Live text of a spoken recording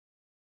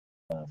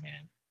Oh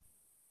man.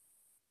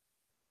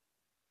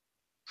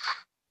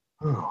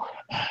 Whew.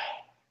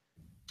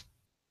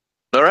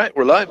 All right,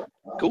 we're live.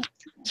 Cool.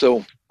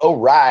 So, All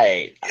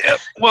right. yeah,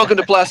 welcome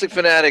to Plastic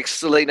Fanatics,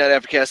 the Late Night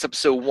Aftercast,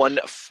 episode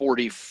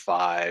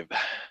 145.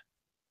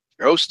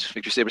 Your host,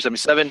 Victor Saber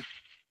 77.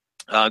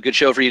 Good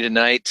show for you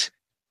tonight.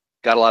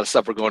 Got a lot of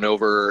stuff we're going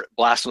over.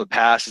 Blast from the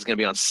Past is going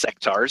to be on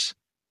Sectars,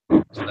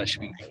 so that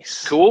should be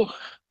Nice. cool.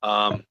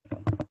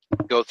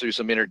 Go through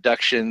some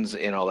introductions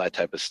and all that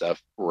type of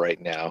stuff right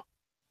now.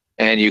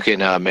 And you can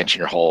mention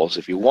your halls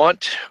if you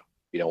want.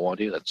 If you don't want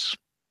to, that's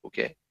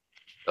okay.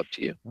 Up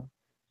to you.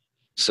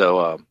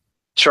 So,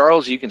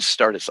 Charles, you can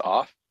start us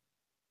off.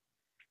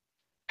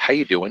 How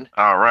you doing?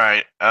 All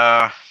right.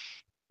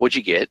 What'd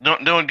you get?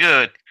 Doing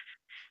good.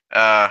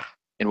 And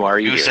why are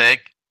you Goose here? egg.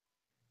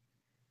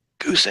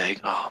 Goose egg.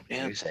 Oh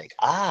man. Goose egg.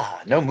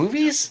 No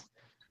movies?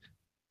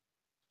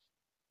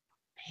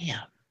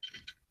 Damn.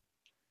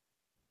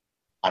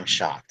 I'm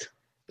shocked.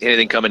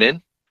 Anything coming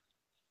in?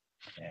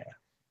 Yeah.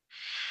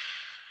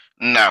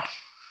 No.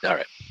 All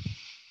right.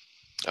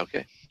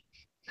 Okay.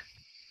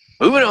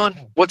 Moving on.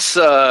 What's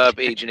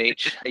Agent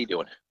H? How you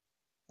doing?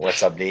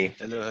 What's up, D?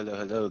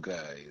 Hello,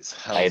 guys.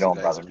 How you doing,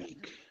 brother?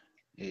 Week?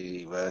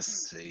 Hey,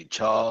 Russ. Hey,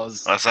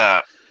 Charles. What's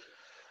up?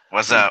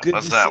 What's up? Good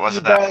What's to up? see What's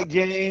you up? back,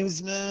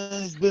 James,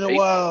 man. It's been a Hey.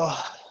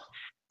 while.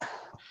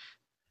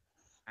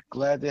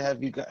 Glad to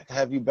have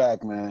you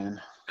back,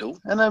 man. Cool.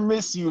 And I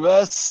miss you,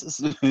 Russ.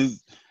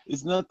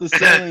 It's not the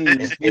same.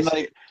 It's been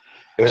like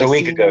It was a I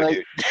week see ago, you, like,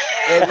 dude.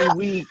 every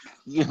week,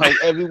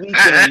 every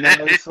weekend.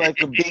 Now it's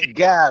like a big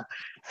gap.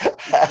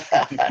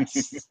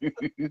 It's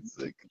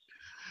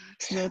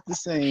not the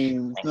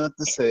same. It's not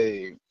the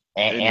same.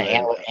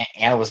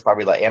 Anna was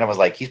probably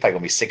like, he's probably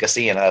gonna be sick of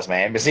seeing us,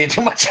 man. Been seeing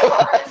too much of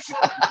us.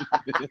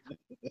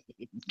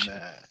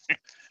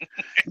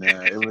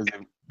 Nah.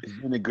 It's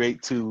been a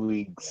great 2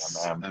 weeks.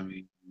 Yeah, man. I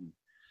mean,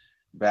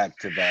 back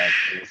to back.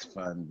 It was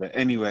fun. But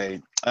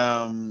anyway,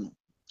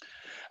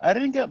 I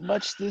didn't get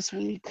much this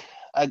week.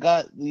 I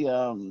got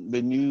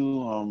the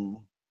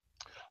new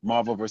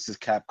Marvel vs.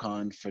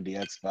 Capcom for the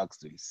Xbox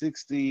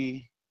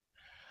 360.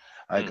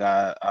 I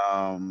got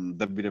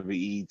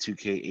WWE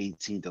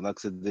 2K18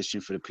 Deluxe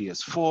Edition for the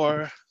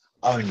PS4.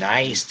 Oh,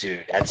 nice,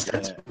 dude. That's.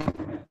 Yeah.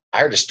 I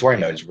heard the story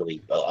mode is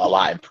really a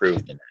lot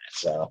improved in that.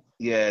 So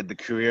Yeah, the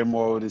career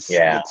mode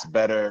Yeah. looks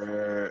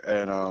better,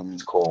 and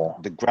it's cool.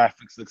 the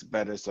graphics looks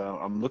better. So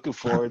I'm looking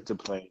forward to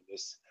playing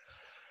this.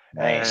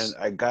 Nice.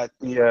 And I got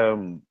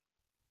the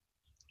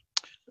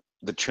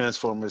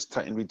Transformers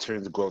Titan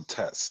Returns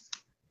Grotesque.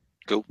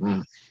 Cool.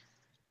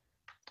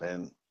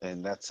 And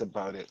that's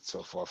about it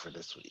so far for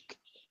this week.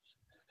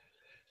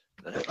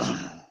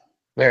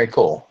 Very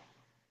cool.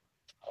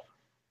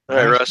 All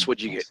right, Russ,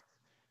 what'd you get?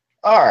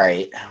 All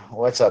right,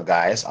 what's up,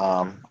 guys?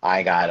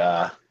 I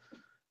got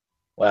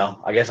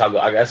well, I guess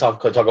I'll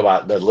talk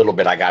about the little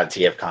bit I got at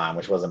TFCon,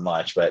 which wasn't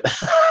much, but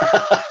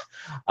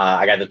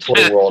I got the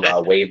Toy World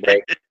Wave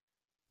Break.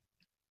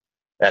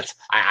 That's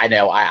I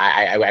know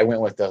I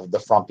went with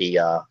the frumpy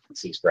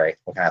sea spray.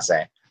 What can I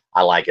say?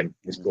 I like him.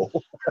 He's cool.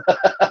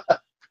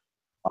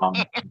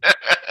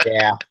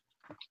 Yeah,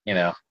 you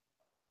know.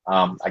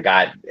 I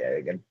got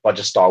a bunch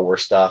of Star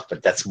Wars stuff,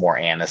 but that's more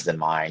Anna's than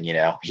mine, you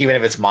know. Even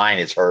if it's mine,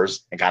 it's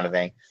hers, and kind of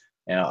thing.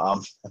 You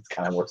know, it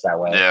kind of works that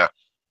way. Yeah.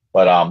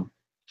 But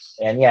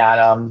and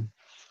yeah,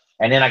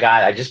 and then I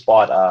got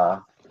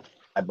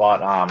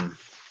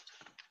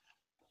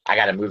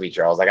a movie,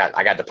 Charles. I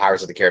got the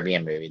Pirates of the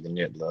Caribbean movie,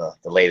 the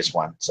latest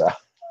one. So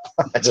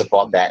I just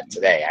bought that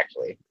today,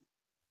 actually.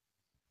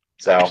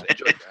 So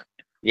Enjoyed that.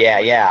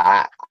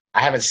 yeah, I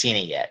haven't seen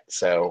it yet,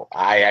 so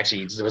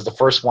it was the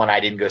first one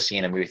I didn't go see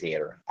in a movie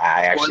theater.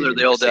 I actually Spoiler, didn't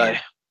they all see die.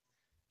 it.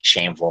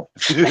 Shameful.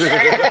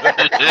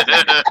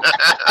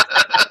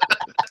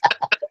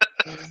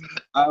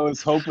 I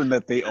was hoping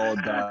that they all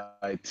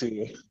died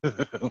too.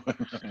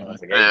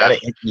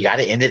 You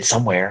gotta end it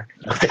somewhere.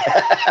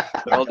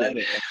 They're all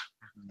dead.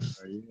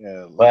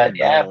 Yeah, But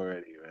yeah,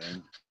 already,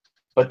 man.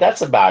 but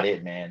that's about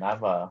it, man.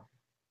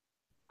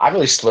 I've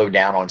really slowed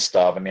down on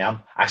stuff. I mean,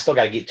 I still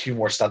got to get 2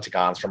 more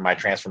Stunticons from my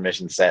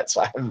Transformation set,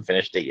 so I haven't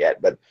finished it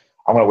yet. But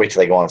I'm gonna wait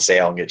till they go on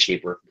sale and get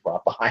cheaper before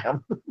I buy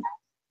them.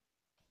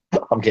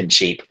 I'm getting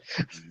cheap,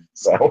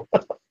 so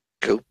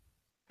Cool.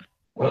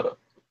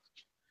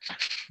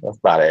 that's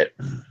about it.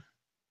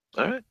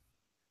 All right.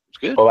 It's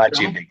good. What about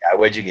you, big guy?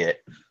 What'd you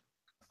get?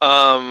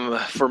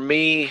 For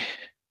me,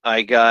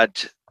 I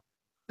got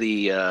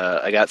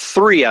I got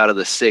 3 out of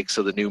the 6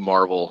 of the new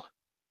Marvel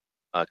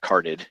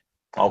carded.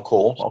 Oh,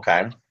 cool.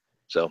 Okay.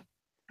 So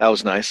that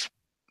was nice.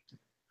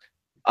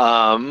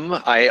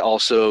 I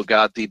also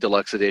got the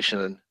deluxe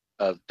edition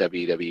of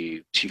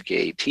WWE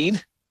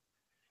 2K18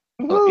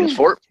 on the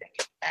PS4.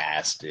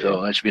 Ass, dude.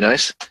 So that should be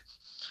nice.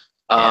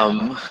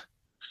 What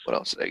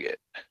else did I get?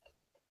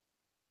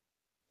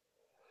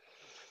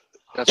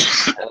 Got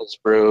some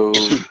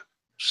Hasbro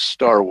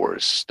Star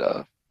Wars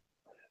stuff.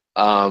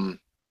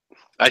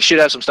 I should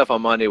have some stuff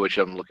on Monday, which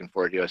I'm looking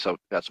forward to. I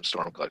got some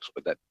Storm collects,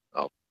 but that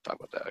I'll talk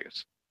about that, I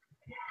guess,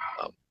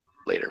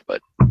 later.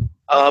 But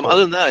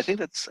Other than that, I think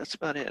that's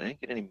about it. I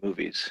didn't get any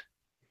movies.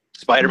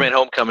 Spider-Man: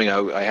 Homecoming,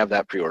 I have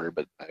that pre-ordered,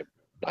 but I'm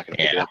not going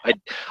to pick it up.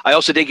 I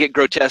also did get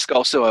Grotesque.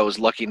 Also, I was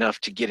lucky enough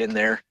to get in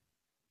there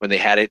when they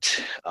had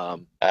it.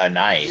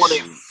 Nice.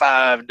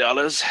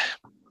 $25,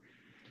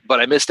 but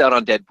I missed out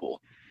on Deadpool.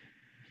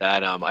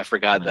 That I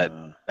forgot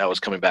that was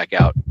coming back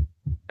out,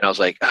 and I was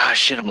like,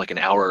 shit, I'm like an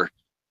hour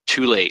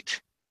too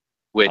late.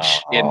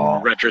 Which, in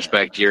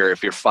retrospect,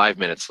 if you're 5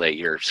 minutes late,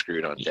 you're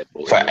screwed on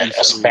Deadpool.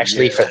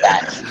 Especially for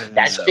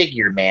that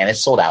figure, man. It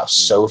sold out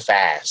so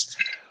fast.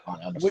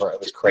 It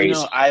was crazy. You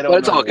know, I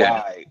don't know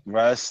why,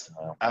 Russ.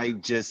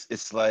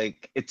 It's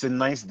like, it's a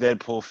nice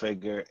Deadpool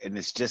figure, and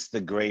it's just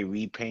the gray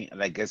repaint,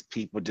 and I guess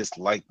people just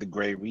like the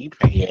gray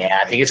repaint. Yeah,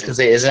 I think it's because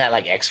isn't that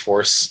like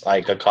X-Force,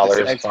 like a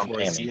color? It's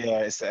X-Force, yeah,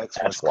 it's the X-Force.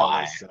 That's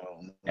why. Color,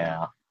 so,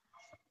 yeah.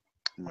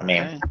 I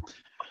mean,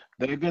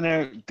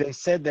 they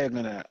said they're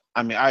gonna.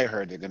 I mean, I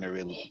heard they're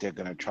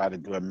gonna try to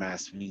do a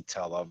mass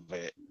retail of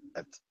it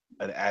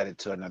and add it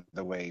to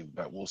another wave,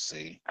 but we'll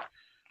see.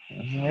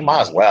 They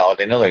might as well.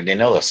 They know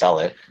they'll sell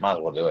it. Might as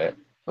well do it.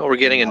 Well, we're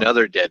getting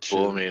another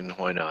Deadpool. I mean,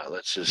 why not?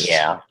 Let's just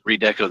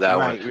redeco that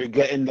one. We're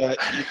getting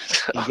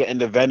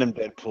the Venom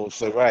Deadpool.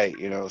 So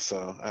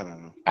so I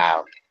don't know.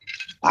 Wow.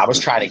 I was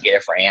trying to get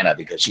it for Anna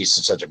because she's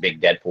such a big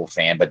Deadpool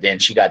fan, but then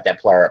she got the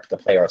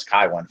Polaris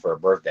Kai one for her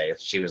birthday.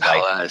 She was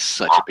like, that is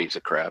such a piece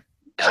of crap.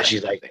 So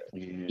she's like,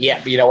 yeah,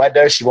 but you know what,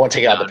 though? She won't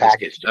take it out of the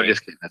package. I'm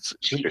just kidding.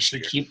 She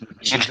keeps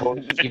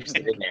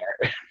it in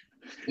there.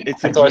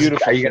 It's beautiful.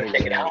 Are you going to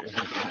take it out?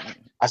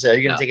 I said, are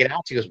you going to take it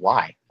out? She goes,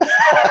 why?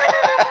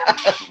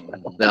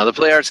 Now, the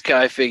Polaris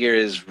Kai figure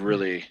is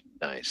really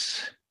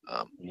nice.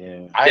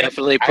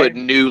 Definitely put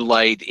new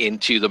light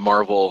into the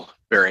Marvel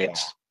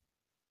variants.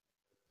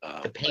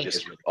 The paint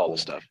is really all cool.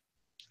 the stuff.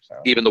 So.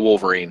 Even the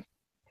Wolverine,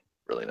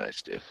 really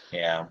nice too.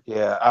 Yeah.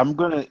 Yeah, I'm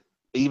gonna.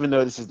 Even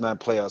though this is not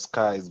Polaris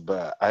Kai's,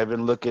 but I've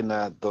been looking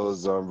at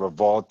those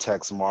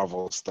Revoltex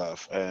Marvel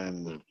stuff,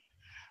 and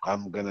I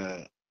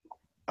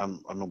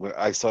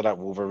saw that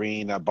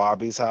Wolverine at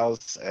Bobby's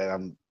house,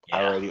 and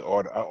I already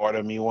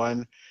ordered me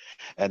one,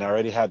 and I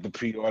already had to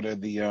pre-order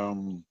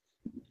the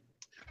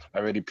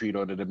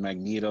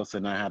Magneto, so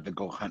now I have to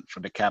go hunt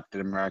for the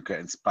Captain America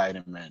and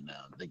Spider-Man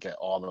now. They get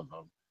all of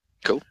them.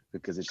 Cool.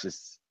 Because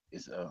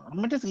I'm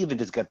gonna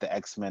just get the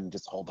X-Men and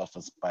just hold off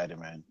on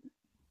Spider-Man.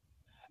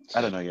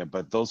 I don't know yet,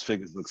 but those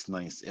figures looks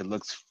nice. It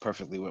looks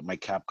perfectly with my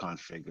Capcom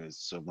figures.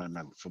 So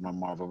for my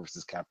Marvel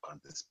vs.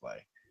 Capcom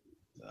display.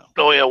 So.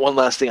 Oh yeah, one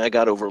last thing. I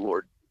got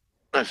Overlord.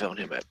 I found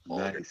him at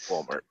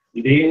Walmart.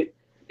 You did?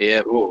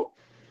 Yeah. Cool.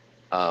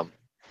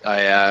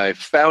 I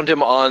found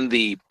him on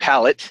the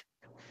pallet.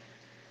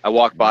 I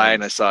walked by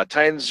and I saw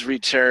Titans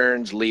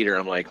Returns Leader.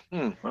 I'm like,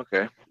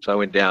 okay. So I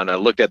went down. I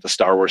looked at the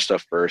Star Wars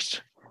stuff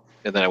first,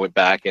 and then I went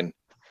back and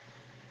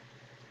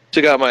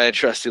took out my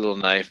trusty little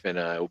knife and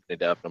I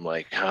opened it up. And I'm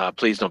like,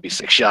 please don't be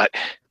Six Shot.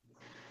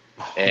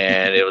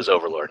 And it was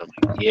Overlord. I'm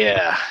like,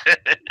 yeah.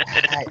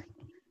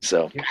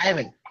 So I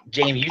haven't,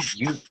 James.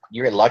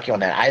 You're lucky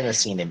on that. I haven't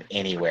seen him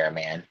anywhere,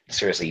 man.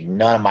 Seriously,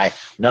 none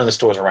of the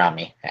stores around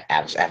me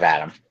have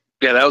had him.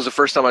 Yeah, that was the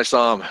first time I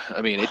saw him.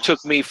 I mean, it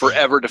took me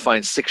forever to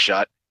find Six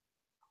Shot.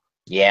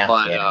 Yeah,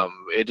 but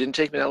it didn't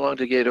take me that long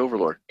to get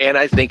Overlord, and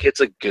I think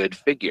it's a good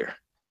figure.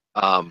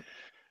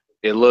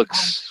 It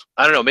looks,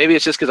 I don't know, maybe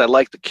it's just because I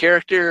like the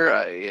character.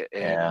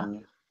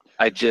 When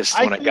I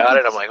got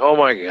it, I'm like, oh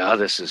my god,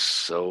 this is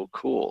so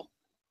cool.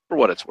 For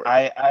what it's worth.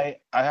 I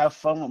have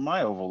fun with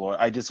my Overlord.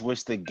 I just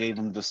wish they gave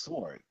him the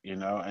sword,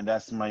 and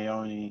that's my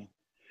only.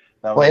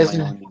 That was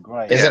my only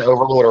gripe. Isn't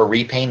Overlord a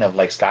repaint of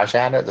like Sky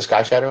Shadow? The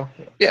Sky Shadow?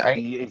 Yeah, right?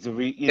 It's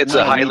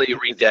a highly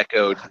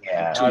redecoed,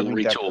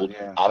 retooled.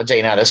 Yeah. I'll tell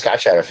you now, this Sky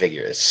Shadow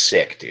figure is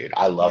sick, dude.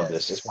 I love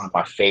this. It's one of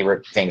my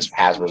favorite things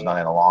Hasbro's done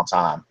in a long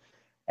time.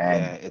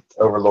 And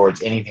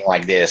Overlord's anything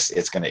like this,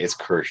 it's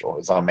crucial.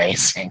 It's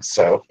amazing.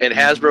 So and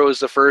Hasbro is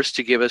the first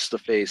to give us the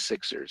Phase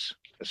Sixers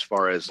as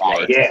far as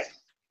large,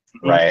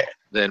 right.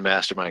 Then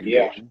Mastermind.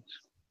 Yeah.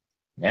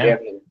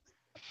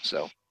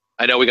 So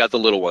I know we got the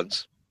little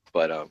ones.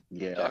 But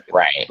the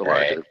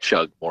larger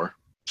chug more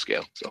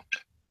scale. So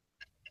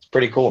it's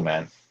pretty cool,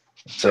 man.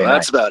 So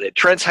that's about it.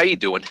 Trent, how you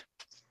doing?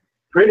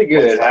 Pretty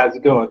good. How's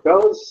it going,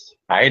 fellas?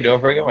 How you doing?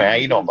 Pretty good, man. How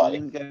you doing, buddy?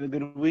 Got a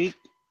good week.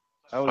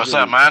 What's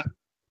up, man?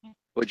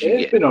 What'd you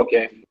get? It's been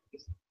okay.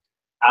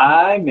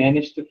 I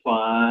managed to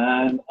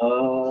find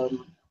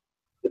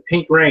the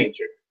Pink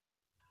Ranger.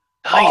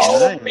 Nice.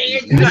 Oh man,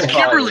 you got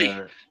Kimberly.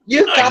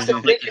 You got the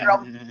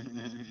Ranger.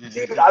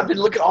 Dude, I've been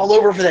looking all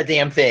over for that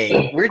damn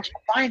thing. Where'd you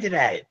find it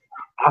at?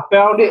 I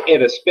found it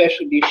at a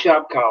specialty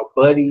shop called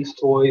Buddy's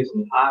Toys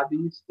and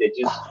Hobbies. That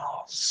just,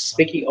 I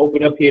think he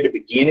opened up here at the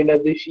beginning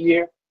of this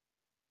year.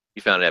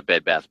 You found it at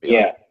Bed Bath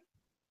Beyond.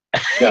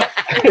 Yeah.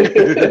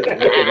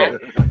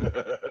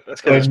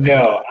 But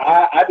no,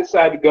 I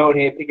decided to go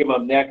ahead and pick him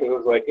up now because I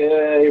was like,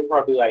 you're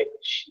probably like,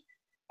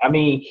 I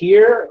mean,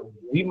 here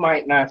we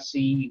might not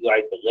see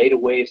like the later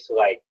waves to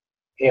like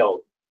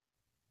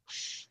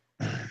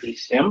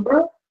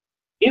December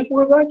if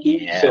we're lucky.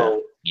 Yeah.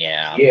 So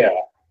yeah.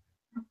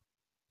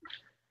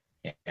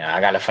 Yeah, I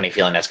got a funny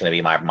feeling that's going to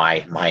be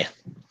my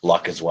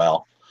luck as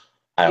well.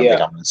 I don't Yeah.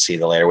 think I'm going to see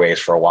the later waves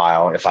for a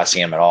while if I see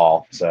them at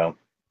all. So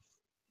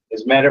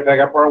As a matter of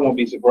fact, I probably won't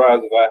be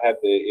surprised if I have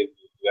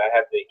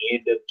to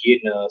end up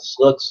getting a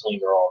slug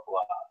slinger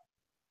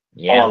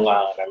yeah,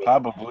 online. I mean,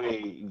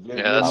 Probably. Yeah,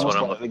 You're that's what most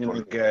I'm likely looking gonna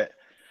for. get.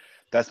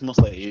 That's most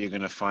likely you're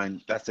gonna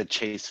find. That's a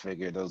chase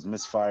figure. Those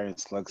Misfire and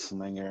Slug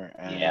Slinger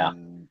yeah.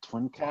 and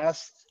Twin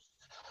Cast.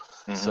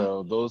 Mhm.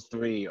 So those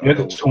three you're are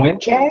the the twin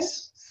chase.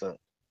 cast? So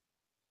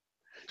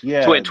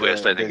yeah, Twin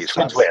twist, I think there's he's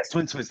Twin saying. twist.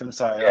 Twin Twist. I'm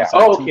sorry. I'm Yeah,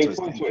 sorry. Oh, Twin okay, Twist.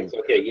 twin Thank you. twist.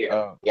 Okay, yeah.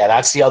 Oh yeah.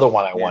 That's the other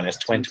one I want yeah, is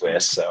Twin Twist.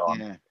 Twist. So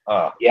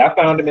Yeah, Yeah, I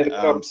found him yeah. in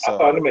I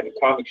found him at the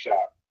comic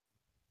shop.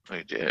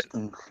 I did.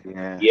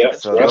 Yeah. Yep,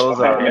 That's So yep, just I those found him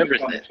fucking at are the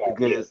everything. comic shop.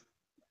 Yeah.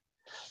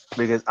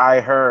 because I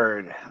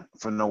heard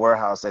from the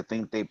warehouse. I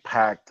think they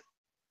packed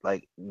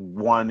like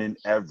one in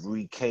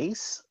every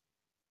case.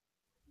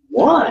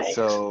 What?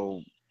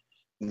 So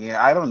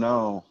yeah, I don't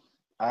know.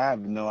 I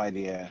have no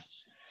idea.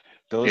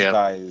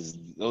 Yeah.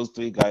 Those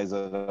three guys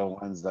are the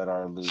ones that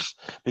are loose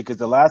because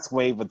the last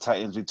wave of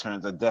Titans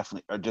Returns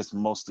are just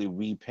mostly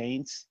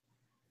repaints,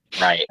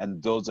 right.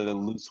 and those are the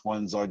loose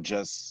ones are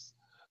just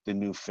the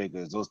new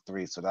figures. Those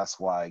three, so that's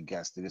why I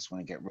guess they just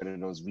want to get rid of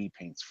those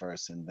repaints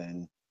first, and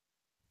then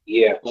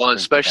Yeah, Well, sprinkle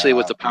especially that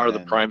with the out, Power and of the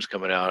then Primes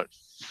coming out.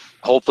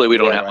 Hopefully, we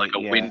don't yeah. have like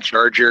right, a yeah, Wind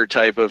Charger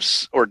type of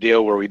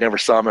ordeal where we never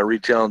saw him at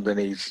retail and then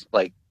he's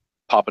like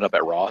popping up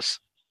at Ross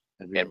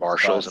and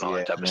Marshalls and all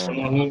that type of stuff.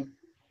 Mhm.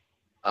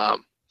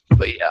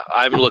 But yeah,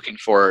 I'm looking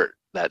for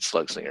that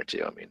Slugslinger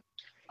too. I mean,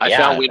 I Yeah,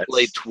 found Windblade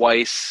that's-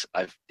 twice.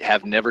 I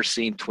have never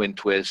seen Twin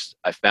Twist.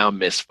 I found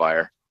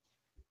Misfire,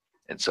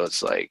 and so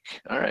it's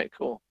like, all right,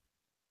 cool.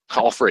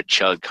 Call for a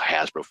Chug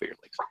Hasbro figure.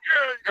 Like,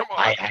 yeah, come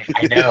on.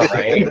 I know,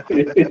 right?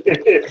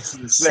 It's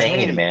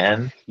insane, hey,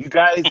 man. you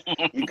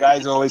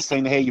guys are always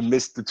saying, "Hey, you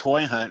missed the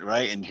toy hunt,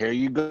 right?" And here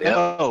you go.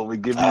 Yep. We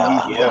give you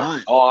these Yeah.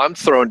 hunt. Oh, I'm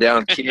throwing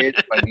down kids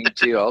if I need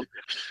to.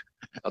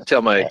 I'll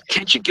tell my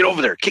Kenshin, get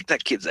over there, kick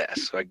that kid's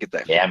ass, so I get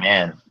that. Yeah,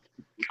 man.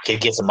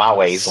 Kid gets in my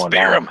way. He's going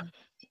Spare down. him.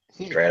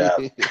 Straight up.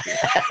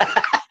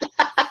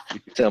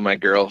 Tell my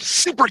girl,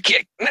 super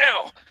kick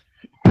now.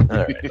 All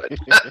right, but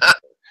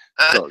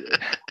it's all good.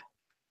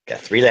 Got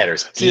 3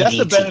 letters. See, that's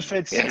the DDT.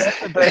 benefits. Yeah. That's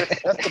the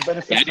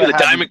benefits. Yeah, I of do the having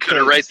diamond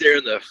cutter right kids. there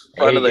in the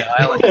front of There the you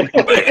island.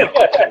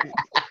 Bam,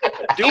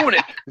 doing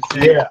it.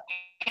 See, Yeah.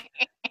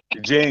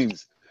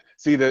 James.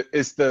 See,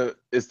 it's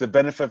the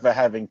benefit of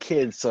having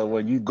kids. So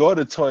when you go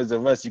to Toys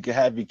R Us, you can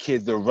have your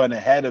kids that run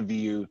ahead of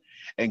you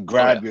and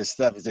grab your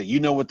stuff and say, "You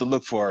know what to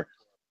look for.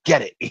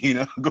 Get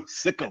it." Go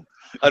sick them.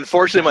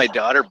 Unfortunately, my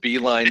daughter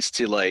beelines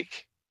to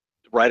like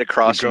right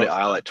across You from the go-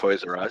 aisle at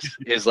Toys R Us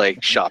is like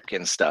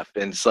Shopkins stuff,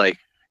 and it's like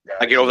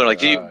I get over there like,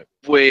 dude,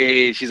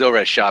 wait, she's over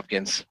at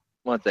Shopkins.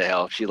 What the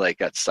hell? She like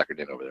got suckered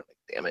in over there. Like,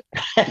 damn it.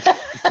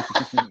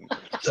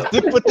 So,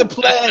 Stick with the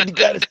plan. You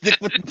gotta stick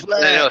with the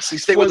plan. I know. So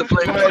stay with the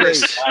plan Friday.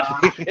 first.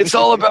 It's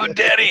all about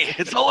Daddy.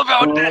 It's all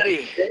about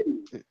Daddy.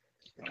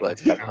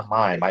 But Never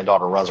mind. My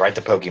daughter runs right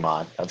to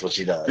Pokemon. That's what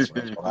she does.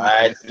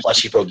 Right,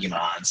 plushy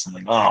Pokemons. I'm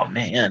like, oh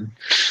man.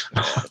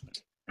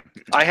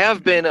 I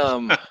have been.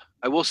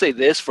 I will say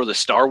this for the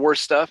Star Wars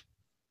stuff.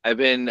 I've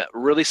been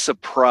really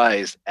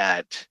surprised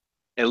at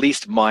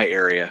least my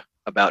area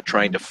about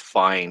trying to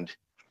find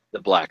the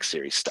Black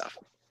Series stuff,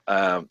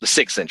 the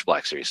 6-inch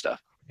Black Series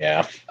stuff.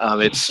 Yeah.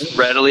 It's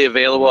readily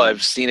available.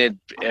 I've seen it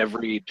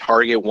every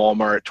Target,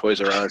 Walmart, Toys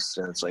R Us,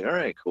 and it's like, all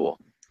right, cool.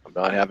 I'm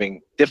not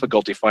having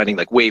difficulty finding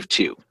like Wave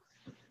 2.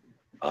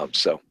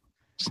 So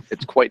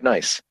it's quite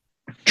nice.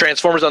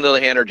 Transformers, on the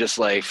other hand, are just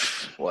like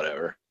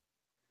whatever.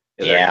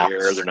 Yeah. They're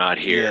here, they're not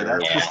here. Yeah,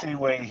 that's the same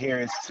way here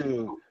is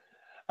too.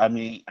 I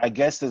mean, I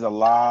guess there's a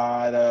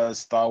lot of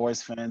Star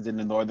Wars fans in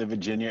the Northern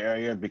Virginia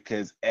area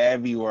because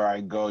everywhere I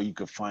go, you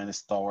could find a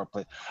Star Wars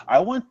place. I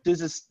went.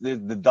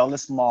 The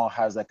Dulles Mall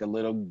has like a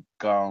little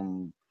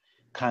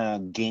kind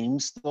of game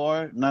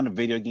store, not a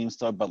video game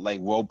store, but like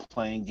role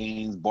playing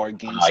games, board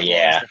games, Oh,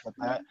 yeah. stuff like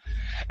that.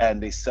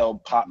 And they sell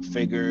pop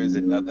figures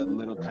and other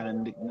little kind of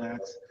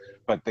knickknacks.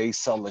 But they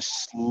sell a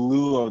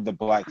slew of the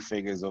Black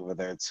figures over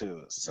there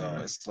too. So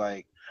it's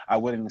like I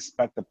wouldn't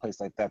expect a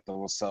place like that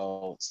will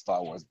sell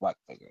Star Wars Black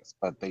figures,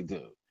 but they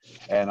do.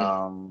 And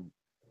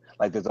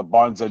like there's a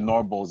Barnes and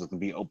Nobles that's gonna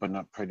be opening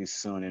up pretty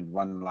soon in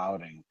Run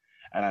Louding.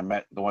 And I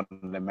met one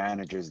of the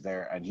managers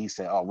there, and he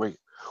said, "Oh,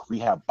 we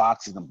have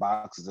boxes and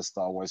boxes of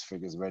Star Wars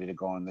figures ready to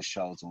go on the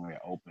shelves when we're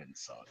open."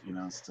 So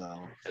so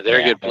They're a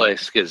Yeah. good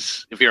place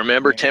because if you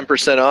remember,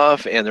 10%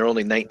 off, and they're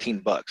only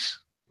 $19.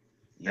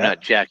 They're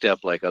not jacked up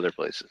like other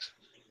places.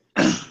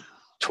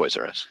 Toys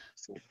R Us.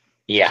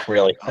 Yeah,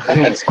 really.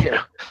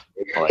 Yeah.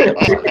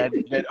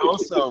 And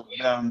also,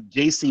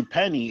 J.C.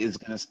 Penney is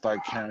going to start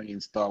carrying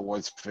Star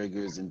Wars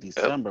figures in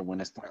December when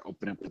they start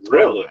opening up the toy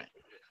Really? line.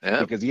 Yeah.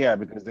 Because they're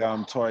going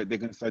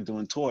to start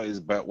doing toys.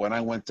 But when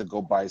I went to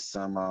go buy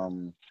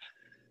some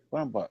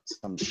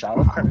some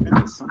shower curtains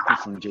or something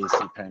from J.C.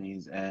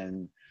 Penney's,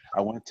 and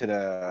I went to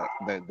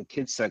the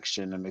kids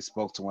section and they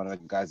spoke to one of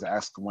the guys that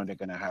asked them when they're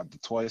going to have the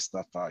toy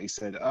stuff out. He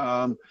said,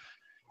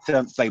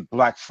 since like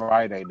Black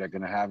Friday, they're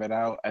gonna have it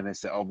out, and they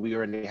said, "Oh, we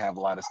already have a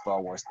lot of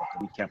Star Wars stuff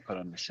that we can't put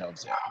on the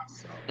shelves yet."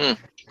 So, yeah.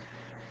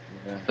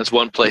 That's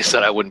one place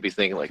that I wouldn't be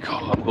thinking like,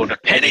 oh, I'm going to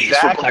Penny's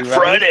Exactly, for Black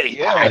right? Friday.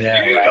 Yeah,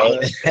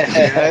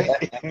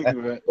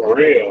 right? For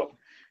real.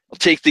 I'll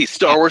take these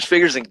Star Wars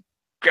figures and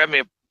grab me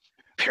a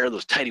pair of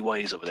those tidy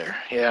whities over there.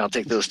 Yeah, I'll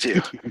take those too.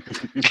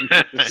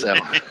 So,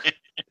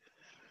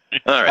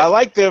 all right. I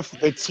like their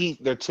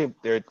cheap. They're cheap.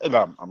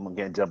 I'm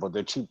getting jumbled.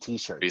 They're cheap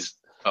T-shirts.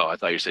 Oh, I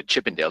thought you said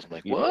Chippendales. I'm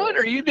like, Yeah. what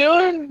are you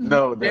doing?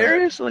 No,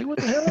 Darius? Like, what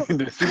the hell?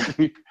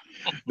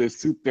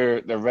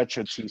 They're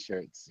retro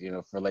T-shirts. You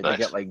know, for like Nice.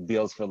 they get like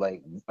deals for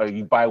like, or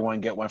you buy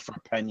one get one for a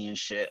penny and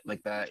shit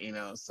like that. You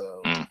know,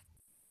 so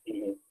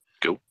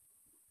Cool.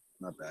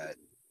 not bad.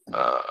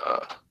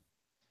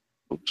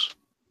 Oops,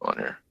 on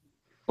here.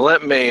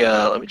 Let me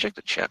check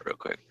the chat real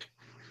quick.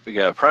 We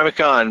got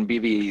Primacon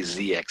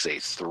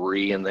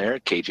BBZXA3 in there.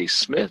 KJ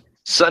Smith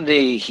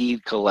Sunday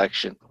Heat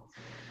Collection.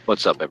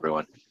 What's up,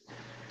 everyone?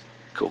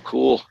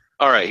 Cool.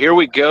 All right, here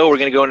we go. We're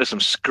gonna go into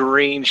some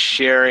screen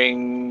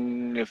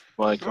sharing. If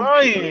my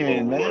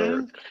Ryan,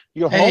 man,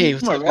 you're Hey, home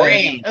what's up,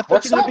 already. Ryan? I thought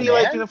What's you're gonna up, be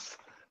like man?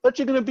 thought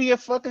you're gonna be a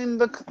fucking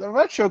the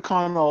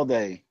RetroCon all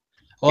day.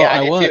 Well, yeah, I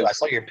I did was. too. I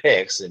saw your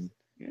pics and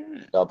Yeah.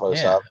 I'll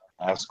post Yeah. up.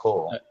 That's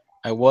cool.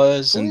 I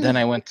was, and then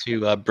I went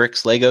to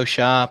Brick's Lego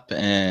shop,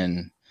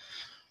 and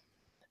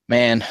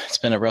man, it's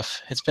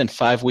been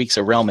 5 weeks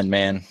of realming,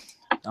 man.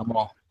 I'm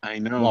all I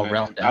know. all Man.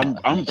 realmed out.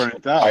 I'm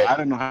burnt out. Right. I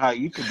don't know how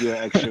you could do an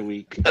extra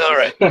week. all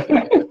right,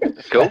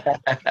 cool.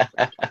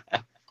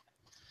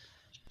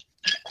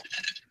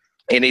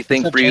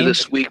 Anything What's up, for you James?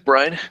 this week,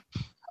 Brian?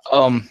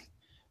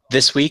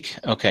 This week,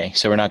 okay,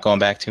 so we're not going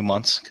back 2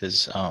 months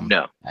because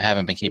No. I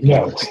haven't been keeping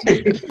No. up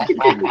with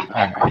all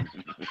right.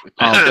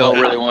 I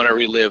don't really want to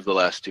relive the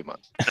last 2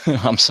 months.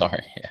 I'm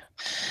sorry.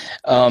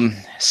 Yeah.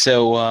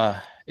 So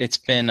it's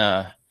been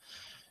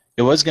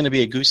it was going to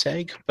be a goose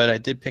egg, but I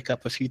did pick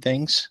up a few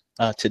things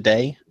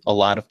today. A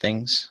lot of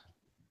things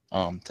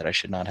that I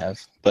should not have,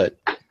 but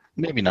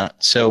maybe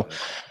not. So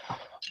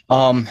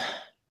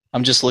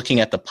I'm just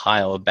looking at the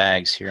pile of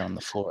bags here on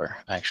the floor,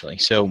 actually.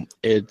 So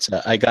it's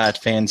I got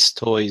Fans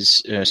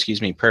Toys,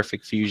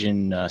 Perfect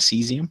Fusion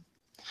Cesium.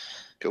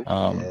 Cool.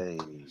 Yay.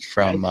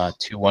 From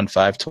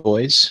 215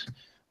 Toys,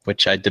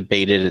 which I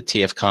debated at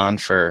TFCon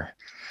for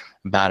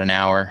about an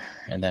hour,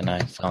 and then I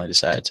finally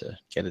decided to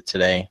get it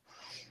today.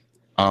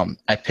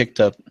 I picked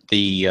up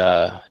the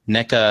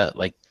NECA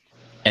like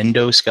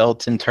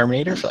endoskeleton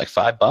Terminator for like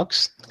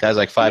 $5. The guy's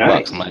like $5.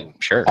 Nice. I'm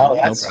like, sure, Oh,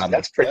 no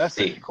that's problem.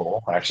 pretty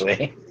cool,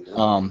 actually.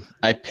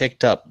 I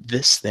picked up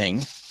this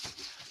thing,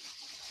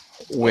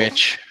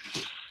 which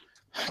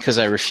because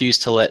I refuse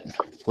to let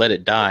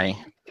it die.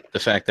 The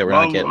fact that we're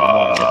not getting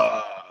more,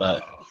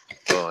 but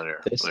Go on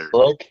there. this-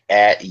 Look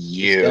at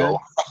you. guy?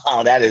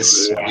 Oh, that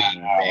is sweet,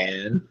 Wow.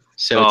 man.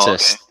 so it's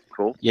okay.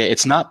 Cool. yeah,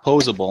 it's not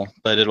posable,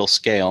 but it'll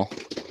scale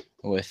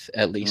with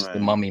at least the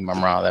Right. mummy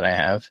Mumra that I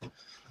have.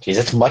 Jeez,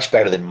 it's much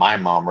better than my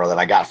Momra that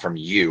I got from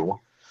you.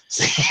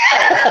 See?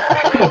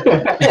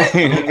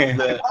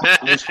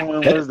 Which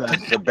one was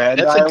that? The bad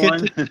That's a guy good-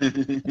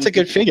 one? It's a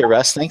good figure,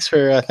 Russ. Thanks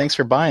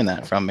for buying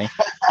that from me.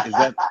 Is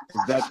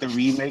that the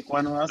remake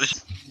one,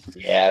 Russ?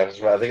 Yeah, I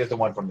think it's the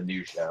one from the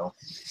new show.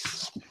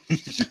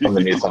 From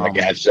the new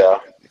Thundercat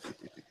show.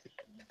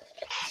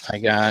 I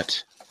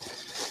got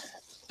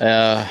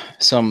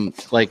some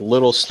like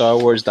little Star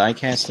Wars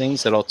diecast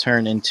things that I'll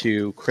turn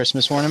into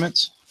Christmas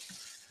ornaments.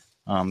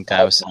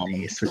 Guy was selling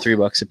them for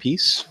 $3 a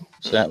piece,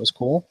 so that was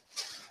cool.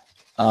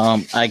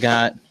 I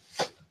got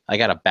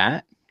a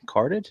bat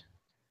carded.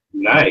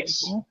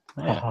 Nice. Cool.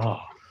 Yeah.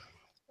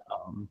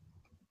 Oh.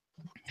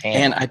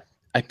 And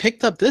I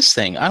picked up this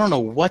thing. I don't know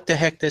what the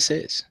heck this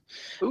is,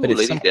 Ooh, but it's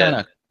Lady some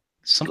Death.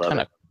 Love kind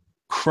it. of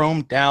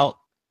chromed out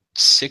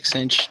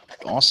 6-inch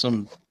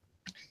awesome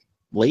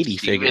lady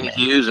figure. Stephen man.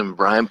 Hughes and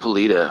Brian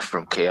Polita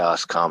from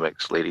Chaos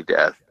Comics, Lady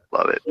Death.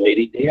 Love it.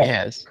 Lady Death.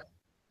 Yeah, this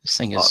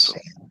thing is Awesome.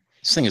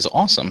 this thing is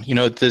awesome. You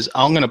know,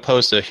 I'm gonna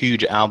post a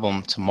huge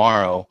album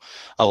tomorrow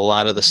of a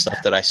lot of the stuff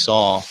that I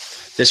saw.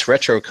 This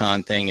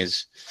RetroCon thing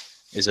is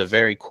a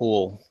very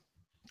cool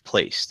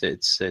place.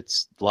 It's a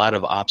lot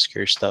of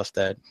obscure stuff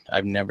that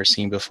I've never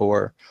seen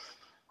before.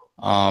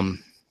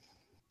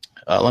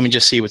 Let me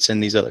just see what's in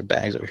these other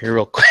bags over here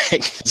real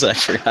quick because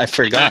I've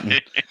forgotten.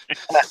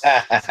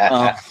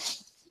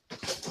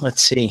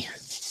 Let's see.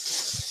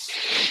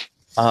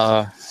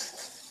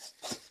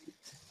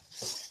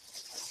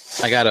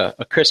 I got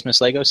a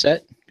Christmas Lego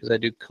set because I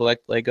do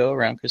collect Lego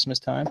around Christmas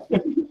time.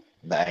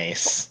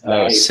 Nice.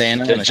 Nice.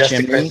 Santa and a Just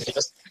at chimney.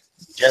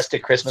 just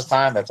at Christmas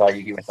time. That's all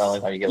you get.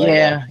 All you get.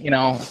 Yeah, you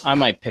know, I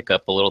might pick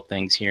up a little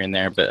things here and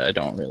there, but I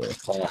don't really.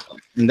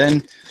 And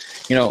then,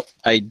 you know,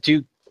 I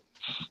do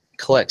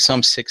collect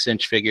some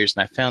 6-inch figures,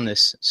 and I found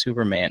this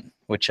Superman,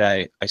 which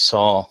I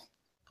saw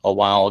a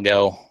while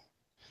ago.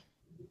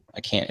 I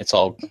can't. It's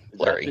all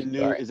blurry.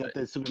 Is that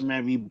the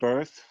Superman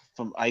Rebirth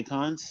from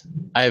Icons?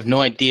 I have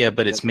no idea,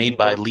 but it's That's made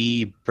by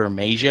Lee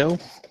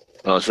Bermejo.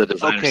 Oh, it's the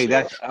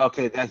designer.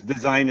 Okay, that's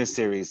designer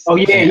series. Oh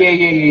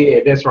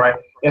yeah. That's right.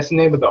 That's the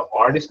name of the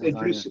artist that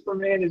drew Designer.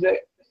 Superman. Is that?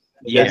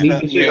 Yeah. That's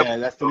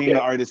the name Okay. of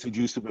the artist who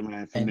drew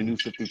Superman from the And- New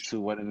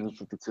 52. One of the New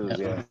 52s. Yep.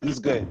 Yeah, he's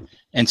good.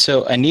 And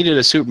so I needed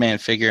a Superman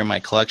figure in my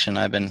collection.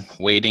 I've been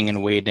waiting, and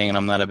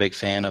I'm not a big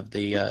fan of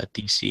the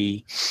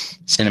DC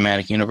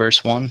Cinematic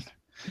Universe one.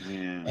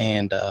 Yeah.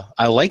 And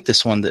I like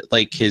this one that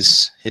like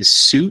his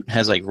suit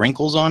has like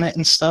wrinkles on it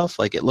and stuff.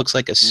 Like it looks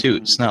like a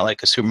suit. It's not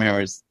like a Superman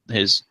where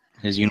his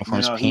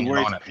uniform's No, he painted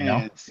wears on it. You know?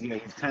 pants. Yeah,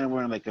 he's kind of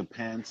wearing like a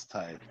pants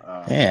type.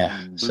 Yeah,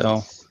 and so-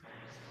 boots.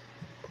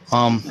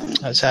 I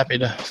was happy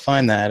to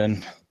find that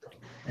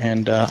and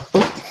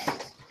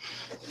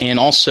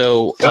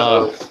also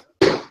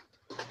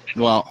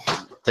well,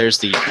 there's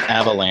the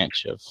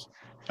avalanche of.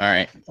 All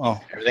right. Oh,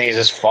 Everything is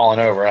just falling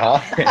over, huh?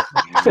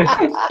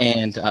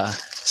 and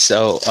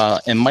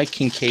and Mike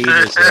Kincaid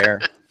is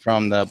there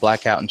from the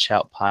Blackout and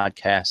Shout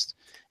podcast,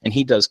 and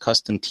he does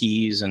custom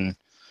tees and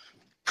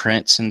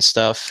prints and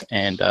stuff.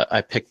 And I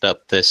picked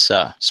up this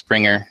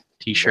Springer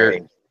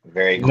T-shirt.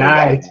 Very cool.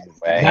 Nice.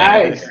 Way.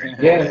 Nice.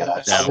 Yeah,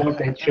 Yes, I want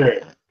that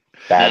shirt.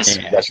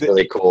 that's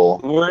really cool.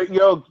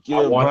 Yo,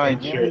 I want Brian,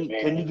 that shirt,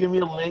 can you give me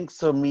a link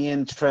so me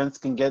and Trent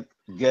can get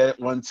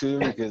one too?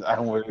 Because I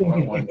don't really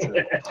want one too.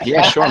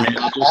 Yeah, sure, man.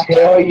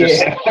 Hell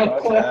yeah.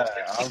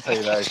 I'll tell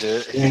you that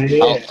shit.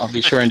 Yeah. I'll be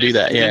sure and do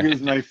that. Yeah.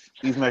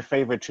 He's my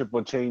favorite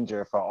triple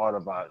changer for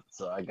Autobot,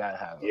 so I gotta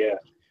have it. Yeah.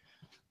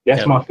 That's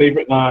Yep. my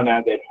favorite line out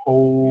of that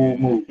whole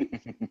movie.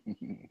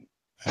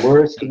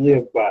 Words to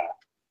live by.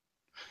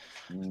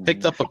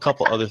 Picked up a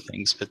couple other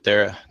things, but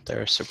they're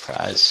a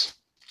surprise.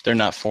 They're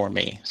not for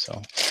me.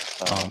 So,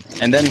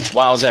 and then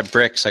while I was at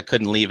Bricks, I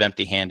couldn't leave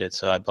empty-handed,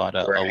 so I bought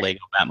a Right. Lego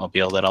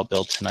Batmobile that I'll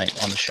build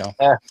tonight on the show.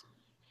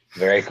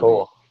 Very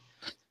cool.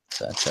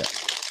 So that's it.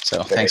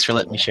 So Very thanks for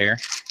letting cool. me share.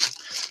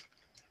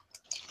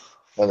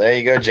 Well, there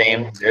you go,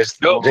 James. There's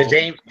Nope.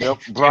 James. Yep.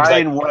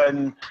 Brian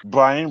won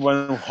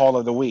Hall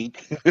of the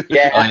Week.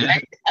 Yeah.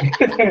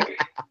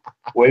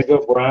 Wake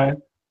up,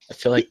 Brian. I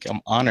feel like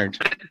I'm honored.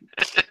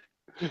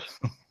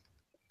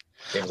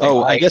 James Oh,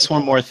 like, I guess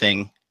one more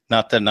thing.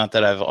 Not that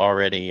I've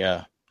already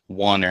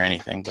won or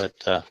anything, but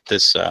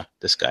this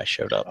guy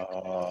showed up.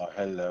 Oh,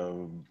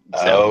 hello.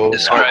 Oh,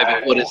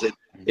 Describe it. What is it?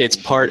 It's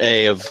part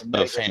A of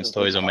Fans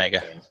Toys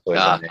Omega. Toys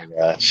Ah.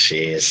 Omega.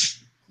 Jeez.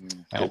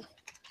 Oh,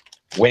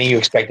 When are you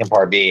expecting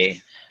Part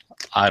B?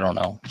 I don't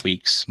know,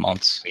 weeks,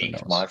 months, who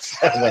knows? Months?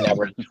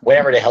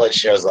 whenever the hell it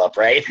shows up,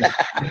 right?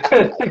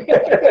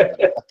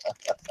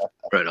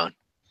 Right on.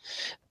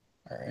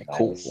 All right,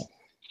 cool. Nice.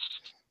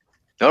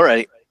 All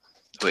right.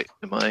 Wait,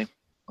 am I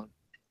on?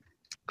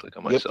 Click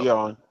on Yep, myself. you're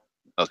on.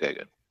 Okay,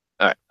 good.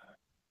 All right.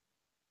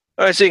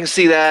 All right, so you can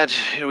see that.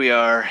 Here we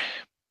are.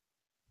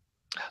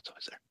 That's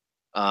always there.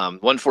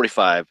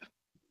 145.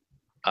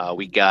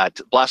 We got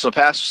Blast from the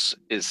Past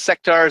is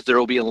Sectars. There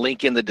will be a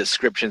link in the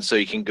description so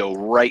you can go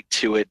right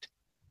to it.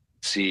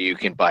 So you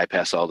can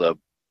bypass all the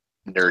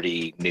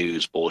nerdy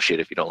news bullshit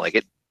if you don't like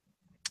it.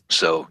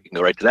 So you can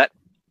go right to that.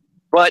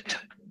 But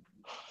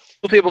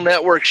Cool Table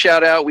Network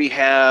shout out. We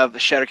have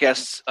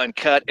Shattercasts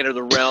Uncut, Enter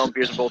the Realm,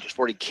 Beers and Vultures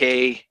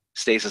 40K,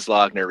 Stasis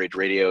Log, Nerd Rage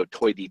Radio,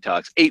 Toy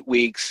Detox, 8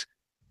 weeks,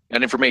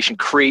 got Information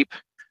Creep,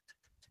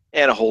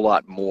 and a whole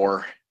lot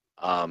more.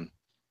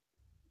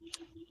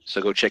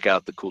 So go check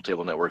out the Cool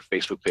Table Network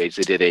Facebook page.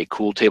 They did a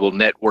Cool Table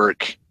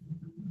Network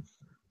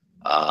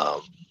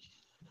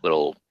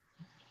little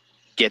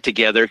get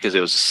together because it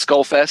was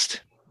Skullfest.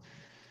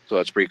 So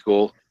that's pretty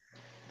cool.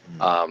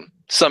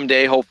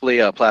 Someday, hopefully,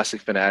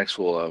 Plastic Fanatics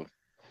will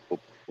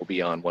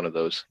be on one of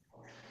those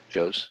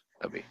shows.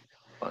 That'd be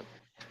fun.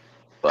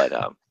 But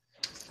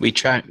We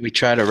try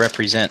to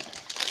represent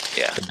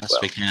yeah, the best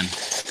well, we can.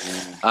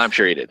 I'm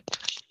sure you did.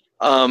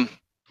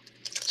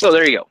 So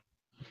there you go.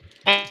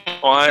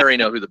 Well, I already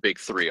know who the big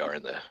three are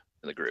in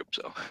the group,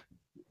 so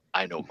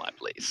I know my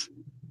place.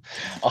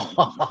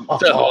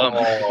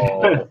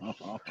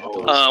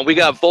 We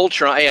got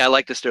Voltron. Hey, I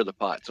like to stir the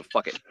pot, so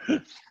fuck it.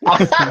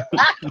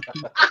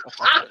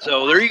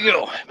 So there you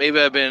go. Maybe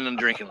I've been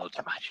drinking a little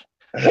too much.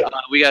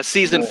 We got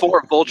season 4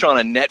 of Voltron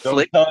on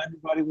Netflix. Don't tell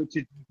anybody what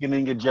you're drinking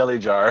in your jelly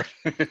jar.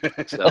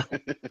 So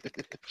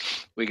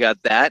we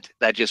got that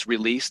just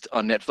released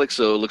on Netflix,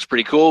 so it looks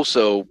pretty cool.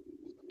 So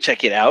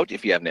check it out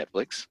if you have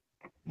Netflix.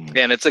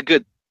 And it's a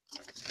good,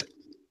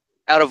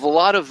 out of a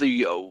lot of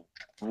the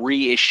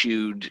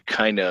reissued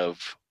kind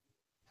of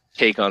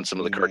take on some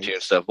of the cartoon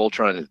stuff,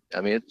 Voltron,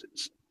 I mean,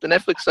 it's the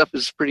Netflix stuff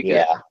is pretty good.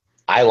 Yeah,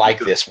 I like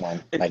this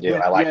one. I do.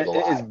 I like it a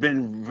It's lot.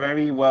 been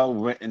very well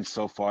written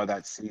so far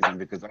that season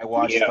because I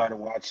started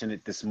watching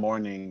it this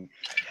morning,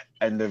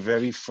 and the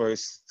very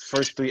first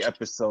 3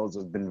 episodes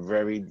have been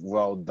very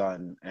well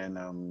done, and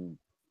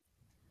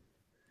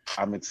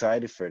I'm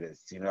excited for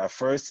this. You know,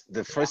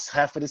 the first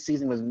half of the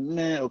season was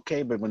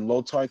okay, but when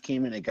Lothar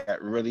came in, it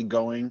got really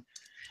going,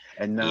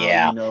 and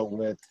now you know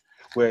with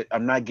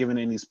I'm not giving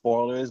any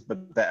spoilers,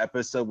 but the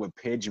episode with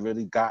Pidge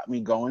really got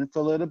me going for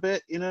a little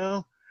bit, you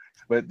know.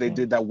 But they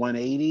did that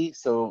 180,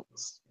 so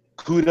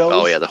kudos.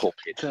 Oh yeah, the whole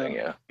pitch thing,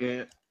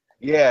 yeah.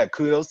 Yeah,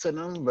 kudos to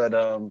them. But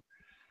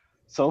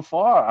so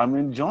far, I'm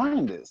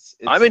enjoying this.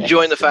 I'm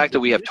enjoying the fact that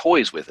we have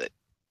toys with it.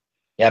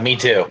 Yeah, me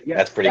too. Yeah,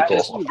 That's pretty cool.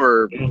 Just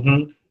for,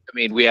 Mhm. I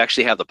mean, we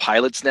actually have the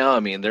pilots now. I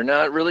mean, they're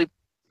not really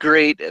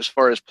great as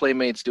far as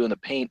Playmates doing the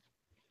paint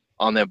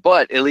on them,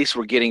 but at least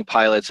we're getting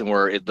pilots, and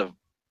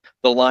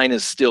the line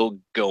is still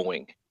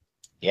going.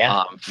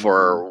 Yeah.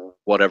 For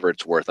whatever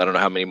it's worth. I don't know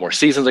how many more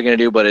seasons they're going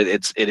to do, but it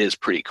is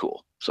pretty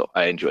cool. So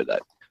I enjoyed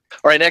that.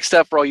 All right, next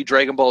up for all you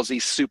Dragon Ball Z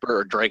Super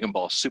or Dragon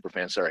Ball Super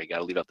fans. Sorry, got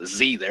to leave out the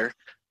Z there.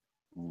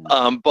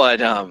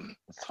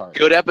 It's hard.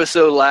 Good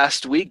episode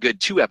last week. Good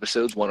 2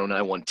 episodes,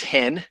 109,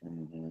 110.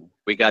 Mhm.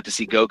 We got to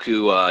see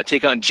Goku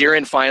take on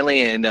Jiren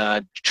finally and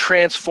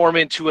transform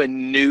into a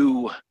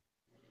new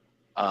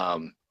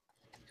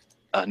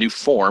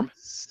form.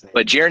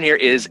 But Jiren here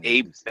is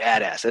a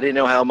badass. I didn't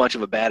know how much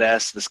of a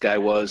badass this guy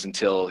was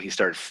until he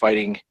started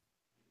fighting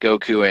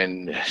Goku,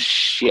 and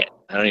shit,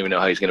 I don't even know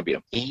how he's gonna beat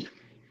him.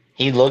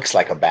 He looks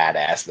like a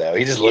badass though.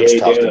 He just looks Yeah, he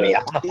tough to does. me.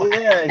 I don't know.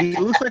 Yeah, he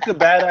looks like a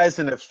badass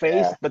in the face,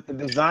 Yeah. but the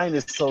design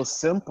is so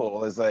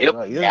simple. It's like, Yep.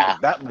 well, he doesn't Yeah.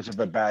 look that much of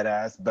a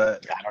badass,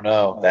 but I don't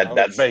know.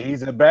 That's but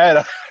he's a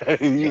badass.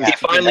 Yeah. He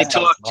finally that's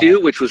talked awesome. too,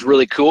 which was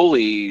really cool.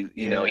 He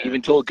Yeah.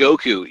 even told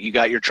Goku, "You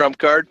got your trump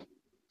card?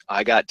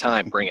 I got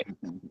time. Bring it."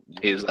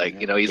 He's like,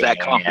 he's that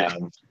confident,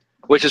 Damn.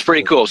 which is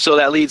pretty cool. So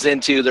that leads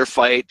into their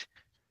fight.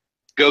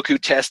 Goku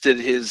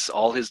tested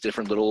all his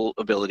different little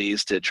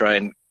abilities to try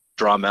and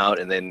draw him out,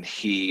 and then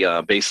he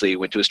basically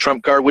went to his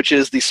trump card, which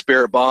is the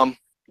Spirit Bomb,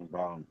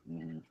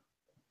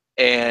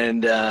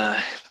 and No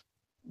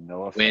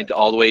offense. went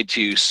all the way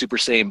to Super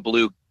Saiyan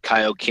Blue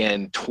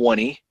Kaioken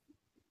 20.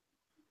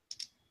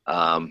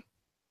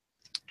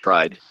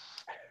 Tried,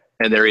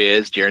 and there he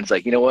is. Jiren's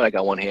like, you know what? I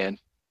got one hand.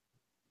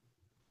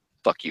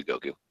 Fuck you,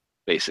 Goku.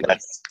 Basically,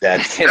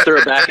 That's and threw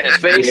it back in his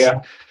face.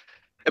 Yeah.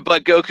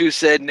 But Goku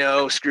said,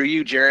 "No, screw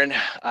you, Jiren.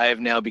 I have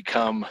now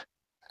become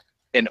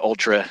an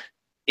Ultra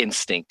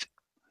Instinct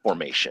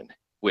formation,"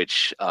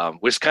 which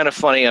was kind of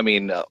funny. I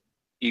mean,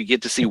 you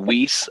get to see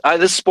Whis.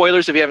 This is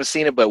spoilers if you haven't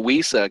seen it, but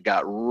Whis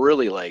got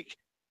really like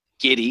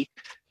giddy.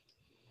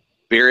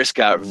 Beerus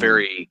got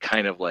very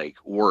kind of like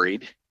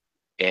worried,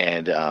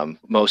 and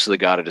most of the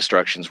God of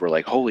Destructions were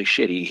like, "Holy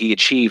shit!" He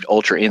achieved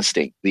Ultra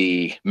Instinct,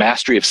 the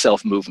mastery of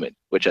self movement,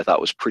 which I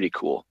thought was pretty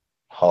cool.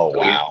 oh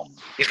wow.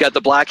 He's got the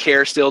black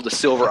hair still, the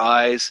silver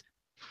eyes,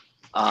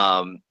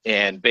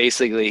 and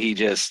basically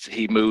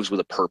he moves with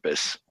a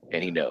purpose,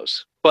 and he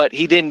knows. But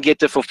he didn't get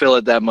to fulfill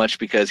it that much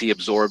because he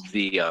absorbed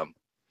the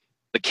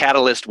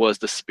catalyst was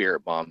the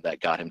Spirit Bomb that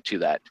got him to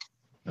that.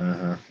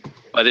 Mhm.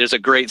 But there's a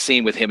great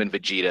scene with him and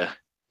Vegeta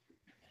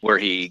where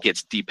he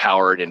gets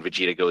depowered, and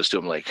Vegeta goes to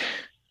him like,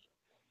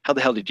 "How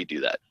the hell did you do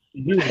that?"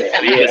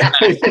 Yeah.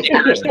 And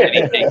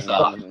he takes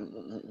off.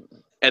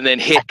 And then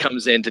Hit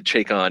comes in to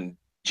take on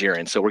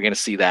Jiren. So we're going to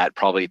see that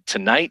probably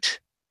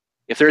tonight.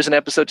 If there's an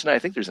episode tonight, I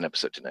think there's an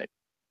episode tonight.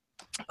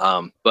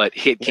 But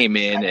Hit came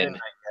in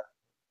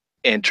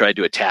and tried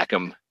to attack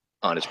him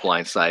on his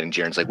blind side. And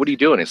Jiren's like, "What are you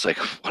doing?" It's like,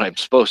 "What I'm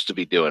supposed to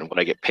be doing, what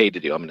I get paid to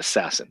do. I'm an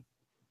assassin."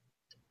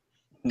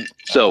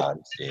 So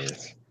Oh,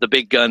 jeez. the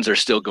big guns are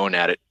still going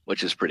at it,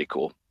 which is pretty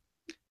cool.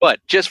 But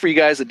just for you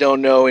guys that don't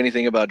know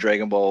anything about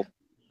Dragon Ball,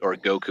 or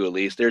Goku at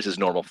least, there's his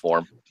normal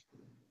form.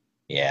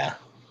 Yeah.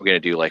 We're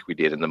going to do like we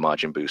did in the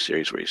Majin Buu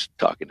series where he's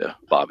talking to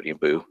Babidi and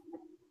Buu.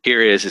 Here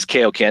is his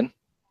Kaioken.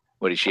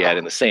 What did she add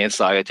in the Saiyan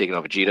Saga, taking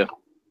on Vegeta?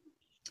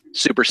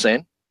 Super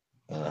Saiyan,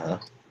 Uh-huh.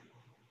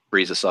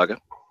 Frieza Saga.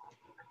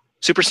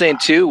 Super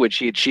Saiyan 2, which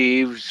he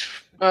achieved,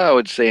 I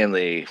would say, in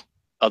the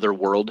Other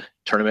World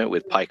tournament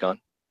with Pikkon.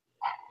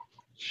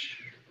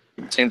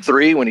 Saiyan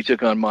 3, when he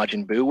took on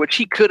Majin Buu, which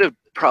he could have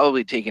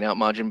probably taken out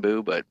Majin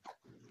Buu, but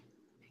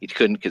he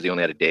couldn't because he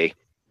only had a day.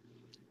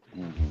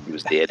 He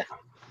was dead.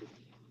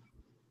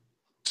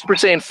 Super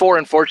Saiyan 4,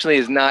 unfortunately,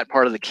 is not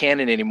part of the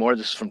canon anymore.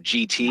 This is from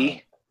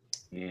GT,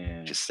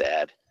 Yeah. which is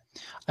sad.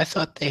 I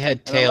thought they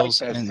had I don't like tails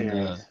that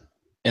series.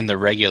 in the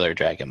regular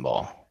Dragon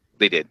Ball.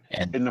 They did.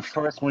 And In the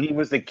first, when he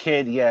was a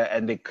kid, yeah,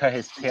 and they cut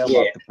his tail Yeah.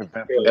 off to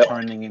prevent from Yep.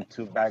 turning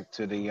into back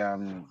to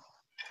the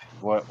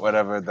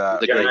whatever the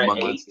The Great Giant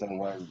Monkey. monster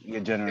was. Yeah,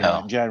 General,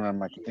 Oh. General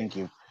Monkey. Thank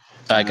you.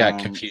 I got Um,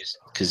 confused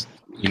because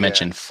you yeah.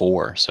 mentioned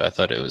 4, so I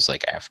thought it was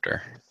like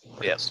after.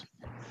 Yes.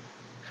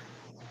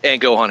 And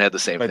Gohan had the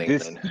same But thing.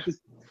 this,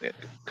 Then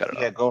cut it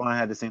yeah, off. Gohan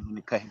had the same thing.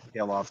 They cut his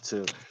tail off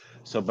too.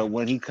 So, but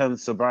when he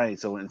comes to Brian,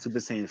 so in Super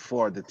Saiyan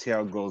 4, the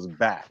tail goes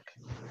back.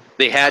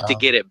 They had to Oh.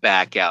 get it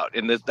back out,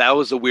 and that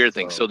was the weird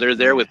thing. So, So they're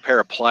there yeah. with a pair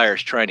of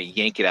pliers trying to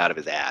yank it out of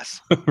his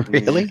ass.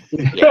 Really?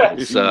 Yeah,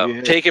 so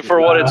Yeah. take it for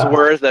what it's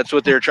worth. That's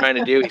what they're trying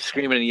to do. He's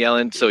screaming and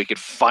yelling so he could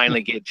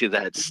finally get to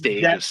that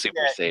stage of Super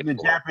In the Saiyan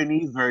 4.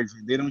 Japanese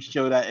version, they don't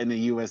show that in the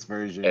US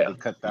version. Yeah. They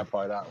cut that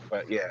part out.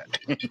 But yeah.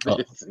 Well,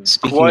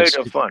 Speaking Quite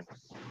of, a fun.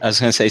 I was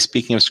going to say,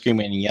 speaking of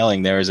screaming and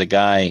yelling, there was a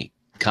guy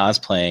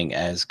cosplaying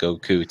as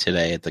Goku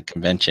today at the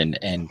convention,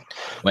 and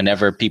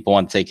whenever people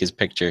want to take his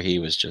picture, he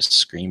was just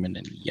screaming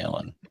and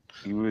yelling.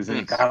 He was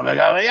in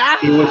Kamehameha.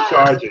 He was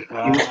charging.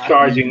 He was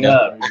charging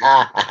up.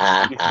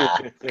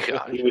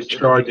 He was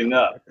charging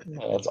up.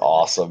 That's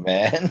awesome,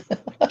 man.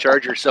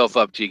 Charge yourself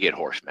up till you get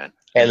hoarse, man.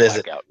 Hey,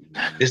 listen, Black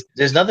out.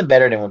 there's nothing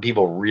better than when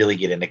people really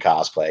get into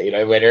cosplay. You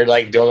know, when they're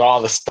like doing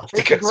all the stuff that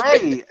It's goes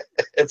with great.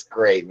 it. It's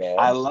great, man.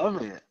 I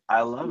love it.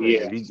 I love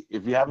Yeah. it.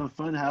 If you're having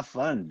fun, have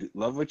fun.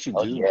 Love what you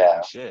Oh, do. yeah.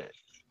 Man. Shit.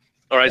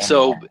 All right, Yeah,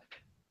 so man.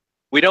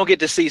 we don't get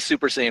to see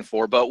Super Saiyan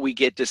 4, but we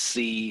get to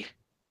see.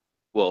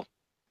 Well,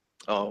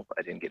 oh,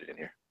 I didn't get it in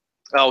here.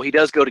 Oh, he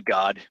does go to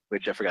God,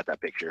 which I forgot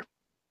that picture.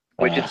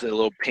 Which is a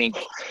little pink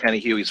kind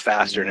of hue. He's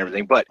faster and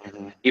everything, but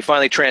he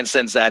finally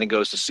transcends that and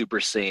goes to Super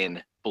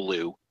Saiyan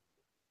Blue,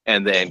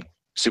 and then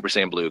Super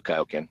Saiyan Blue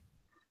Kaioken.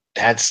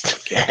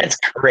 That's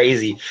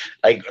crazy.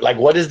 Like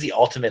what is the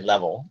ultimate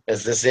level?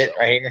 Is this it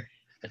right here?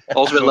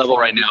 Ultimate level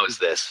right now is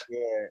this Yeah,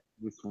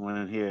 this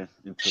one here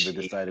until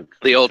they decided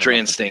The Ultra come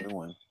up with a Instinct. new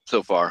one.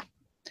 so far.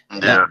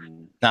 Yeah.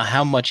 Now,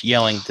 how much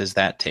yelling does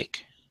that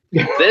take?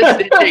 This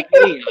didn't take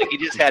any. Like he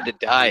just had to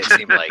die. It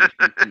seemed like.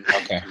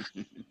 Okay.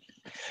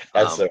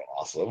 That's Um, so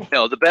awesome.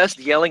 No, the best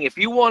yelling. If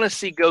you want to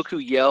see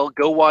Goku yell,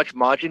 go watch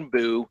Majin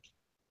Buu,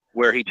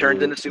 where he turns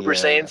Buu, into Super yeah.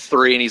 Saiyan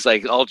 3, and he's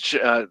like,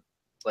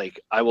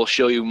 I will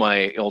show you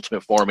my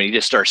ultimate form," and he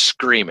just starts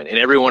screaming, and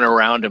everyone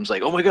around him's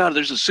like, "Oh my God,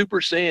 there's a Super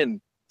Saiyan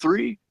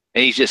 3,"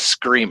 and he's just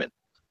screaming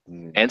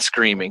and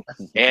screaming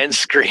and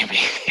screaming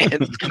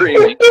and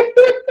screaming,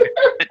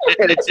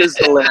 and it's just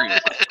hilarious.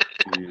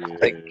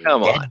 Like,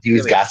 come on, That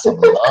dude's got some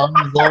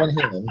lungs on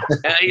him.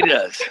 yeah, he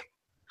does.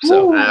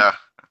 So. Yeah.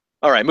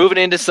 All right, moving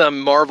into some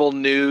Marvel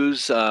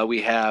news,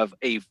 we have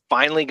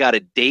finally got a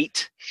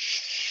date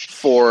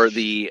for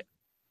the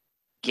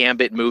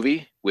Gambit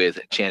movie with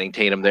Channing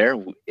Tatum there.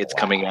 It's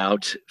coming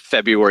out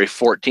February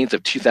 14th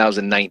of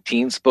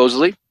 2019,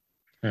 supposedly.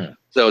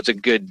 So it's a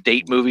good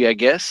date movie, I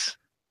guess.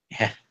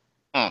 Yeah.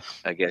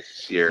 I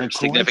guess your And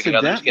significant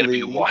other's going to be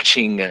coincidentally,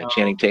 watching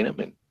Channing Tatum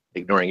and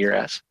ignoring your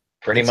ass.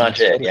 Pretty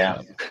much it,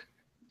 yeah.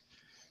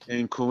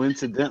 And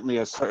coincidentally,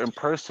 a certain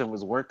person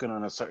was working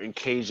on a certain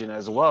Cajun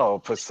as well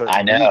for certain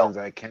I know. reasons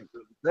I can't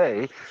really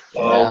say.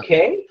 Yeah.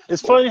 Okay.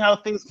 It's funny how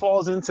things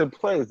falls into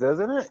place,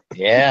 doesn't it?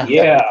 Yeah.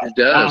 Yeah. It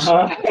does.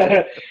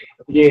 Uh-huh.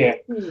 Yeah.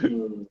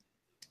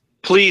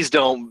 Please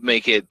don't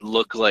make it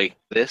look like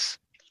this.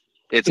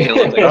 It's going to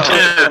look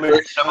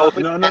like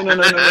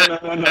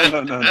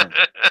No.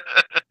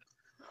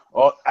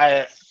 Oh,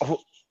 I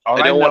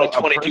don't want a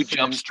 22 person-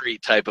 Jump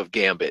Street type of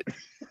Gambit.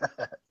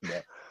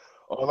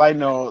 All I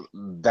know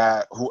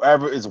that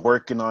whoever is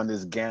working on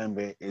this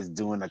Gambit is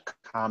doing a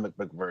comic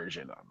book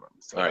version of them.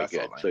 So All right, that's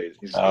good. all I So know.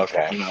 he's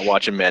Okay. I'm not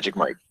watching Magic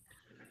Mike.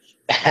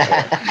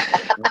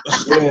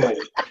 Yeah.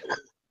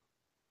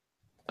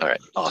 All right,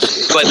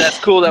 awesome. But that's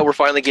cool that we're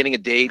finally getting a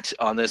date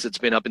on this. It's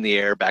been up in the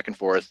air, back and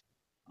forth.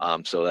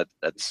 So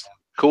that's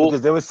cool.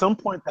 Because there was some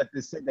point that they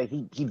said that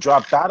he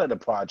dropped out of the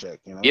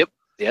project. You know. Yep.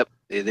 Yep,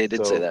 they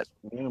did say that.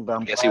 Yeah, but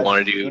I'm I guess he glad-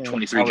 wanted to do yeah,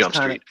 23 I was Jump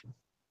kinda- Street.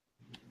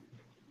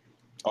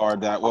 Or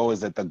that, what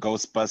was it, the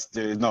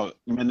Ghostbusters, no,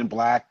 Men in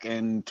Black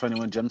and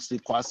 21 Jump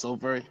Street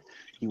crossover.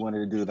 He wanted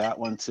to do that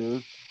one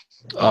too.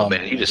 Oh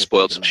man, you just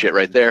spoiled some shit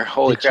right there.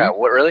 Holy Did you? crap!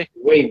 What really?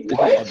 Wait,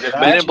 what? Did I?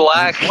 Men in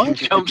Black, What?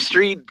 Jump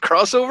Street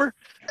crossover?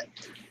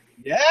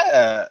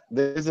 Yeah,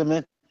 there's a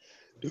man.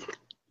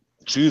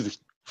 Jesus.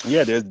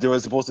 Yeah, there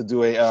was supposed to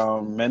do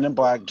a Men in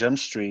Black Jump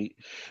Street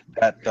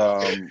that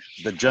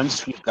the Jump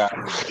Street got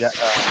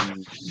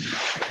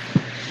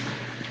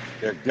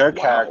their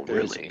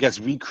characters really? gets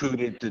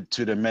recruited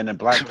to the Men in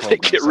Black They program.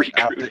 get So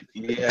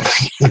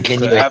recruited.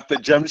 so after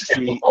Jump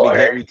Street, they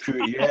get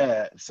recruited.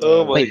 Yeah.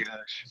 So Wait,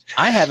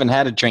 I haven't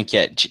had a drink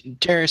yet.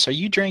 Darius, are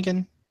you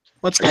drinking?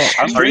 What's going on?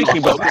 I'm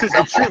drinking, but this is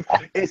the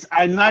truth.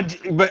 I'm not,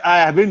 but I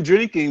have been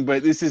drinking,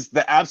 but this is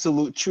the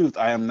absolute truth.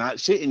 I am not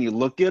shitting you.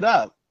 Look it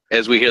up.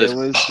 As we hear It this,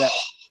 was that.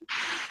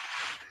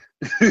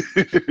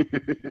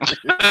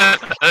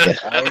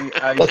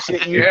 I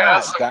shit you yeah,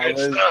 not. some That good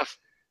was. stuff.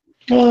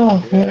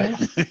 Oh, man.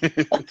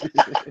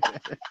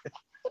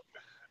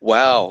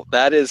 Wow,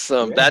 that is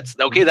that's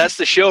okay. That's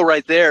the show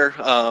right there.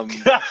 We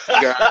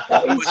got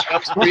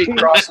Jump Street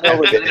crossing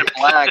over Men in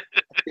Black.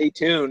 Stay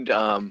tuned.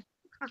 Wow,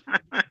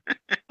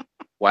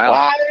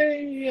 Why?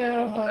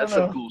 Yeah, I that's don't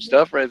some know. cool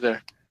stuff right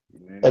there.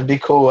 That'd be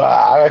cool.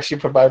 I actually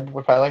would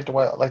probably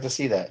like to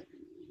see that.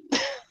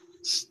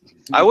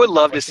 I would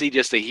love to see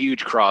just a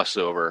huge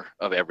crossover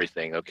of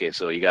everything. Okay,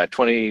 so you got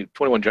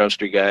 21 Jump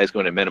Street guys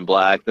going to Men in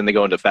Black, then they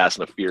go into Fast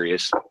and the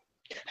Furious,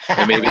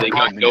 and maybe they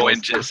go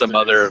into some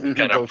other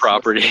kind of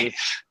property.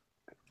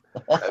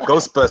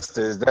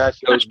 Ghostbusters. That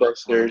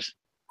Ghostbusters.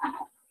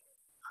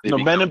 No,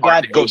 They Men in become part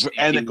Black of Ghost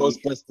and the TV.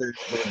 Ghostbusters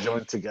will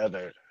join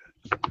together.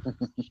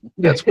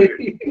 That's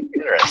weird.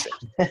 Interesting.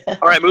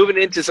 All right, moving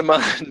into some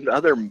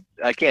other.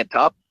 I can't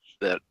top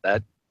that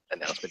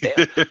announcement.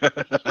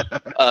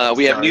 Damn.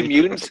 We have New Sorry.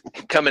 Mutants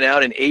coming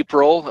out in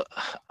April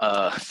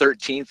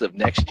 13th of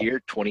next year,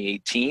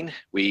 2018.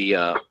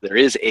 There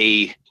is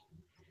a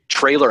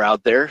trailer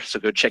out there, so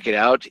go check it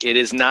out. It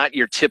is not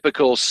your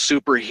typical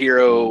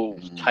superhero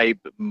type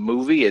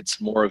movie. It's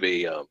more of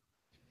a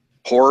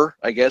horror,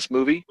 I guess,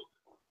 movie.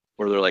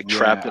 where they're like Yeah,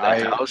 trapped in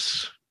a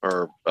house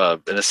or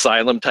an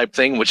asylum type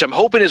thing, which I'm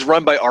hoping is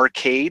run by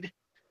Arcade.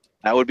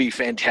 That would be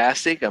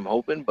fantastic. I'm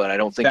hoping, but I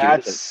don't think it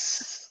is.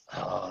 That's.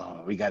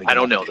 Oh, we gotta. I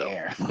don't get know, off the though.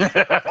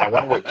 air. I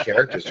wonder what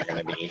characters are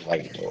going to be.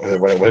 Like,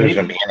 what is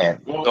going to be in it?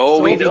 Well, Oh,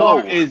 so we know.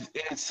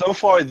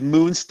 Far is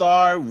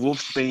Moonstar,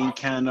 Wolfsbane,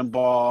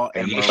 Cannonball,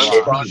 and And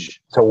Mirage.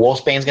 So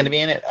Wolfsbane's going to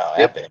be in it? Oh,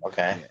 Yep. epic.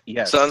 Okay.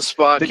 Yes.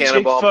 Sunspot, The chick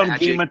Cannonball, from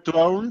Magic. Game of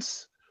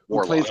Thrones who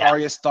Warlock. plays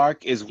Arya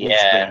Stark is Wolfsbane.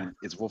 Yeah.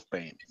 It's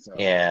Wolfbane. So,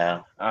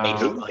 Yeah.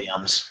 Maisie um,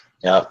 Williams.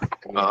 Yep.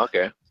 Oh,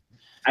 okay.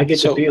 I get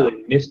So- the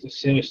feeling Mr.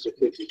 Sinister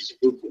could be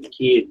spooking the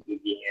kids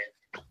again.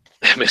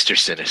 Mr.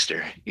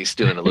 Sinister. He's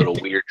doing a little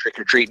weird trick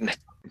or treating.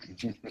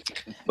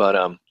 But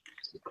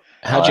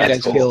How'd you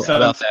that's guys feel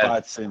about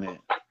that? Sunspots in it.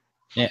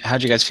 Yeah,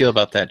 how'd you guys feel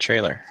about that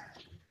trailer?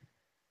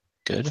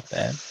 Good,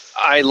 bad?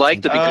 I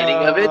like the beginning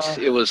of it.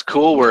 It was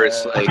cool where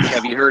it's yeah. like,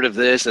 have you heard of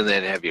this? And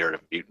then have you heard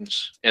of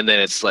mutants? And then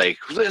it's like,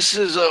 this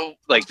is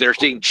like they're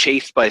being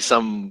chased by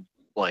some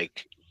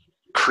like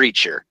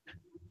creature.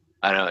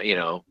 I don't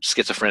know,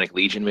 schizophrenic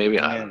legion maybe.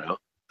 I don't know.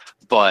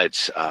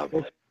 But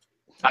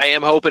I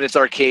am hoping it's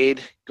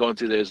Arcade going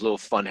through this little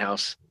fun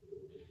house.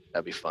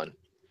 That'd be fun.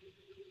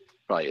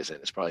 Probably isn't.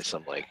 It's probably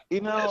some like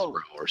You know,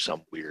 Ezra or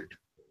some weird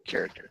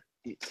character.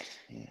 yeah.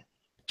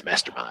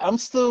 Mastermind. I'm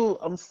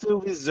still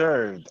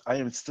reserved. I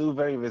am still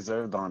very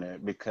reserved on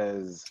it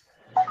because,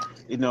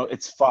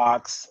 it's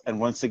Fox, and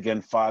once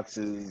again, Fox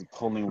is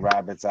pulling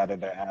rabbits out of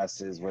their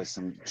asses with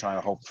trying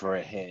to hope for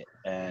a hit.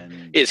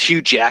 And Is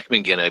Hugh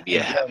Jackman gonna be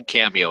a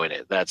cameo in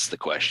it? That's the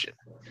question.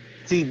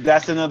 see,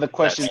 that's another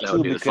question That too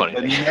would be the because funny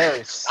the thing.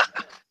 nurse.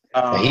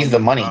 He's the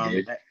money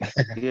dude.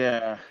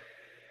 Yeah.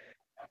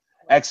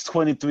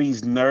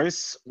 X-23's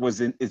nurse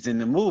is in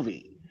the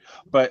movie,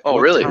 but Oh,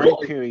 what really? time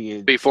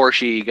period? Before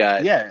she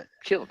got Yeah,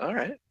 killed. All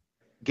right.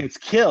 gets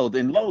killed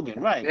in Logan,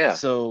 right? Yeah.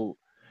 So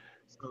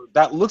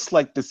that looks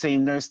like the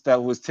same nurse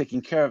that was taking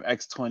care of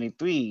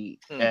X-23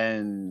 Hmm.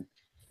 and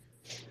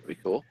That'd be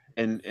cool.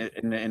 in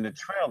the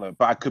trailer,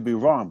 but I could be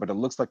wrong. But it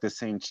looks like the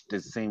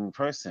same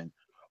person.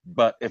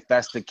 But if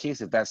that's the case,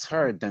 if that's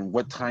her, then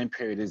what time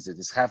period is it?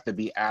 This have to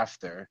be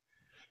after.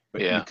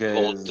 Yeah. Because,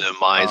 Old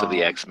demise of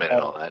the X-Men and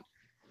all that.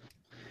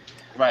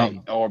 right,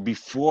 or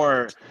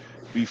before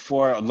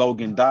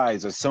Logan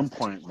dies at some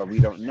point, but we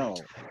don't know.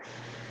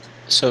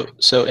 So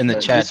in the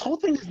But chat, this whole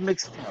thing is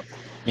mixed up.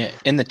 yeah,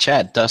 in the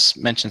chat, Dust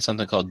mentioned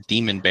something called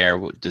Demon Bear.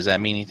 Does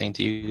that mean anything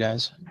to you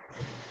guys?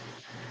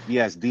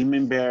 Yes,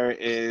 Demon Bear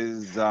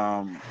is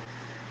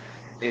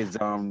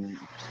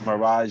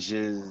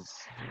Mirage's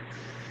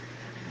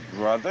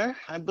brother,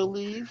 I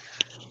believe.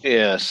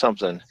 Yeah,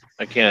 something.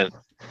 I can't.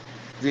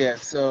 Yeah,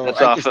 so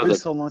That's off it's of been the-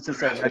 so long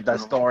since I read that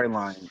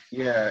storyline.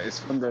 Yeah, it's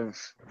from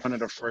one of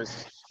the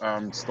first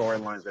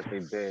storylines that they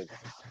did.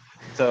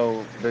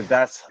 So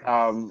that's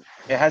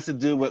it has to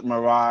do with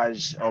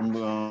Mirage or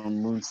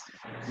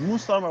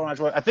Moonstar Mirage.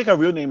 Well, I think her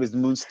real name is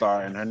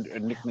Moonstar and her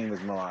nickname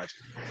is Mirage,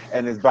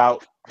 and it's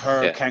about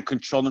her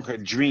controlling her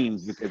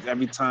dreams because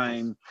every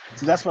time.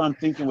 So that's what I'm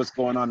thinking. What's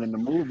going on in the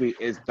movie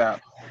is that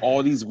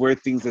all these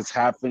weird things that's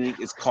happening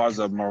is cause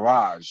of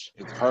Mirage.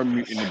 It's her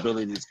mutant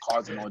ability is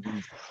causing all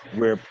these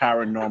weird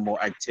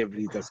paranormal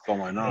activities that's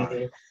going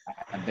on,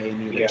 and they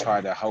need to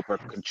try to help her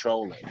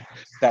control it.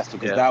 That's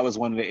because that was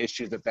one of the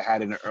issues that they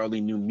had in the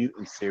early New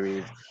Mutant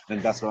series,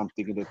 and that's what I'm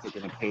thinking they're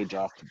taking a page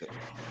off of it.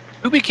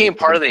 Who became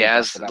part of the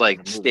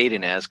movie. stayed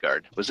in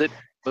Asgard? Was it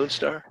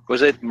Moonstar?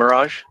 Was it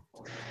Mirage?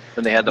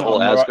 When they had the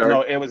whole Asgard?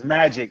 No, it was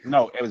Magic.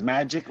 No, it was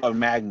Magic or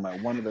Magma.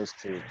 One of those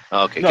two.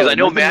 Okay, No, because I it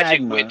know wasn't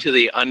Magic Magma. went to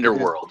the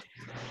underworld.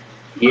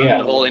 Yeah.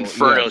 The whole Oh,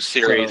 Inferno yeah,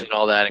 series so- and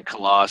all that, and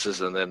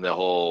Colossus, and then the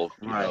whole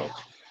Right.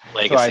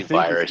 legacy So I think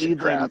virus it's and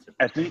either. crap.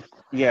 I think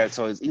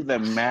so. It's either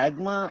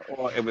Magma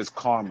or it was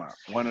Karma.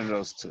 One of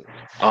those two.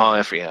 Oh,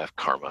 I forget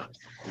Karma.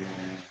 Yeah.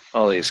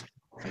 All these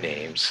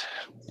names.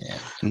 Yeah,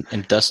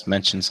 and Dust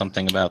mentioned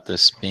something about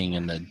this being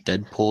in the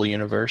Deadpool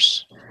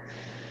universe.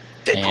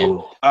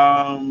 Deadpool.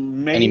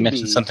 Maybe. And he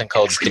mentioned something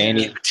called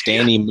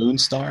Danny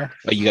Moonstar.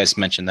 Oh, you guys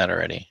mentioned that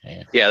already.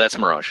 Yeah. Yeah, that's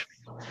Mirage.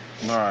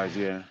 Mirage,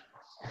 yeah.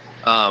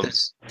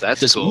 That's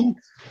Does cool.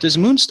 Does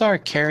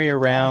Moonstar carry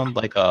around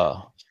like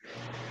a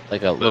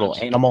little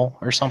animal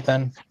or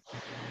something?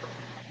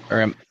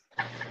 Or I don't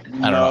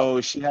know.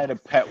 No, she had a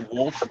pet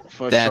wolf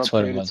for a That's short what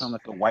it period of was. time,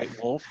 like a white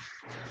wolf.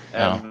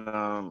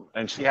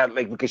 And she had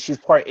because she's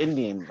part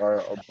Indian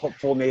or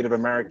full Native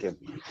American,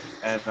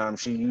 and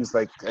she used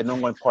I know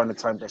one part of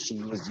the time that she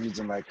was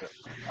using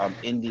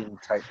Indian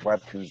type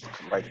weapons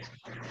like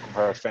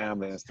her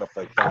family and stuff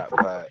like that,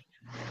 but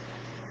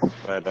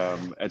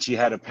and she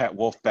had a pet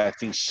wolf that I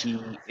think she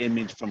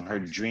imaged from her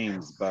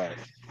dreams, but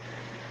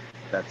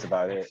that's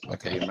about it.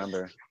 Okay. I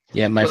remember.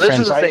 Yeah, my Well, this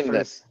friend. is the thing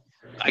that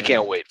I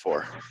can't wait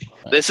for.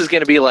 This is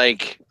going to be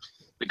like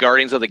the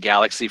Guardians of the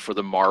Galaxy for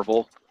the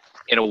Marvel,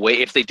 in a way,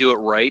 if they do it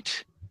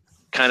right.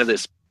 Kind of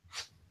this,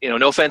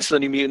 no offense to the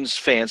New Mutants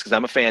fans, because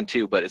I'm a fan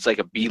too, but it's like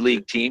a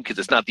B-League team because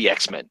it's not the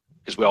X-Men,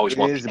 because we always It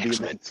want is the a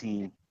X-Men. B-League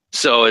team.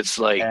 So it's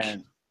like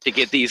And to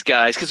get these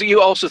guys, because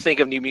you also think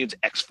of New Mutants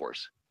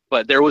X-Force.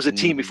 But there was a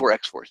team Mhm. before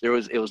X-Force. It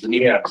was the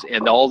New Yeah. Mutants,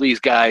 and all these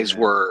guys Yeah.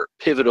 were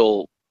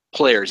pivotal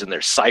players in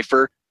their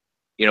Cypher.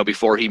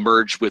 Before he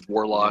merged with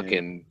Warlock Yeah.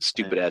 and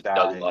stupid ass And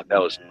Douglock.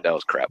 died, That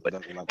was crap. But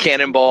Douglock was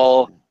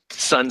Cannonball,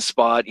 stupid.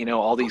 Sunspot,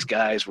 all these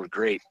guys were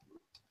great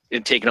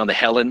in taking on the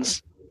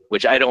Helens,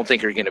 which I don't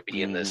think are going to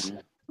be in this.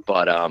 Mhm.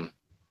 But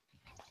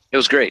it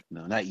was great.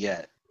 No, not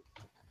yet.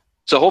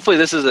 So hopefully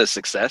this is a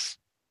success.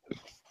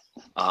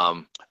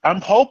 I'm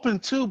hoping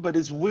too, but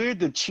it's weird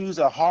to choose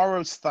a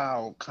horror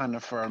style kind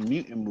of for a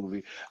mutant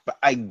movie. But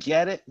I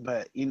get it.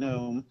 But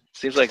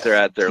Seems like they're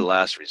at their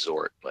last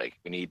resort. Like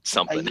we need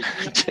something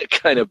to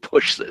kind of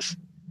push this.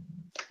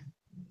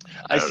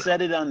 I don't know.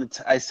 said it on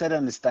I said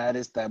on the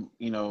status that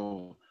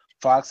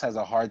Fox has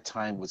a hard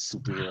time with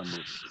superhero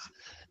movies.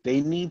 They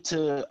need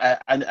to.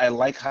 I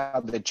like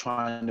how they're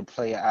trying to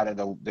play out of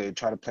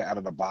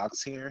the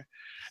box here,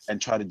 and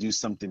try to do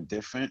something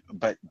different.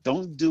 But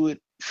don't do it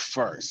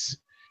first.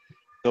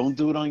 Don't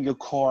do it on your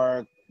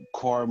core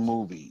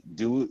movie.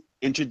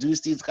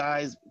 Introduce these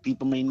guys.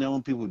 People may know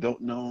them. People who don't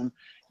know them.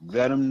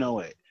 Let them know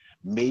it.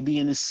 Maybe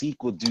in a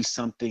sequel, do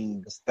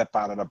something, step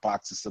out of the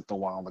box, and something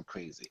wild and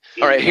crazy.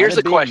 All right, here's Not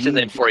a the big question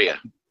then movie. for you.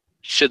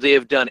 Should they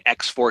have done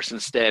X-Force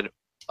instead,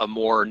 a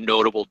more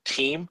notable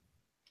team?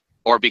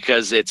 Or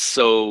because it's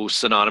so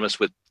synonymous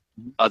with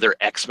other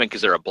X-Men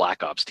because they're a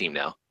Black Ops team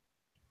now?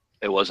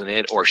 It wasn't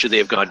it? Or should they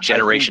have gone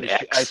Generation I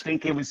X?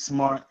 think it was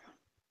smart.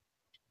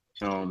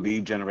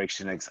 Leave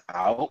Generation X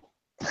out.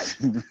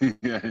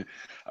 Yeah.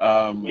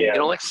 You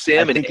know, like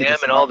Sam and M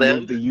and all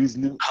them? They use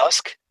new.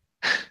 Husk?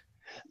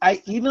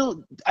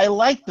 I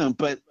like them,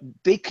 but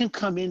they can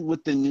come in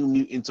with the New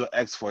Mutants or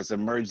X-Force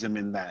and merge them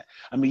in that.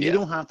 I mean, Yeah. you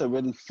don't have to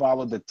really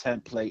follow the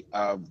template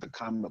of the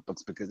comic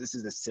books because this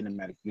is a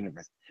cinematic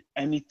universe.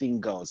 Anything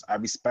goes. I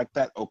respect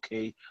that.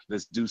 Okay,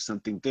 let's do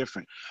something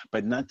different,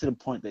 but not to the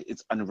point that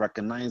it's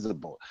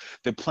unrecognizable.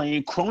 They're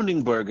playing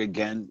Cronenberg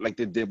again, like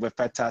they did with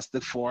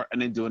Fantastic Four,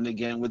 and they're doing it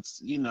again with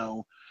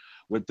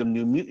with the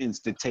New Mutants.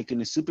 They're taking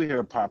the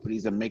superhero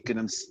properties and making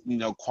them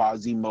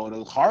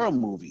Quasimodo horror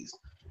movies,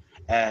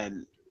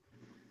 and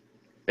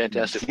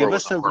Fantastic Give Four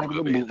was us a a horror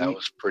regular movie. movie. That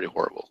was pretty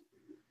horrible.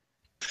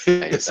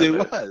 yes, that it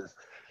movie. was.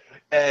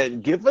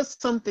 And give us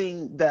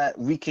something that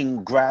we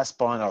can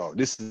grasp on. Oh,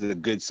 this is a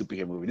good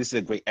superhero movie. This is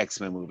a great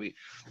X-Men movie.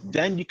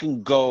 Then you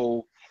can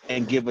go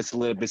and give us a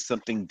little bit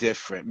something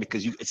different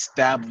because you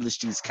establish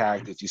these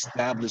characters, you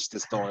establish the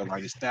storyline,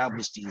 you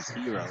establish these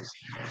heroes.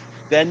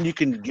 Then you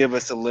can give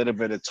us a little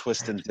bit of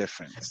twist and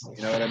difference.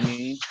 You know what I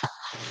mean?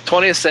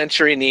 20th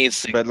Century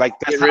needs to But like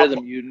get rid of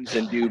the mutants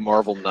and do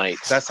Marvel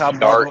Knights. that's how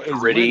dark, Marvel is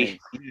gritty,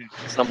 winning.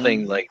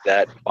 something like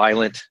that,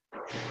 violent,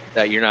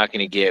 that you're not going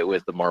to get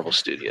with the Marvel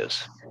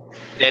Studios.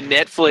 And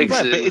Netflix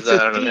Right, but is, it's a I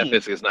don't know, theme.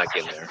 Netflix is not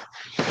getting there.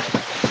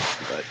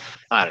 But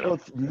I don't know. Well,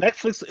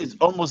 Netflix is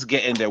almost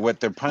getting there with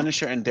their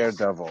Punisher and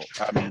Daredevil.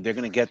 I mean, they're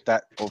gonna get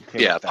that.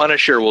 Okay. Yeah, with that.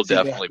 Punisher will See,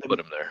 they definitely have to- put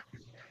him there.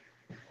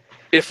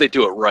 If they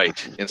do it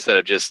right, instead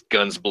of just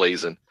guns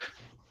blazing.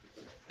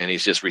 And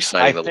he's just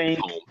reciting I the think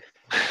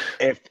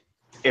poem.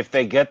 if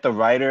they get the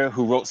writer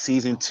who wrote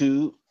season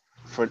 2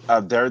 for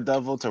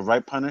Daredevil to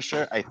write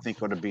Punisher, I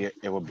think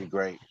it would be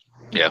great.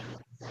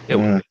 It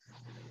will.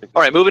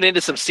 All right, moving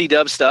into some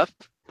C-Dub stuff.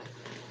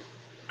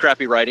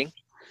 Crappy writing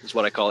is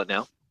what I call it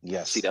now.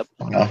 Yes. C-Dub.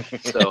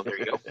 So there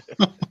you go.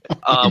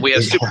 We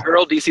have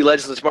Supergirl, DC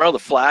Legends tomorrow, The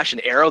Flash,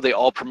 and Arrow. They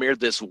all premiered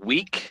this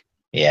week.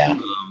 Yeah.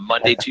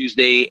 Monday,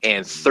 Tuesday,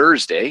 and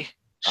Thursday.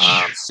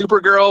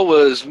 Supergirl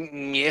was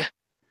yeah.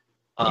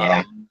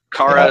 Yeah.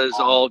 Kara is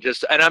all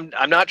just, and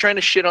I'm not trying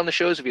to shit on the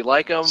shows if you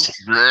like them.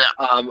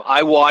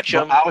 I watch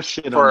them, I'll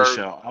shit on for the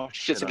show. I'll shits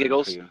shit and on it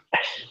giggles. for you.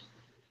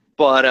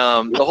 but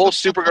the whole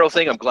Supergirl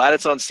thing, I'm glad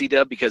it's on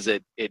C-Dub because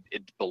it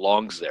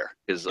belongs there.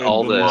 Because It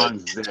all the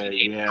belongs there,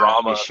 yeah,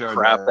 drama it sure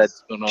crap does.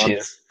 that's going on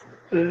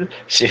there.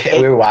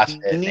 We were watching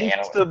It it.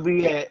 needs to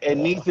be. It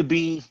needs to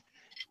be.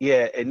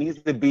 Yeah, it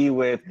needs to be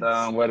with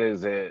what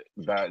is it?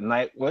 That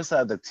night. What's that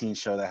other teen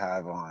show they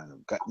have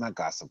on? Not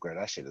Gossip Girl.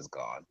 That shit is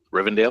gone.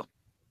 Rivendell?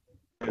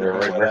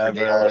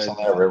 Riverdale or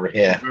something.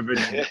 Yeah.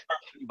 Riverdale.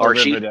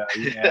 Archie? Riverdale,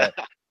 yeah.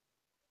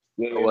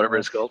 Or whatever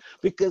it's called.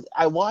 Because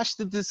I watched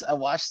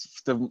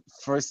the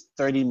first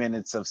 30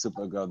 minutes of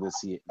Supergirl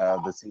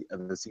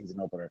the season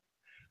opener.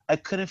 I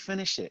couldn't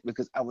finish it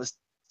because I was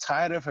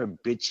tired of her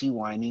bitchy,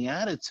 whiny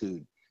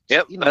attitude.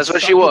 Yep, You know, that's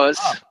what suck she it was.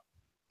 up.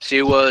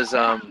 She was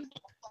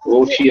What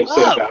was she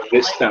upset about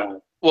this time?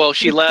 well,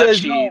 she left. Because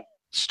She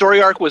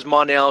story arc was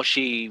Mon-El.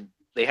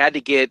 They had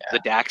to get the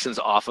Daxons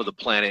off of the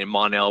planet, and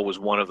Mon-El was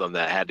one of them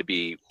that had to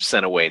be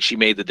sent away. And she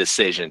made the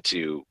decision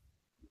to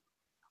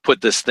put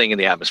this thing in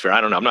the atmosphere.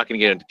 I don't know. I'm not going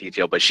to get into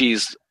detail, but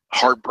she's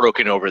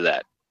heartbroken over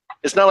that.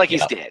 It's not like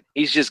he's dead.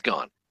 He's just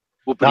gone.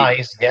 No,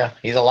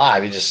 he's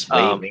alive. He's just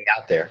waving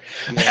out there.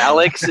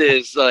 Alex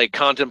is like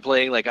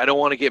contemplating, like, I don't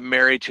want to get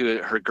married to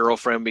her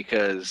girlfriend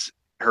because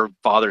her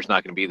father's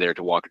not going to be there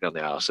to walk her down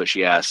the aisle. So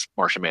she asked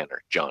Marsha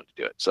Mander, John, to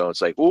do it. So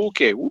it's like,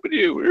 okay,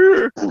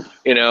 whoop-a-doo,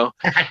 you know.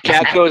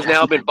 Catco has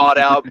now been bought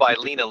out by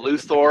Lena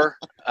Luthor.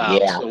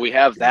 So we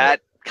have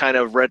that kind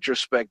of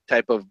retrospect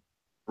type of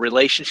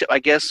relationship, I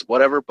guess,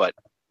 whatever. But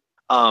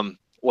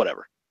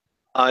whatever.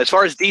 As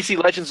far as DC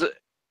Legends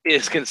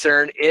is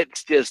concerned,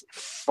 it's just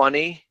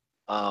funny.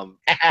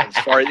 As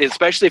far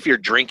especially if you're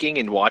drinking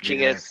and watching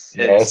Yes.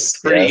 it, it's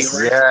pretty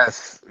humorous.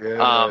 Yes.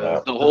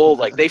 Yeah. The whole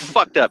like they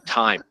fucked up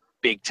time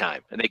big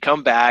time, and they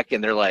come back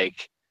and they're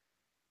like,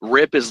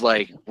 Rip is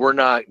like,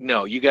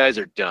 no, you guys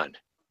are done.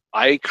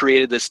 I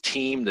created this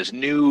team, this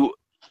new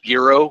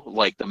bureau,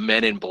 like the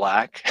Men in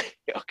Black,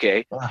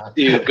 okay,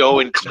 to go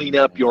and clean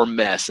up your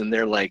mess. And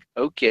they're like,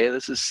 okay,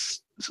 this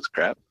is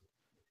crap.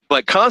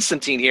 But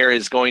Constantine here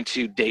is going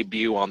to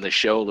debut on the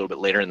show a little bit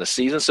later in the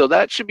season, so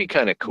that should be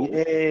kind of cool.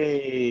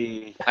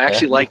 Yay. I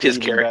actually liked his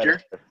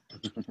character.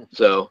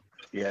 So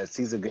yes,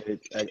 he's a good.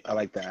 I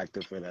like the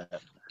actor for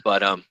that.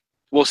 But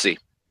we'll see.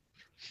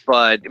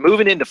 But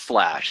moving into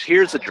Flash,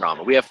 here's the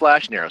drama. We have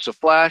Flash and Arrow. So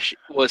Flash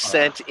was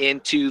sent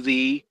into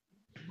the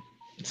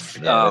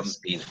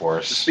Speed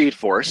Force. Speed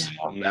Force.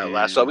 Yeah.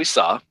 That's what we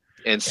saw.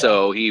 And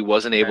so he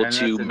wasn't able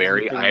to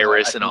marry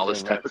Iris and all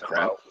this type of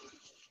crap.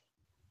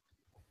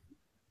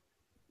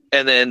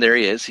 And then there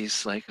he is.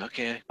 He's like,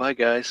 okay, bye,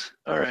 guys.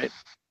 All right.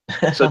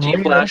 So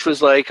Team Flash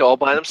was like all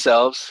by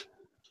themselves.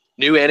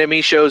 New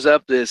enemy shows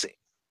up, this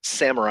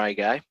samurai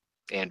guy,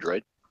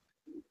 android.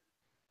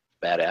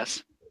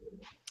 Badass.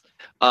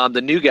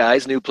 The new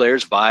guys, new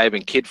players, Vibe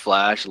and Kid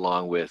Flash,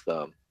 along with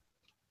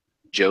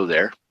Joe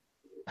there.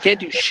 Can't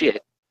do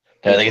shit.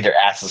 Yeah, they get their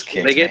asses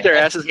kicked. They get their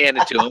asses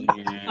handed to them.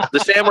 The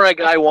samurai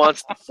guy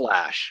wants the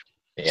Flash.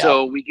 Yeah.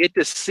 So we get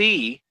to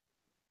see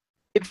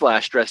Kid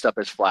Flash dressed up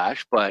as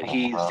Flash, but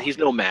he's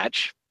no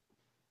match.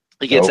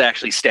 He gets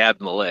actually stabbed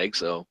in the leg,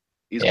 so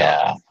he's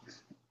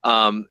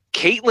gone.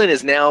 Caitlin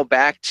is now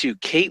back to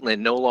Caitlin,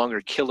 no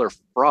longer Killer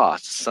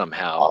Frost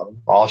somehow.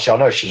 All she'll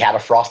know, she had a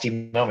frosty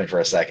moment for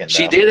a second.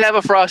 She did have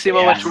a frosty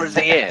moment towards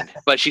the end,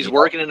 but she's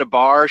working in a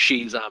bar.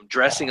 She's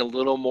dressing a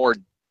little more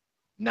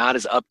not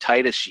as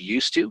uptight as she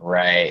used to.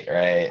 Right.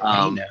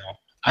 I know.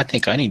 I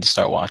think I need to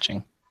start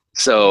watching.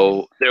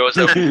 So there was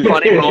a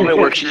funny moment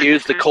where she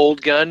used the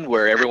cold gun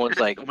where everyone's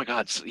like, oh my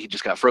God, he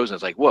just got frozen.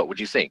 It's like, what would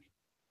you think?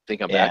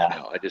 Think I'm back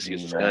now. I just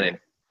used this gun and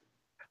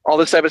all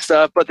this type of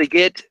stuff. But they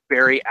get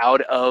Barry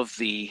out of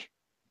the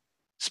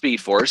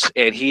Speed Force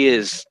and he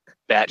is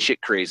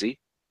batshit crazy.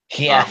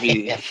 Yeah.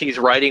 He's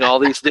writing all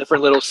these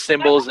different little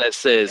symbols that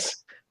says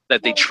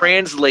that they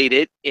translate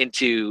it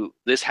into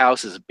this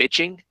house is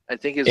bitching, I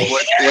think is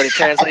what it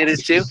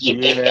translated to.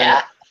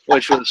 Yeah.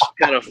 Which was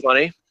kind of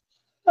funny.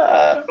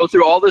 Go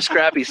through all this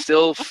crap. He's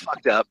still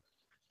fucked up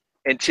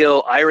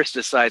until Iris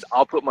decides,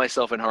 I'll put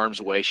myself in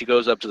harm's way. She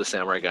goes up to the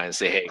samurai guy and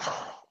say, hey,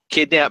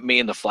 kidnap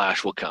me and the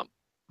Flash will come.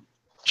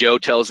 Joe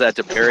tells that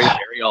to Barry.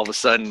 Barry all of a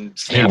sudden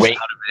snaps out of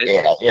it.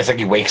 Yeah, it's like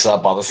he wakes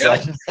up all of a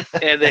sudden.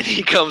 And then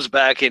he comes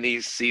back and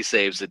he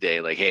saves the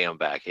day. Like, hey, I'm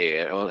back.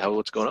 Hey,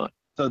 what's going on?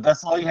 So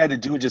that's all you had to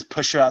do, just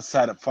push her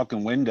outside a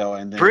fucking window,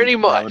 and then pretty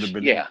much,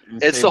 yeah.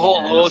 It's the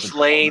whole Lois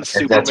Lane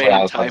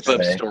Superman type of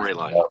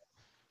storyline.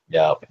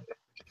 Yep.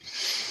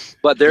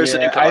 But there's a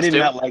new costume. I did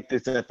not like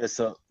this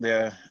episode.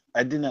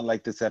 I did not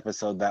like this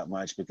episode that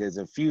much because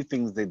a few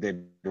things they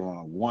did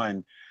wrong.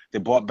 One, they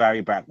brought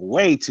Barry back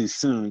way too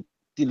soon.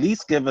 At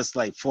least give us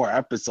like 4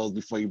 episodes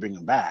before you bring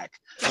him back.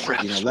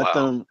 Let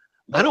them.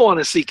 I don't want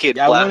to see Kid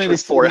Flash for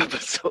 4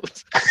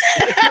 episodes.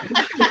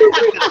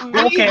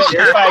 Okay,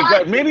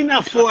 right, maybe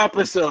not 4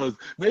 episodes.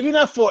 Maybe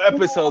not 4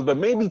 episodes, but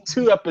maybe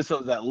 2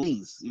 episodes at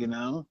least.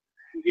 Yeah.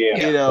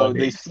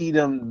 They see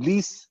them at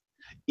least.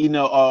 Even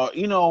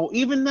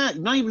that.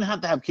 Not even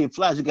have to have Kid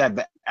Flash. You got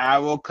the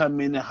Arrow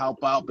come in to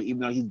help out, but even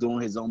though he's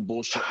doing his own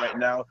bullshit right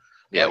now.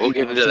 Yeah, we'll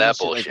get into that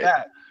bullshit.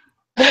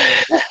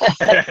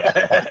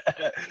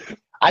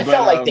 I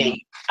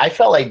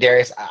felt like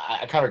Darius.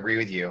 I kind of agree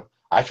with you.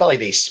 I felt like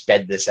they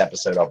sped this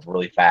episode up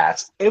really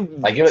fast.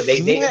 It's like all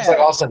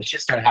of a sudden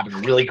shit started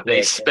happening really quick.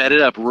 They sped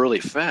it up really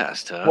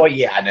fast, huh? Well,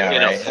 yeah, I know.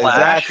 Right?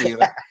 Exactly,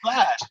 like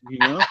Flash.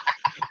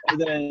 And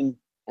then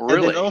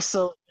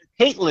also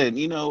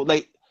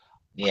Caitlin.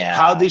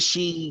 How did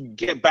she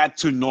get back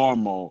to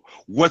normal?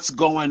 What's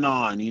going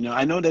on?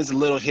 I know there's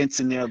little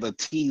hints in there of the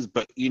tease,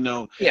 but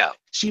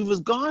she was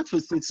gone for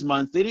 6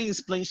 months. They didn't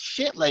explain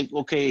shit. Like,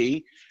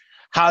 okay,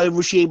 how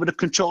was she able to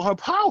control her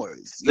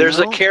powers? There's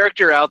a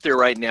character out there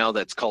right now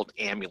that's called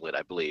Amulet,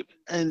 I believe,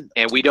 and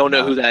we don't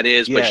know who that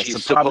is, but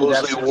she's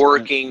supposedly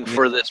working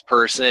for this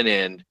person,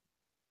 and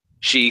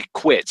she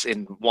quits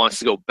and wants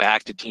to go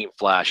back to Team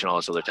Flash and all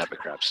this other type of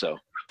crap. So.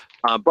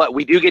 But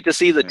we do get to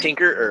see the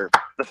Thinker,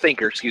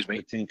 excuse me.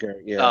 The Tinker,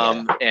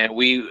 and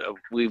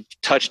we've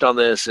touched on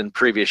this in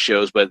previous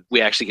shows, but we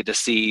actually get to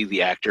see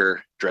the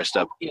actor dressed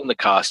up in the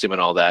costume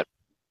and all that.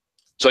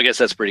 So I guess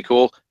that's pretty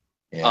cool.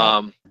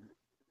 Yeah.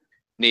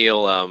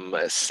 Neil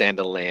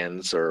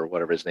Sandilands, or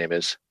whatever his name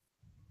is,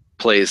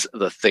 plays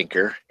the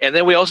Thinker. And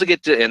then we also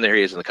get to, and there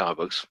he is in the comic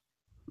books.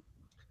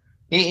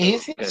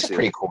 He's a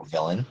pretty cool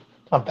villain.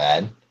 Not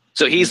bad.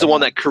 So he's the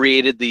one that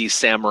created the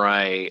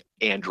samurai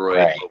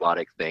android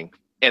robotic thing.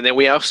 And then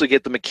we also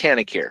get the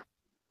mechanic here,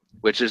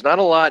 which is not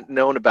a lot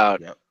known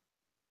about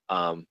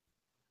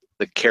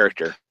the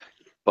character.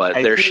 But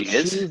I there think she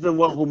is. she's the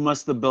one who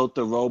must have built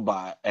the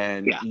robot,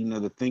 and Yeah.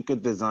 the thinker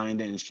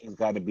designed it, and she's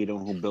got to be the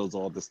one who builds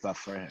all the stuff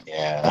for him.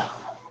 Yeah.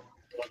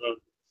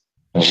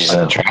 And she's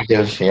an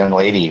attractive young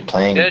lady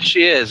playing. Yes,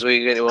 she is. Well,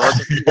 it's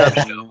a feed-up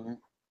show.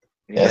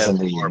 Yes, Yeah,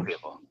 indeed. more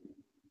people.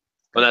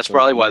 Well, that's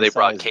probably why they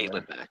brought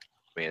Caitlyn back.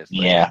 I mean, it's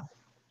like, Yeah.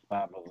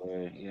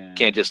 Probably, yeah.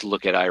 can't just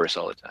look at Iris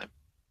all the time.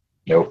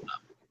 Nope.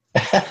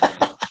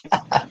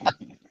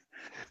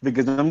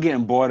 Because I'm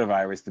getting bored of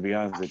Iris, to be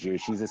honest with you.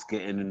 She's just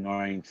getting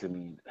annoying to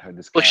me.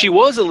 Well, she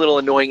was a little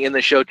annoying in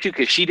the show too,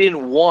 because she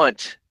didn't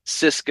want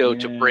Cisco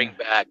to Yeah. bring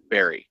back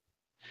Barry.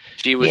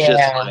 She was Yeah.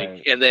 just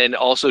like, and then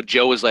also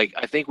Joe was like,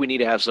 I think we need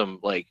to have some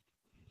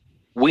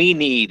we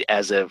need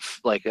as a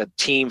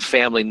team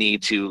family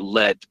need to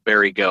let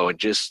Barry go and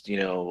just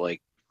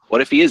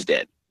what if he is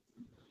dead?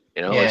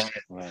 Yeah.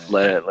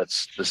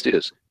 Let's do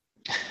this.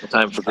 No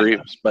time for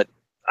griefs, but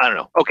I don't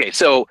know. Okay,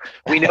 so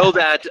we know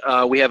that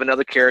we have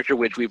another character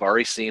which we've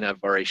already seen.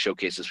 I've already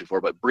showcased this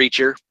before, but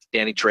Breacher,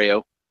 Danny Trejo,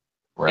 is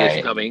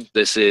Right. coming.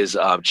 This is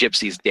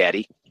Gypsy's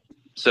daddy,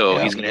 so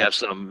Yeah. he's going to have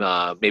some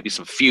maybe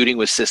some feuding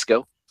with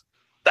Cisco.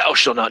 Thou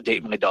shall not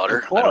date my daughter.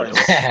 Of course.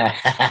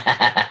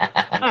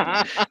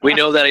 We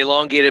know that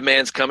Elongated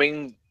Man's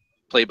coming,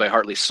 played by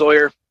Hartley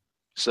Sawyer,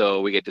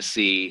 so we get to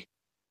see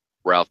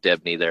Ralph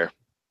Debney there.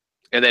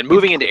 And then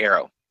moving into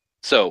Arrow.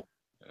 So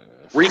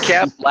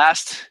recap,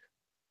 last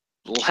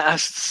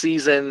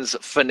season's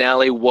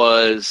finale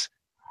was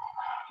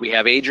we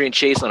have Adrian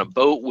Chase on a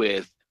boat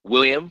with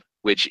William,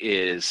 which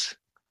is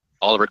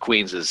Oliver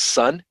Queen's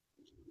son,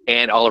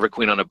 and Oliver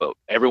Queen on a boat.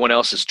 Everyone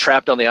else is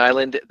trapped on the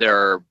island. There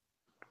are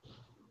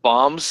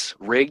bombs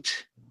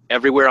rigged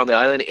everywhere on the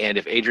island, and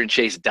if Adrian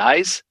Chase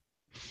dies,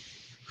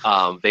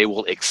 they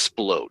will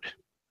explode.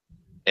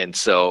 And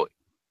so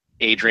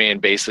Adrian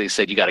basically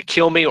said, you got to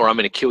kill me or I'm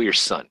going to kill your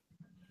son.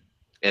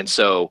 And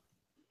so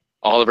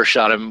Oliver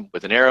shot him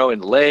with an arrow in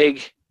the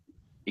leg.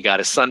 He got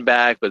his son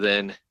back, but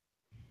then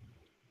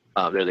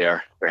there they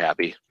are. They're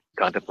happy,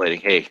 contemplating,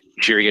 hey,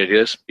 you sure you're going to do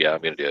this? Yeah,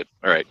 I'm going to do it.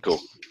 All right, cool.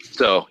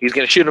 So he's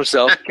going to shoot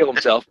himself, kill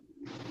himself.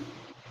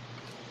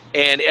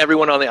 And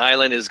everyone on the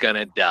island is going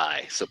to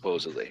die,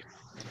 supposedly.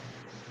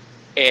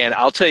 And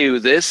I'll tell you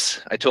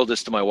this. I told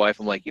this to my wife.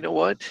 I'm like, you know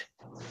what?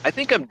 I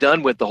think I'm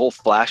done with the whole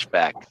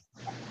flashback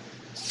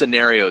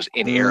scenarios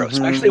in Arrow,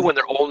 especially when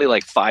they're only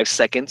like 5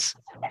 seconds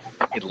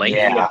in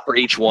length for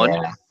each one.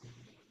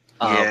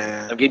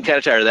 Yeah. I'm getting kind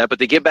of tired of that. But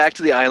they get back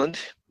to the island.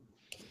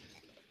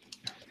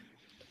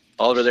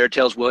 Oliver there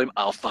tells William,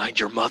 I'll find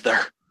your mother.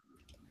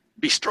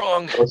 Be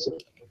strong.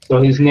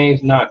 So his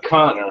name's not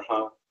Connor,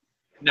 huh?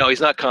 No,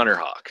 he's not Connor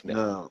Hawk.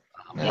 No.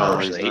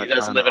 Unfortunately, he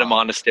doesn't live in a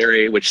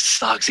monastery, which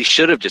sucks. He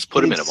should have just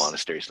put him in a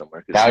monastery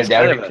somewhere. That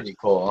would be pretty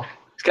cool.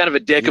 He's kind of a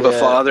dick of a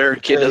father.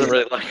 Kid doesn't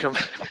really like him.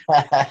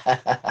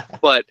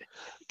 But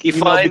he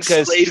finds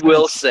Slade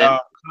Wilson.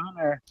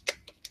 Connor.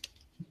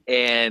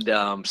 And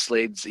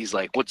he's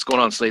like, what's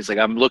going on, Slade? He's like,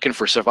 I'm looking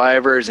for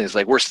survivors. And he's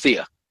like, where's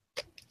Thea?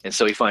 And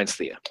so he finds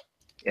Thea.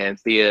 And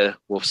Thea,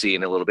 we'll see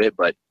in a little bit.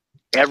 But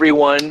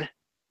everyone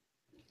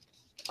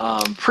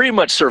pretty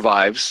much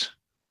survives.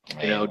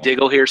 You know,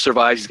 Diggle here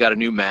survives. He's got a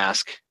new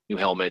mask, new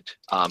helmet.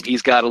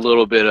 He's got a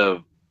little bit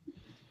of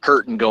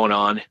hurting going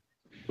on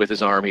with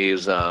his arm.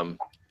 He's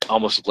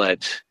almost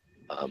let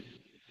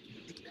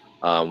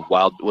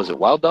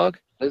Wild Dog?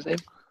 Is his name?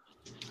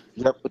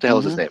 Yep. What the hell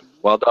is his name?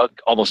 Wild Dog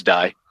almost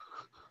die.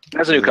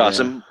 Has a new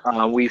costume.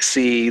 We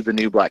see the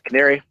new Black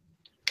Canary,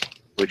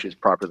 which is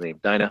properly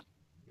named Dinah.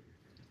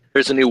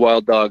 There's a new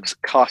Wild Dog's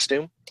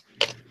costume.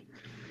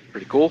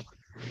 Pretty cool.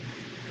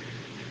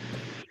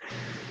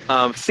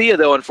 Thea,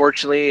 though,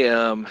 unfortunately,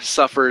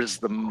 suffers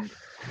the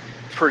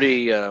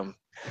pretty,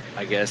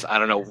 I guess, I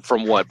don't know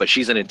from what, but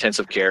she's in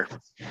intensive care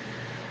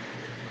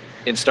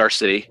in Star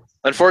City.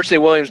 Unfortunately,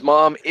 William's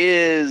mom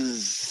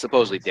is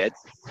supposedly dead.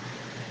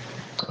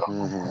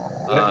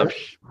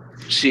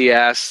 She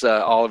asks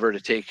Oliver to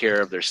take care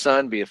of their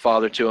son, be a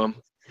father to him,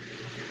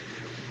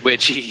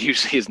 which he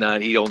usually is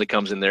not. He only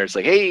comes in there. It's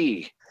like,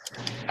 hey,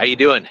 how you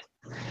doing?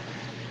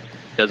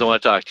 Doesn't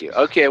want to talk to you.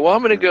 Okay, well,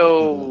 I'm going to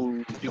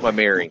go do my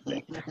marrying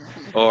thing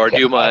or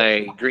do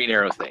my Green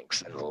Arrow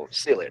things. I'll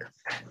see you later.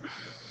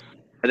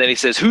 And then he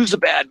says, who's the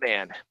bad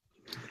man?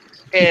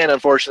 And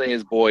unfortunately,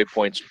 his boy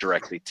points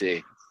directly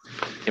to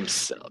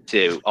himself,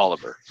 to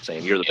Oliver,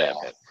 saying, you're the bad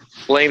man.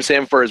 Blames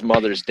him for his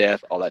mother's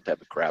death, all that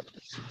type of crap.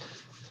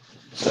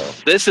 So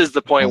this is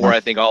the point where I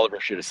think Oliver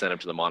should have sent him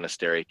to the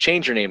monastery.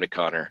 Change your name to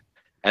Connor,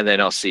 and then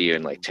I'll see you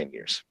in like 10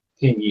 years.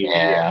 10 years.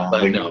 Yeah.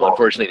 But no,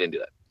 unfortunately, he didn't do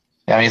that.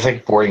 Yeah, I mean, it's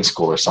like boarding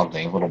school or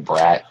something, little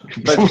brat.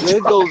 But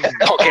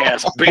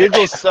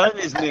Diggle's son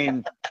is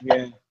named.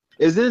 Yeah.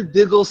 Isn't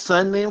Diggle's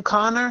son named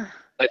Connor?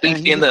 I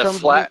think in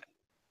the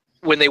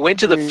when they went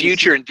to the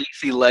future in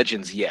DC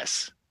Legends,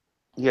 yes.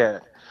 Yeah.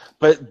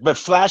 But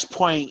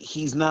Flashpoint,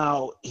 he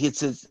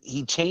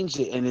changed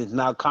it and it's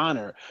now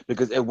Connor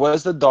because it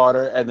was the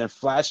daughter and then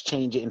Flash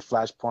changed it in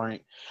Flashpoint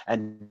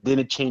and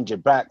didn't change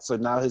it back. So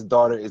now his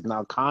daughter is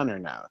now Connor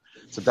now.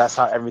 So that's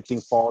how everything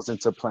falls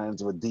into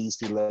plans with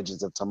DC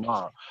Legends of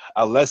Tomorrow.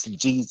 Unless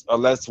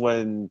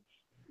when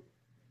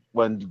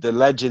when the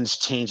Legends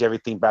change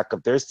everything back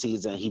up their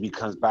season, he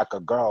becomes back a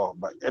girl.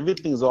 But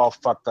everything's all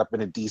fucked up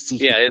in a DC.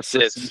 Yeah, it's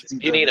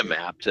CW. you need a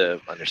map to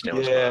understand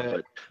what's going on.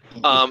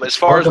 Yeah. But as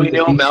far as we know,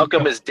 Welcome to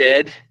Malcolm is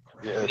dead.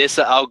 Yeah.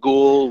 Nissa Al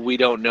Ghul, we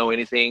don't know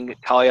anything.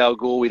 Talia Al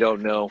Ghul, we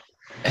don't know.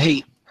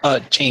 Hey,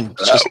 James,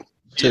 just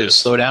to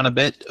slow down a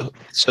bit.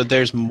 So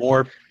there's a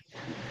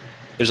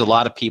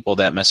lot of people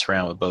that mess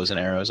around with bows and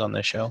arrows on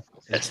this show.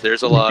 Yes,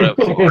 there's a lot of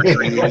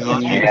archery.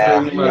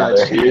 Yeah.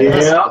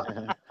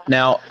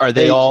 Now, are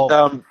they all?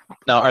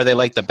 Now, are they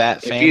like the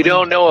Bat family? If you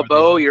don't know a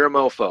bow, you're a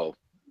mofo.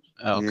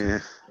 Oh,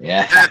 okay.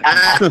 Yeah.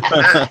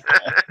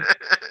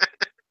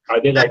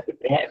 Are they like the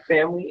Bat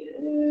family?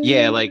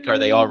 Yeah, like are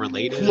they all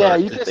related? Yeah, or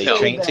you did can they say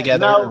train that.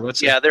 together? No. Or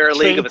what's Yeah, they're a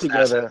League of Trained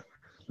Assassins. together.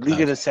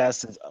 League of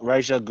Assassins,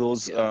 Raja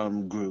Ghul's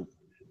group.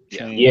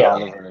 trained Yeah.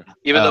 Oliver.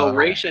 Even though Oh.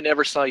 Raisha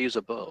never saw you use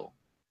a bow.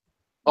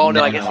 Oh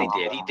no, I guess he No.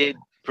 did. He did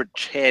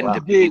pretend Wow.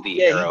 to be the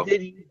yeah, arrow. He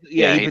did.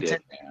 Yeah, he he pretended to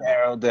be the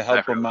arrow to help I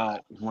him forgot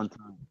out one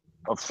time,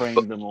 or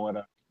framed him or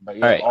whatever. But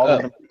yeah, All right, all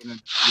of them in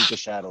the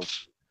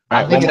shadows. All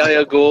right, I think one,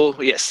 Talia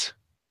Ghul, yes.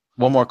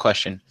 one more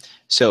question.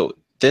 So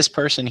this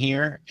person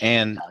here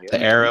and the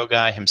arrow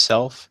guy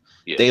himself,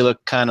 Yes. they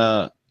look kind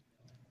of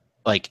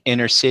like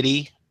inner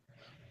city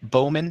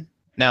bowmen.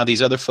 Now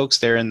these other folks,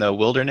 they're in the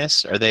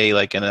wilderness. Are they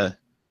like in a?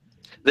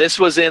 This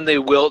was on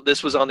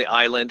the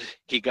island.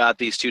 He got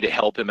these two to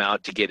help him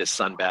out to get his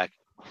son back.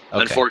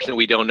 Okay. Unfortunately,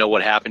 we don't know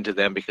what happened to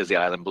them because the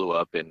island blew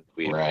up, and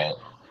we Right.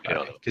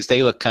 don't know. Because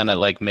they look kind of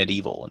like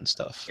medieval and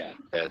stuff. Yeah,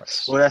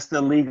 that's Well, that's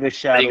the League of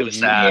Shadows. League of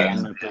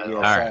Assassins. The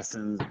All right.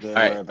 assassins. All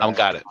right, I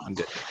got it. I'm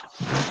good.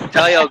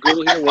 Talia Al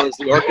Ghul here was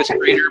the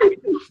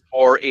orchestrator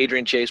for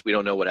Adrian Chase. We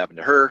don't know what happened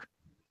to her.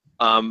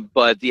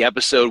 But the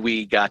episode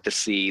we got to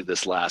see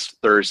this last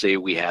Thursday,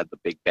 we had the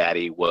big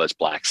baddie was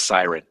Black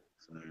Siren.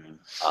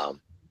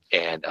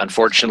 And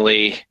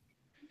unfortunately,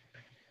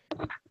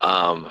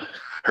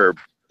 her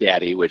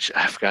daddy, which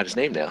I forgot his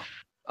name now,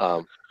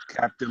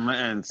 Captain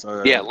Lance.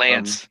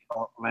 Lance.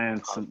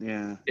 Lance.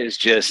 Yeah. is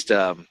just,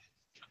 I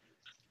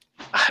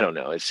don't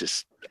know. It's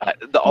just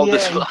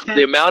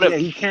The amount of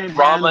he can't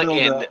drama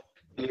handle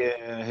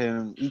and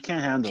him. He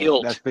can't handle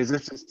guilt. it. That's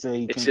basically just say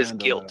he it's can't just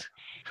handle guilt. it.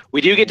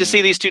 We do get to Yeah.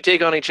 see these two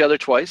take on each other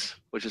twice,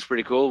 which is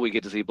pretty cool. We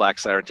get to see Black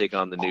Siren take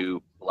on the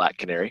new Black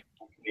Canary.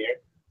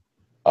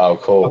 Oh,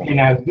 cool. Okay,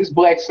 now is this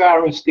Black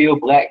Siren still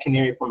Black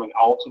Canary from an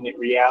alternate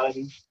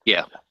reality?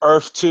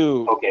 Earth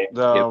 2. Okay.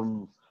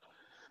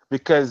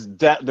 Because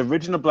the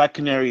original Black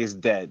Canary is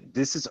dead.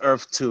 This is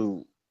Earth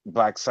 2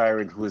 Black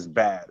Siren, who is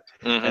bad.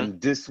 Mhm.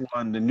 And this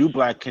one, the new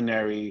Black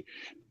Canary,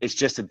 is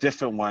just a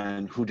different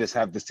one who just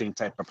have the same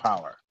type of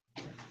power.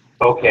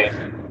 Okay.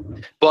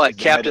 But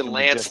It's Captain medically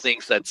Lance just-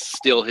 thinks that's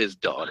still his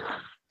daughter.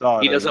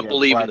 Daughter, He doesn't yeah,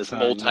 believe in Black this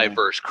Siren, yeah.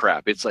 multiverse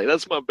crap. It's like,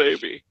 that's my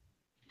baby.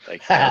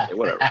 Like, okay,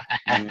 whatever.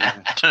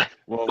 Yeah.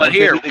 Well, But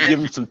here- they give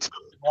him some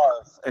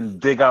bars and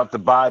dig out the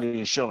body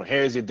and show him,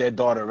 here's your dead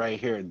daughter right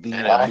here. And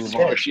Move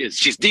there on. she is.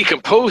 She's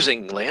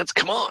decomposing, Lance.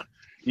 Come on.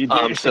 You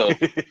did. so-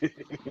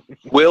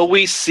 Will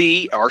we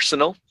see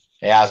Arsenal?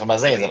 Yeah, I was gonna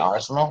say, is it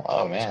Arsenal?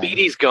 Oh man.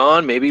 Speedy's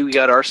gone. Maybe we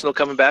got Arsenal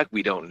coming back.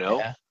 We don't know.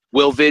 Yeah.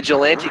 Will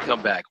Vigilante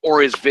come back?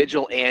 Or is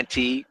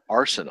Vigilante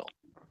Arsenal?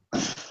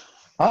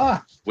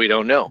 Ah, We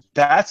don't know.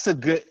 that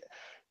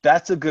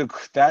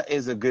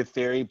is a good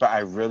theory, but I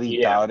really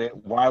doubt it.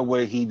 Why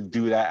would he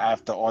do that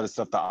after all the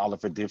stuff that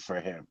Oliver did for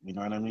him? You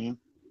know what I mean?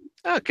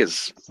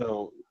 Because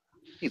So,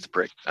 he's a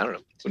prick. I don't know.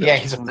 Who yeah,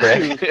 knows? he's a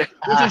prick.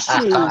 which is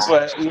true,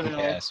 but you know,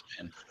 Yes,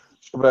 man.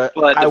 but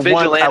But I the want-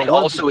 Vigilante I want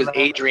also is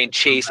Vigilante Adrian to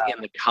Chase come back.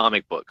 in the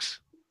comic books.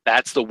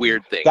 That's the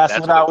weird thing. That's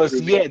what I was.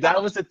 threw me Yeah, off.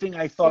 that was the thing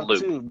I thought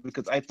Luke. too,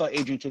 because I thought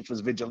Adrian Chase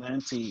was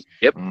Vigilante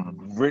Mm.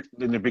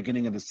 written in the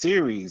beginning of the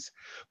series,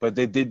 but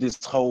they did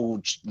this whole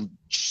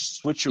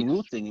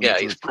switcheroo thing. Yeah,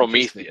 which he's was interesting.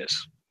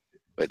 Prometheus.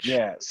 Which,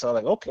 Yeah, so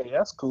like, okay,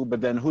 that's cool,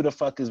 but then who the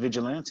fuck is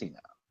Vigilante now?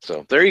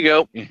 So there you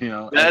go. You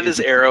know, That and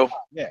is it- Arrow.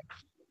 Yeah.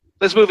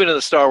 Let's move into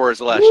the Star Wars: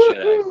 The Last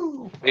Jedi.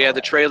 Woo! Yeah,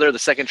 the trailer, the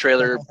second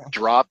trailer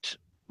dropped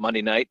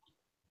Monday night.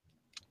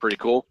 Pretty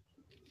cool.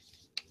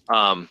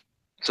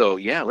 So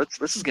yeah,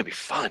 this is gonna be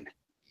fun.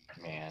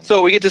 Man.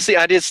 So we get to see.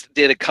 I just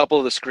did a couple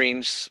of the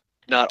screens,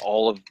 not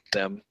all of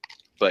them,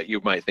 but you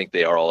might think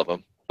they are all of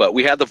them. But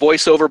we had the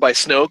voiceover by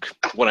Snoke.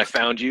 When I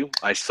found you,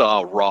 I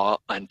saw raw,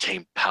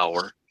 untamed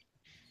power,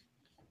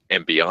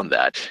 and beyond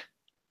that,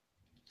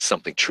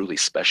 something truly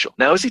special.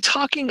 Now, is he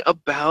talking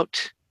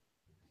about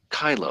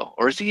Kylo,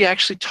 or is he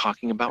actually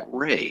talking about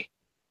Rey?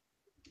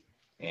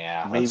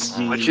 Yeah, Maybe- that's-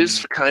 Which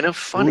is kind of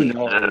funny. Who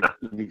knows?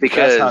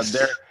 Because- That's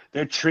how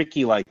they're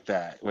tricky like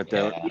that with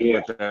the Yeah.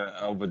 with the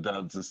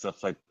overdubs and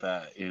stuff like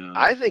that. You know,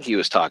 I think he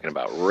was talking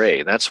about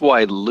Rey. That's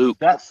why Luke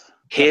that's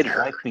hid that's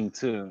her. what I think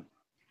too.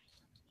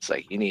 It's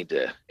like, you need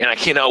to, and I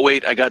cannot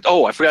wait. I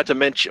forgot to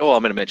mention, I'm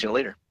going to mention it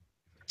later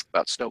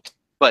about Snoke.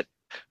 But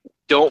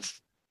don't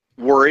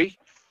worry.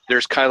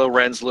 There's Kylo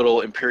Ren's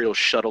little Imperial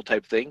shuttle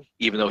type thing,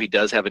 even though he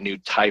does have a new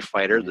TIE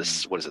fighter.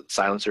 This, what is it,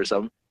 Silencer or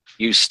something?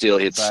 He still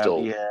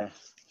Yeah.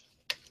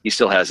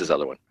 has his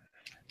other one.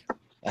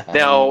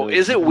 Now,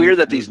 is it weird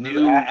that these Those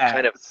new AT-ATs.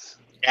 kind of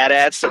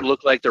AT-ATs that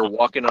look like they're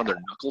walking on their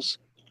knuckles.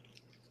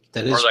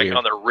 That Or is like weird.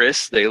 on their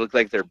wrists. They look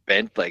like they're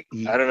bent. Like,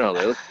 I don't know.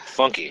 They look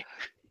funky.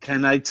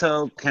 I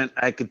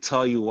could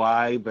tell you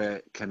why,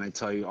 but can I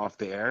tell you off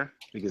the air?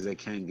 Because I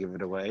can't give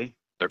it away.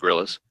 They're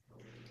gorillas.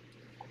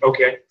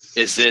 Okay.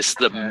 Is this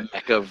the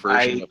mecha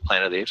version of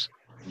Planet of the Apes?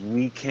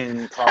 We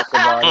can talk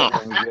about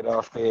it when we get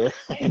off there.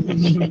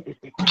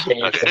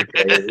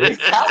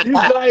 You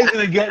guys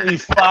gonna get me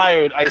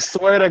fired. I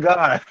swear to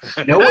God.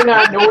 No, we're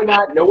not. No, we're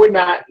not. No, we're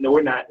not. No,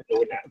 we're not. No,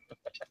 we're not.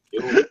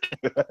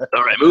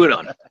 All right, moving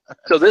on.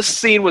 So this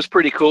scene was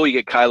pretty cool. You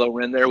get Kylo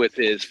Ren there with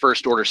his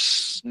First Order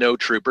snow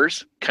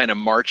troopers kind of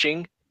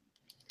marching,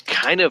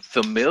 kind of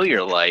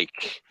familiar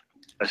like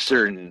a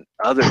certain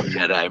other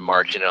Jedi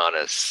marching on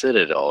a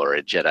citadel or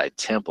a Jedi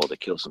temple to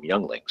kill some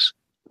younglings.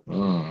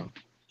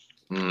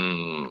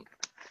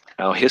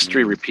 How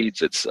history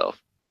repeats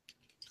itself.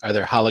 Are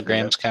there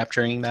holograms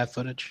capturing that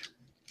footage?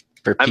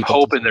 For I'm people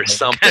hoping to there's see?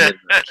 something in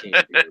the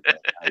camera,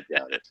 but I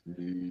doubt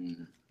it.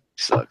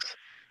 Sucks.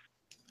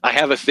 I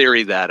have a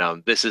theory that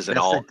this isn't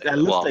That's all. like- that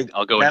looks Well, like-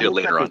 I'll go that into it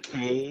looks later like on.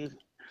 a cave.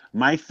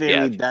 My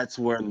theory, that's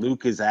where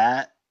Luke is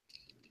at.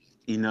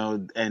 You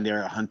know, and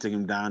they're hunting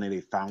him down, and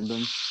they found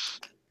him.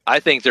 I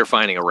think they're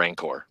finding a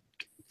Rancor.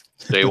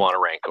 They want a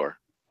Rancor.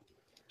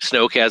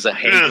 Snoke has a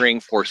hankering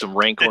for some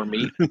Rancor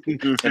meat,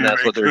 and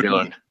that's what they're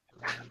doing.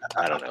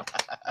 I don't know.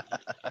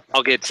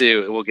 We'll get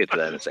to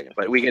that in a second.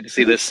 But we get to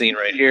see this scene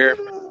right here.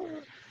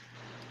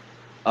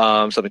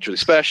 Something truly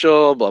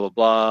special, blah, blah,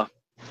 blah.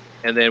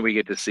 And then we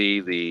get to see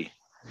the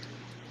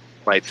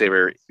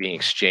lightsaber being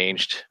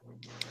exchanged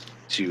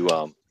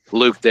to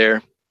Luke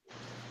there.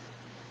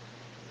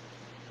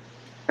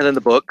 And then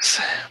the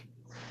books.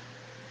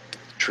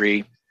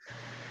 Tree.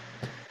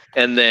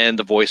 And then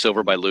the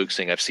voiceover by Luke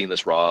saying, I've seen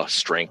this raw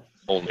strength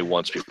only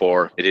once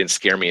before. It didn't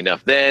scare me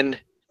enough then,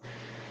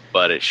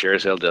 but it sure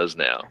as hell does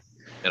now.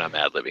 And I'm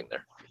ad-libbing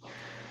there.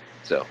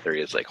 So there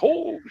he is like,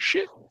 oh,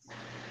 shit.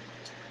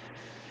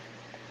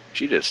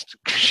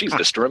 She's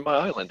destroying my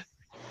island.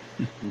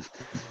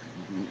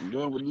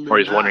 Or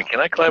he's wondering, can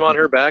I climb on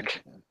her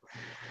back?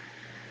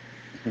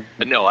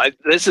 But no,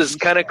 this is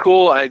kind of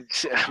cool. I'm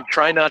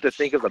trying not to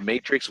think of the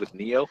Matrix with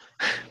Neo,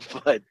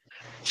 but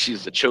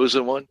she's the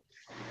chosen one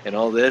and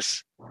all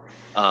this,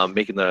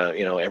 making the,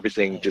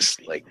 everything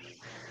just like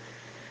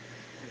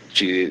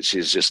she's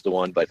just the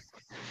one. But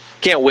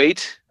can't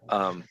wait.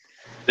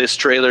 This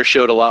trailer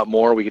showed a lot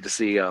more. We get to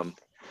see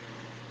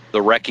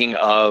the wrecking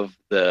of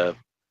the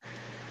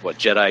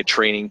Jedi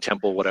training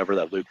temple, whatever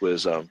that Luke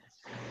was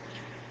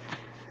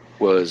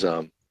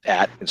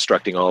at,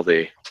 instructing all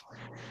the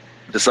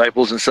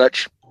disciples and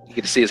such. You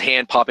get to see his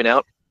hand popping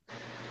out,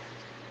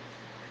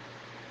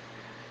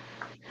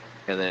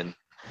 and then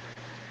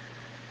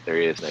there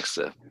he is next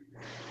to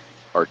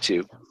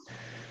R2.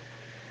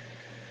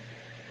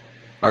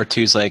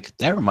 R2's like,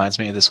 that reminds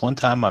me of this one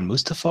time on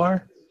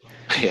Mustafar.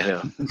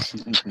 Yeah,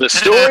 the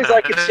stories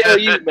I can tell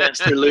you,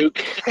 Master Luke,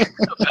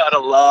 about a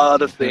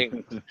lot of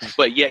things,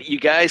 but yet you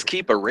guys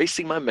keep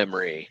erasing my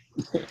memory.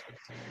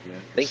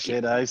 Thank you.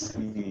 Shit I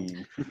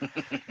see.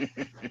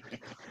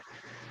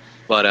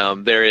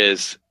 But there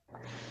is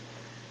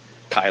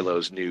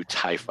Kylo's new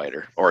TIE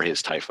fighter, or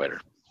his TIE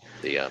fighter.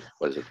 The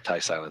what is it, TIE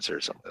silencer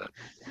or something like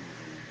that.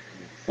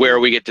 Where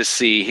we get to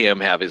see him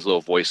have his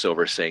little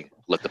voiceover saying,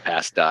 "Let the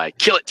past die.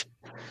 Kill it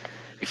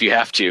if you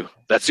have to.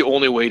 That's the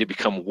only way to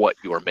become what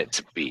you are meant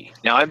to be."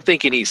 Now I'm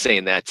thinking he's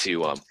saying that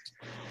to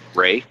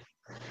Rey.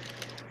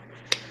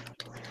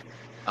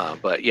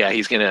 But yeah,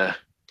 he's gonna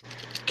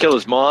kill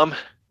his mom,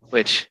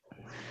 which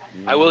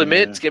I will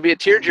admit it's gonna be a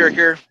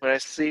tearjerker when I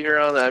see her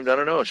on that. I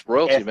don't know, it's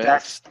royalty, If man.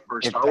 that's- It's for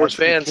If Star Wars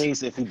that's the fans.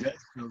 case, if he does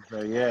kill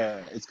her,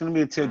 yeah, it's gonna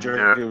be a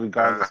tearjerker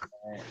regardless of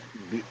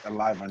be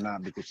alive or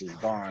not because she's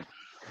gone.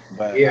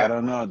 But Yeah. I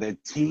don't know. They're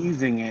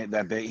teasing it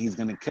that he's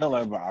gonna kill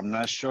her, but I'm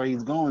not sure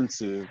he's going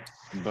to.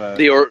 But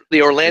The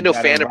Orlando You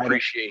gotta fan write it.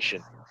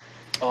 appreciation.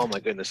 Oh my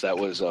goodness, that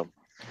was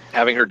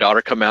having her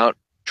daughter come out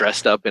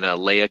dressed up in a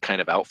Leia kind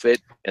of outfit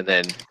and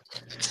then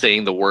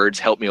saying the words,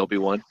 "Help me,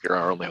 Obi-Wan, you're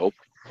our only hope."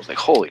 I was like,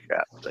 holy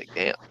crap. I was like,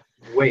 damn.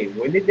 Wait,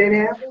 when did that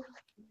happen?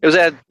 It was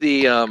at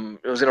the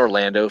it was in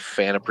Orlando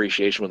fan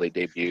appreciation when they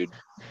debuted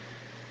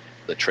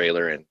the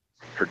trailer, and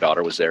her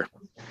daughter was there,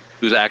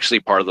 who's actually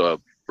part of the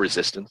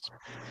Resistance.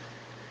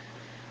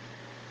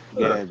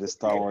 yeah, the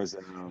Star Wars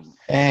Star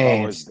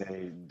Hey, Wars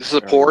Day. This is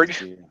a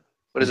Porg?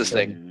 What is this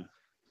thing? Yeah.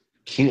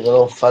 cute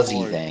little fuzzy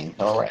Or- thing.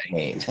 All right.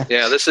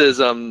 Yeah, this is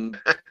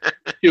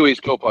Chewie's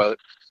co-pilot.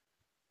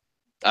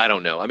 I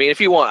don't know. I mean, if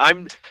you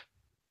want,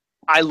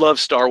 I love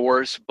Star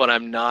Wars, but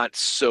I'm not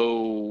so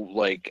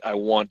like I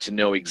want to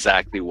know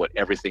exactly what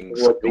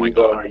everything's What going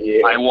these on. are,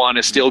 yeah. I want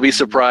to still be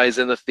surprised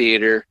in the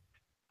theater.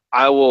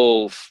 I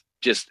will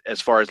just, as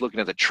far as looking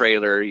at the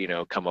trailer,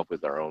 come up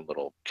with our own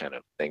little kind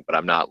of thing. But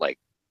I'm not like,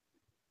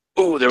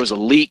 oh, there was a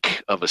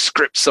leak of a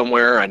script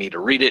somewhere. I need to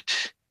read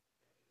it.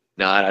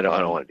 No, I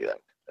don't want to do that.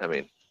 I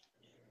mean,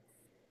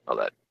 all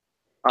that.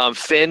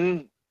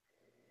 Finn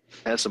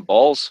has some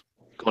balls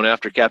going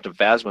after Captain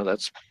Phasma.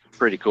 That's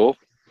pretty cool.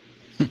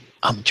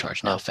 I'm in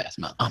charge now,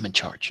 Phasma. I'm in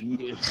charge.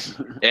 Yeah.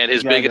 And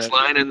his Yeah, biggest that-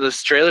 line in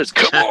this trailer is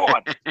 "Come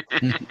on!"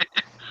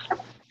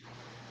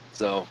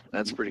 So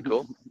that's pretty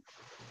cool.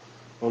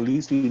 Well, at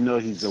least we know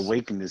he's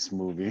awake in this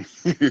movie.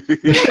 So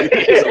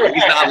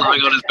he's not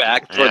lying on his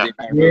back for the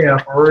entire movie. Yeah,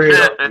 for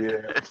real.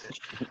 Yeah.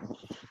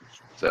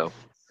 So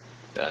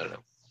I don't know.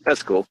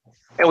 That's cool.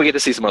 And we get to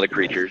see some other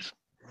creatures.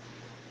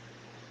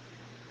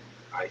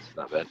 Nice,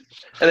 not bad.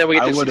 And then we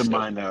get I to see wouldn't some-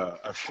 mind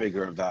a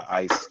figure of that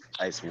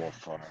ice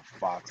wolf or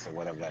fox or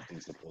whatever that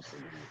thing's supposed to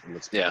be. It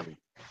looks Yeah. pretty.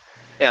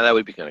 Yeah, that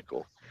would be kind of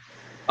cool.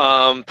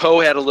 Poe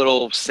had a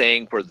little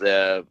saying for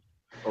the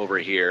over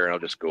here. I'll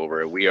just go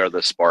over it. We are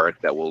the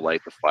spark that will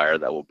light the fire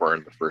that will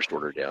burn the First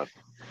Order down.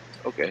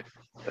 Okay,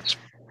 that's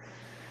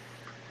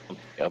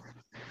yep.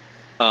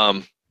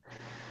 And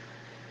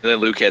then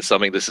Luke had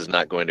something. This is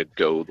not going to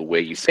go the way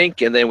you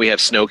think. And then we have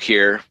Snoke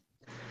here.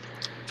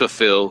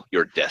 Fulfill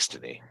your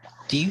destiny.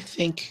 Do you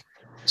think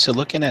so?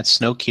 Looking at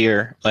Snoke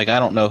here, like I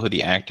don't know who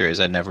the actor is.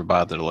 I never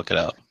bothered to look it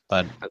up,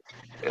 but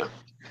Yeah.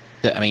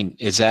 I mean,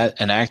 is that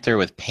an actor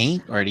with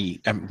paint or do you,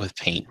 with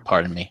paint?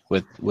 Pardon me,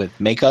 with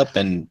makeup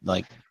and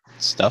like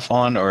stuff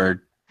on,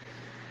 or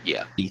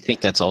Yeah, do you think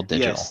that's all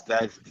digital? Yes,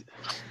 that's. it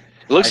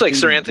looks I like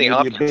think Sir Anthony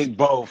maybe Hopkins. a big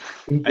both.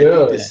 He I think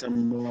does. there's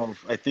some.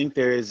 I think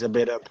there is a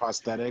bit of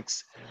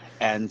prosthetics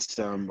and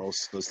some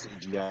also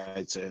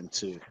CGI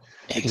too.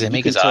 Because they You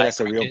make can his tell eyes that's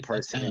a real crooked.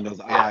 person in those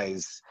Yeah.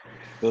 eyes.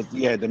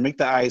 They make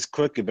the eyes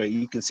crooked, but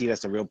you can see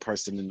that's a real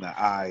person in the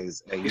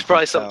eyes. And you He's can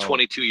probably some tell-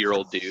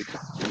 22-year-old dude. Is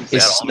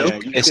That all-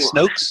 Snoke, you is can-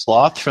 Snoke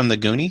Sloth from the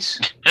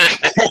Goonies?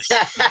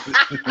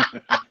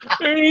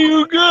 Hey,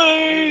 you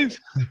guys!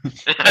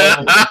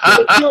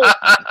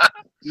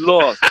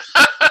 Lost.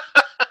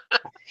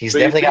 He's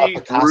definitely got a Baby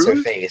Picasso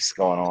Ruth? face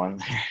going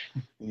on.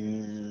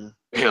 Yeah.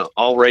 Yeah,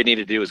 all Ray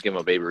needed to do was give him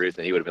a Baby Ruth,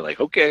 and he would have been like,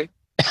 "Okay,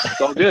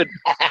 it's all good.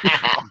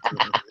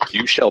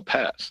 You shall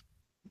pass."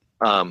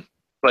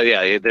 But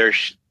yeah,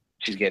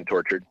 she's getting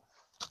tortured,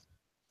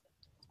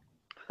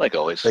 like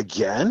always.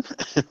 Again?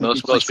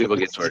 Most people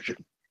get tortured.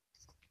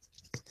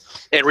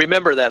 And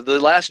remember that the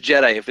Last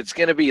Jedi, if it's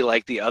going to be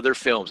like the other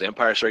films,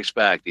 Empire Strikes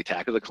Back, The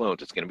Attack of the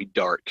Clones, it's going to be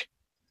dark,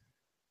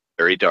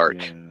 very dark.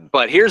 Yeah.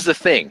 But here's the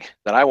thing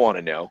that I want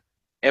to know: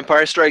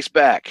 Empire Strikes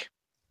Back,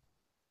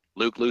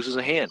 Luke loses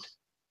a hand.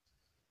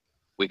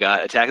 We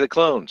got Attack of the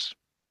Clones,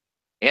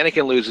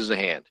 Anakin loses a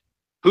hand.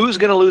 Who's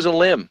going to lose a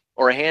limb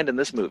or a hand in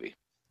this movie?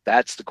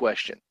 That's the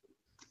question.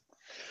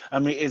 I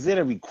mean, is it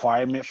a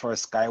requirement for a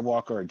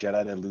Skywalker or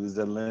Jedi to lose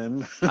a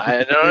limb?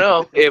 I don't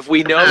know. If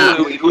we know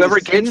whoever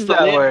It gets seems the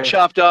that limb way.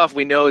 chopped off,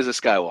 we know is a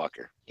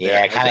Skywalker.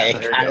 Yeah, it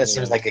Yeah, kind of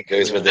seems like it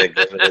goes with the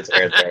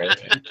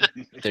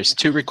territory. There's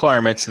two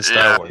requirements in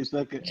Star Wars. It's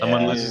like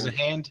Someone loses a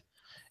hand,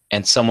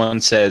 and someone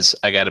says,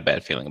 "I got a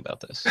bad feeling about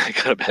this." I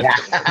got a bad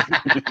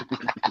feeling.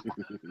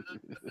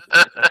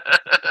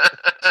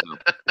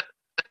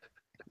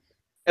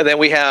 And then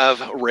we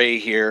have Rey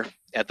here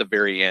at the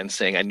very end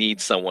saying, "I need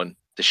someone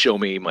to show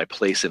me my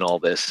place in all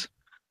this."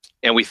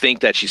 And we think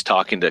that she's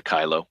talking to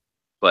Kylo,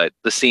 but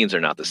the scenes are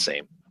not the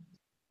same.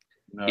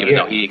 No, Even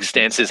though Yeah. he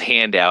extends his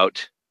hand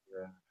out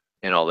Yeah.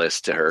 and all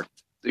this to her.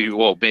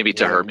 Well, maybe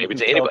to Yeah, her, you maybe can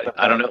to tell anybody. that-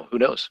 I don't know. Who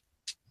knows?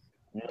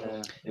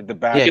 Yeah. In the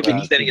back. Yeah, He could can be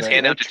you- extending his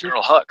hand out to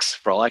General Hux,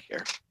 for all I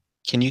care.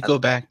 Can you go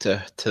back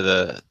to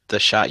the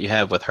shot you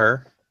have with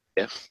her?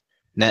 Yeah.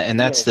 And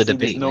that's the there's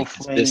debate. No like, is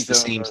flames this the or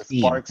same scene,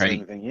 sparks or right?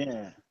 anything.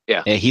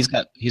 Yeah. Yeah, he's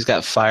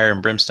got fire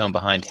and brimstone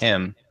behind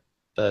him,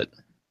 but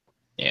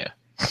yeah.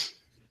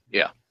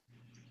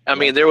 I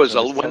mean, there was So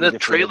a it's when totally the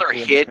different- trailer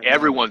different hit, thing.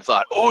 everyone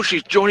thought, "Oh,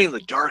 she's joining the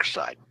dark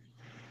side."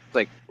 It's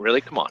like, really?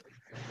 Come on.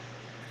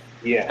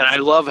 Yeah. And I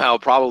love how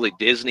probably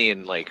Disney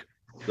and like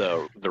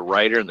the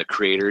writer and the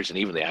creators and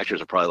even the actors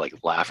are probably like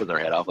laughing their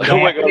head off, like, "Oh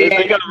my god, they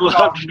think I'm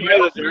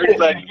joining the dark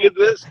side. You get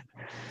this?"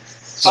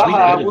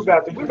 We're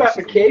about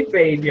to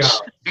kayfabe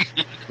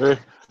y'all.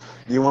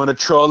 You want to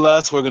troll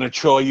us? We're gonna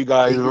troll you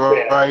guys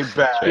right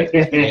back. Yeah,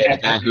 the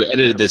guy who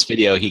edited this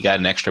video, he got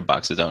an extra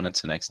box of donuts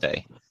the next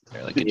day.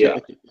 They're like, "Good Yeah.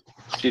 job."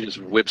 She just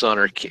whips on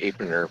her cape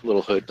and her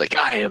little hood, like,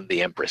 "I am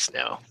the Empress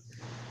now.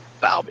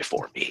 Bow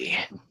before me."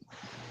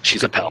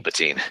 She's a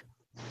Palpatine.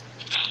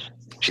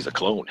 She's a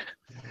clone.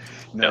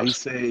 Now No. he's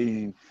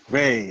saying,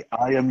 "Ray,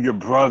 I am your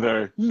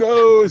brother."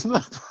 No, it's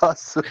not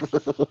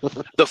possible.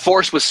 The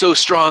Force was so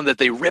strong that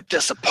they ripped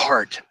us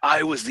apart.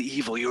 I was the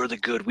evil, you're the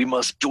good. We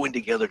must join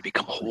together to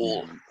become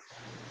whole.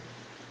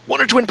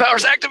 Wonder Twin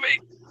powers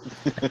activate.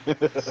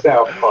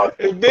 South Park.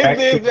 If they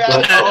did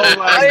that, oh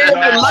my I am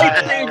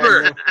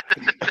God.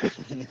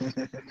 the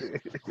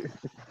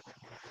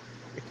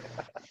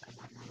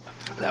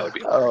That would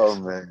be. Oh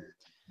man,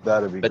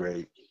 that'd be But-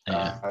 great.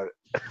 Yeah.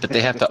 But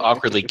they have to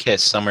awkwardly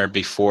kiss somewhere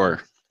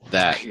before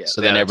that. Yeah, So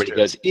then that's everybody true.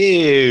 goes,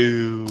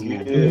 "Ew."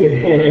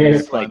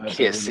 It's like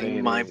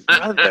kissing my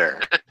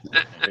brother.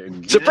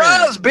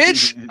 Surprise,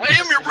 bitch! I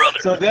am your brother.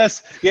 So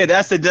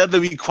that's another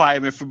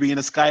requirement for being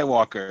a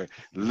Skywalker.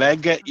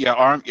 Leg get your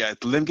arm, yeah,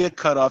 limb get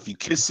cut off. You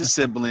kiss your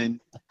sibling.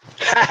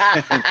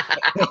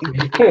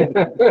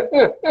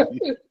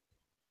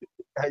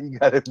 You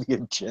gotta be a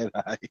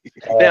Jedi.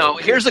 Now,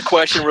 here's a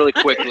question really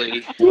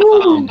quickly.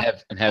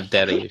 And have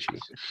daddy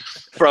issues.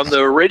 From the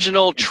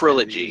original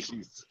trilogy,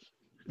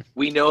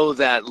 we know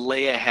that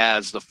Leia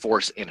has the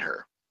Force in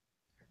her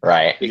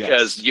Right.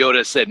 because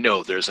Yoda said,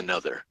 no, there's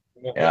another.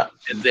 Yeah.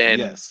 And then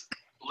Yes.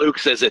 Luke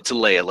says it to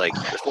Leia, like,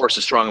 the Force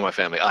is strong in my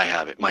family. I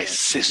have it. My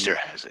sister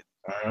has it.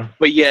 Mhm.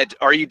 But yet,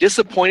 are you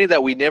disappointed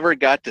that we never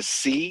got to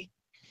see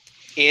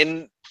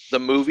in the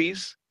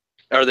movies,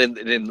 or then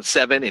in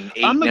 7 and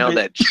 8 I'm a now, bit-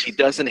 that she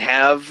doesn't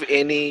have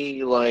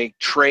any, like,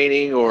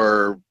 training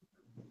or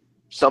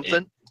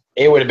something?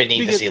 It would have been neat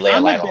to Because see Leia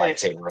I'm a light a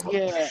bit- lightsaber.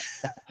 Yeah,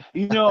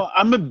 you know,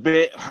 I'm a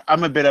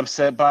bit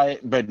upset by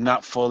it, but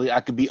not fully.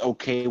 I could be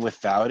okay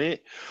without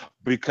it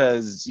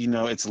because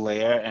it's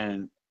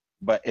Leia,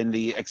 but in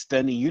the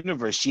extended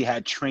universe, she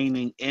had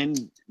training,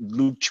 and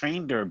Luke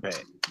trained her a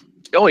bit.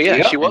 Oh, yeah,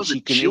 Yeah, she was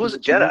she was a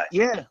Jedi.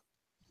 Yeah.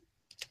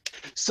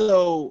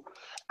 So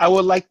I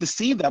would like to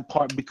see that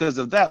part because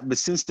of that, but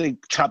since they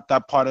chopped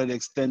that part of the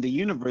extended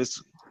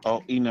universe,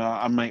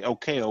 I'm like,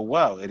 okay, oh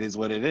well, it is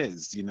what it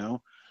is,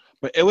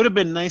 But it would have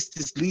been nice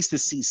at least to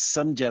see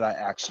some Jedi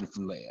action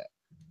from Leia.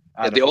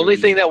 Yeah, the only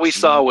thing that we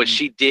saw was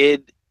she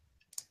did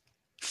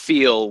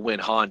feel when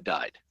Han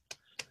died.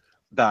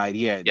 died.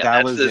 Yeah, Yeah,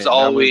 that was that's it.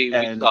 all That was- we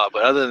and- saw.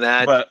 But other than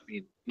that, but- I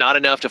mean, not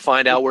enough to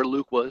find out where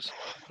Luke was.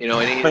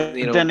 But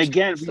then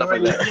again, stuff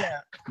like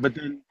that. but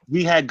then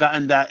we had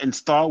gotten that in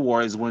Star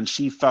Wars when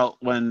she felt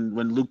when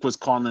Luke was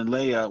calling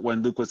Leia,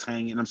 when Luke was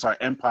hanging. I'm sorry,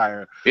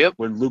 Empire. Yep.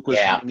 When Luke was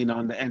Yeah. hanging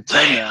on the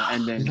antenna,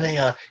 and then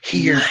Leia, he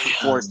here. used the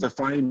Force to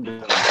find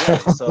him. Yeah,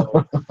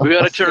 so We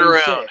got to turn same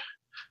around.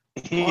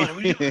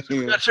 shit.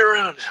 We got to turn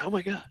around. Oh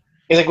my god.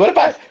 He's like, what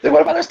about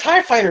those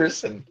TIE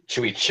fighters? And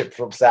Chewie chips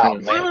out.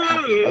 And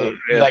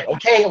he's like,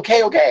 okay.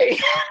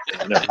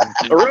 All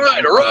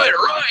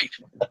right.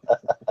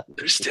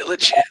 There's still a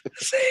chance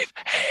to save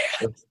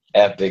Han.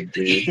 Epic,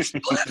 dude. East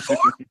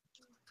platform.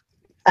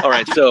 All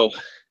right, so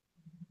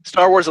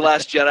Star Wars: The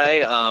Last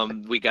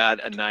Jedi. We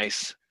got a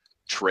nice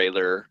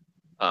trailer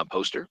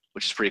poster,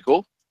 which is pretty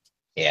cool.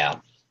 Yeah.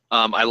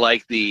 I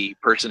like the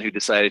person who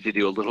decided to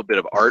do a little bit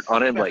of art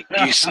on him, like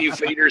you see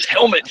Vader's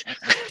helmet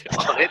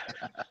on it.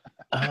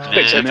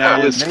 Which I thought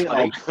Man, was they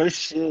funny. are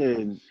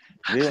pushing.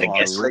 They I are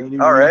guess, like, really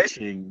all right.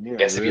 reaching. They I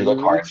guess are if you really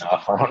look hard reaching.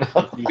 enough, I don't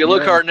know. If you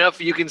look Yeah, hard enough,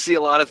 you can see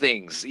a lot of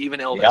things, even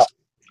Elvis. Yep,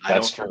 I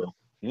That's don't, true.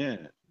 Yeah.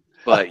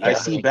 but I yeah,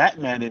 see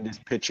Batman in this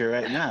picture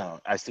right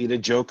now. I see the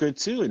Joker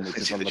too in this. I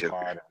see on the the Joker.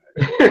 card.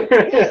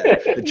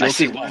 The I Joker's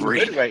see wearing a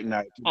Wolverine. hood right now.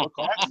 If you look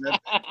hard enough,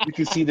 you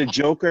can see the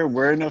Joker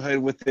wearing a hood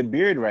with the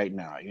beard right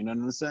now. You know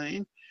what I'm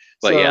saying?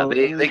 But yeah,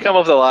 they come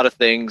up with a lot of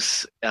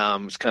things.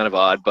 It's kind of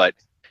odd, but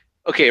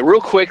okay. Real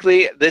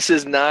quickly, this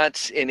is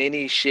not in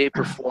any shape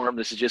or form.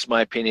 This is just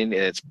my opinion,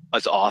 and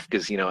it's off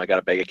because I got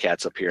a bag of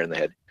cats up here in the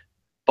head.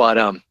 But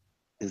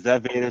Is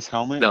that Vader's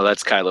helmet? no,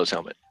 that's Kylo's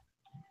helmet.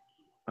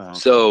 Oh.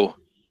 So,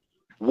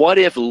 what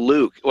if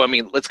Luke? Well, I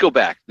mean, let's go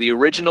back. The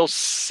original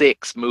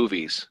 6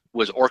 movies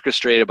was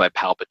orchestrated by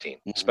Palpatine,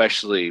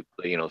 especially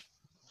the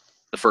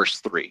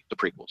first 3, the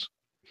prequels.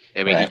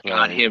 I mean,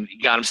 Right. he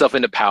got himself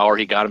into power.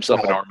 He got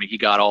himself an army. He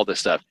got all this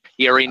stuff.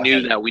 He already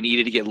knew that we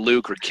needed to get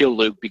Luke or kill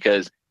Luke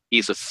because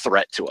he's a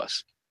threat to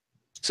us.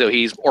 So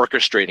he's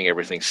orchestrating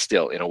everything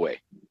still in a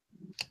way.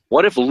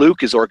 What if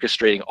Luke is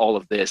orchestrating all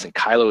of this and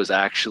Kylo is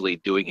actually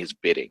doing his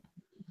bidding?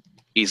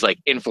 He's like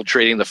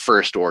infiltrating the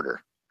First Order.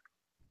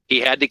 He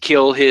had to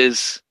kill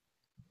his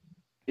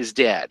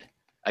dad.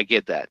 I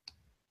get that.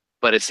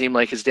 But it seemed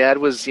like his dad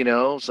was,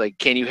 it's like,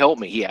 can you help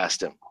me? He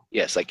asked him.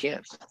 Yes, I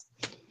can.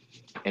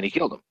 And he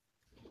killed him.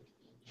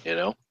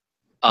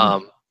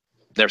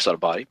 Never saw the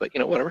body, but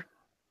whatever.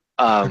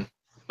 But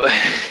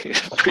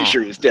pretty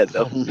sure he was dead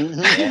though.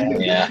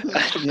 Yeah.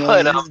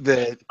 But, he's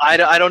dead. I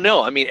don't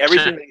know. I mean,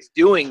 everything that he's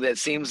doing, that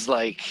seems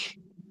like,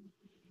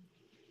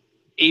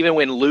 even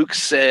when Luke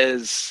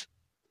says,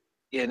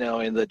 in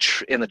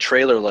the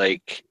trailer,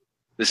 like,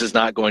 this is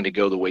not going to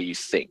go the way you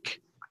think.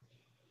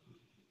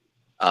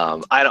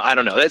 I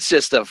don't know. That's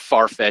just a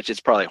far fetched. It's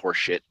probably horse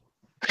shit.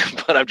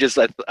 But I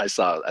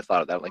thought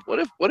of that. I'm like, what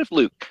if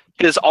Luke?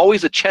 Because it's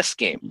always a chess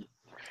game.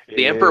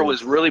 The Emperor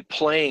was really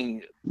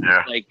playing,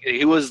 Yeah. like,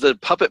 he was the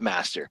puppet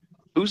master.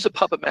 Who's the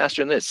puppet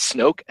master in this?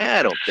 Snoke?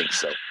 I don't think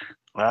so.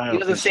 He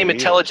doesn't seem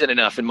intelligent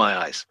enough in my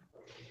eyes.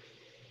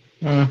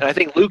 And I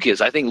think Luke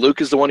is. I think Luke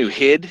is the one who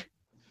hid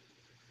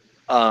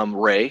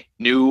Rey,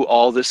 knew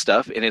all this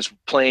stuff, and is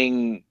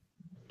playing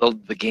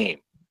the game.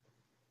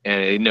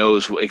 And he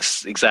knows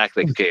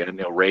exactly, okay, I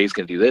know Rey's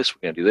going to do this.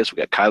 We're going to do this. We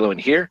got Kylo in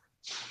here.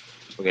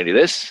 We're going to do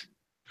this.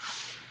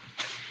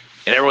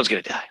 And everyone's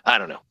going to die. I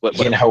don't know.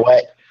 You know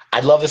what?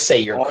 I'd love to say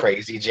you're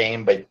crazy,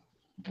 Jane, but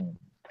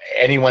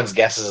anyone's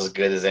guess is as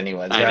good as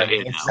anyone's. I know.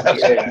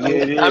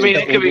 Yeah. I mean,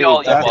 it could be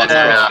all you want.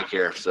 I don't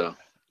care. So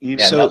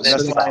Yeah, So nothing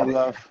that's is what I solid.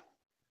 love.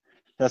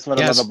 That's what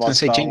Yeah, I I love was about gonna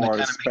say, Star Jane, that Wars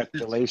kinda makes sense.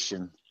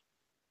 speculation.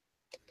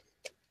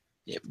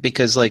 Yeah,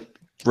 because like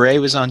Rey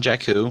was on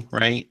Jakku,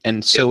 right?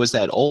 And so was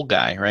that old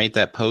guy, right?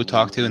 That Poe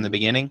talked to in the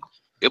beginning.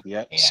 Yep.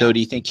 Yep. So do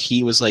you think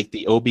he was like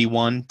the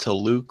Obi-Wan to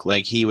Luke?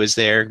 Like he was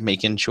there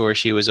making sure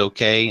she was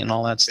okay and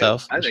all that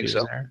stuff? I when think she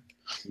was so. there?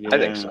 I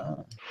think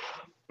so.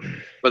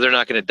 But they're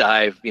not going to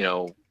dive,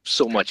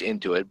 so much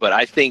into it. But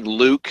I think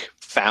Luke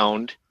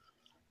found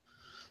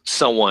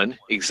someone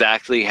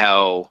exactly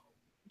how,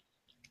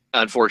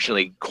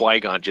 unfortunately,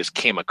 Qui-Gon just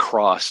came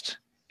across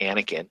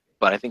Anakin.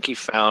 But I think he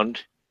found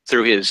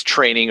through his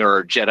training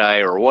or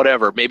Jedi or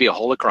whatever, maybe a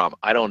holocron.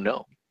 I don't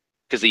know.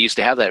 Because they used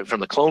to have that from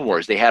the Clone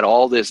Wars. They had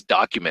all this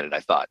documented, I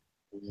thought,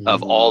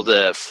 of all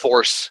the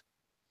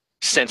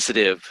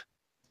Force-sensitive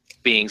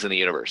beings in the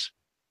universe.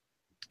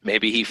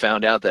 Maybe he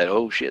found out that,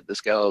 oh shit, this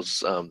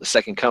guy's the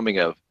second coming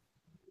of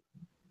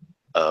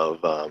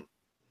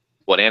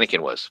what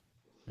Anakin was,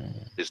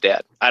 his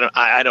dad.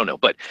 I don't know,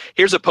 but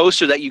here's a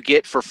poster that you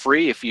get for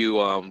free if you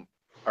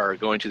are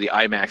going to the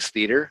IMAX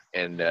theater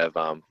and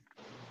on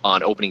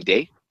opening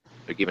day.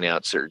 They're giving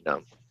out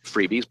certain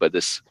freebies, but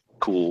this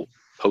cool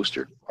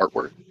poster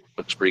artwork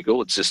looks pretty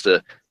cool. It's just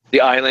the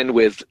island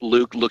with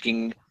Luke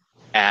looking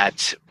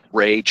at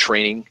Rey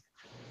training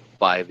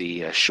by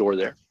the shore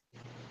there.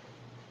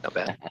 Not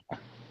bad.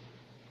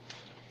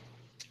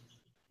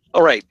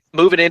 All right,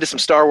 moving into some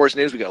Star Wars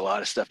news. We got a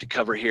lot of stuff to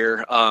cover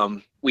here.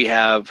 We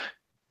have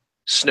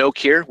Snoke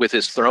here with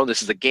his throne.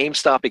 This is a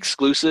GameStop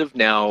exclusive.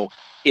 Now,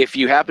 if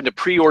you happen to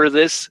pre-order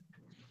this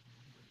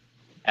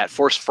at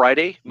Force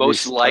Friday,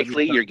 most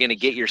likely you're going to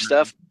get your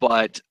stuff.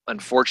 But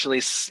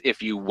unfortunately,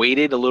 if you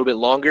waited a little bit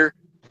longer,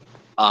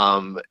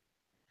 GameStop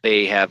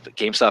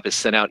has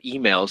sent out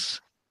emails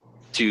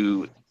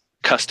to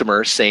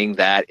customers saying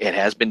that it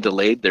has been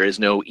delayed. There is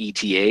no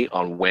ETA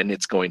on when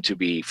it's going to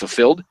be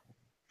fulfilled.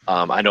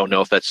 I don't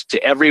know if that's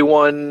to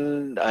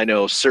everyone. I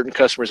know certain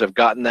customers have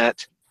gotten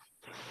that.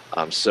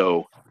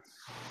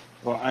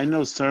 Well, I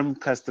know some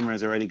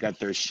customers already got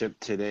their shipped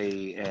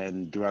today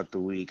and throughout the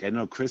week. I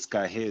know Chris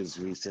got his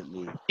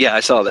recently. Yeah, I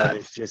saw that.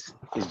 It's just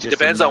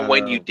Depends on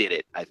when you did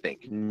it, I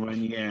think.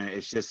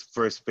 It's just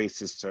first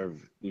basis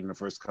serve,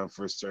 first come,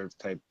 first serve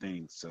type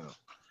thing. So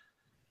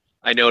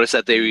I noticed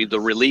that the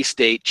release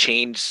date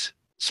changed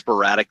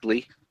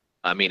sporadically.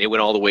 I mean, it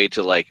went all the way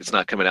to it's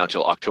not coming out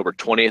until October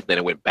 20th. Then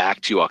it went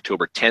back to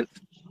October 10th,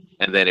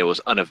 and then it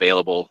was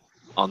unavailable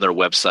on their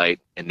website.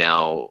 And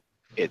now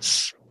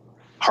it's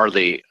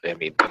hardly. I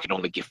mean, you can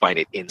only find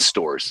it in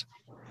stores.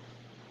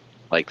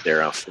 Like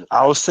they're.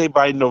 I would say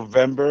by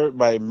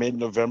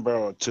mid-November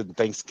or to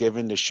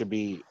Thanksgiving,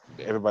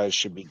 everybody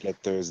should be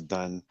get theirs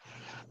done,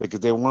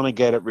 because they want to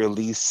get it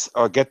released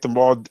or get them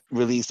all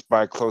released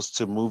by close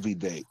to movie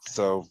date.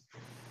 So.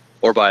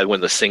 Or by when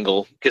the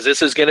single, because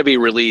this is going to be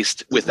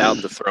released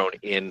without the throne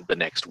in the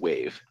next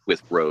wave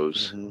with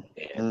Rose and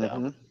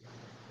I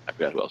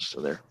forgot who else is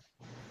in there.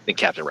 I think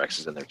Captain Rex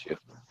is in there too.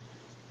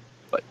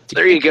 But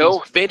there you go.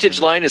 Vintage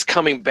line is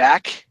coming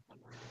back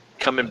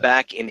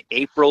in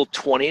April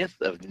 20th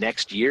of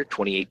next year,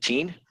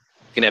 2018. You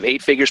can have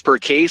 8 figures per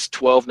case,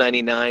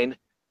 $12.99.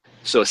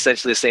 So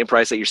essentially the same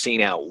price that you're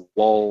seeing at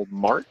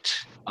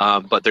Walmart,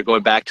 but they're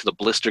going back to the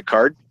blister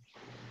card,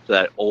 so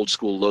that old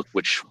school look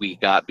which we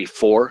got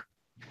before.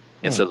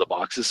 Instead of the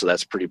boxes, so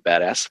that's pretty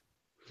badass.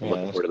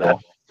 Looking forward to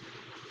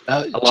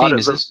that. Gene,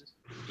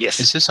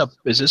 yes. Is this a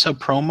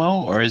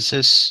promo, or is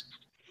this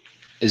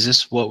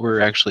what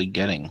we're actually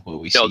getting? What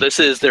we No, see? this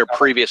is their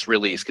previous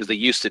release, because they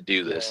used to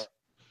do this.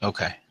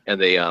 Okay. And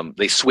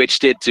they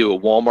switched it to a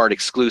Walmart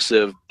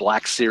exclusive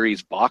Black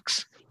Series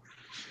box.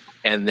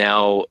 And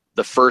now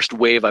the first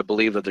wave, I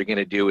believe, that they're going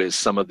to do is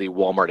some of the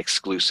Walmart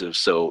exclusives.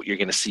 So you're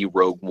going to see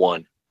Rogue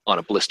One on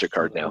a blister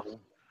card now.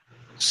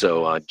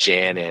 So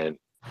Jan and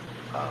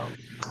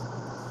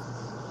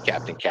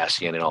Captain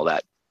Cassian and all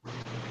that,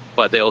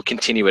 but they'll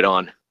continue it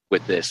on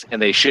with this,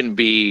 and they shouldn't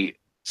be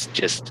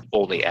just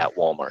only at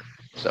Walmart.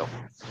 So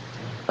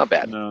not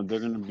bad. No, they're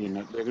gonna be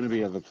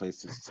other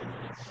places too.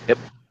 Yep.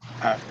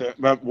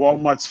 But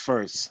Walmart's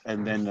first,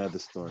 and then the other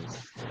stores.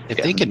 If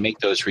they could make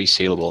those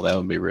resealable, that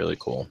would be really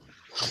cool.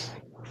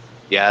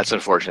 Yeah, that's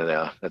unfortunate.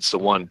 Yeah, that's the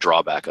one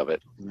drawback of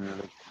it. Yeah.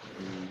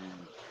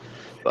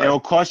 But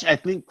It'll cost. I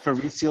think for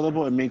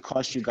resealable, it may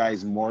cost you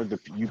guys more.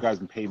 You guys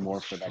can pay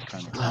more for that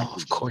kind of. Oh,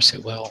 of course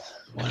it will.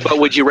 But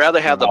would you rather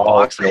have the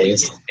box that we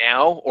Always. get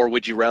now, or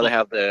would you rather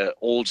have the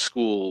old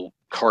school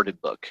carded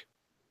book?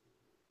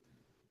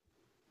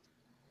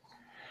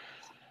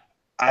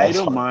 I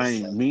don't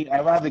mind.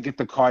 I'd rather get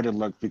the carded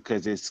look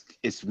because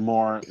it's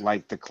more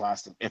like the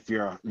classic. If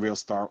you're a real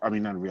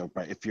not real,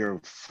 but if you're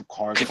a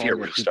card, If you're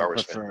a real Star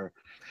Wars fan.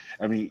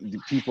 I mean, the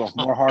people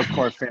more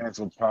hardcore fans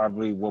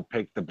will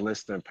pick the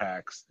blister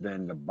packs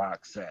than the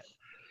box set.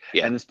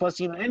 Yeah. And it's plus,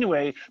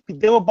 anyway,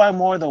 they will buy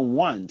more than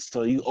one.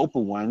 So you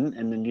open one,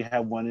 and then you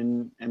have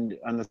one in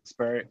on the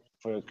spare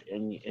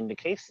in the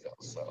case still.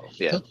 So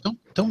Yeah.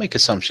 Don't make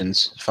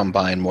assumptions if I'm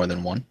buying more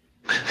than one.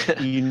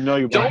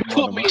 you're Don't buying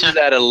more put me than to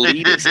that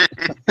elitist.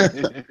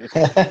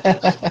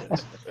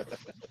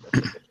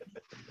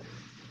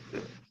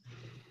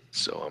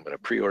 So I'm going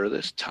to pre-order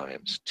this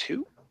times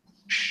 2.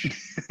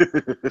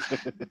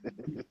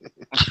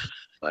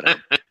 But,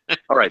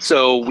 all right. right,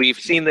 so we've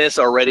seen this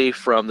already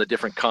from the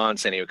different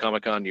cons, San Diego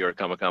Comic-Con, New York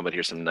Comic-Con, but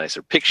here's some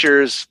nicer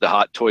pictures. The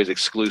Hot Toys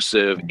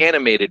exclusive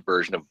animated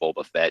version of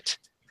Boba Fett.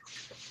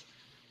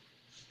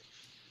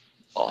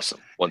 Awesome.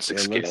 1/6 It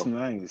scale. looks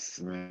nice,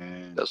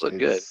 man. Does look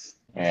good.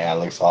 Yeah, it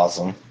looks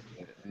awesome.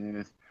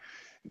 You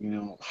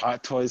know,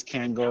 Hot Toys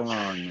can't go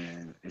wrong,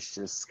 man. It's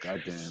just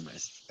goddamn.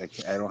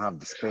 I don't have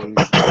the space.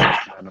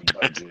 I don't have the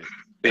budget.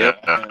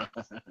 Yep.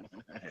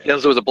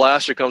 Comes with a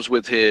blaster, comes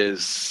with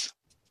his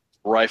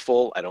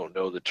rifle. I don't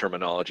know the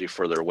terminology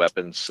for their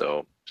weapons,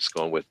 so just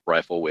going with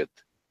rifle with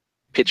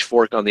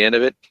pitchfork on the end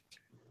of it,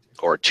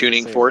 or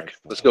tuning Say fork.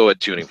 rifle. Let's go with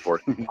tuning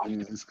fork.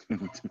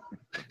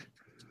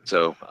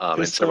 So, and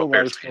Pistol, several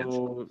pairs of hands.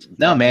 rifle,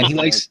 No, man, he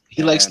likes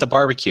and- the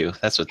barbecue.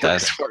 That's what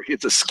that is.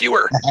 It's a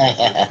skewer.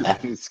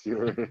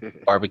 skewer.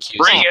 Barbecue.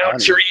 Bring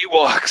out your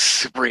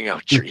Ewoks. Bring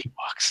out your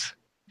Ewoks.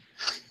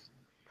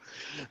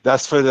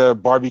 That's for the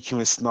barbecue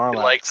and Snorlax. He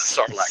likes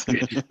the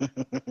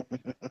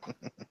Sarlacc.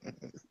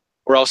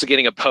 We're also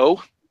getting a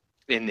Poe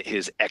in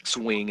his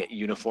X-Wing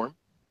uniform.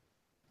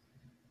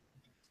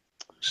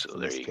 So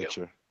there you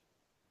go.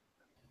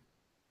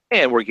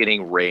 And we're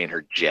getting Rey in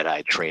her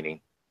Jedi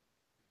training.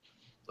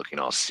 Looking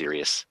all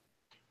serious.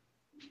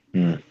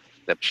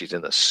 Except she's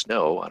in the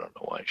snow. I don't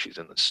know why she's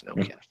in the snow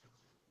cap.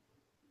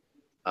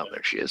 Oh,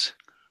 there she is.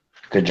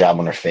 Good job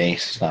on her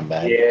face. It's not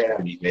bad. Yeah.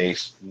 Pretty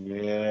face.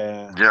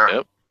 Yeah.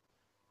 Yep.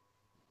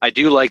 I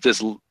do like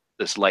this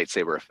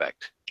lightsaber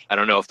effect. I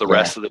don't know if the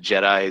rest of the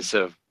Jedis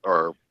have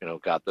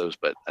got those,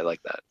 but I like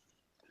that.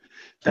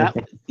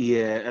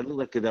 It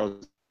looked like that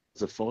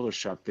was a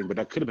Photoshop thing, but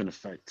that could have been a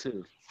effect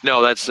too.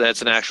 No, that's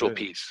an actual good.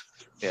 piece.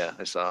 Yeah,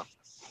 I saw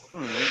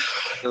All right.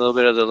 a little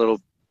bit of the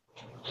little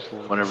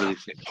whatever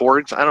these things.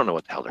 Porgs. I don't know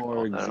what the hell they're called.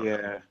 I Porgs, don't know.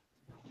 yeah.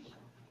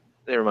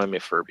 They remind me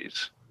of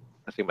Furbies.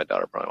 I think my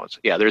daughter probably wants.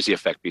 Yeah, there's the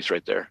effect piece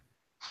right there.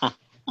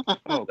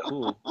 Oh,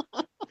 cool.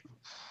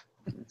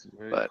 That's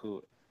very But-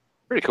 cool.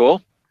 Pretty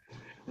cool.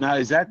 Now,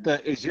 is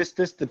just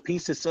this the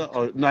piece itself?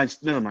 Oh, no,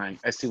 never mind.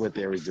 I see what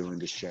they were doing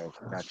this show.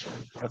 Gotcha.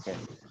 Okay.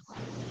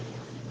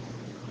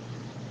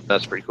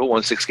 That's pretty cool.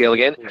 1/6 scale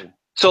again. Yeah.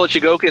 Sola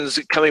Chigokin's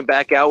coming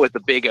back out with the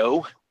Big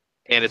O,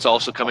 and it's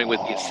also coming with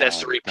the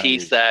accessory that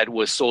piece is- that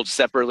was sold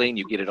separately, and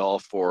you get it all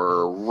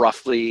for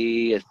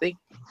roughly, I think,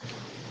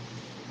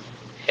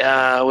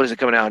 what is it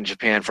coming out in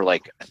Japan for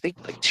like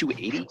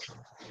 $280,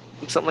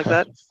 something like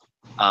that.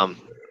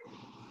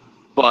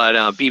 But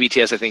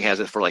BBTS I think has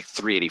it for like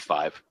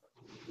 $385.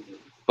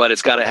 But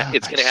it's gonna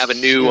have a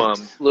new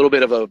little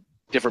bit of a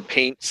different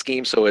paint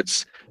scheme, so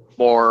it's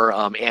more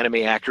anime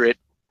accurate.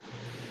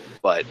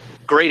 But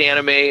great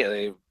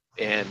anime,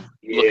 and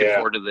looking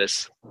forward to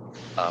this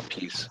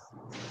piece,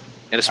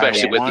 and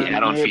especially with the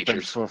add-on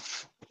features.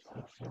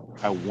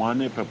 I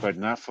want it, but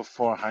not for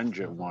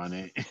 400. Want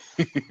it?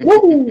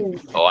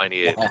 Oh, I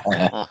need it.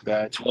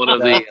 That's It's one of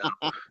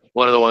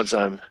the ones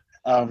I'm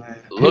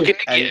looking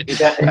to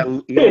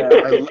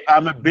get.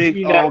 I'm a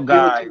big old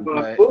guy,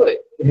 but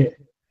it's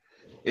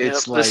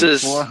Yep, like this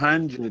is-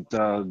 400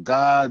 though.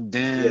 God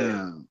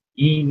damn.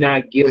 He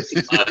not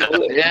guilty.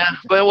 Yeah,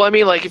 but well, I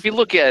mean, like if you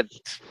look at,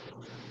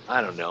 I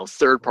don't know,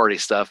 third-party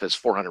stuff is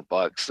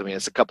 $400. I mean,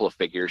 it's a couple of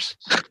figures,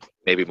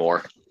 maybe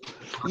more.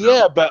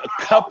 Yeah, but a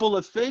couple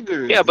of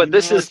figures. Yeah, but you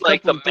this know, is a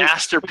like the couple of things.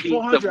 masterpiece For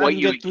of 400, I what can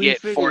you get would three get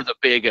for figures. the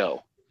Big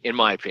O, in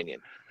my opinion.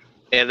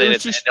 And then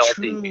it's an just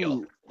LD meal.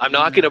 true. I'm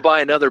not going to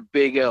buy another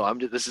Big O.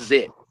 This is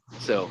it.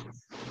 So,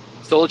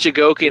 Sola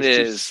Chigokin It's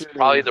is just true.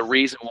 probably the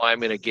reason why I'm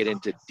going to get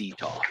into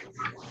DTAW.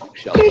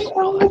 Shelves and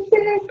all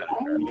that.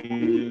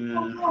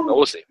 Yeah. But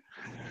we'll see.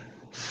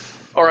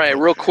 All right,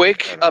 real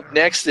quick. Up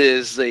next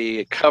is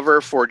the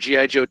cover for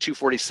G.I. Joe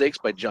 246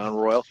 by John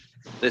Royal.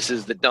 This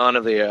is the Dawn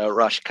of the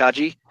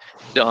Rashikaji.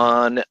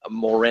 Don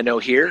Moreno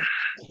here.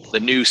 The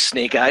new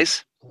Snake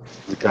Eyes.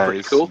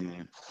 Pretty cool.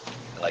 Man.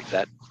 I like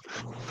that.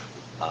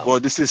 Well,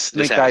 this is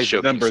Snake had a Eyes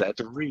showpiece number set.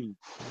 3.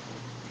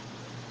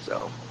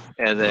 So,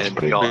 and then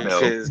we all know.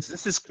 Because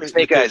this is crazy.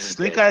 Snake because Eyes is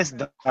Snake good. Eyes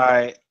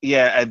died.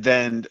 Yeah, and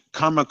then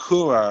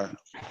Kamakura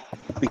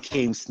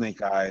became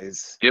Snake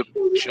Eyes, Yep,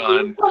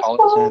 Sean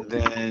Collins.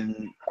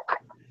 and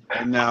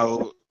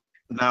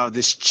now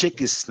this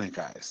chick is Snake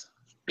Eyes.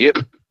 Yep.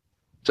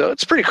 So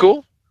it's pretty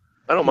cool.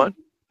 I don't mind.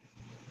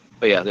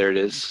 But yeah, there it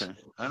is. Okay.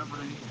 I don't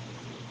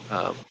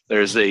mind.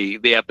 There's the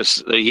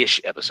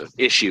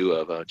issue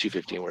of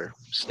 215 where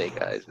Snake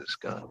Eyes is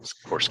gone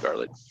for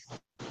Scarlet.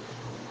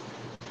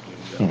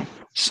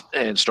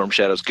 And Storm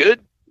Shadow's good.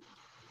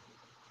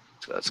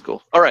 So that's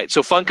cool. All right,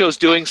 so Funko's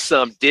doing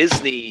some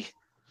Disney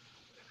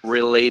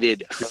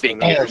related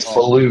figures,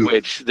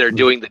 which they're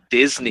doing the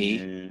Disney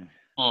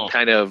Yeah.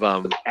 kind of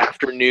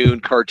afternoon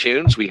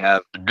cartoons. We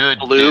have Good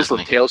Blue from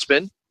Disney.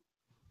 Tailspin.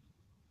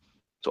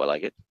 So I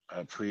like it.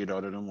 I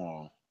pre-ordered them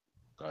all.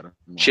 Got them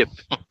all. Chip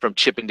from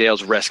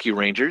Chippendale's Rescue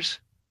Rangers.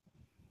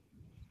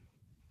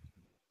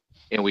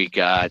 And we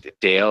got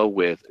Dale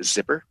with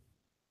Zipper.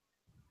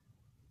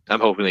 I'm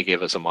hoping they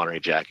give us a Monterey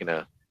Jack and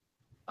a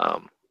Yeah,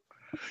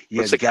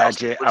 what's the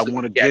Gadget. what's I the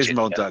want a Gadget?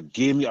 Gizmo Yeah. duck.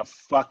 Give me a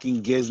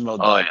fucking Gizmo duck.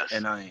 Oh, yes.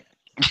 And I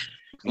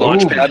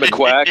Launchpad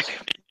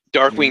McQuack.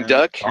 Darkwing Yeah.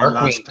 Duck. And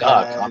Darkwing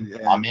Duck.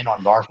 Launchpad, I'm in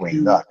on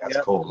Darkwing Duck. That's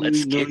yep, cool.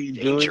 Let's get Louis,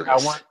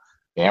 dangerous.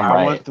 Damn I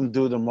right. want them to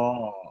do them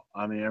all.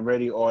 I mean, I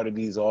already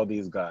ordered all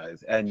these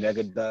guys, and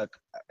Negaduck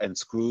and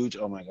Scrooge.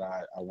 Oh my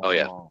god, I want Oh,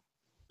 yeah. them all.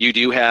 You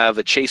do have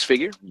a Chase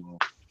figure.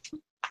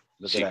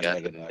 Look So you at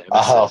that got Negaduck.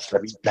 Oh,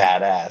 that's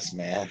badass,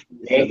 man.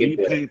 The Negative.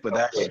 repaint, but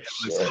that shit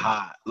looks Shit.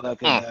 hot.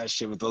 Look at that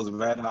shit with those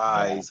red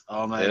eyes.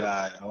 Oh my Yeah.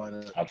 god, I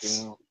want to.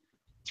 That's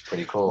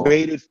pretty cool.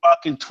 Waited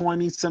fucking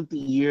 20-something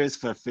years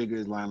for a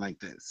figures line like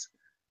this.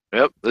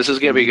 Yep, this is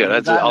gonna be good.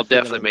 You gotta I'll figure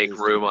definitely out make this,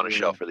 room on a yeah.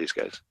 shelf for these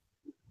guys.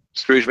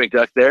 Scrooge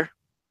McDuck there,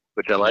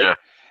 which I like. Yeah.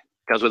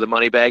 Comes with a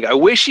money bag. I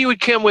wish he would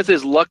come with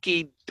his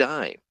lucky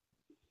dime.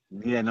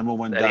 Yeah, number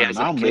one That he dime. has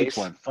in I'll the make case.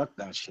 one. Fuck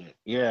that shit.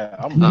 Yeah,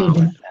 I'll Um, make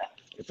one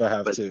if I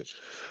have but- to.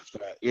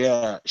 But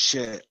yeah,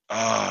 shit.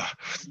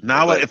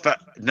 Now what?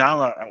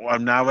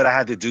 Now what I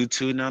had to do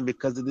too now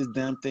because of this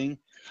damn thing,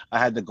 I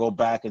had to go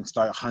back and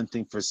start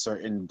hunting for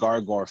certain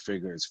Gargoyle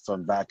figures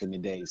from back in the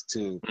days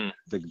too,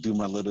 to do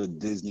my little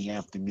Disney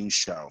afternoon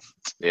show.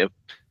 Yep.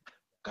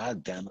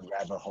 God damn it,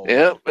 rabbit hole.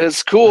 Yeah,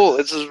 it's cool.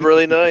 This is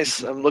really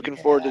nice. I'm looking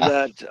forward to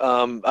that.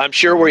 I'm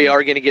sure we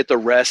are going to get the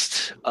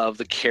rest of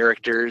the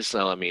characters.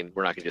 I mean,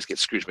 we're not going to just get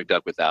Scrooge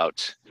McDuck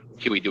without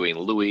Huey, Dewey, and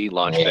Louie,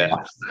 Launchpad. Yeah.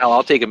 Hell,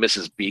 I'll take a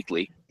Mrs.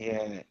 Beakley.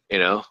 Yeah. You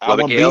know, I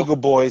want Abigail. Beagle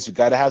Boys. We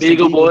gotta have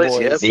Beagle some Beagle Boys,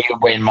 Boys. yep.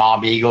 Beagle and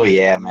Mom Beagle,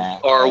 yeah, man.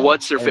 Or Yeah.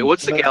 what's her? And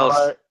What's the gal's?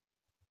 Flintheart,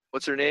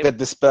 What's her name? Get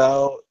the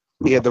spell.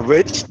 Yeah, the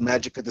rich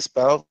magic of the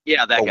spell.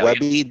 Yeah, that Or gal.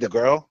 Webby, the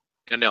girl.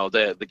 No,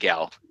 the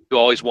gal who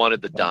always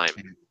wanted the dime.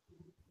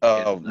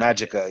 Oh,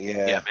 Magica,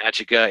 yeah. Yeah,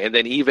 Magica, and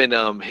then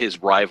even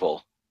his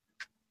rival,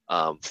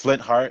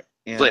 Flintheart.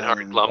 And, Flintheart,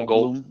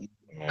 Glumgold.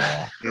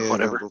 Yeah. Yeah,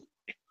 Whatever.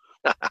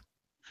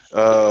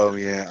 Oh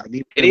yeah. I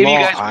need Any of them you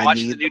all. guys I watch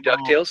need the new them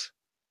all. DuckTales?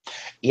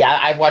 Yeah,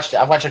 I've watched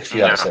a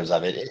few No. episodes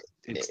of it.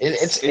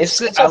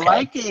 It's I okay.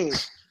 like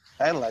it.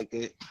 I like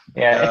it.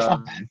 Yeah, it's Um,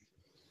 not bad.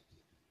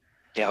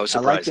 Yeah, I was I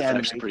like surprised. the It's actually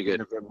animation pretty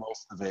good. of it,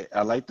 most of it.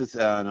 I like this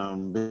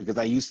because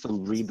I used to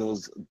read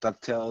those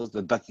DuckTales,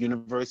 the Duck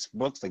Universe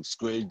books, like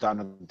Squid,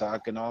 Donald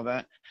Duck, and all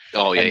that.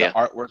 Oh yeah, And yeah. the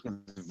artwork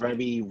is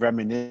very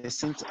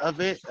reminiscent of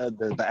it.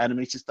 The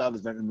animation style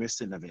is very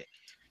reminiscent of it.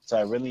 So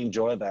I really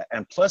enjoy that.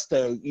 And plus,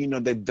 they're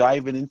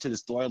diving into the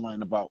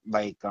storyline about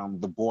like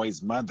the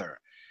boy's mother,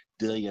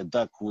 Delia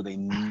Duck, who they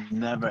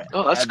never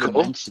Oh, that's ever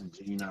cool. mentioned.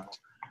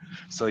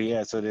 So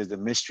yeah, so there's a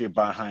mystery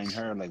behind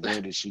her, like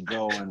where did she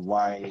go and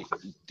why?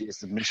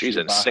 There's a mystery. She's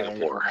in about her and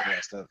Singapore. all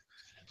that stuff.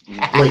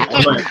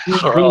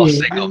 We're all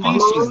single I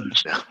think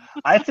moms.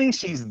 I think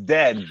she's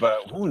dead,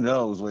 but who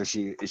knows where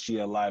she is? She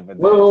alive or dead?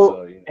 Well,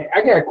 So, yeah.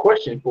 I got a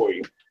question for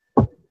you.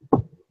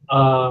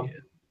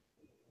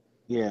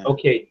 Yeah.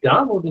 Okay,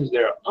 Donald is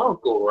their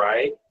uncle,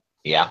 right?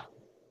 Yeah.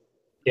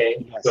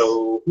 Okay, Yes.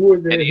 so who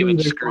is their, And even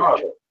who's their Scrooge.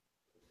 father?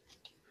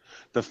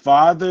 The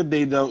father,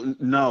 they don't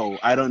know.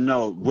 I don't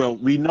know. Well,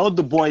 we know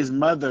the boy's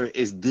mother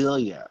is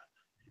Delia,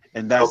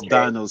 and that's Okay.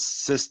 Donald's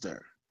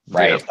sister.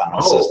 Right. Yeah. It's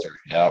Donald's Oh. sister.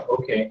 Yep.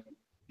 Okay,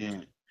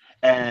 Yeah.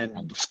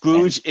 And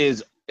Scrooge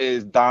is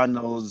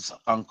Donald's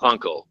uncle.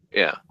 Uncle,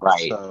 yeah.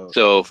 Right.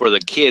 So for the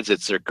kids,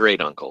 it's their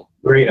great uncle.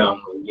 great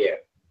uncle, yeah.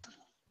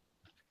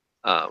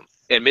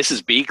 And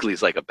Mrs.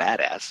 Beakley's like a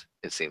badass.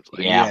 It seems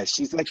like. Yeah.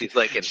 She's like She's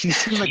like an she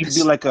seems like to she's-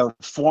 be like a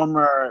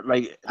former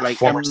like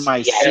Former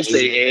MI6 SAA.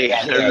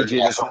 Yeah,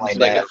 agent or something like a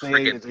like that.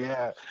 freaking-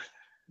 Yeah.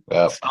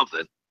 Yep.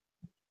 something.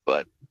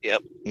 But Yeah.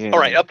 all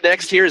right, up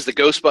next here is the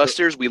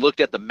Ghostbusters. We looked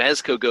at the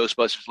Mezco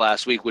Ghostbusters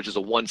last week, which is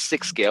a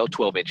 1/6 scale,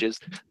 12 inches.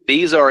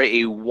 These are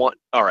a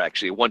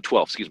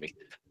 1/12. Excuse me.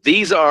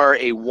 These are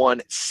a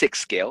 1/6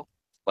 scale,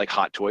 like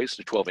Hot Toys,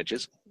 they're 12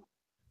 inches.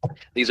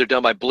 These are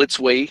done by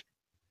Blitzway.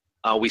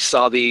 We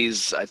saw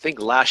these, I think,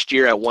 last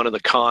year at one of the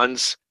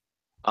cons.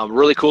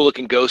 Really cool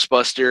looking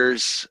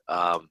Ghostbusters.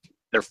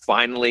 They're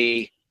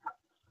finally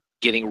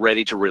getting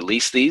ready to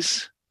release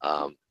these.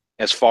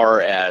 As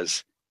far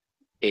as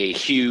a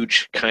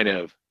huge kind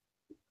of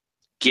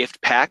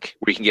gift pack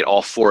where you can get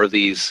all 4 of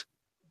these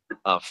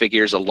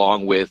figures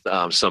along with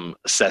some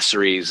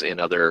accessories and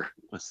other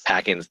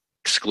pack-in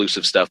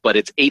exclusive stuff. But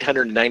it's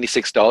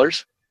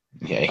 $896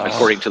 Yeah.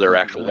 according to their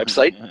actual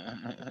website.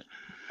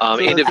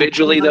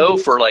 Individually, though,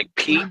 for like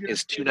Pete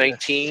is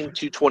 $219,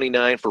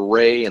 $229 for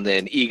Ray, and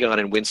then Egon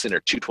and Winston are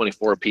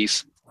 $224 a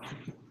piece.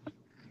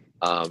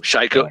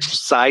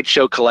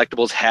 Sideshow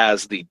Collectibles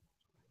has the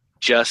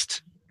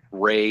just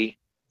Ray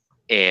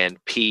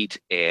and Pete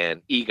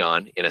and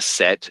Egon in a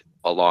set,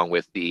 along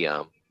with the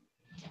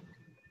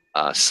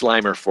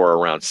Slimer for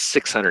around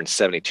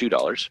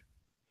 $672.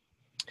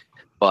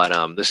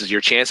 But this is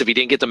your chance. If you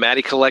didn't get the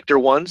Matty Collector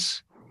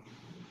ones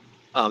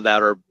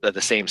that are at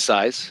the same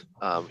size,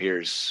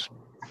 here's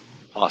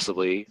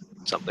possibly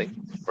something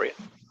for you.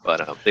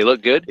 But they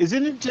look good.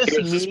 Isn't it just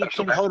Here's the me?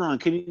 special pack. Hold on,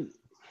 can you?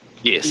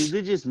 Yes. Is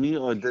it just me,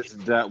 or does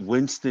that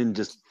Winston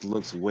just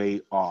looks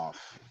way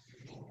off?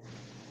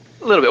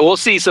 A little bit. We'll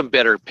see some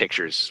better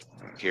pictures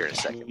here in a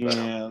second. But,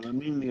 Yeah, let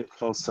me get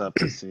close up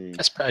and see.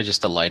 That's probably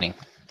just the lighting.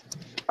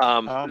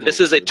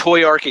 this is a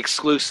Toy Arc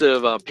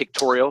exclusive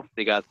pictorial.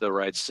 They got the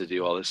rights to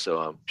do all this,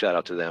 so shout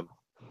out to them.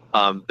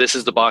 This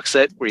is the box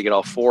set where you get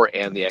all 4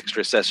 and the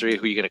extra accessory.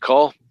 Who are you going to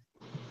call?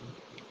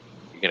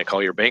 You're going to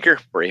call your banker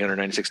for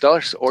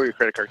 $896 or your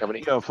credit card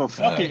company. Yo, for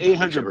fucking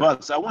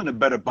 $800, I want a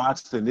better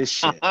box than this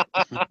shit.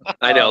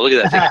 I know. Look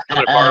at that thing.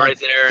 Another bar right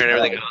there and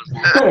everything else.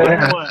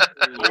 I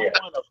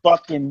want a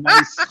fucking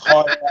nice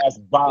hard ass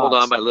box. Hold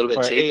on by a little bit,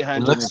 for Tate.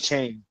 800 and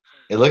change.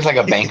 It looks like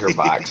a banker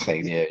box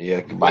thing.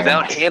 You can buy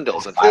Without them.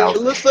 handles and It files.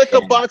 looks like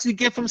a box you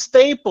get from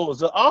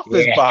Staples, an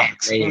office Yeah,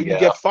 box. there you When you go.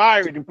 get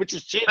fired and put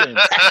your shit in. You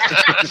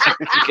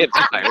get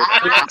fired.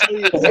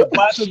 It's a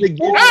box with the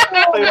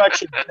play like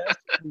your desk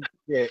and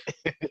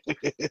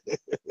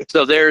shit.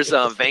 So there's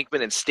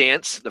Vankman and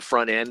Stance, the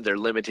front end. They're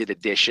limited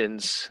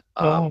editions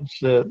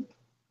Shit. and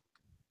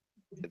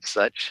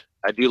such.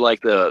 I do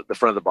like the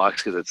front of the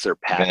box because it's their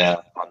patch Yeah.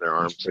 on their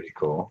arms Pretty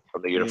cool.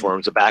 from the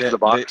uniforms. The back of the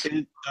box.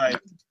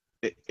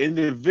 The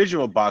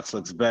individual box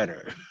looks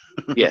better.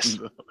 Yes.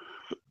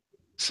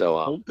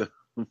 So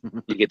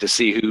you get to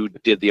see who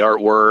did the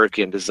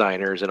artwork and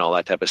designers and all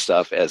that type of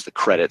stuff as the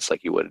credits,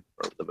 like you would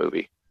from the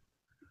movie.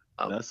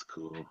 That's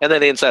cool. And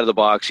then inside of the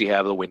box, you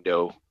have the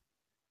window.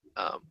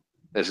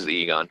 This is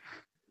Egon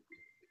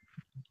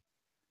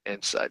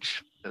and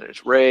such. And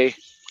there's Ray.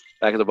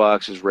 Back of the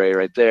box is Ray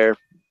right there.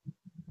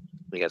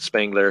 You got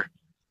Spangler.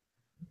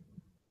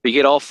 But you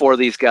get all 4 of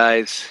these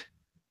guys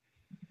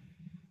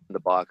in the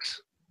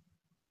box.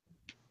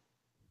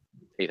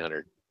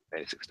 $896.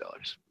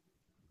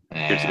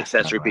 Here's the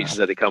accessory pieces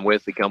that they come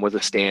with. They come with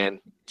a stand,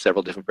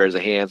 several different pairs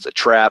of hands, a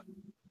trap,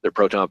 their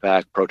proton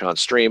pack, proton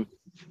stream.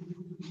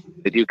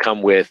 They do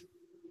come with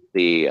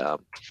the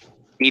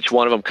each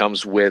one of them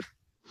comes with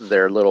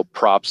their little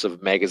props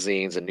of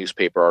magazines and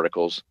newspaper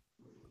articles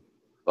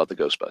about the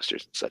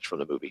Ghostbusters and such from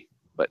the movie.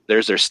 But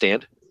there's their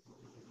stand.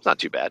 It's not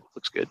too bad.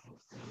 Looks good.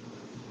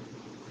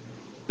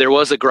 There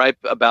was a gripe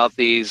about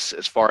these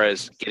as far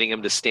as getting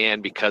them to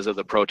stand because of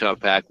the proton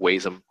pack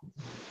weighs them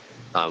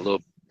a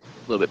little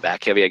bit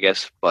back heavy, I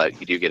guess. But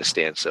you do get a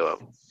stand, so it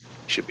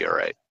should be all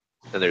right.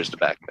 And there's the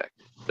backpack.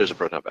 There's a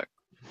proton pack.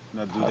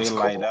 Now, do That's they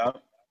light cool.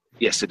 up?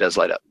 Yes, it does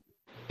light up.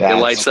 That's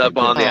It lights up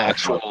on the yeah.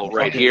 actual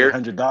right here.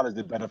 $100,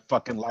 they better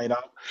fucking light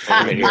up.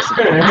 Right here.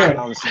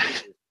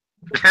 $100.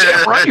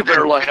 Damn right, you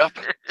better light up.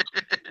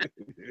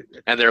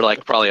 And they're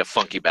like probably a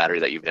funky battery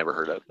that you've never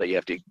heard of that you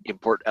have to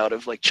import out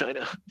of like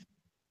China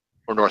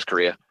or North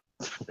Korea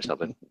or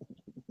something.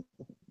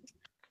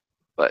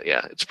 But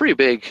yeah, it's a pretty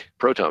big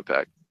proton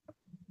pack.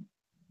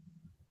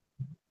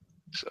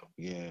 So,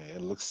 Yeah, it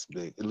looks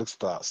big. It looks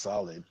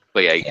solid.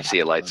 but yeah, you can see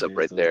it lights up It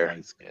right is there.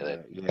 nice. And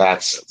then Yeah.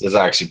 That's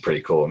actually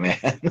pretty cool, man.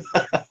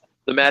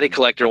 the Matty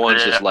Collector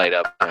ones just light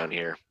up down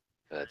here.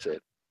 That's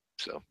it.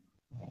 So,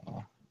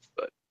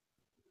 but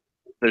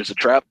there's a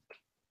trap.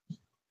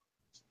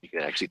 You can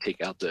actually take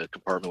out the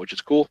compartment, which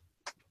is cool.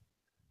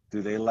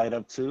 Do they light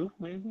up too?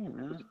 Maybe.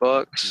 No?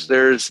 Box.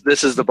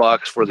 This is the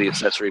box for the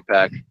accessory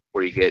pack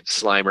where you get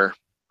Slimer,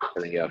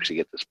 and then you actually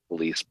get this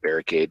police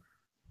barricade,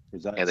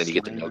 Is that and then you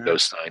get the no Slimer?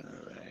 ghost sign.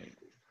 All right.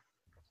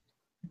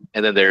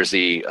 And then there's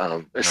the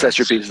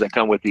accessory pieces that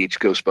come with each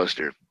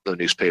Ghostbuster, the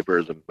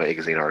newspaper, the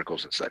magazine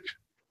articles, and such,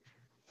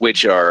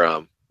 which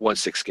are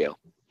 1/6 scale.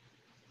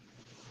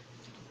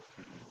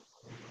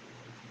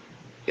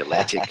 The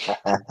Atlantic,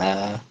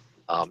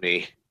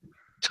 Omni,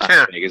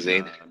 Time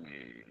Magazine,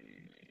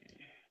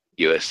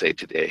 USA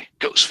Today,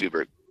 Ghost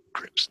Fever,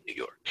 Grips, New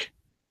York,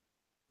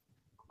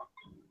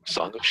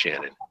 Song of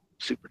Shannon,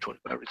 Super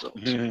 25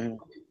 results.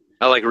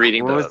 I like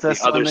reading What was the that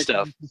song other that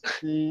stuff. used to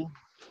sing?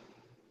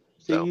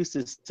 They So. used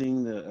to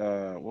sing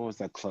the what was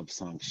that club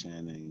song,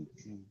 Shannon?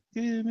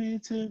 Give me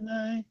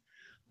tonight.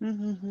 Back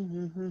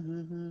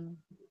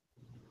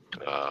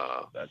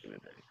in the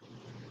day.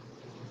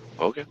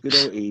 Okay. Good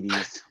old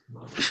 80s.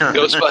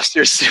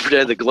 Ghostbusters,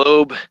 Superman, the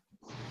Globe.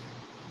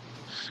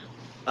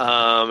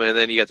 And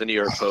then you got the New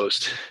York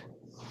Post.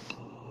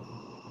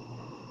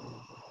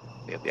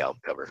 You have the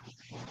album cover.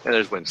 And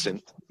there's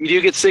Winston. You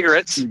do get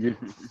cigarettes,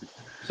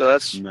 so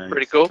that's Nice.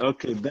 pretty cool.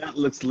 Okay, that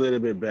looks a little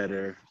bit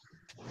better.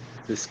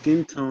 The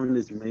skin tone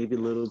is maybe a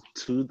little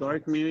too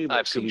dark, maybe. But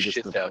I've could seen be just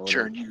shit the that'll photo.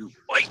 turn you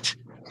white.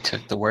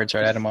 Took the words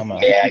right out of my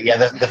mouth. Yeah.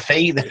 The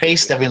face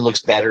definitely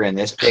looks better in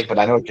this pic, but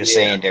I know what you're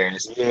saying,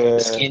 Darius. Yeah,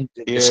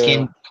 The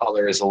skin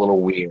color is a little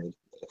weird.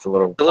 It's a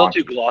little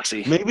Too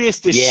glossy. maybe it's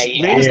the Yeah,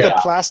 maybe it's the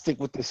yeah. plastic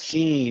with the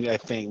sheen. I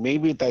think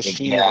maybe that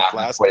sheen of Yeah, the that's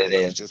plastic what it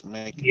is. just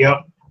make.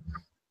 Yep.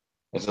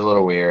 It's a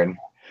little weird.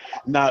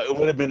 Now it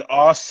would have been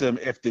awesome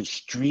if the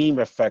stream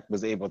effect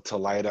was able to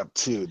light up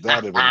too.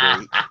 That would have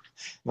been great.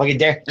 Fucking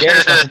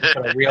Darius wants to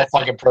put a real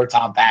fucking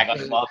proton pack on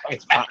his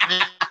motherfucker's back.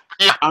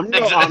 I'm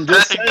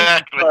just saying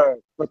Exactly.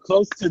 for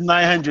close to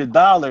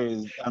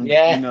 $900.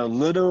 Yeah.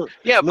 Little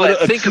Yeah, little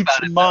but think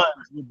about it.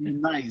 accoutrements would be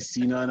nice.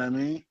 You know what I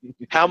mean?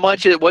 How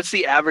much? What's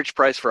the average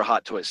price for a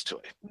Hot Toys toy?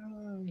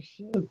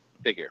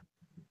 Figure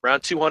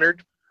around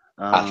 200.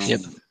 Yep.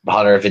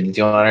 150,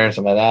 200,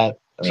 something like that.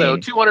 I So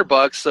mean,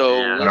 $200. So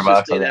Yeah. let's $100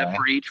 just say that okay.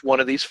 for each one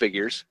of these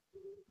figures,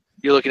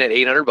 you're looking at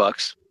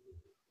 $800.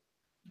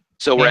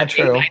 So we're Yeah, at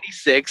true.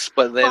 $896.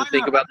 But then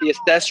think about the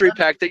accessory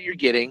pack that you're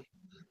getting.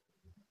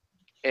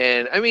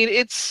 And I mean,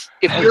 it's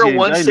if Oh, you're a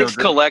James, I know 1/6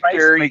 the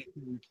collector,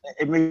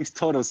 it makes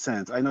total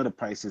sense. I know the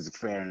price is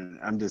fair,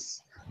 and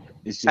it's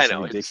I just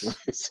know, ridiculous.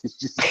 It's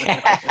just,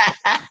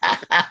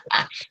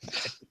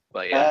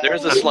 but yeah,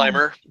 there's a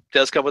Slimer.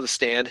 Does come with a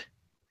stand.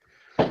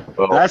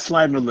 Well, that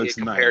Slimer looks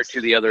compared nice.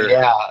 to the other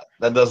yeah,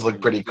 that does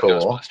look pretty cool.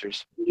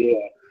 Ghostbusters. Yeah.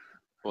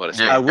 What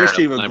a Yeah. I wish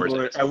stand. it would Slimer's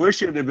glow. nice. I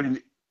wish it would have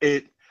been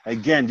it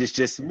again.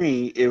 Just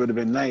me. It would have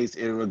been nice.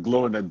 It would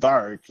glow in the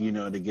dark,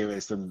 to give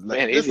it some.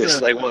 Man, it's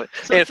just like what?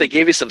 And if they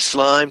gave you some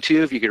slime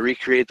too, if you could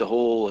recreate the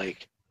whole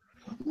like.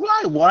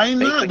 Why? Why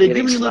Make not? like They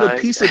getting give me a little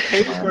slime. piece of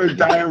paper,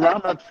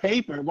 diorama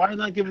paper. Why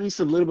not give me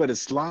some little bit of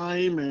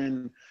slime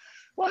and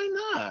why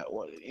not?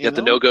 You got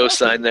the no-go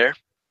sign there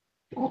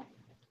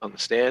on the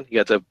stand. You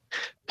got the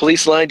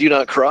police line, do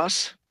not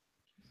cross.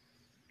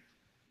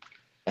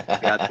 You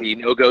got the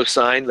no-go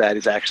sign that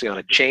is actually on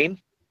a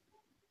chain.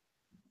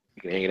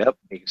 You can hang it up.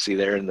 You can see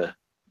there in the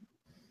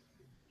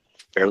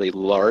fairly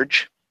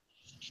large.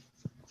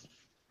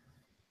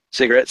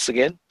 Cigarettes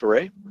again for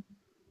Ray.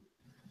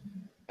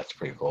 That's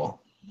pretty cool.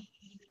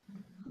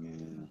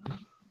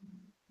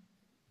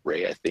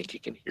 Ray, I think he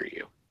can hear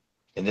you.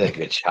 They did a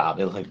good job.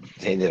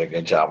 They did a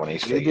good job on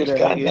these They figures. did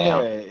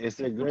Goddamn, it's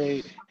a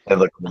great, they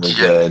look really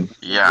good.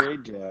 Yeah.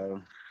 great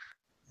job.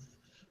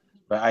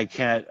 But I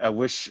can't. I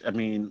wish. I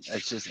mean,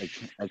 it's just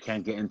I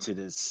can't get into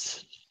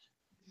this.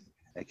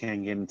 I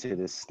can't get into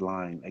this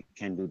line. I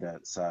can't do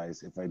that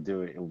size. If I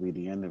do it, it'll be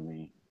the end of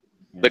me.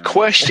 The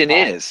question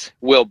is,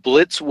 will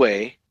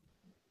Blitzway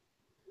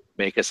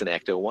make us an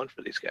Ecto-1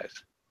 for these guys?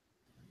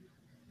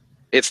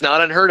 It's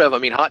not unheard of. I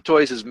mean, Hot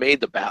Toys has made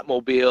the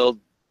Batmobile,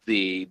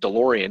 the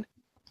DeLorean.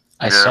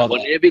 I saw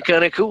Wouldn't that. it be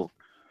kind of cool?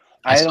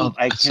 I saw-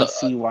 can't saw-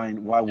 see why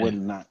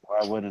wouldn't I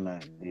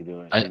be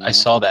doing it? I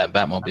saw that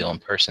Batmobile in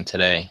person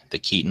today, the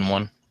Keaton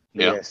one.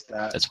 Yeah. Yes,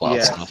 That's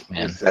wild stuff,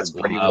 man. That's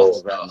pretty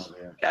cool.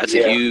 That's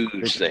Yeah. a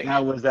huge thing.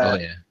 That was Oh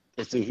that. yeah.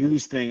 It's a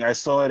huge thing. I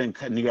saw it in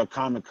New York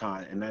Comic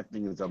Con, and that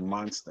thing is a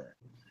monster.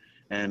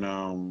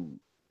 And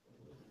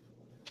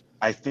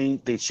I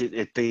think they should,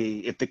 if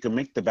they can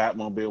make the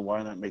Batmobile,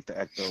 why not make the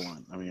Ecto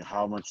one? I mean,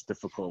 how much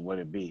difficult would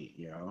it be?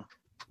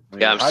 I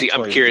mean, Yeah, Hot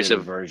I'm Toys curious did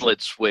a if version.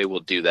 Blitzway will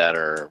do that,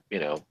 or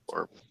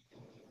or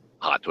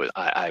Hot Toys.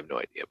 I have no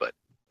idea, but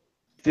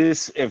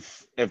This,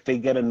 if they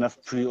get enough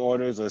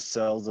pre-orders or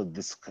sales of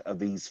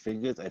these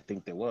figures, I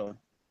think they will.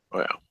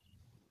 well,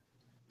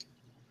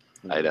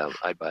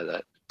 I'd buy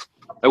that.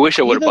 I wish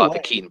I would have Either bought the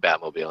way. Keaton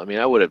Batmobile. I mean,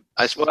 I would have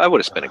spent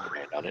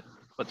 $1,000 on it.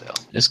 What the hell?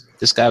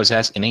 This guy was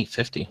asking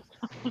 $850.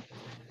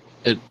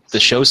 The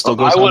show still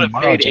goes I on would have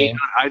tomorrow, paid Jane.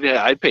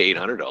 I'd pay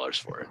 $800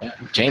 for it. Yeah,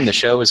 Jane, the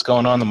show is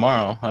going on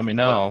tomorrow. Let me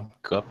know. I'll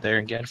go up there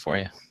and get it for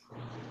you.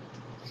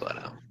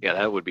 But yeah,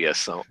 that would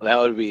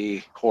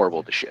be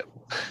horrible to ship.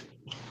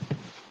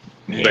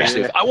 Yeah.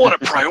 Especially if I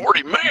want a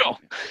priority mail.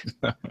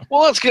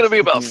 Well, that's going to be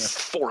about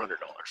 $400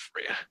 for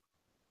you.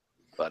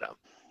 But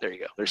there you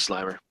go. There's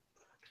Slimer.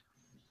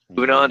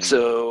 Moving on.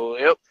 So,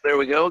 yep, there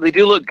we go. They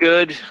do look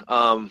good.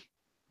 I'm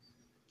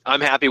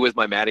happy with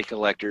my Matty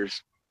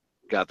collectors.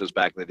 Got those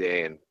back in the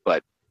day,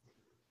 but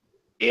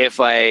if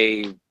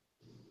I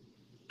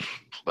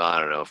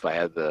don't know if I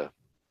had the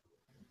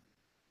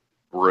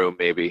room,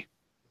 maybe,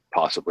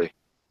 possibly.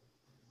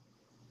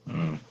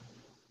 Mm.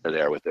 They're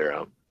there with their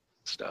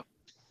stuff,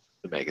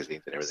 the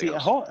magazines and everything See,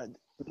 else.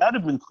 that'd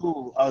have been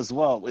cool as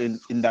well in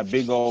that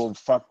big old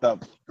fucked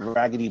up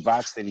raggedy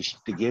box that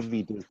to give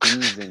me the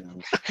things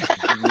in.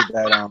 Give me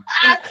that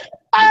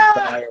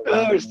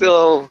We're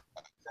still.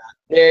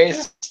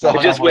 There's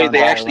still Just wait.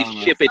 They on, actually hold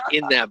on. ship it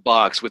in that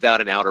box without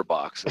an outer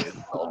box. And it's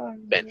all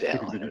bent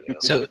down.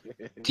 So,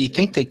 do you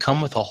think they come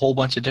with a whole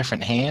bunch of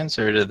different hands,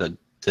 or do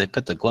they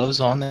put the gloves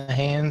on the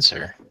hands,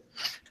 or?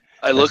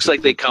 It looks a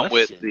like they good come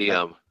with question.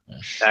 the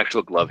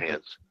actual glove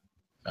hands.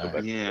 All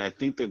right. Yeah, I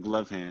think they're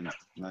glove hands,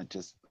 not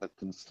just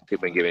buttons. See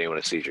if we can give anyone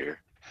a seizure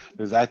here.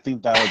 Because I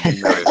think that would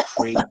be like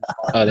crazy.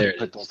 Oh, there it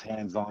Put is. those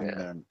hands on Yeah.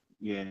 them.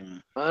 Yeah.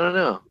 I don't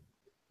know.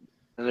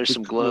 And there's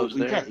some gloves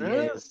We there. got-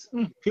 yes.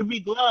 Could be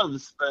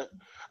gloves, but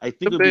I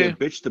think Could it'd be a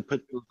be. bitch to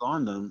put those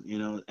on them,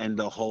 and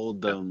to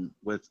hold them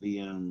with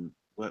the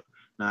what?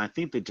 No, I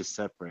think they're just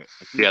separate.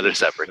 I think Yeah, they're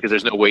separate because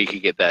there's no way you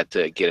could get that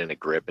to get in a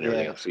grip and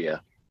everything Yeah. else. So yeah,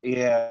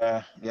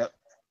 Yeah. Yep.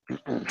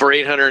 for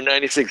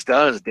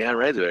 $896, damn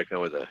right they better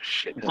come with a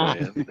shit ton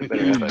of hands. They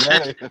better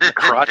have a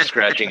crotch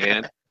scratching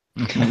hand.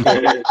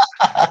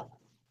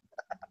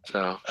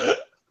 So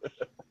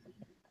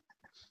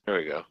there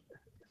we go.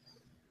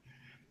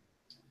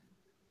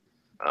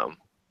 All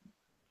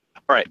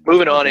right,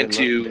 moving on They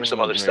into look some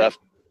other great. stuff.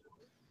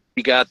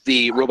 You got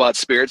the Robot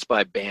Spirits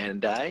by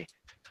Bandai.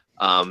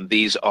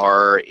 These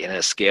are in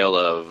a scale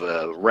of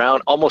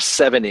around almost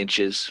 7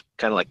 inches,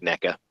 kind of like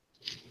NECA.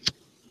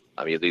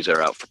 These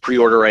are out for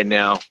pre-order right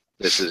now.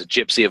 This is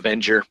Gypsy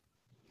Avenger.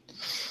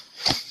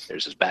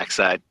 There's his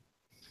backside.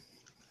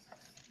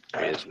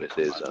 There he is with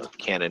his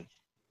cannon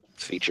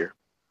feature.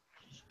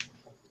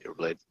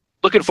 Blade.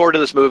 Looking forward to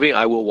this movie.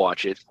 I will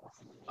watch it.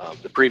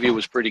 The preview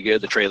was pretty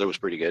good. The trailer was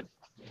pretty good.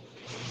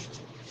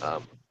 I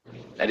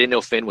didn't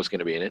know Finn was going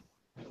to be in it,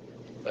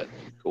 but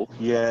Cool.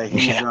 Yeah,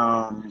 he's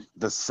Yeah.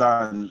 the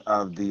son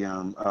of the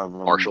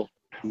Marshall.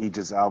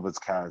 Idris Elba's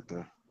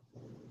character.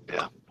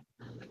 Yeah,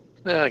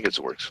 I guess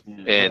it works.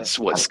 Yeah, And but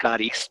what,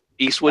 Scott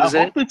Eastwood I is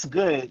in it? hope it's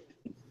good.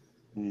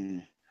 Yeah.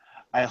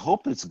 I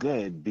hope it's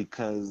good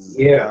because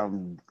Yeah.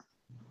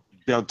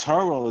 Del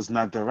Toro is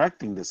not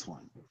directing this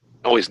one.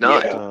 Oh, he's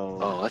not. Yeah. So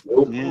Oh, that's,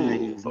 Nope. yeah,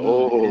 he's not.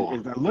 Oh.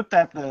 If I looked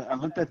at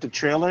the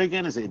trailer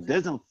again, it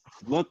doesn't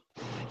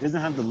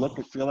have the look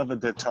and feel of a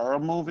Del Toro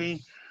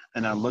movie.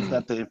 And I looked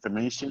at the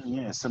information.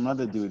 Yeah, some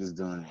other dude is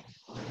doing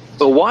it.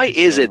 but why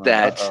is So, it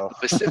that uh-oh. the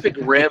Pacific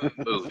Rim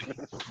movie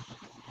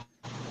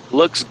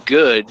looks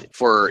good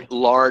for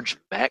large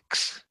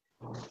mechs,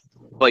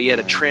 but yet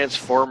a Yeah.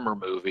 Transformer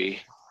movie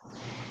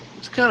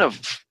is kind of,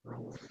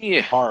 yeah,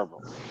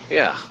 Horrible.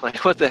 yeah,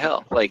 like what the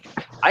hell? Like,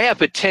 I have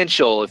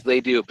potential if they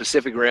do a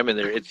Pacific Rim and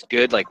it's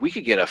good. Like, we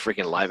could get a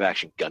freaking live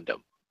action Gundam,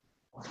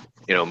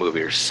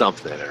 movie or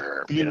something,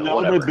 or You know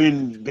whatever,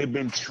 they've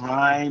been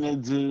trying to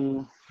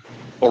do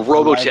or Robotech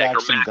or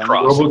live-action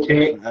Macross. Gundam.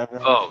 Robotech.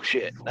 Whatever. Oh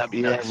shit, that'd be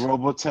Yeah, nice.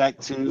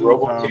 Robotech too.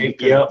 Robotech,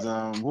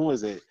 Because, who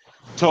was it?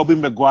 Tobey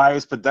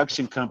Maguire's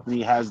production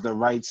company has the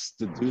rights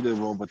to do the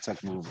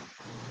Robotech movie.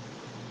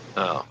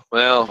 Oh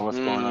well, What's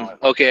going on?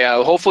 okay.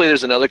 Hopefully,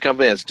 there's another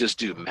company that's just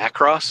do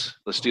Macross.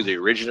 Let's do the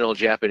original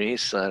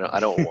Japanese. I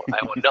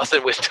want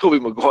nothing with Tobey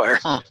Maguire.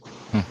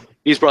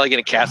 He's probably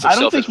going to cast I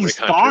himself don't think as he's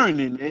Rick Hunter. starring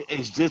in it.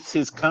 It's just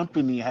his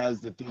company has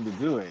the thing to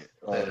do it.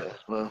 Or,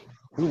 Well,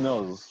 who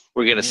knows?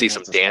 we're going to He see has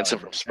some to dancing star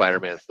from in it.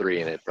 Spider-Man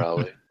 3 in it,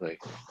 probably.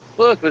 Like,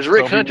 look, there's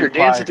Rick Tobey Hunter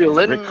Maguire dancing to is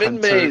Lin Rick Hunter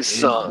May's in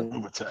song.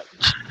 Robotech.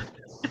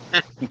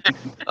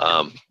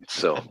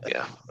 So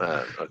yeah.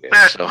 Okay.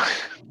 So.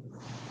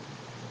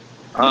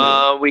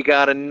 We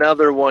got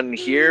another one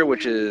here,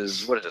 which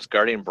is, what is this,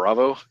 Guardian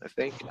Bravo, I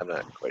think? I'm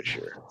not quite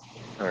sure.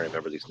 I don't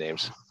remember these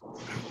names.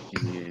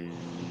 Yeah.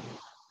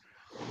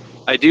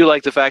 I do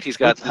like the fact he's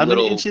got the How many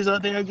little inches are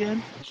there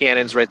again?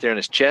 cannons right there in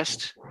his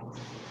chest.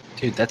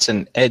 Dude, that's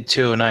an Ed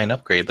 209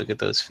 upgrade. Look at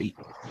those feet.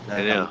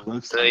 I know.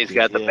 Looks And then like he's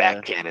got it, the yeah.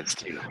 back cannons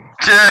too.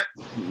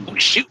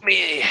 Shoot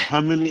me!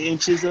 How many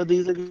inches are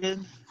these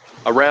again?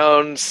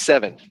 Around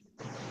 7.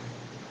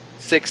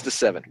 6 to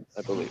 7,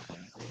 I believe.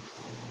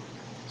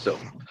 So,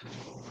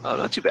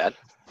 not too bad.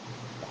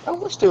 I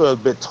wish they were a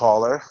bit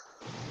taller.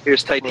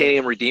 Here's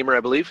Titanium Redeemer, I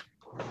believe.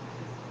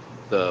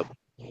 The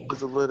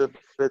Was a little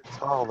bit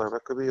taller.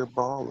 That could be a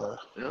baller.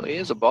 he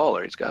is a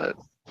baller. He's got a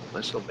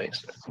nice little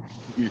base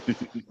there.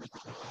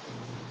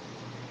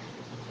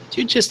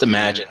 Dude, just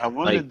imagine. I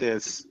wanted like,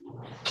 this.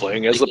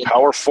 Playing as the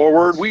power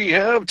forward, we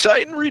have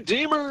Titan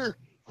Redeemer.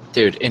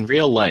 dude, in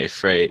real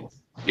life, right?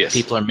 Yes.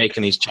 People are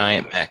making these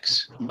giant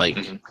mechs, like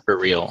Mhm. for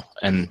real,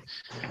 and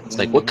it's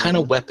like, what kind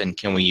of weapon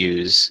can we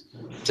use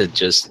to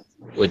just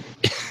would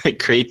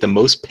create the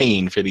most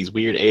pain for these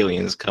weird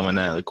aliens coming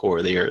out of the core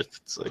of the earth?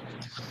 It's like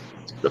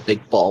a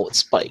big ball with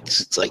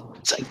spikes. It's like,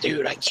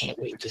 dude, I can't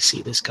wait to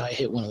see this guy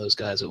hit one of those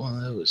guys with one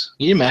of those.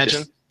 Can you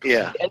imagine? Yeah.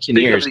 The Think of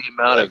engineers. the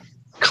amount of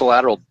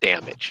collateral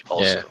damage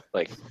also. Yeah.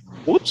 Like,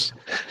 whoops.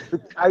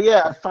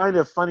 Yeah, I find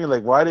it funny.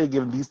 Like, why do they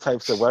give them these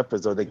types of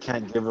weapons, or they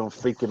can't give them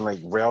freaking like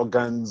rail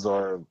guns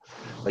or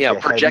like Yeah, a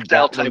heavy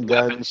projectile Gatling type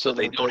gun weapons, so and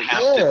they shit don't like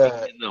have that.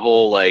 to be in the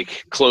whole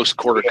like close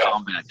quarter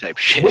combat type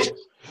shit.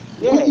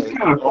 Yeah, Which is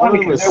kinda funny,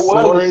 only 'cause with there was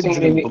a swords scene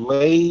and in it-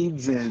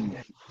 blades and.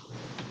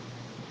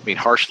 I mean,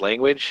 harsh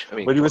language. I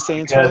mean, What you were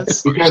saying, Because,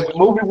 Thomas? because the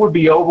movie would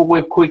be over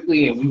with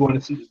quickly, and we want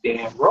to see the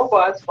damn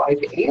robots fight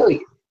the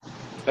aliens.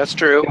 that's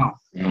true.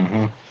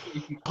 Mm-hmm.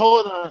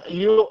 Hold on,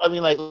 I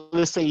mean, like,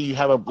 let's say you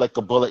have a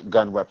bullet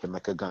gun weapon,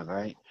 like a gun,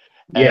 right?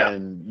 Yeah.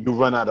 And you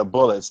run out of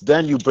bullets.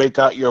 Then you break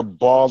out your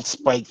bald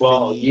spike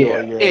Well, thingy yeah.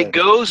 or your. It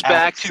goes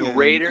back to accent,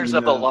 Raiders you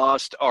of the know.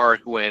 Lost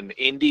Ark when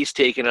Indy's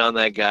taking on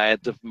that guy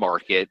at the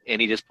market,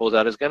 and he just pulls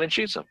out his gun and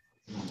shoots him.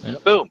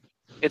 Yep. Boom,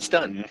 it's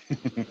done.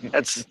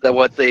 That's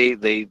what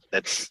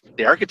that's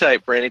the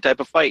archetype for any type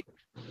of fight.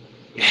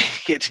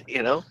 These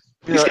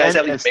guys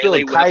have these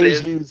melee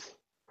weapons. Kaijus,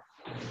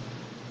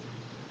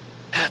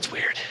 That's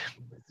weird.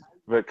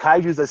 but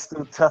kaijus are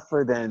still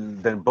tougher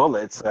than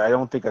bullets. I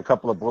don't think a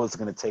couple of bullets are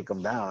going to take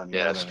them down. you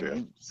Yeah, know that's what I true.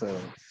 mean? So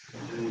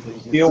you Still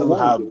still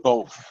won't have do.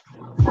 both.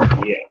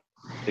 Yeah.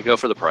 They go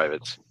for the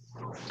privates.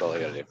 That's all I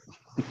gotta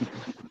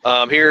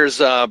do. Here's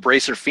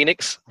Bracer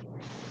Phoenix,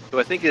 who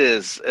I think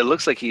it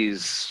looks like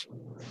he's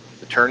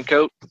the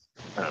turncoat.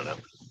 I don't know.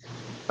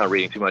 Not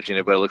reading too much in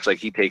it, but it looks like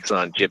he takes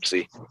on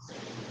Gypsy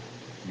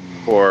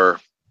or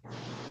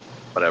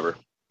whatever.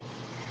 I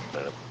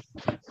don't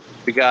know.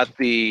 We got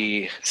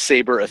the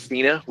Saber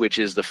Athena, which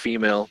is the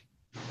female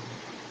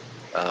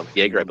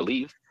Jaeger, I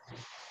believe.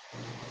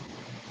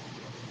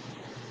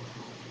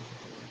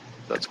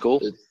 That's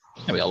cool.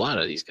 I mean, a lot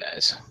of these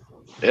guys.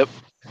 Yep.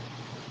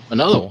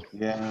 Another one.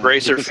 Yeah.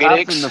 Bracer Because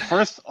Phoenix. From the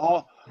first,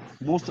 all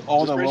Is the Bracer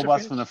robots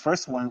Phoenix? from the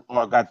first one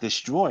got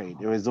destroyed.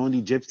 There was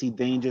only Gypsy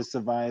Danger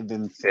survived,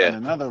 and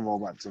another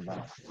robot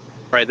survived.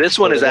 Right, this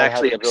one So is they gotta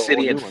actually have to build all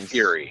Obsidian new ones.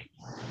 Fury.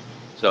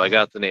 So I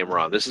got the name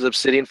wrong. This is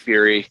Obsidian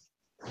Fury.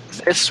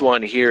 This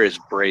one here is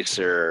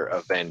Bracer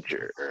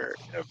Avenger, or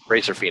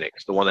Bracer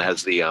Phoenix, the one that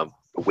has the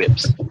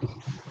whips.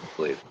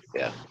 believe.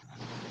 Yeah.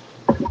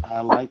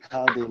 I like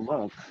how they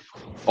look.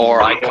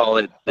 Or I call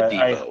it the But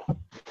I- Devo.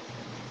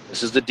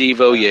 This is the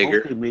Devo I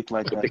Jaeger. hope they make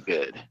like Pretty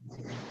good.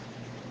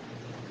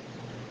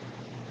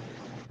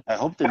 I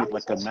hope they make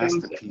like a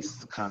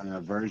masterpiece kind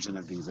of version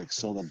of these, like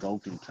solo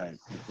doping type,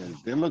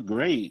 because they look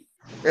great.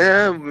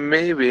 Yeah,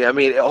 maybe. I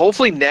mean,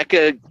 hopefully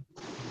NECA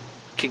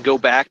can go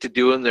back to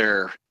doing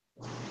their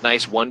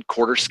nice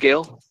 1/4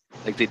 scale,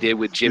 like they did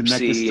with Did NECA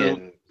Gypsy still-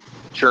 and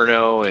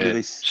Cherno Do and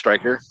they-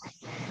 Striker.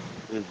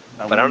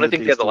 I But I don't wonder if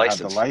think they have the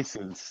still license.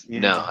 license. Yeah,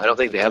 No, I don't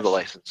think they have the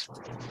question.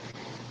 license.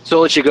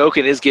 Sola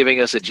Chigokin is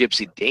giving us a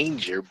Gypsy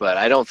Danger, but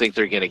I don't think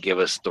they're going to give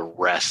us the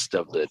rest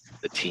of the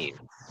team.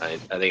 I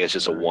think it's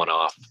just a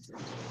one-off.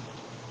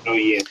 Oh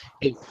yeah.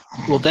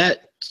 Will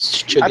that I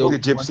think the Chigokin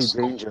Gypsy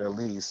one, Danger at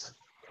least.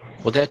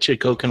 will that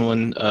Chigokin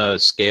one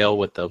scale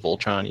with the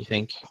Voltron? You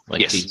think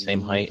like Yes. the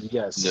same height?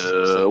 Yes.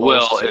 No,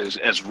 well, Supposed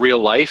to. as real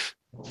life,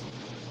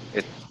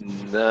 I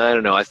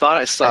don't know. I thought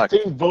I saw. I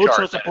think Voltron's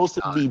chart that supposed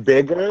to time. be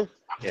bigger.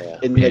 Yeah.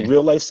 In Yeah. like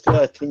real life scale,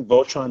 I think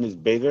Voltron is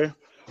bigger,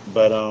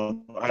 but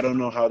I don't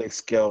know how they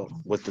scale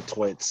with the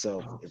toy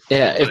itself.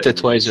 Yeah, if the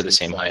toys are the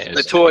same height.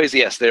 The toys,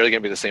 yes, they're going to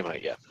be the same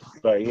height. Yeah.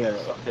 But yeah,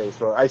 okay.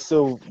 So I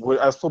still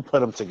put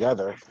them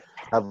together.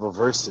 Have a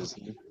versus.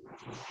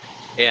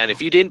 And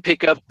if you didn't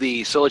pick up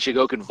the Sola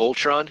Chigokin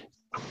Voltron,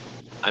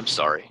 I'm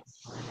sorry.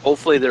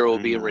 Hopefully there will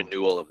be a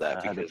renewal of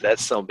that because that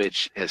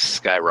sumbitch has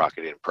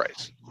skyrocketed in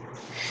price.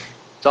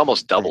 It's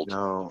almost doubled.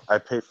 No, I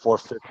paid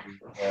 $450.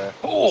 Yeah,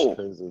 Oh. that's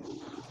crazy.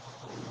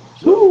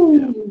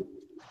 Woo!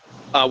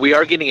 We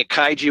are getting a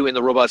kaiju in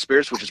the Robot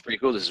Spirits, which is pretty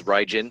cool. This is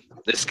Raijin.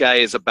 This guy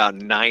is about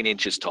 9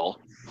 inches tall.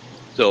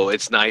 So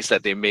it's nice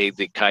that they made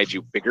the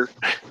kaiju bigger,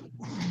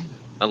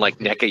 unlike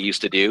NECA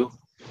used to do.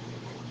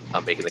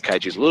 Making the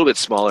kaijus a little bit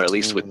smaller, at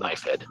least with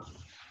knife head.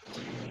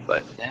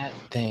 But That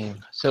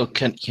thing. So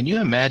can you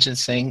imagine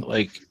saying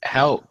like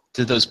how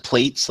did those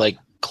plates like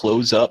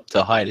close up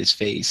to hide his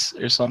face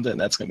or something?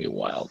 That's gonna be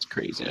wild,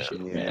 crazy yeah,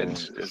 shit, man.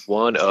 it's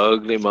one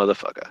ugly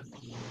motherfucker.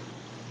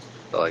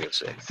 That's all I can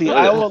say. See, Look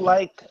at I that. would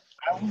like.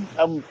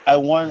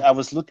 I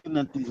was looking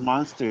at these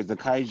monsters, the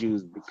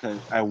kaiju's, because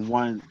I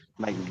want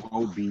like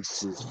road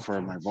beasts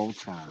for my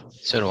Voltron.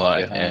 So do I.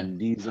 Yeah. Yeah. And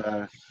these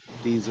are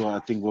I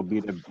think will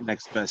be the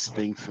next best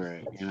thing for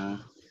it, you know.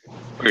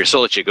 For your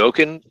Sola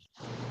Chigokin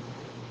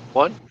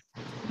one?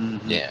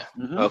 Yeah.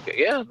 Mhm. Okay,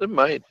 yeah, there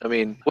might. I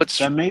mean,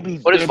 That maybe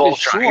What is they're a bit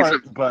Voltron? He's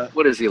short, but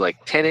what is he, like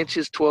 10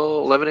 inches,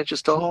 12, 11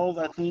 inches tall? 12.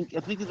 I think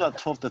it's about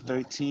 12 to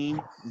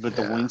 13 with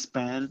the Yeah.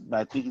 wingspan, but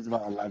I think he's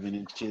about 11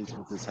 inches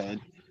with his head.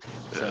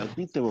 So I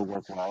think they would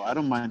work well. I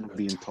don't mind him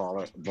being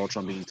taller,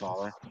 Voltron being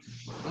taller.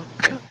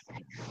 Okay.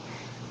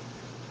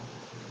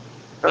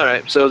 All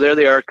right, so there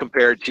they are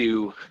compared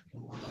to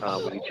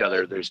with each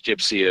other. There's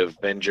Gypsy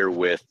Avenger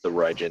with the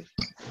Raijin.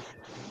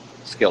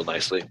 Scaled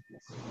nicely.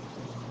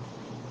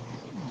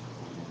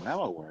 That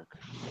will work.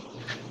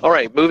 All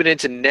right, moving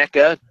into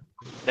NECA.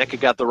 NECA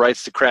got the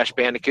rights to Crash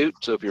Bandicoot,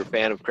 so if you're a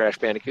fan of Crash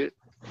Bandicoot,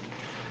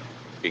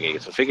 you're going to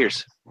get some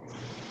figures.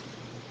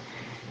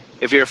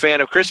 If you're a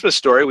fan of Christmas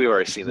Story, we've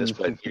already seen this,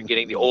 but you're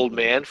getting the old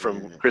man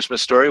from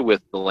Christmas Story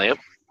with the lamp.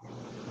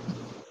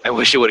 I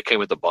wish it would have came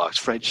with the box.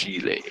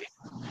 Fragile.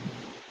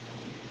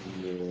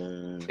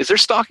 Yeah. Is there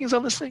stockings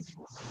on this thing?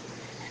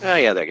 Oh,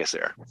 yeah, I guess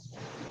there are.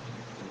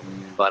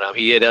 But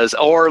he does,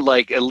 or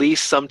like at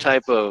least some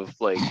type of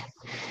like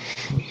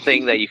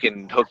thing that you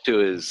can hook to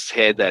his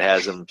head that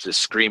has him just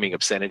screaming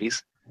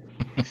obscenities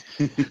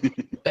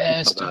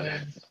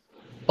Bastard.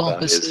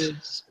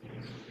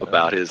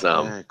 about his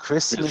Man,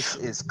 Christmas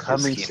is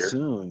coming heater.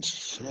 soon.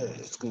 Shit,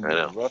 it's gonna I be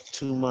know. a rough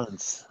 2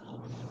 months.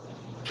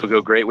 Which will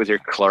go great with your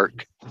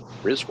Clark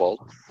Griswold.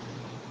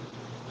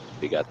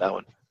 You got that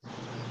one.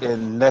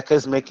 And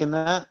NECA's making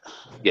that.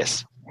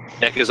 Yes.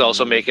 NECA is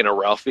also making a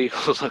Ralphie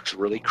who looks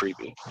really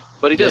creepy.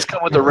 But he does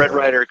come with the Red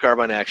Rider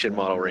Carbine Action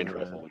model range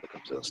rifle when it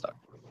comes to the stock.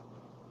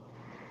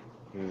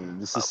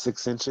 This is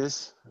 6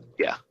 inches.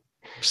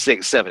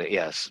 6, 7,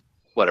 yes.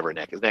 Whatever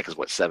NECA is. NECA is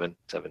what, 7?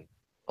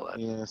 All that.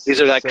 Yeah,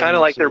 These are like kind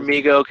of like their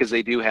inches. Mego because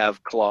they do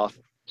have cloth.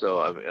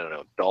 So, I don't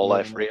know, doll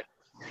life for you.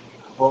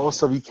 Well,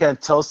 also, you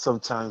can't tell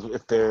sometimes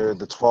if they're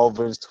the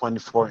 12-inch,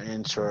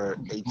 24-inch, or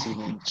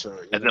 18-inch.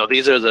 Or No,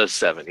 these are the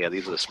 7. Yeah,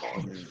 these are the smaller.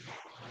 Mm.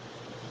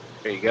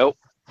 There you go.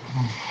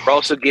 We're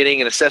also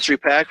getting an accessory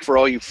pack for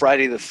all you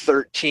Friday the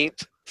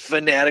 13th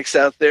fanatics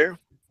out there.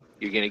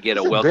 You're going to get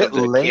a It's welcome bit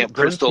to late, Camp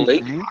don't Crystal you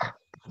Lake. think?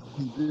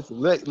 It's a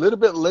little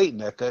bit late,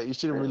 NECA. You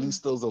should have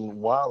released those a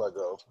while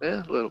ago.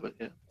 Yeah, a little bit,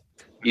 yeah.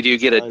 You do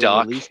get a Sorry,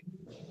 dock released-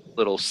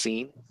 little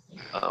scene.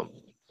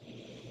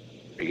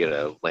 You get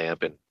a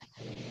lamp and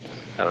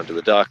out onto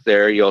the dock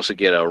there. You also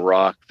get a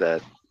rock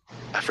that,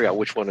 I forgot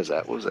which one is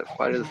that. What was that?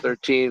 Friday the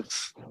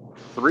 13th?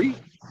 3?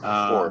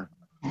 4?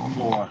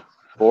 4.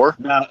 4?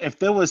 Now, if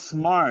they were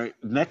smart,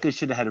 NECA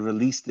should have had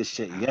released this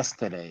shit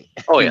yesterday.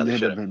 Oh, yeah, they They'd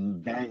should have have.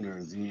 been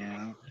bangers, you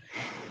know.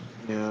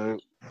 Yeah.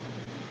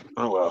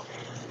 Oh well.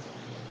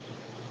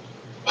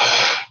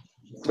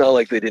 It's not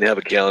like they didn't have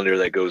a calendar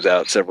that goes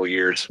out several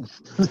years.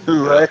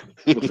 Right.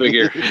 We'll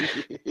figure.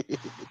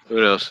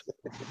 Who knows?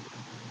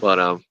 But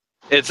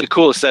It's a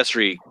cool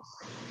accessory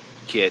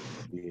kit,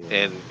 Yeah.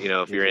 and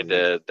if you're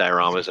into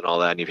dioramas and all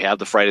that, and you have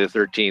the Friday the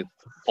 13th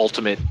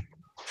Ultimate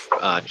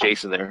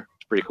Jason there,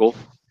 it's pretty cool.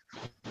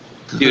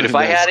 Dude, if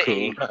I had That's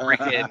a cool.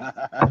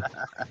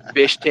 freaking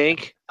fish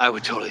tank, I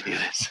would totally do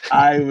this.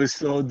 I would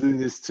so do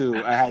this too.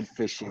 I had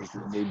fishes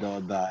and they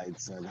all died,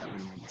 so that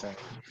would make sense.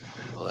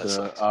 Oh, that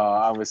So, sucks.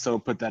 I would so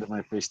put that in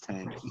my fish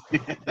tank.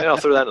 Maybe I'll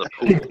throw that in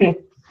the pool.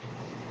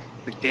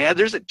 Like, Dad,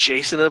 there's a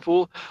Jason in the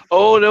pool.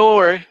 Oh, no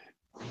worry.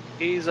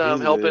 He's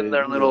helping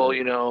their little,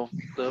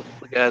 the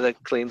guy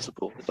that cleans the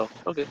pool. That's all.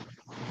 Okay.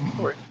 Don't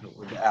worry.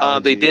 With the They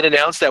allergy. did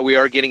announce that we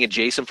are getting a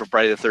Jason for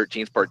Friday the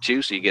 13th Part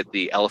 2, so you get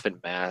the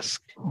elephant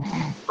mask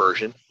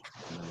version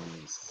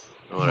Nice.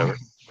 or whatever.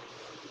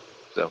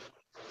 So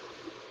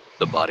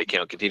the body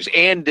count continues.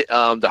 And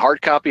the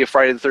hard copy of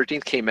Friday the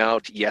 13th came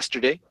out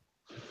yesterday.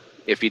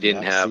 If you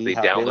didn't Yeah, have see the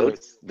how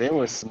download. They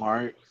were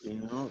smart,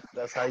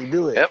 That's how you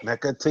do it. Yep.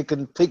 Like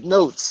take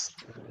notes.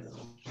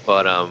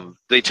 But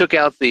they took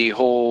out the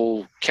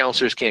whole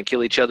counselors can't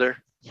kill each other.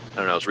 I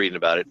don't know. I was reading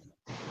about it.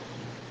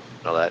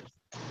 And all that.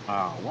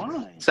 Oh,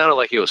 why? It sounded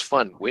like it was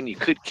fun when you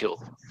could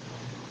kill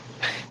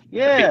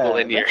Yeah. people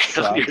in your,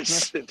 that your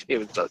sucks.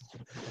 team and stuff.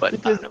 But I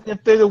Because don't know.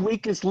 if they're the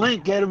weakest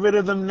link, get rid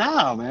of them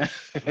now, man.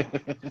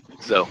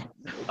 So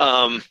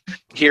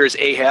here's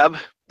Ahab,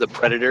 the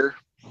Predator.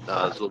 It's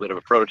a little bit of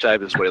a prototype.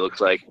 This is what he looks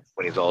like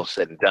when he's all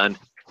said and done.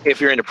 If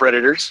you're into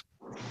Predators,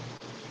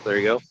 there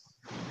you go.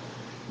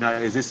 Now,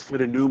 is this for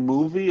the new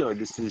movie or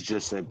this is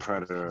just a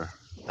Predator?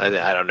 I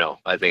don't know.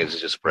 I think this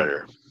is just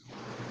Predator.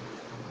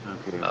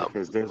 Okay,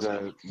 because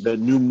the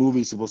new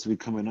movie supposed to be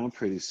coming out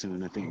pretty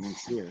soon. I think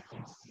next year.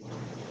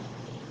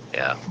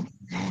 Yeah.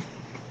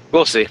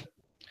 We'll see.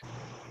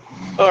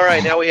 All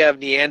right, now we have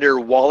Neander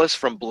Wallace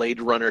from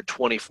Blade Runner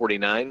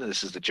 2049.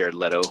 This is the Jared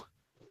Leto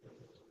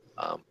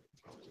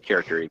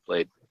character he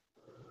played.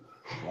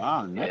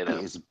 Wow,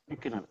 NECA is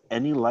picking up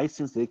any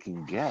license they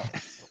can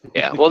get.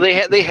 Yeah, well, they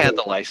had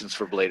the license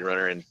for Blade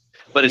Runner,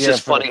 but it's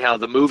just funny how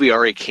the movie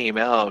already came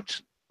out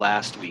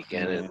last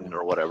weekend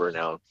or whatever.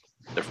 Now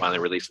they're finally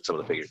releasing some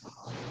of the figures.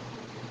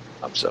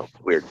 So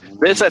weird.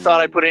 This I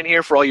thought I'd put in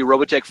here for all you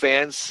Robotech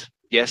fans.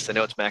 Yes, I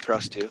know it's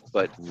Macross too,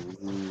 but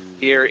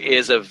here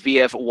is a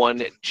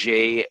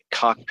VF1J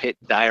cockpit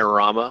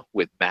diorama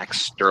with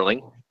Max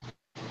Sterling.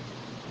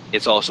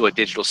 It's also a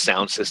digital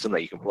sound system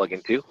that you can plug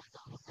into.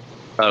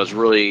 Thought it was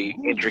really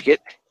intricate.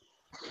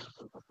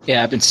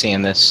 Yeah, I've been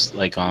seeing this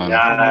like on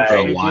Nice. for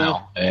a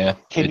while. Yeah.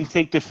 Can you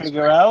take the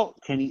figure out?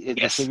 Is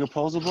Yes. the figure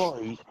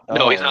posable?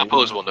 No, he's not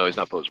posable. No, he's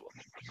not posable.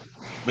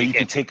 But you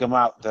can take him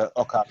out.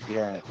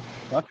 Yeah.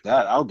 Fuck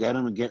that. I'll get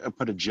him and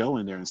put a Joe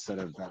in there instead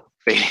of that.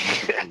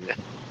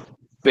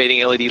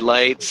 Fading LED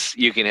lights.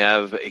 You can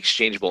have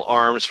exchangeable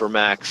arms for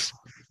Max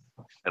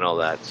and all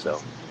that.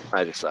 So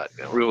I just thought,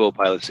 removable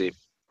pilot seat.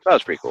 That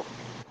was pretty cool.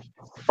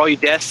 For all you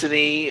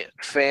Destiny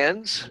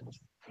fans,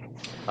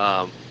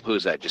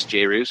 who's that? Just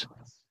J. Ruse.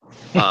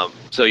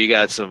 So you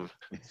got some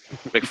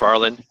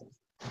McFarlane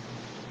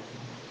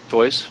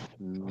toys.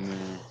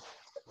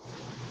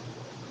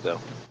 So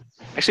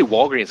actually,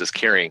 Walgreens is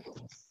carrying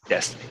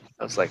Destiny.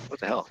 I was like, what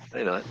the hell? I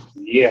didn't know that.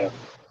 Yeah.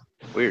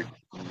 Weird.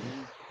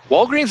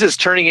 Walgreens is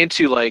turning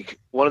into like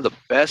one of the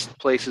best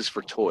places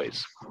for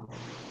toys.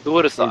 Who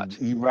would have thought?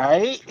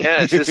 Right?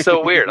 Yeah, it's just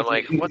so weird. I'm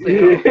like, what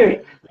the hell?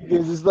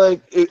 Because it's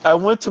like I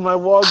went to my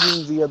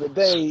Walgreens the other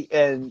day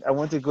and I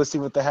went to go see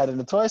what they had in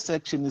the toy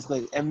section. It's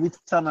like every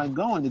time I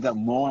go in, they got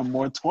more and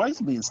more toys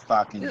being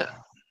stocked in. Yeah.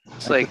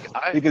 It's like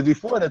because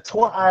before the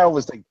toy aisle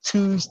was like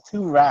two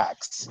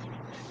racks.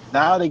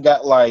 Now they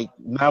got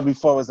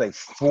before it was like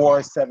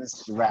 4 7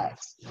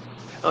 racks.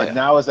 And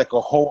now it's like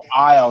a whole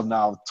aisle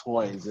now of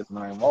toys in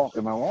my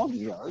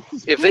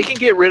Walgreens. If they can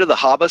get rid of the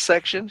HABA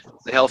section,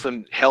 the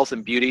health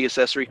and beauty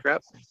accessory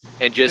crap,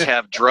 and just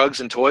have drugs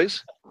and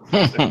toys,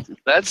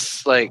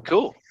 that's like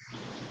cool.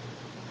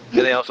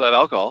 And they also have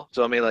alcohol.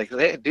 So I mean, like,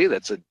 hey, dude,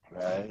 that's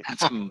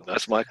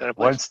my kind of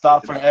place. One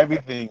stop for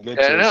everything. Get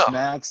your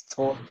snacks,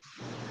 toys,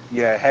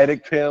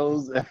 headache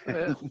pills.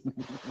 Yeah.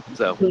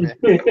 So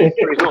pretty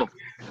cool.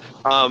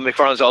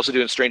 McFarlane's also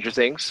doing Stranger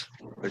Things.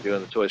 They're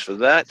doing the toys for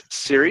that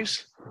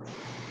series.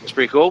 It's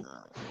pretty cool.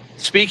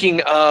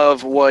 Speaking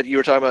of what you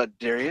were talking about,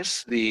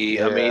 Darius, the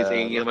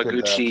amazing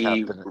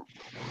Yamaguchi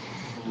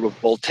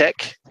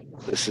Revoltech.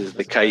 This is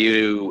the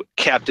Caillou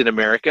Captain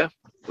America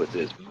with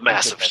his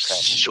massive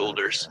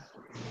shoulders.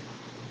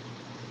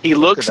 He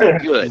looks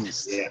good.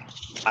 Yeah.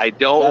 I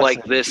don't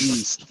like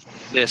this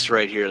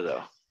right here,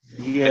 though.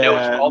 Yeah, I know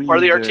it's all part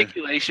of the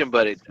articulation,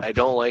 but I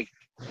don't like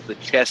the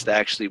chest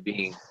actually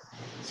being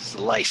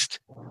sliced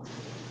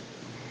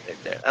right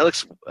there. That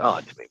looks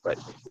odd to me, but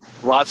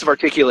lots of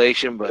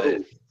articulation, but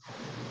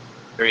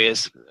there he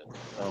is.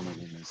 Oh my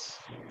goodness.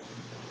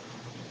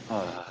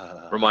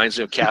 Reminds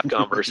me of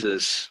Capcom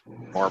versus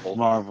Marvel.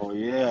 Marvel,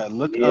 yeah.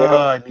 Look,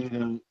 Yeah.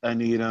 I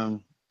need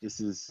him. This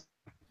is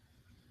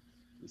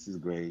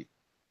great.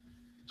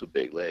 So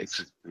big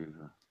legs.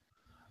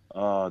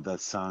 Oh,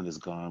 that sound is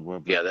gone. Where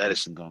That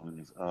is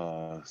going.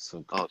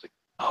 So cool.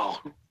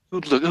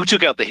 Who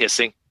took out the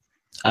hissing?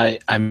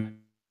 I'm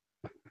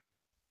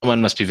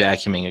Someone must be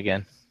vacuuming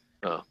again.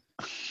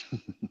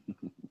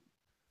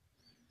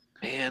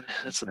 Man,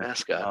 that's the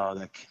mascot.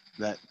 Oh,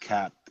 that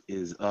cap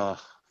is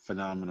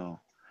phenomenal.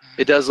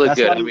 It does look That's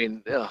good. why I you-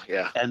 mean,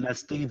 yeah. And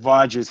that's Steve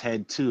Rogers'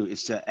 head too.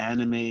 It's the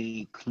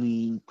anime,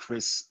 clean,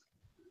 crisp,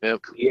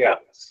 Yeah.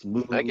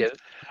 smooth. I get it.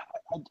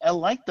 I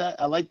like that.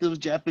 I like those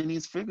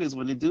Japanese figures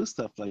when they do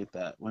stuff like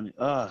that.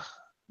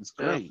 It's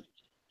Yeah. great.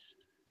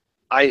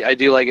 I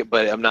do like it,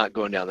 but I'm not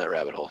going down that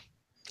rabbit hole.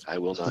 I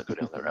will not go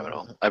down that rabbit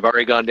hole. I've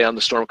already gone down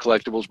the Storm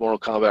Collectibles Mortal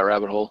Kombat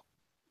rabbit hole.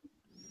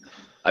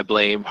 I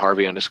blame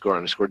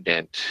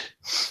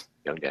Harvey__Dent,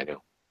 Young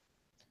Daniel.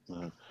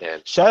 Mhm.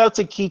 And Shout out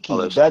to Kiki. All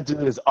those- That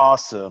dude is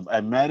awesome.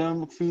 I met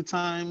him a few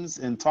times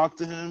and talked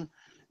to him,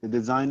 the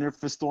designer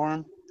for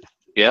Storm.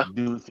 Yeah.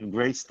 Doing some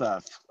great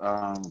stuff.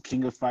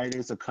 King of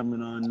Fighters are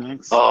coming on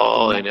next.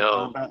 Oh, I Mortal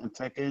know. Kombat and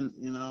Tekken,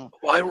 you know.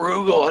 why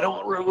Rugal? I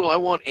don't want Rugal. I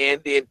want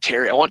Andy and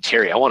Terry. I want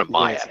Terry. I want a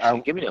Maya. Yes,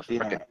 Actually. Give me a yeah.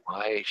 freaking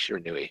Maya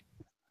Shiranui.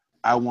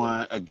 I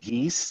want a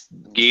Geese.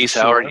 for Geese,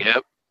 sure. Howard.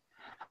 Yep.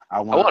 I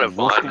want want a a Von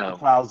Wolfgang Hell.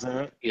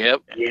 Klauser.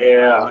 Yep.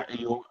 Yeah.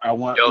 I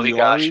want Yo Iori.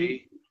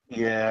 Higashi.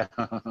 Yeah.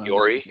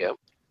 Iori. Yep.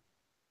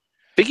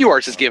 Figure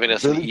Arts is giving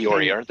us an Billy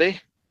Iori, King. aren't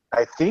they?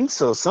 I think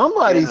so.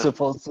 Somebody's Yeah.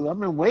 supposed to. I've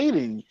been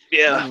waiting.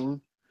 Yeah.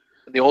 Mhm.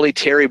 The only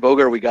Terry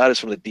Bogard we got is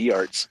from the D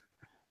Arts.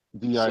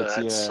 The So arts,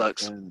 that yeah.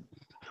 sucks. And,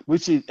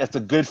 which is that's a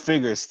good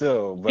figure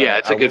still. But Yeah,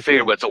 it's a I good wish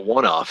figure, they- but it's a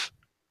one-off,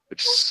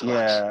 which sucks.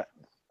 Yeah,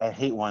 I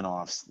hate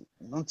one-offs.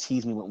 Don't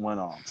tease me with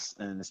one-offs,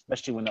 and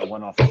especially when that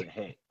one-off is a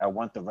hit. I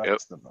want the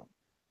rest of them.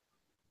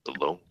 The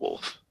Lone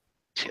Wolf,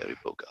 Terry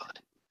Bogard.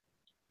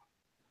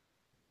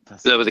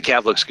 That's But the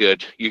cap looks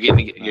good. You're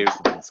getting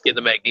That's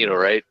the Magneto,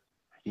 right?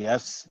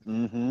 Yes.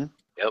 Mm-hmm.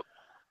 Yep.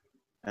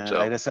 And So-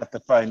 I just have to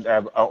find. I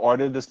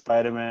ordered the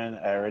Spider-Man.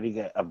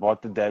 I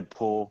bought the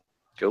Deadpool.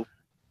 Cool.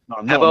 No,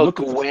 How I'm about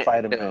looking for Gwen?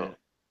 Spider-Man. No.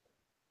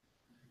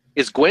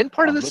 Is Gwen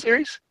part of I'm the look-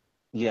 series?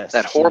 Yes.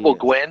 That she horrible is.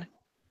 Gwen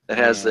that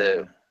has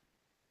the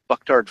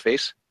fucktard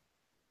face?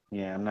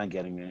 Yeah, I'm not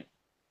getting it.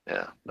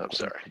 Yeah, I'm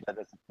sorry. That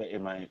doesn't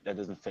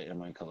fit in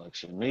my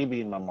collection.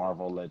 Maybe in my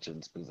Marvel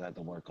Legends because I had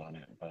to work on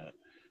it. But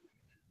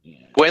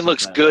yeah, Gwen she's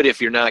looks not- good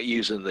if you're not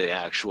using the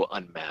actual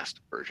unmasked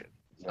version.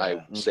 I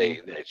yeah, would say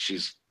mhm. that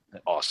she's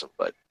awesome,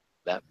 but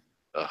that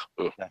ugh.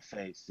 That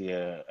face.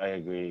 Yeah, I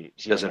agree.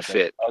 She Doesn't has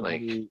like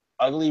fit, that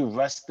ugly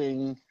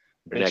resting.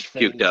 Her neck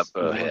bitch puked up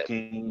face head.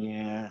 looking,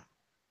 yeah.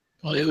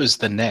 Well, it was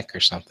the neck or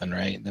something,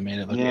 right? That made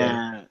it look weird.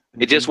 Yeah.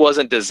 It just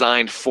wasn't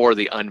designed for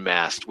the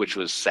unmasked, which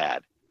was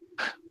sad.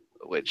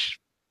 Which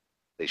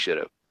they should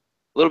have.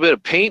 A little bit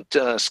of paint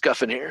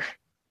scuffing here,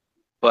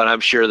 but I'm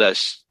sure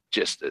that's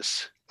just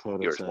this.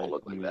 Yours won't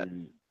look like that.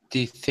 Do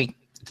you think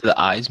the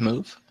eyes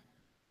move?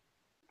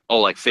 Oh,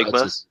 like So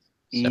Figma? it's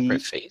a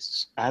separate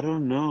face. I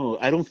don't know.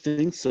 I don't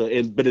think so.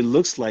 But it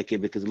looks like it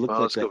because it looks Well,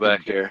 like let's go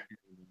back here.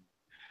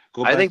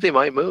 Go I back, think they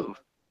might move.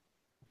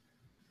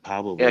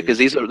 probably. Yeah, because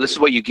this is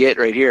what you get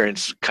right here. And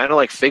it's kind of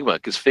like Figma,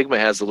 because Figma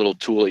has a little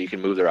tool that you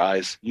can move their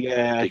eyes.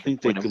 Yeah, I They can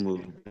think they point can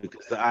move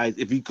because the eyes.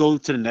 If you go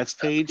to the next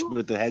page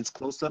with the heads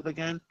close up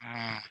again,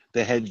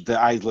 the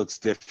eyes looks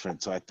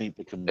different. So I think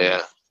they can move.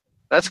 Yeah.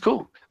 That's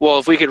cool. Well,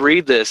 if we could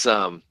read this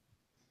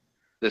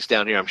this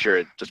down here, I'm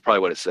sure that's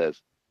probably what it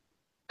says.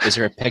 Is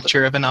there a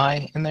picture of an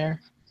eye in there?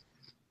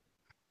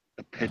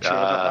 A picture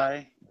of the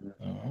eye?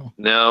 Oh.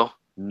 No,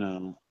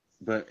 No,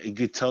 but you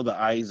could tell the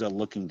eyes are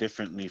looking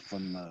differently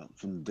from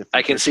different.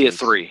 I can see a pictures.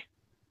 3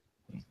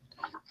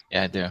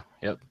 Yeah, I do.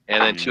 Yep.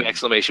 and then 2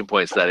 exclamation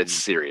points that it's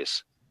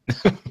serious.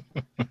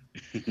 But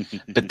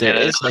And there then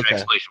is another like a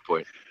exclamation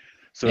point.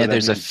 So yeah. that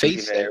There's a means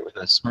face that- there with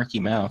a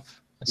smirky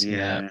mouth. I see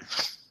Yeah,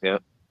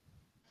 that.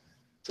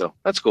 So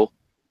that's cool.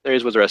 There he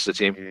is with the rest of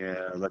the team.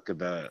 yeah. Look at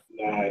that.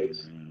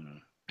 Nice.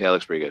 Yeah, it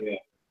looks pretty good.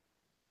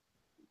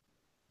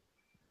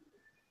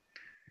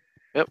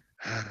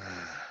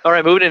 All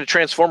right, moving into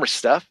Transformers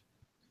stuff.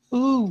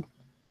 Ooh.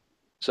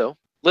 So,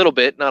 little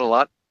bit, not a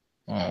lot.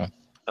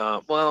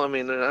 Oh, Well, I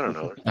mean, I don't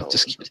know. I'm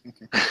just kidding.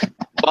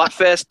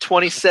 Botfest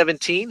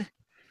 2017.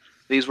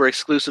 These were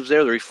exclusives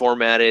there. The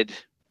reformatted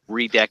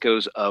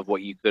redecos of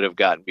what you could have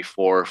gotten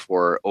before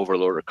for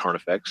Overlord or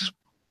Carnifex,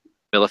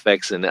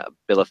 Millifex, and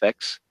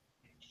Billifex.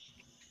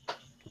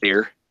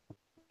 Clear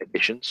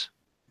editions.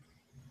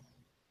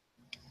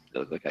 They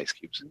look like ice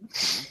cubes.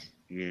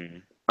 Yeah.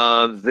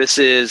 This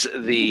is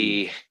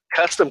the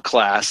custom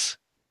class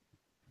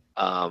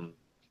Bico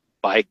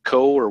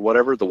or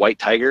whatever, the White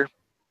Tiger.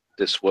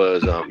 This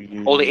was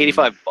only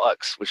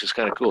 $85, which is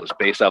kind of cool. It's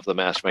based off the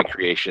Mastermind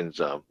Creations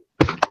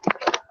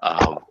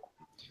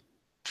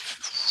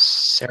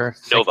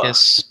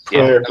Seraphicus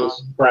Yeah.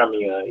 Miracles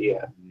Premia,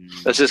 yeah.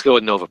 Let's just go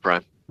with Nova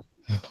Prime.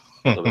 A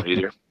little bit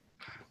easier.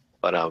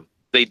 But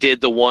they did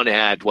the one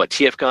at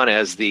TFCon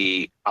as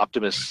the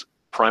Optimus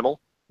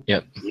Primal, Yeah.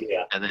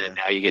 and then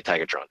now you get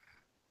Tigatron.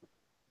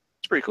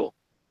 It's pretty cool.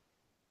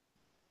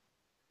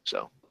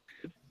 So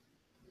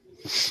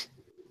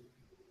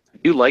I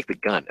do like the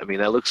gun. I mean,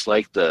 that looks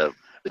like the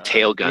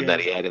tail gun that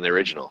he had in the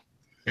original.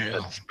 Yeah.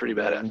 That's pretty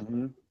badass.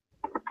 Mhm.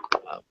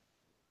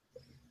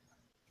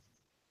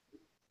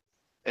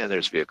 And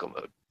there's vehicle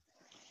mode.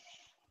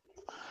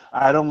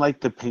 I don't like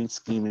the paint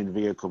scheme in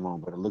vehicle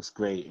mode, but it looks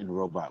great in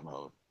robot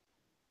mode.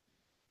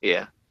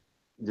 Yeah,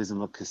 It doesn't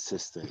look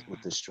consistent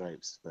with the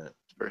stripes, but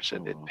this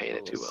person didn't paint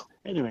it too well.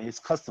 Anyway, it's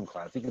custom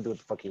class. He can do what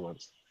the fuck he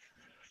wants.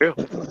 True.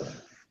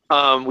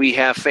 We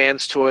have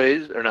Fans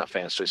Toys, or not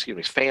Fans Toys, excuse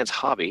me, Fans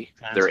Hobby.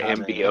 Fans Their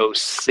Hobby. MBO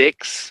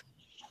 6.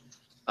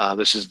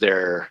 This is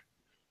their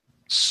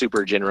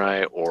Super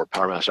Jinrai or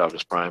Power Master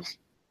Optimus Prime.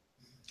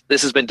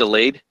 This has been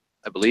delayed,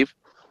 I believe,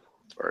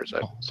 as far as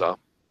I saw.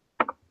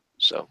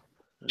 So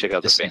check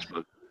out the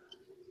Facebook.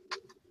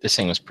 This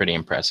thing was pretty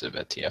impressive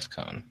at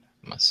TFCon,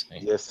 I must say.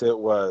 Yes, it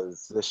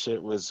was. This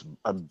shit was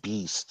a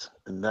beast.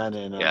 And then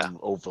in Yeah.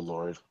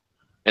 Overlord.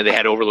 And they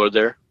had Overlord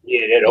there.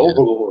 Yeah, that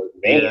Overlord,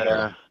 man.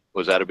 Yeah.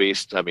 Was that a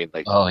beast? I mean,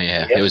 like, Oh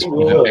yeah, Yes, it was he even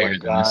was. bigger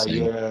than this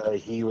thing. Yeah,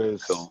 he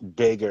was Cool.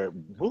 bigger.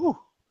 Woo.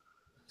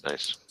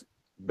 nice.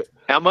 But-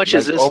 How much like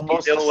is this?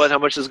 almost- You know what? How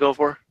much is this going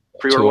for?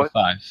 Pre-order what?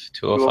 205.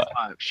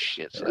 205.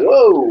 Shit. so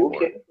Whoa,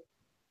 okay.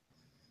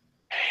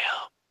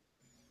 Damn.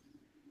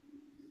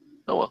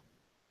 Oh well,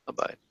 I'll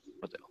buy it.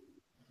 What the hell?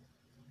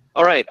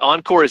 All right,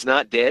 Encore is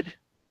not dead.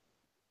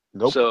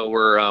 Nope. So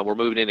we're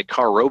moving into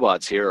car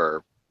robots here,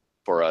 or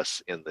for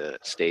us in the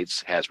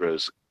States,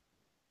 Hasbro's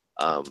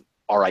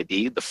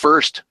RID, the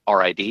first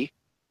RID.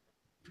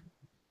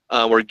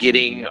 We're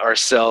getting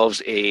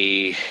ourselves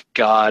a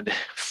God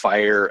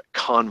Fire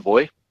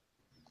Convoy.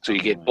 So you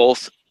get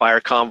both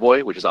Fire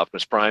Convoy, which is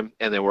Optimus Prime,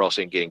 and then we're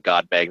also getting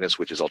God Magnus,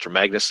 which is Ultra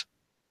Magnus,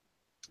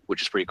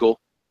 which is pretty cool.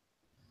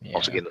 Yeah.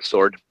 Also getting the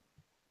sword.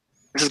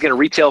 This is going to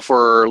retail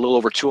for a little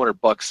over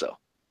 $200, though.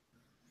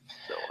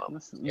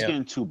 So, You're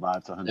getting 2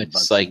 bots, $100.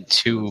 It's like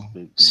each.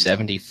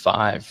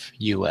 275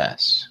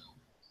 US,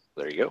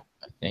 there you go.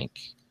 I think.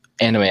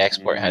 Anime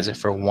Export has it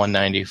for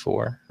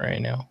 194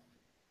 right now.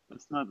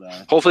 It's not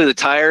bad. Hopefully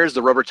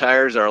the rubber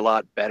tires are a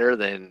lot better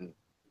than,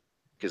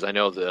 because I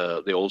know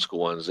the old school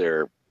ones,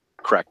 they're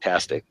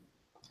cracktastic.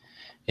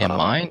 Yeah,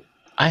 mine.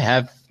 I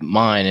have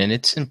mine, and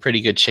it's in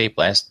pretty good shape.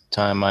 Last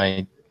time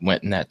I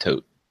went in that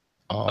tote.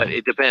 But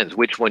it depends.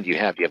 Which one do you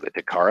have? Do you have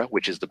the Takara,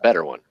 which is the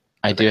better one?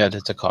 I do have the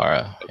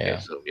Takara. Okay, Yeah.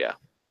 so yeah.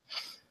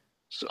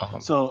 So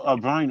So,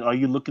 Brian, are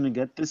you looking to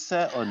get this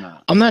set or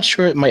not? I'm not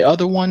sure. My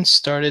other one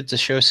started to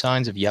show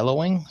signs of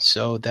yellowing,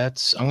 so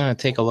I'm gonna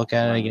take a look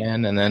at it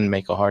again and then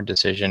make a hard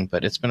decision.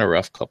 But it's been a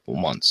rough couple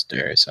months,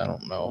 Darius. I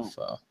don't know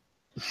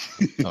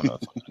if I'm gonna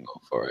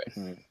go for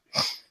it.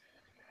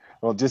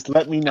 Well, just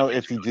let me know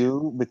if you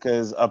do,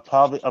 because I'm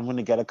going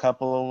to get a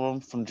couple of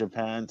them from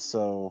Japan.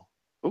 So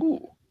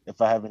ooh. if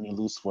I have any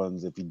loose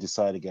ones, if you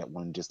decide to get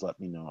one, just let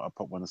me know. I'll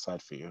put one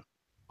aside for you.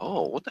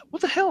 Oh,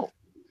 what the hell?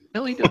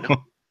 Hell are you doing?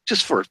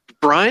 Just for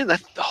Brian?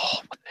 What the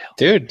hell?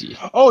 Dude,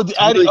 Oh,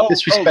 I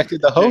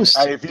disrespected the host.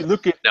 If you're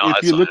looking, No, if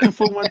that's you're fine. looking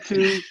for one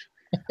too,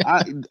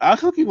 I'll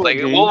hook you up. Like,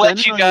 James. we'll I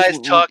let you know guys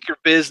talk your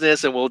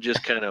business, and we'll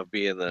just kind of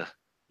be in the.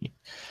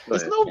 Go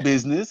It's ahead. no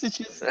business. It's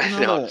just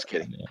No, I'm just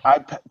kidding. I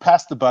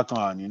passed the buck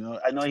on.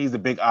 I know he's a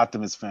big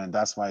Optimus fan.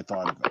 That's why I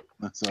thought of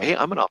it. So, Hey,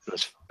 I'm an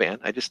Optimus fan.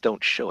 I just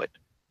don't show it.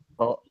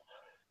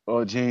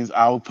 oh, James,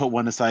 I'll put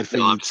one aside for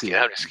No, you I'm just too.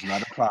 kidding, I'm just kidding.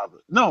 Not a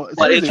problem. No,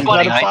 But it's seriously,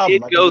 funny. not a I problem.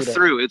 did can go do that.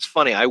 through. It's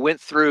funny. I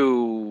went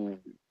through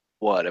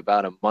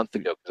about a month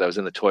ago because I was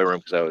in the toy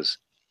room because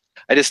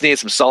I just needed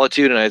some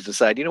solitude, and I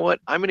decided, you know what?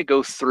 I'm going to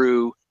go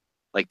through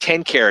like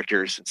 10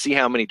 characters and see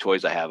how many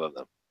toys I have of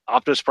them.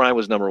 Optimus Prime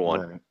was number 1.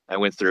 Right. I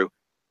went through.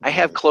 I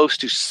have close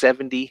to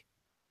 70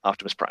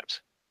 Optimus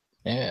Primes.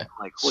 Yeah. I'm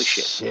like, holy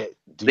shit.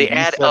 Do They you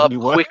add up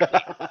 71? quickly.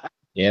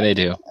 Yeah, they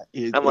do.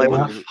 I'm like,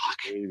 what the It- fuck?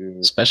 it-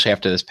 Especially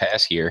after this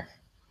past year.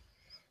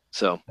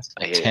 So That's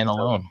I like hate 10 it. So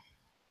alone.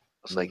 I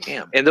was like,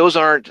 damn. And those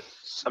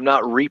I'm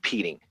not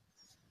repeating.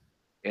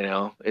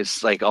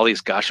 It's like all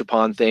these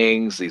Gashapon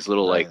things, these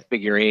little like Right.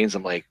 figurines.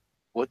 I'm like,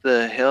 what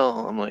the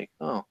hell? I'm like,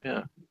 oh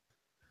yeah.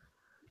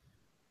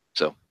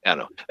 So I don't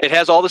know. It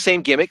has all the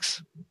same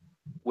gimmicks,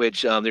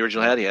 which the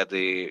original had. You had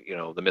the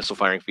the missile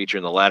firing feature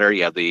in the ladder.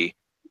 You have the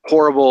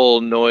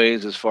horrible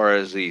noise as far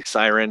as the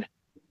siren,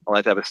 all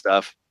that type of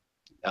stuff.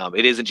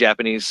 It is in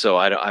Japanese, so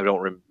I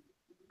don't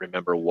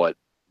remember what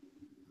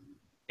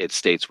it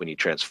states when you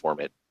transform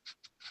it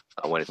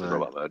when it's in Right.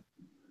 robot mode.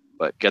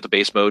 But got the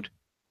base mode.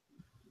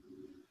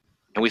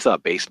 And we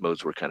thought base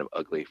modes were kind of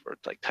ugly for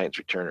like Titan's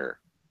Return or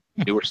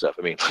newer stuff.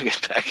 I mean, look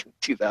at back in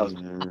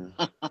 2000.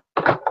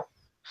 Yeah.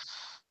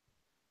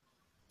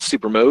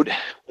 Super mode.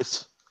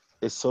 It's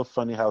so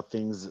funny how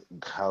things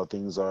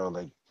are.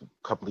 Like a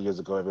couple of years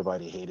ago,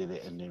 everybody hated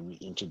it, and then we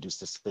introduced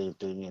the same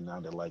thing, and now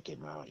they like it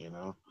now.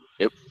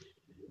 Yep.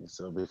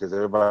 So because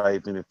everybody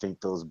didn't think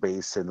those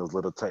base and those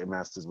little Titan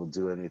Masters will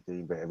do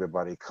anything, but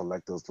everybody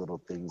collect those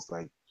little things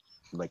like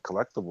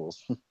collectibles,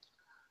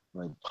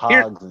 like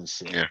pogs and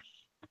shit. Yeah.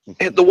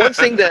 And the one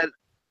thing that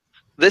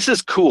this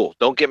is cool,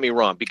 don't get me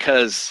wrong,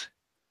 because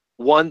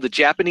the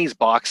Japanese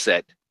box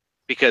set,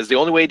 because the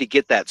only way to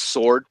get that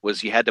sword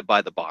was you had to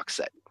buy the box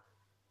set.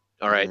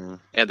 All right. Yeah,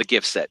 And the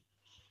gift set.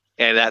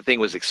 And that thing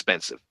was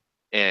expensive.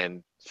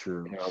 And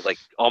true. like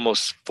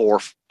almost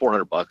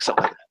 $400,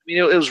 something like that. I mean,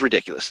 it was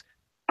ridiculous.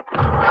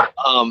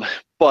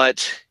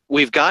 But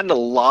we've gotten a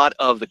lot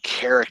of the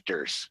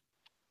characters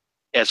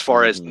as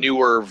far as Mhm.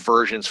 newer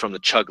versions from the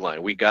Chug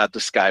line. We got the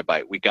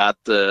Skybite, we got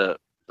the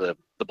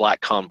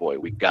Black Convoy,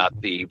 we got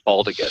the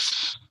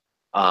Baldigus.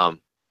 Are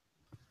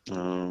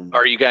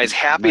you guys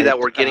happy that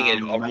we're getting a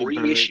Nightbird.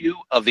 reissue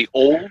of the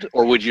old,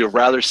 or would you have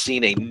rather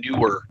seen a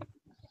newer,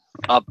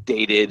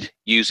 updated,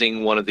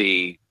 using one of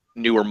the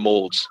newer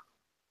molds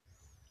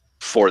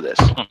for this?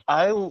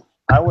 I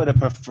would have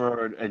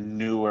preferred a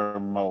newer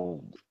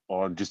mold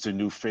or just a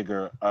new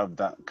figure of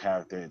that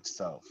character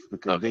itself,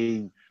 because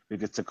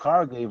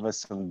Takara gave us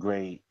some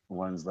great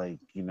ones, like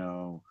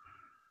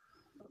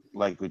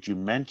like what you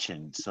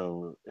mentioned.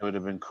 So it would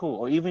have been cool,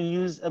 or even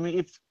use. I mean,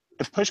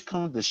 if push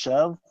comes to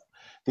shove,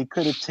 they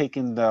could have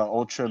taken the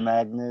Ultra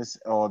Magnus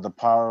or the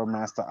Power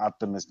Master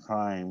Optimus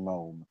Prime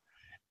mold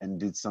and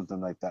did something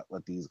like that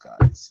with these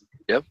guys.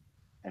 Yep.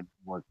 And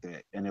worked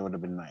it, and it would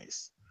have been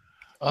nice.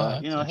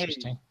 Oh, But, that's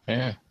interesting.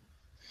 Yeah.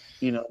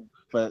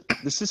 But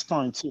this is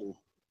fine too.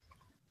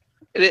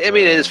 I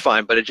mean, it is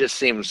fine, but it just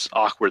seems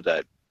awkward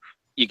that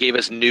you gave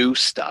us new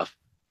stuff,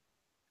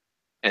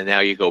 and now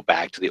you go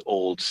back to the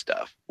old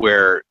stuff.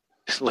 Where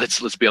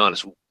let's be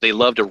honest, they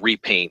love to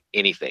repaint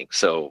anything.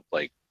 So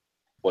like,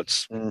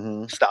 what's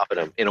stopping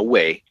them in a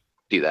way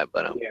do that?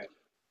 But Yeah.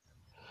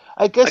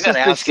 I guess I gotta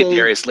if they ask you, say-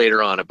 Darius,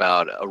 later on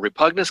about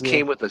Repugnus Yeah.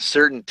 came with a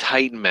certain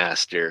Titan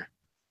Master.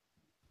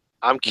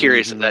 I'm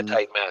curious if that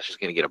Titan Master is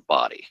going to get a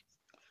body.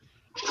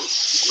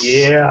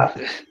 Yeah.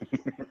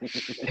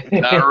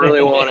 I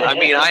really want to. I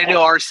mean, I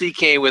know RC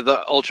came with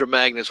the Ultra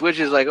Magnus, which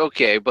is like,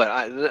 okay,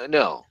 but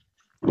no.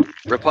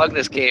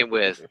 Repugnus came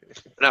with,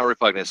 not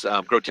Repugnus,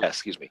 Grotesque,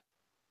 excuse me.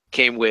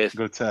 Came with,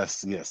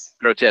 Grotesque, yes.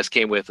 Grotesque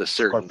came with a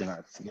certain,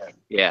 Scorpionauts, yeah.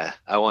 yeah,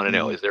 I want to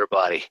know, is there a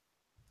body?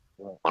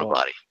 Well, On a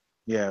body.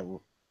 Yeah.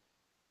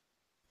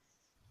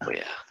 Oh,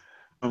 yeah.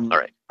 All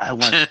right. I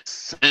want it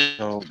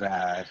so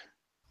bad.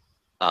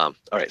 All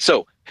right,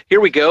 so here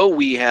we go.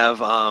 We have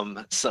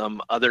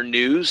some other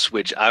news,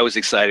 which I was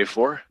excited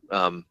for.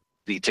 The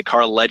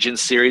Takara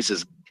Legends series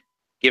is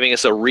giving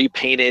us a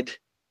repainted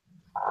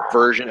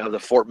version of the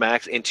Fort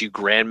Max into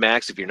Grand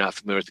Max. If you're not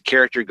familiar with the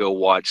character, go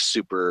watch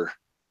Super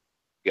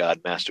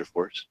God Master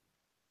Force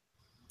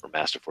or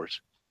Master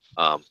Force.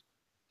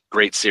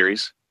 Great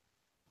series,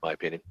 in my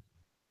opinion.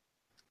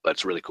 But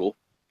it's really cool.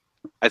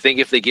 I think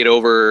if they get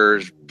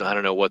over, I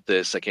don't know what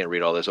this, I can't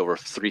read all this, over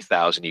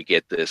 3,000, you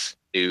get this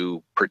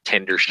new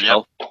Pretender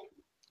shell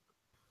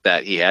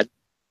that he had.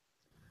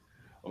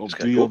 If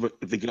kinda cool.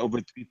 they get over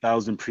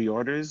 3,000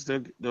 pre-orders,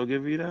 they'll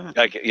give you that?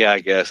 I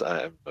guess.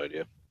 I have no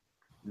idea.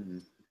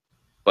 Mhm.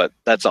 But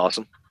that's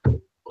awesome.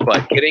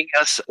 But getting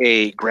us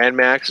a Grand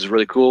Max is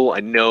really cool. I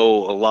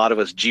know a lot of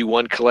us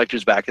G1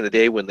 collectors back in the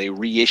day when they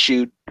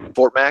reissued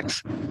Fort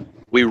Max,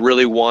 we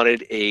really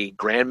wanted a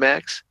Grand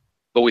Max.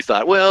 But we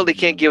thought, well, they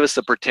can't give us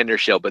the Pretender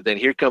shell. But then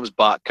here comes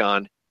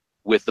BotCon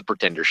with the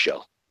Pretender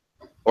shell,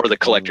 or the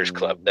Collectors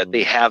Club, that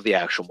they have the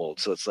actual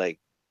mold. So it's like,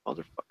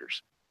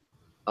 motherfuckers.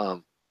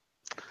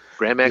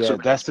 Grand Max. Yeah,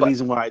 that's the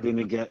reason why I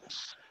didn't get.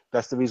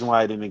 That's the reason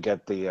why I didn't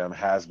get the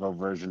Hasbro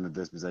version of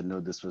this, because I know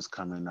this was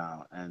coming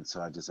out, and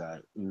so I just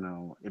had,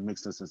 it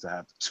makes no sense to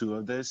have two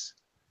of this.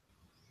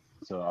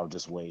 So I'll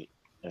just wait,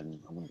 and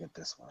I'm gonna get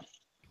this one.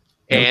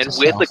 And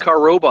with the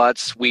car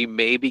robots, we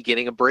may be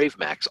getting a Brave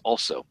Max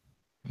also.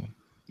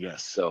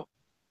 Yes. So,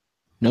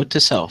 note to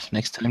self: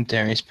 next time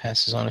Darius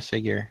passes on a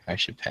figure, I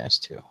should pass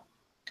too.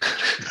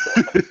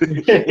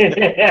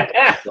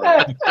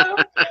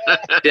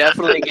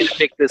 definitely going to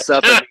pick this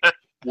up. I mean,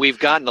 we've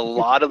gotten a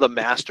lot of the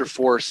Master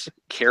Force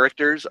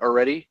characters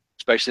already,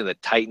 especially the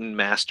Titan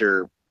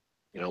Master,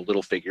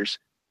 little figures.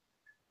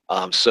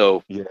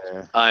 So yeah,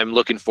 I'm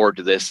looking forward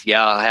to this.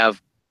 Yeah, I'll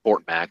have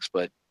Fort Max,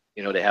 but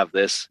to have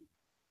this,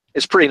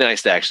 it's pretty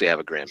nice to actually have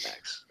a Grand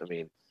Max. I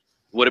mean,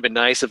 would have been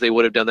nice if they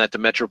would have done that to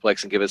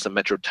Metroplex and give us a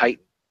Metro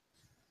Titan.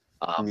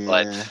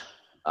 But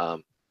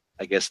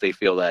I guess they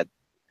feel that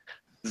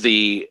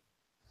the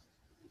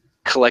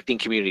collecting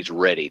community is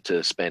ready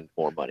to spend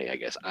more money, I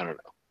guess. I don't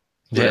know.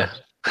 Yeah.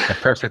 The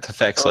perfect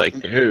effects, like,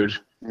 dude,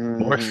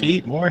 more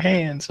feet, more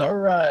hands. All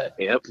right.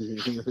 Yep.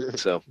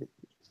 So.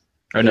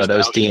 Or no, that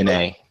was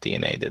DNA.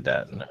 DNA did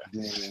that.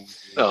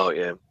 Oh,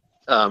 yeah.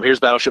 Here's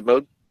Battleship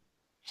mode.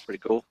 Pretty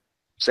cool.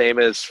 Same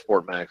as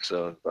Fort Max,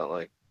 so it's not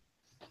like.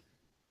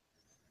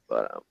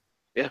 But,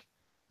 yeah.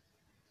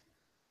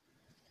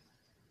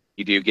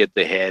 You do get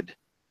the head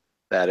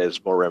that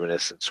is more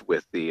reminiscent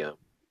with the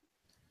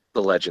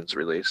Legends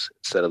release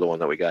instead of the one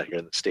that we got here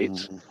in the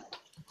States.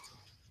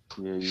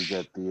 Yeah, you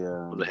got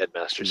the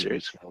Headmaster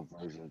series.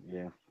 Version,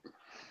 yeah.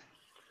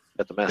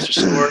 Got the Master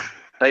Sword,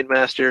 Titan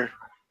Master.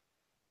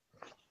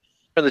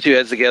 Turn the two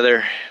heads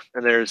together,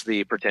 and there's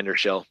the Pretender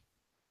shell,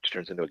 which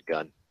turns into a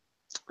gun.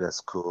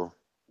 That's cool.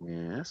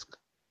 Yes.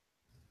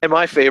 And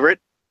my favorite,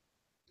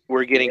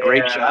 we're getting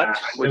Great Shot,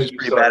 which is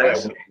pretty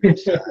badass.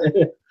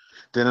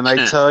 Didn't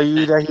I tell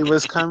you that he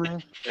was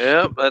coming?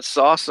 Yep, that's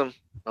awesome.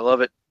 I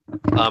love it.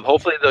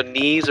 Hopefully the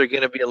knees are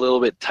going to be a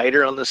little bit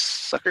tighter on this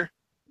sucker,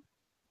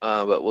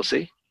 but we'll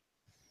see.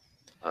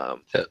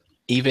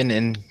 Even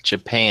in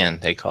Japan,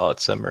 they call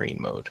it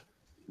submarine mode.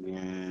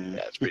 Yeah,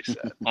 it's pretty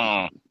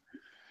sad.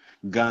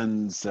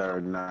 guns are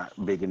not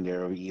big in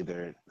there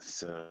either.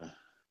 So,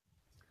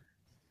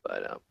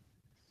 But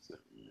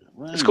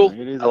well, it's cool.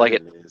 anyway, it is I like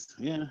what it. is.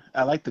 Yeah,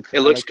 I like the. It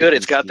I looks like good. the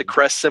It's got the scheme.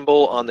 crest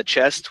symbol on the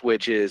chest,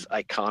 which is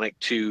iconic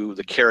to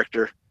the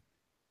character.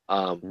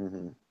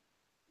 Mhm.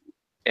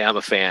 Yeah, I'm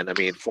a fan. I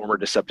mean, former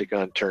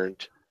Decepticon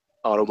turned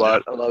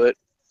Autobot. I love it.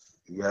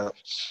 Yep,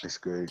 it's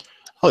great.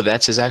 Oh,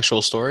 that's his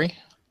actual story.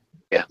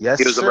 Yeah, Yes,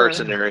 he was a sir.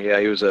 mercenary. Yeah,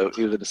 he was a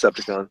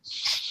Decepticon.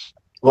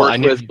 Well, I Worked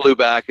knew. with Blue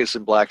Bacchus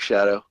and Black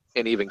Shadow,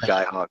 and even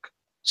Skyhawk.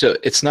 So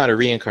it's not a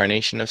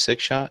reincarnation of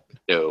Six Shot.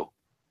 No,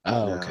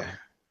 Oh, No. okay.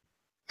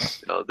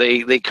 no,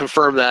 they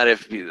confirm that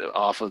if you,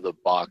 off of the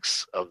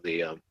box of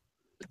the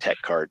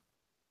tech card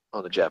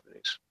on the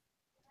Japanese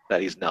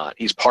that he's not.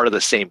 He's part of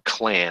the same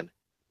clan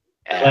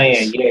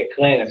as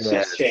Clan of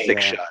Yeah, Six Chain.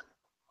 Six yeah. Shot,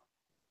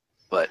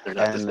 but they're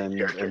not the And same then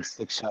character. and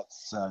Six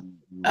Shot's son.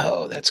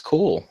 Oh, that's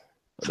cool.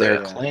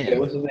 They're a Yeah. clan.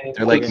 What's his name?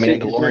 They're like Yeah,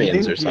 Mandalorians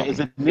it's a or ninja, something. It's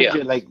a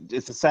ninja, like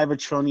it's a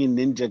Cybertronian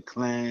ninja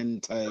clan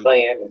type.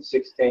 Clan of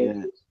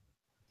 16.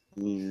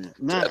 Yeah.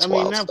 Not, That's I mean,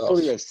 wild not stuff.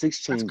 fully like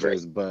six That's great.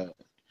 changes, but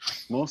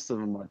most of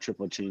them are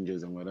triple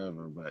changes and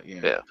whatever. But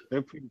Yeah.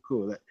 they're pretty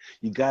cool. That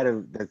you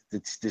gotta.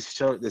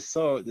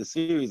 The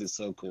series is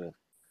so cool.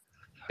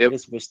 Yep. I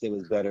just wish there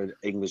was better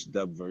English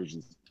dub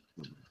versions.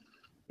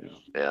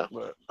 Yeah,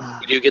 But,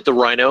 you do get the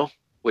Rhino,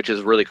 which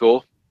is really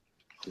cool.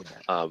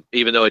 yeah.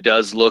 Even though it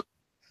does look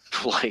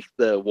like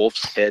the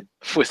wolf's head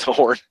with a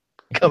horn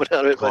coming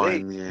out of it, but hey,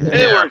 Fun, yeah. it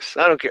Yeah. works.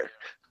 I don't care.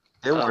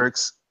 It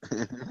works.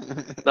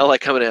 Not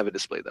like coming to have it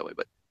displayed that way,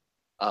 but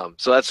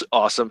so that's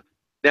awesome.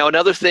 Now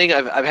another thing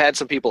I've had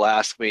some people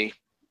ask me,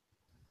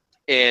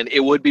 and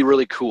it would be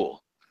really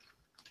cool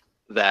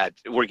that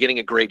we're getting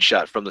a great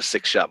shot from the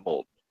Six Shot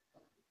mold,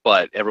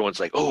 but everyone's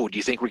like, "Oh, do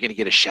you think we're going to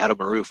get a Shadow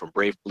Maru from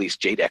Brave Police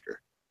J Decker?"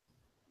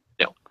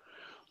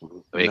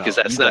 I mean, because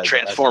that's you not guys are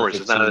Transformers.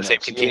 asking It's not in the same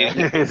too much.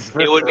 continuum.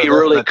 Yeah. It would be That's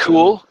really not true.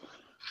 cool,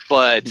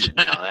 but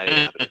no, that ain't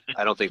happening.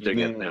 I don't think they're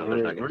Man, getting. No, we're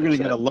they're not we're going gonna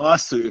to get a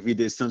lawsuit if you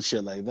did some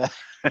shit like that.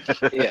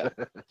 Yeah.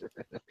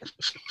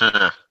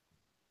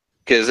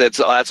 Because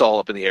that's all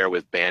up in the air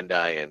with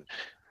Bandai and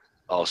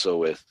also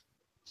with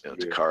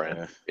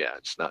Takara. Yeah,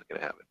 it's not going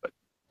to happen, but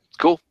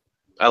cool.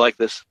 I like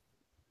this.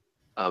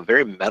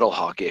 Very Metal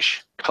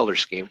Hawk-ish color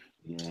scheme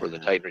for the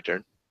Titan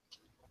Return.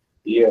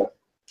 Yeah.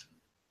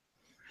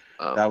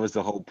 That was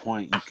the whole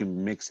point. You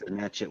can mix and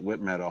match it with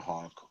Metal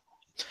Hawk.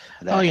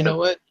 Oh, you know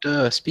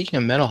what? Speaking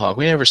of Metal Hawk,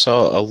 we never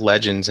saw a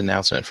Legends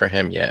announcement for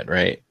him yet,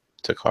 right?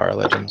 Takara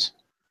Legends.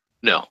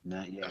 No.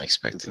 Not yet. I'm It's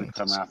expecting gonna to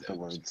come see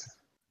afterwards.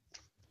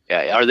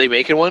 Yeah, are they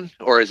making one,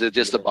 or is it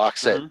just a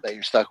box set Mhm. that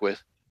you're stuck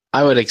with?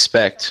 I would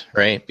expect,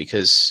 right?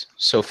 Because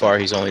so far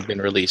he's only been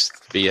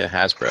released via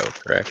Hasbro,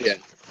 correct? Yeah.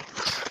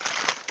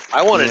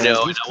 I want to Yeah,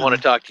 know, and he's I want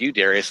to coming. talk to you,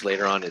 Darius,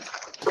 later on.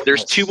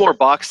 There's Yes. 2 more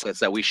box sets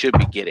that we should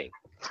be getting.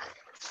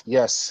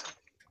 Yes.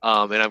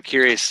 And I'm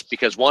curious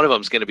because one of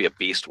them is going to be a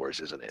Beast Wars,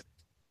 isn't it?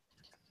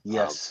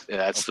 Yes. Yeah,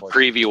 that's the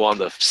Unfortunately. preview on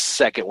the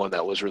second one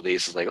that was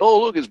released. It's like,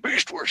 oh, look, it's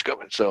Beast Wars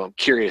coming. So I'm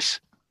curious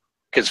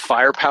because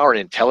Firepower and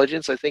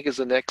Intelligence, I think, is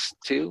the next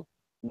 2,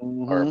 or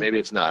Mhm. maybe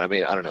it's not. I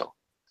mean, I don't know.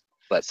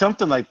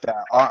 Something like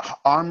that.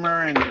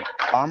 Armor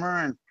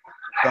and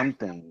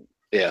something.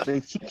 Yeah,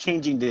 They keep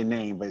changing their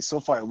name, but so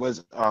far it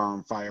was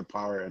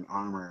Firepower and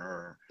Armor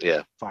or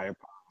yeah.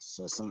 Firepower,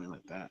 so something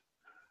like that.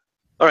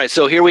 All right,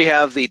 so here we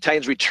have the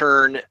Titans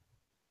Return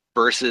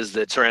versus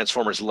the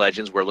Transformers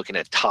Legends. We're looking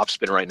at top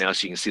spin right now,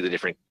 so you can see the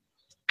different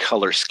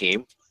color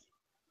scheme.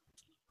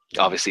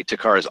 Obviously,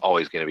 Takara is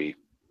always going to be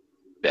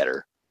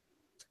better.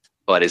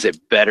 But is it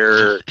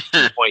better to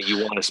the point you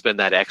want to spend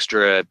that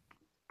extra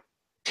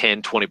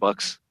 10, 20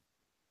 bucks?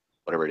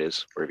 Whatever it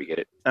is, wherever you get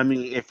it. I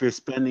mean, if you're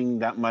spending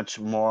that much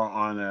more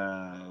on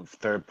a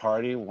third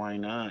party, why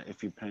not?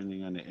 If you're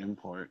pending on the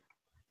import,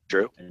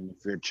 True. and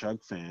if you're a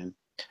Chug fan,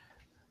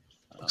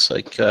 Looks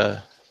like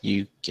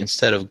you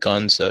instead of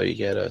guns though, you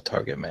get a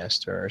Target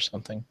Master or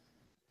something.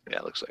 Yeah,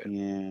 it looks like it.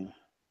 yeah,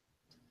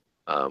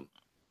 Yeah.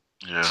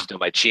 This is done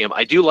by GM.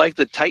 I do like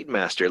the Titan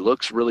Master. It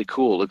looks really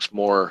cool. It looks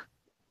more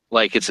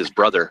like it's his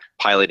brother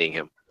piloting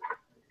him.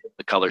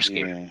 The color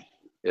scheme.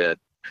 yeah.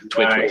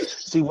 Twin Nice.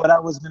 twist. See, what I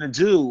was gonna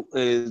do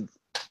is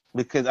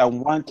because I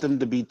want them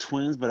to be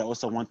twins, but I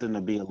also want them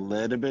to be a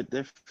little bit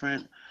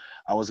different.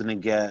 I was gonna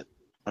get.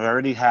 I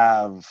already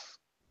have.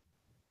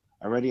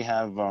 I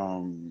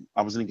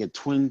was gonna get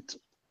twin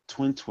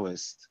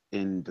twist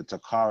in the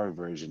Takara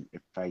version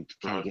if I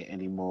can't get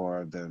any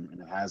more of them in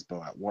the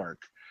Hasbro at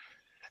work,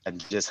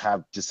 and just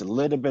have just a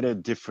little bit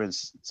of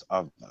difference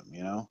of them,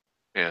 you know?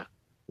 Yeah.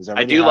 'Cause I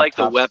already do have like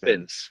the Top Spin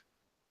weapons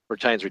for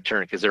Titans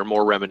Return because they're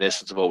more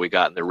reminiscent of what we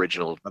got in the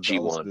original of the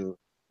old G1. school.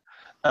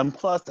 And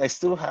plus, I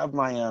still have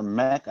my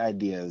mech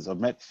ideas or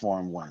mech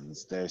form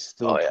ones. They're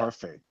still Oh, yeah.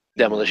 perfect. you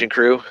know? Demolition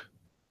Crew.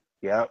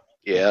 Yep.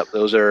 Yeah,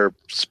 those are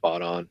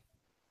spot on.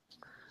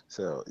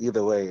 So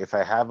either way, if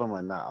I have them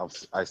or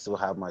not, I still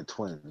have my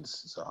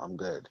twins, so I'm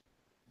good.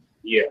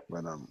 Yeah.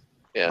 But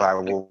Yeah. but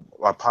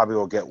I probably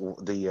will get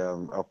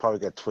I'll probably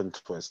get Twin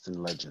Twist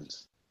and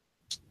Legends.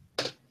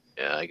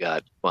 Yeah, I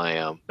got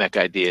my Mech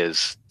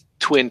Ideas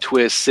Twin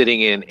Twist sitting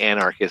in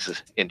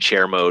Anarchist in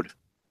chair mode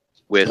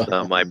with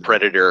my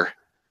Predator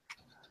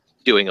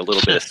doing a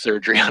little bit of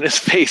surgery on his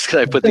face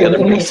because I put the other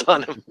face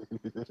on him.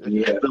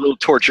 Yeah. The little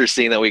torture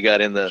scene that we got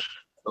in the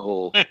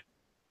whole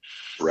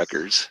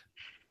Wreckers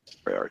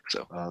arc.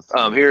 So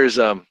here's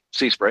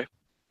Sea Spray.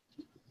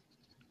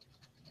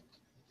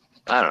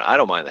 I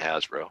don't mind the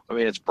Hasbro. I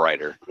mean, it's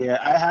brighter. Yeah,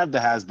 I have the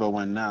Hasbro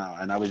one now,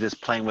 and I was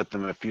just playing with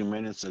them a few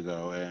minutes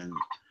ago, and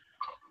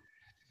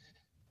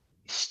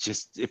it's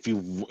just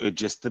it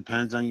just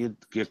depends on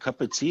your cup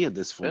of tea at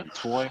this point.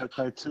 Toy or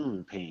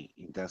cartoon paint.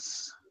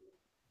 That's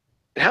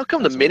how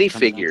come the what it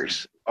comes down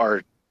minifigures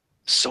are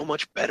so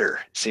much better,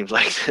 it seems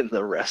like, than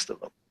the rest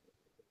of them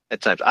at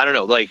times. I don't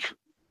know, like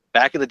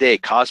back in the day,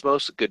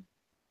 Cosmos, good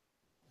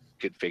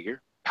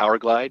figure. Power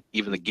Glide,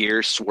 even the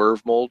Gears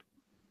Swerve mold.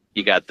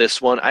 You got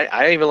this one.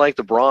 I even like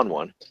the Brawn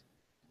one.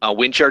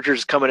 Wind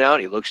Charger's coming out.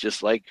 He looks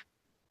just like,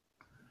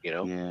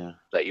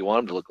 that you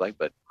want him to look like,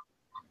 but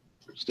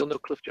still no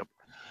Cliff Jumper.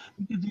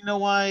 Because you know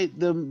why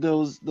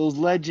those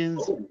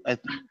legends, I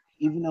think,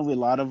 even though a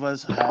lot of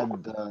us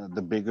had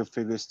the bigger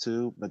figures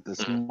too, but the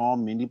small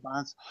mini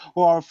bots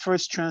were our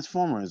first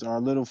Transformers, our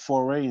little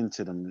foray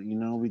into them.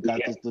 We got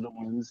these little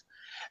ones,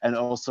 and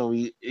also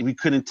we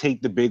couldn't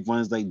take the big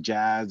ones like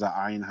Jazz or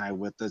Ironhide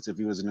with us if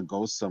he was going to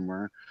go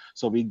somewhere.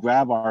 So we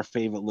grab our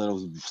favorite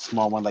little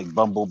small one like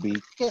Bumblebee.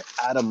 Get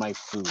out of my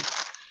food.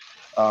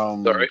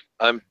 Sorry,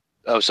 I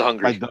was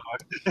hungry. My dog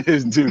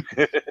is Duke.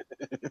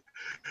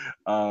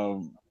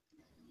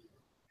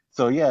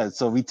 So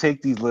we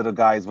take these little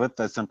guys with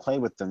us and play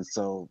with them.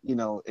 So,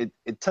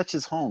 it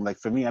touches home. Like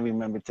for me, I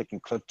remember taking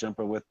Cliff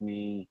Jumper with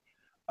me.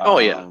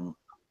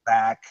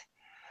 Back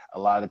a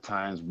lot of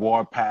times,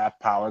 Warpath,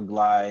 Power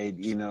Glide,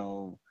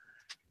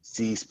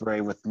 Sea Spray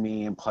with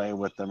me and play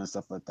with them and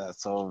stuff like that.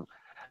 So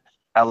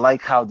I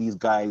like how these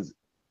guys,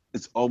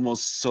 it's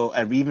almost so,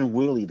 and even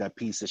Willie, that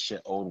piece of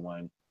shit old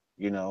one,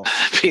 it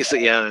is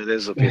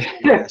a piece.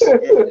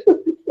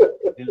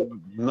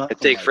 I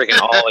take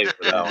freaking Ollie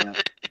for that one.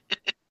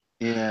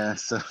 Yeah,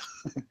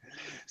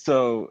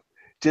 so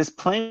just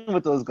playing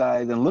with those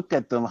guys and look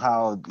at them,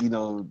 how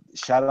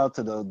shout out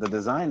to the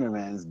designer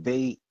mans.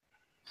 They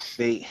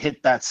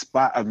hit that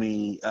spot of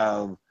me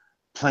of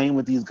playing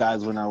with these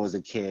guys when I was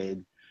a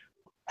kid,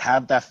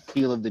 have that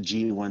feel of the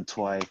G1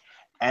 toy,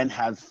 and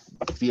have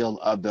a feel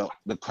of the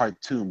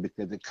cartoon,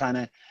 because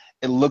it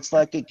looks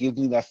like it gives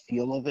me that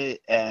feel of it,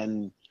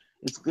 and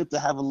it's good to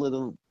have a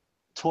little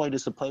toy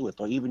just to play with,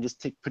 or even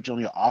just take a picture on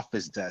your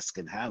office desk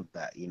and have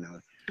that,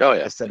 Oh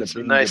yeah, it's a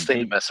nice thing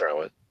to mess around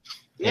with.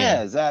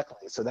 Yeah,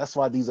 exactly. So that's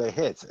why these are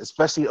hits,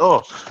 especially.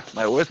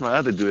 Where's my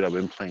other dude I've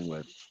been playing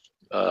with?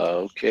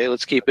 Okay,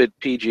 let's keep it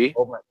PG.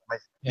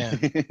 Yeah.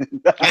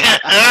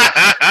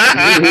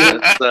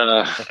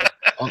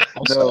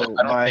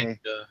 I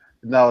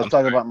was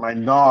talking about my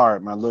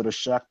Nard, my little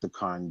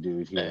Shakticon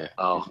dude here.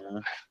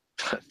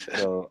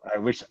 So I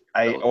wish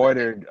I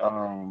ordered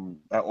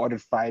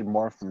 5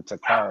 more from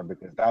Takara,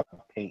 because that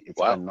paint is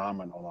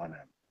phenomenal on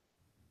him.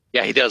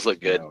 Yeah, he does look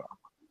good.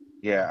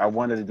 Yeah, I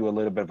wanted to do a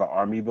little bit of an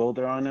army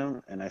builder on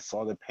him, and I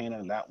saw the paint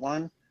on that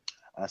one.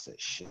 I said,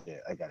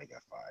 shit, I gotta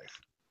get 5.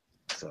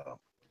 So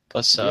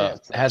plus,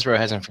 Hasbro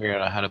hasn't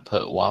figured out how to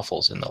put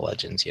waffles in the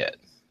Legends yet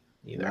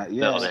either.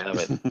 No, they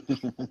haven't.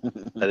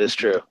 That is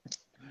true.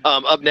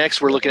 Up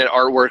next, we're looking at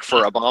artwork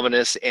for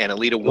Abominus and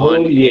Elita 1.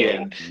 Oh,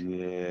 yeah.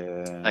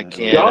 Yeah. I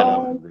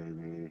can't.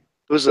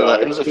 Who's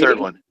the third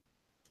one?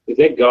 Is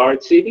that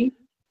Guard City?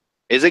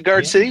 Is it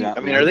Guard City? I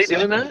mean, are they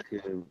doing that?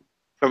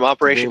 From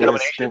Operation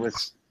Domination?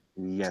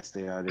 Yes,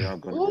 they are. They are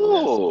going to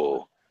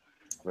do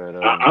that. But,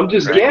 I'm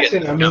just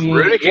guessing. I mean,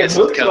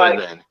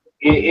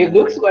 it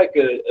looks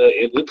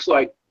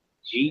like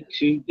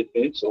G2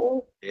 Defense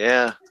Oil.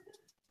 Yeah.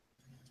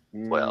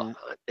 Well,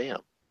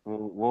 damn.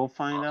 We'll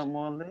find out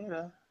more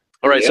later.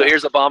 All right, so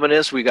here's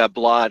Abominus. We got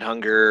Blot,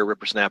 Hunger,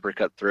 Ripper Snapper,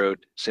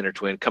 Cutthroat, Sinner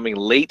Twin. Coming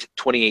late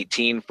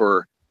 2018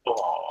 for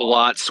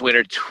Blot,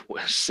 Sinner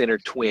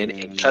Twin,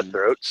 and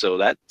Cutthroat. So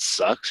that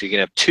sucks. You can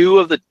have 2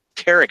 of the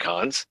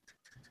Terracons.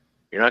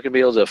 You're not going to be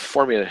able to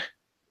formulate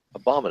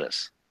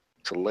Abominus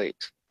till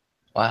late.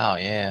 Wow,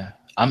 yeah.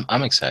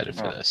 I'm excited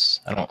for this.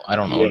 I don't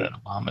know what an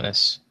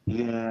Abominus.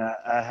 Yeah,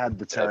 I had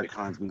the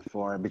Terracons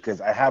before, because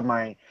I have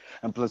my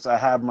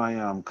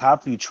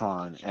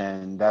Copytron,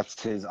 and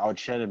that's his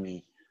arch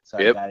enemy. So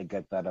I gotta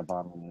get that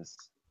Abominus.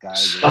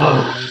 Guys,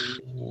 I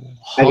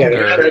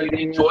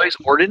got Toys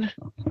Orden.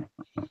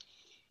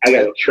 I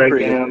got to track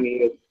down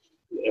the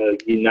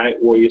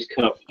Unite Warriors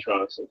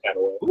Copytron some kind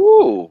of way.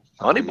 Ooh,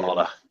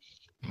 Honeyballer.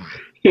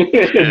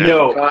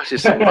 No. Gosh,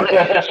 it's Man,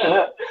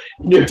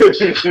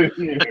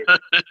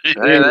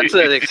 that's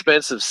an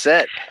expensive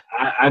set.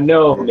 I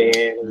know,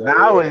 man.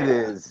 Now it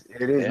is.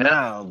 It is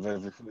now.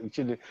 But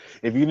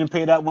if you didn't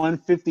pay that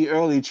 $150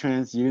 early,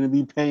 Trent, you're gonna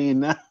be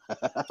paying now.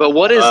 But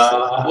what is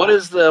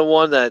the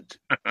one that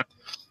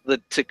the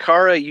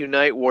Takara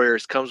Unite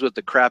Warriors comes with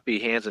the crappy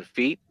hands and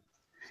feet?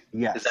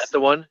 Yes. Is that the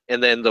one?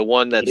 And then the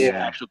one that's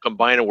actual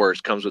Combiner Warriors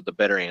comes with the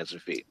better hands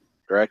and feet.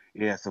 correct?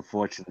 Yes,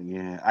 unfortunately,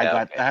 yeah.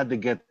 Yeah, I had to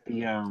get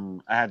the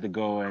I had to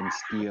go and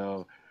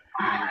steal.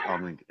 Oh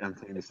my! I'm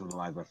saying this on the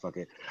live, but fuck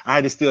it. I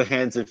had to steal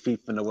Hands and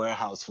Feet from the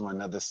warehouse from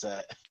another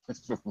set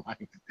for my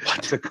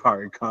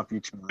Sakari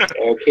Computron.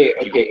 Okay,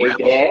 hey,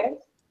 rebel. Dad.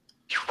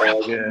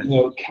 Yeah. You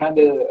know, kind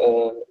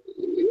of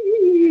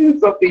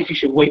some things you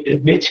should wait to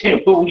mention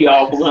when we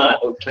all blind.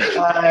 Okay.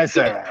 That's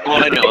all right.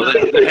 Well, I know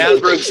the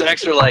Hasbro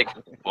execs are like,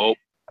 oh,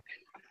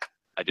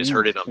 I just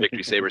heard it on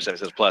Victory Saber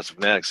says Plastic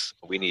Fanatics.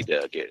 We need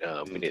to get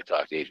we need to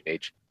talk to Agent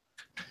H.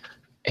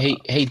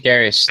 Hey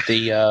Darius,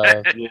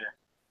 Yeah.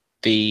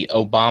 the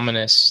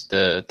Obominus,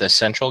 the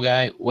central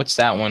guy. What's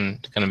that one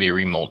going to be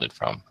remolded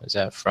from? Is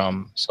that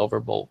from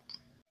Silverbolt?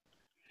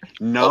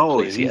 No,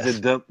 please, he's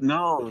yes.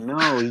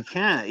 no, he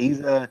can't.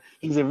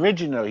 He's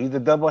original. He's a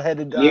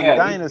double-headed Yeah, he's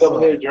dinosaur.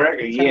 double-headed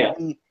dragon. He Yeah. can't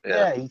be,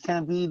 Yeah. he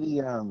can't be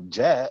the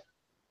jet.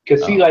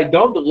 Cause see, Oh. like,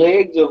 don't the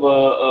legs of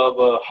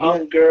a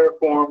hunger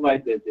form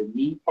like the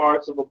knee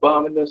parts of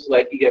Abominus?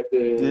 Like you got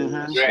the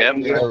Uh-huh.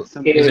 dragon Yep. So,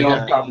 Something is head it on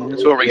gonna top be- of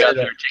That's where we got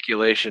Yeah. the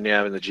articulation,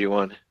 yeah, in the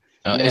G1.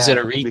 Is it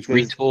a because-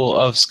 retool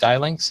of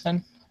Skylinks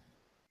then?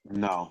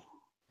 No.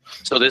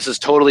 So this is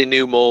totally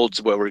new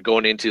molds where we're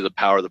going into the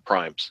power of the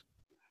primes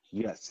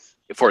Yes.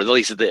 for at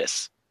least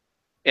this,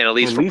 and at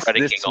least for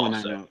Predaking this one I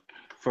also. know.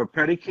 For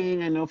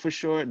Predaking, I know for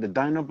sure. The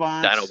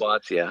Dinobots.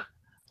 Dinobots, yeah.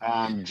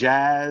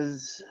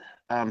 Jazz.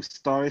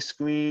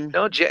 Starscream.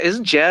 No,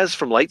 isn't Jazz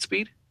from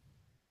Lightspeed?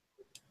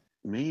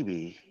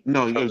 Maybe.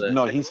 No, From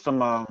the- he's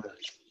from I'm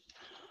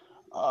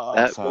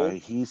That sorry.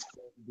 mold? He's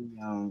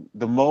from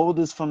the mold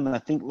is from I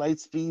think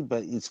Lightspeed,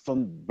 but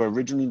but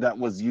originally that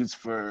was used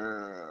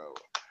for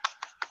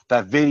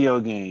that video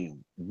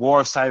game,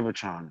 War of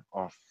Cybertron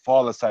or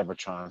Fall of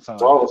Cybertron.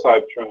 something All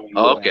like the Cybertron.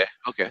 Oh,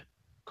 okay.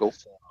 Cool. that.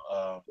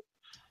 So,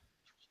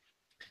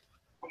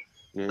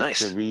 yeah,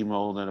 Nice. it's a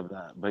remolding of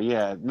that. But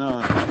yeah,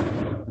 no,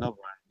 Brian.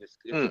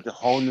 It's a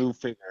whole new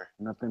figure.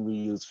 Nothing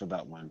reused for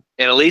that one.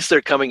 And at least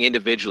they're coming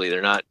individually.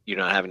 You're not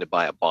having to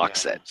buy a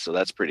box Yeah. set, so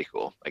that's pretty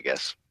cool, I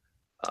guess.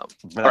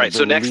 But All right,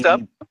 so next up-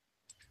 believe-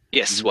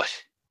 Yes, Mhm.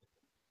 what?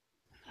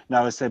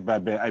 No, I said,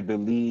 but I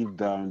believe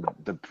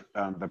the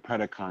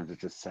Predacons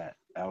is a set.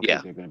 I don't Yeah.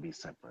 think they're going to be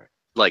separate.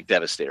 Like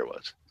Devastator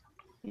was,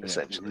 Yeah.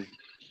 essentially.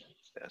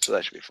 Yeah, so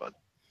that should be fun.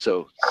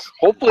 So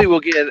hopefully we'll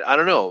get, I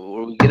don't know,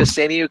 will we get a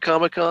San Diego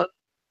Comic-Con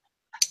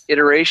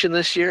iteration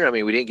this year? I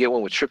mean, we didn't get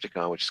one with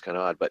Triptychon, which is kind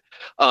of odd. But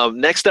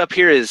next up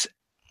here is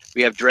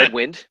we have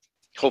Dreadwind.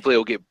 Hopefully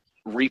it'll get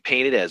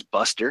repainted as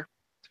Buster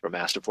from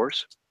Master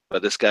Force.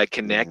 But this guy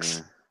connects.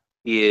 Yeah.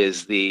 He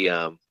is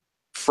the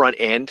front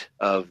end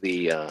of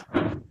the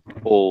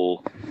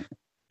whole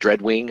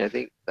Dreadwing, I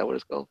think. Is that what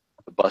it's called?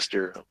 The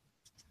Buster,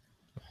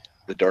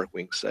 the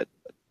Darkwing set.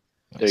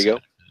 There you go.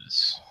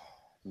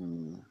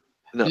 Hmm.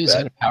 Not Is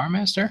bad. that a Power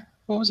Master?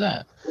 What was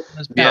that?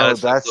 That's Yeah, Power-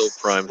 that's that little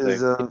Prime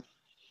is thing. a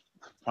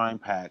Prime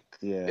Pack.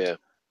 Yeah. Yeah.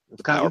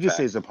 It's kind Power of, you could Pack.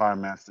 say it's a Power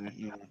Master.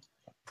 Yeah.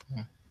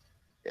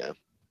 Kind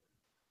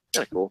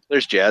of cool.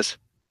 There's Jazz.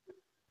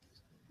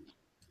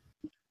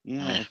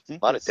 Yeah. I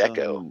think A lot of it's,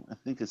 deco. I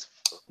think it's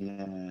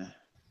yeah.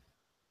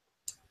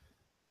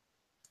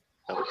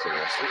 That looks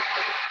interesting.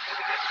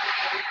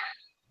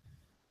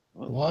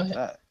 What? What? was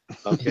that?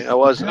 Okay,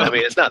 I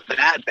mean, it's not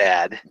that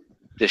bad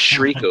to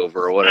shriek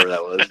over or whatever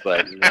that was,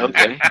 but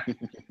okay.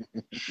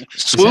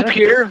 Swoop that a-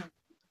 here.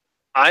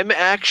 I'm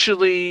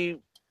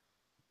actually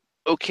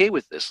okay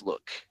with this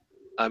look.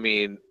 I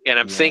mean, and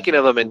I'm Yeah, thinking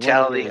of a for what it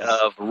mentality is.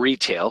 of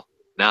retail,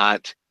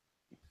 not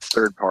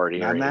third party or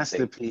Not anything.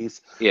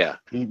 masterpiece. Yeah,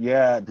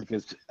 Yeah,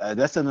 because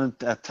that's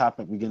a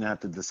topic we're gonna have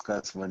to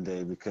discuss one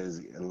day. Because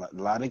a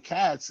lot of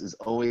cats is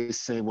always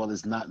saying, "Well,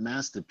 it's not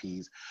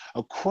masterpiece."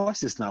 Of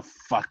course, it's not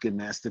fucking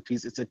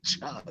masterpiece. It's a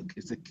chug.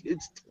 It's a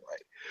kid's toy.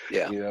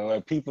 yeah. You know,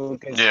 and people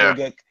can Yeah.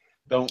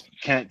 still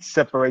can't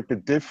separate the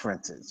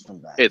differences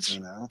from that. It's you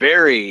know.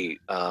 Very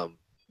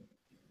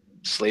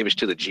slavish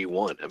to the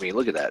G1. I mean,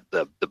 look at that.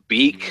 The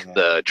beak, Yeah.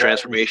 the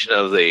transformation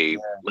of the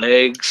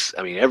legs.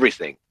 I mean,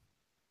 everything.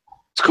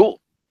 It's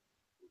cool.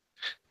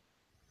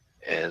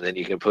 And then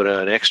you can put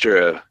an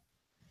extra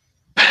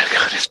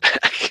back on his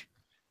back.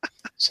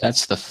 So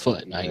that's the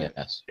foot, I Yeah.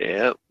 guess.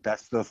 Yeah.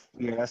 That's the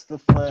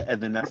foot,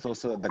 and then that's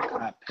also the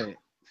cockpit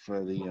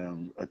for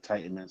the a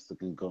Titan Master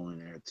can go in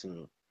there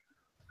too.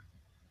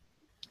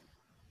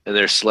 And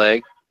there's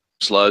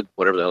Slug,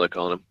 whatever the hell they're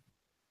calling him.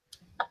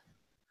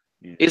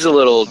 Yeah. He's a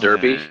little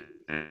derpy,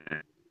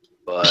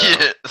 but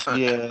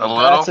Yeah, A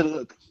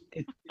little?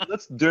 it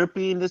looks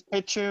derpy in this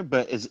picture,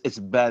 but it's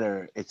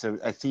better.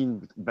 I've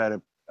seen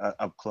better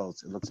up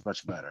close. It looks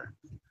much better.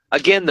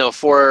 again, though, This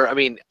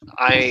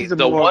is a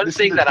the more- one this is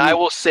thing the that I thing-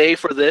 will say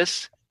for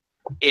this,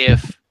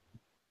 if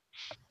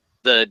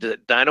the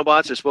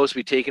Dinobots are supposed to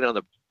be taking on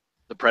the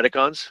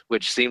Predacons,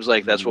 which seems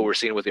like that's what Mhm. we're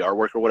seeing with the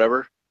artwork or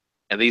whatever,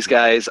 and these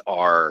guys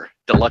are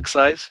deluxe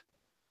size,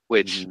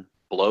 which Mhm.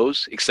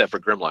 blows, except for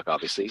Grimlock,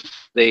 obviously.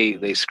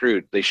 They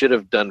screwed. They should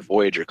have done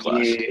Voyager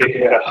class.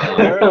 Yeah.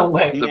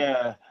 Like,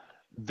 Yeah,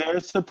 they're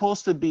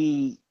supposed to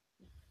be.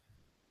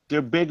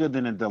 They're bigger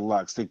than a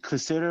deluxe. They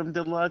consider them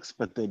deluxe,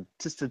 but they're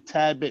just a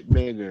tad bit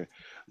bigger.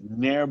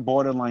 near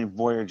borderline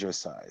Voyager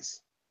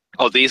size.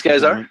 Oh, these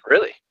guys are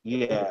really.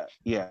 Yeah,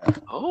 yeah.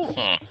 Oh,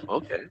 Hmm.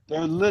 okay.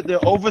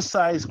 They're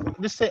oversized.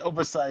 Just say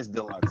oversized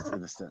deluxe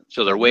in a sense.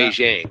 So they're Like, Wei not-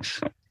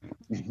 Zhangs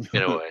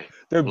in a way.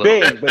 They're Little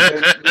big,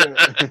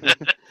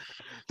 but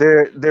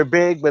they're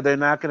big, but they're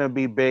not gonna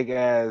be big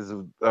as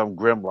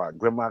Grimlock.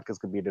 Grimlock is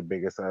gonna be the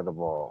biggest out of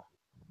all.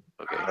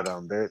 Okay. But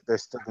they're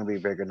still gonna be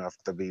big enough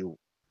to be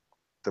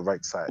the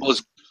right size.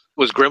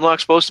 Was Grimlock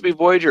supposed to be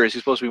Voyager, or is he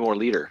supposed to be more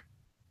leader?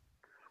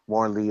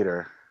 More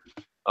leader.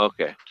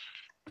 Okay.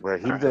 Well,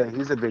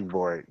 he's a big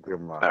boy,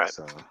 Grimlock. All right.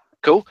 So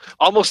Cool.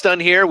 Almost done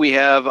here. We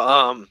have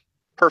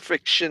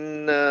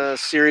Perfection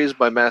series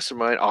by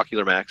Mastermind,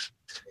 Ocular Max.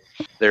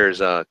 There's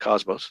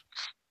Cosmos.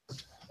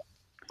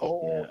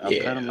 yeah, I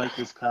kind of like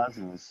this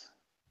Cosmos.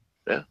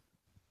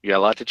 You got a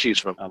lot to choose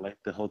from. I like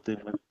the whole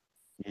thing.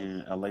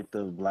 Yeah, I like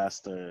the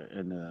blaster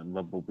and the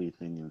bumblebee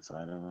thing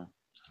inside of him.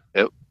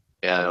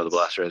 Yeah, I know the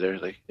blaster right there.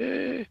 Like,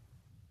 yeah.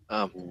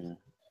 Yeah.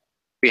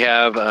 We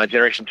have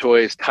Generation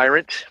Toys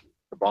Tyrant,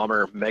 the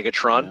bomber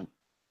Megatron. Yeah.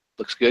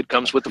 Looks good.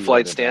 Comes with the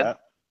flight stand.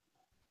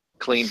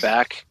 Clean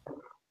back.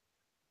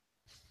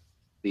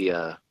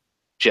 The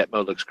jet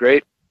mode looks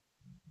great.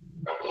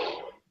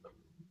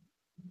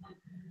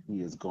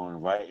 He is going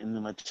right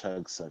into my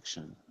chug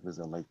section because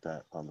I like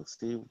that. Look,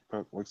 Steve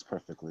works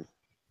perfectly.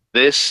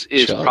 This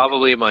is Chug.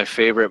 probably my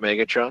favorite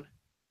Megatron.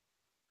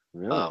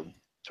 Really?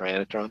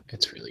 Tyrannotron.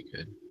 It's really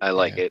good. I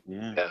like it.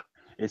 Yeah. Yeah.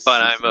 It's,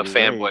 But I'm a it's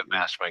fanboy great. of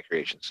Mastermind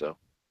Creation, so.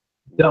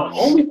 The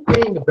only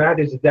thing about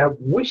it is that I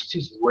wished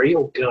his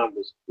rail gun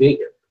was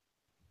bigger.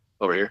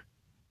 Over here.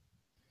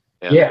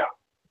 Yeah.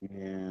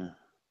 Yeah.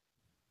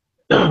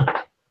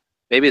 Yeah.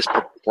 Maybe it's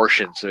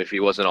proportions, so if he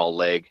wasn't all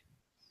leg.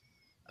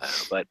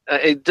 But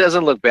it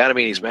doesn't look bad. I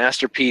mean, he's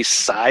Masterpiece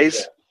size.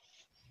 Yeah.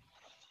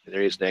 And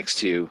there he is next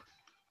to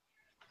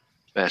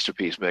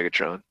Masterpiece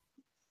Megatron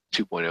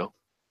 2.0.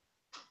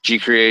 G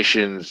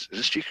Creations. Is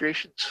this G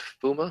Creations?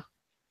 Fuma?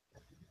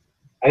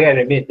 I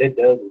gotta admit, that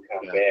does look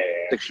kind of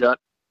bad. 6-shot.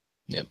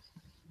 Yep.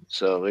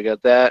 So we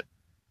got that.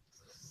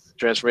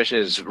 Transformation.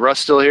 Is Russ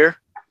still here?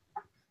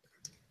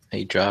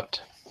 He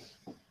dropped.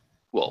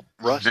 Well,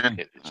 Russ, Yeah.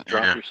 just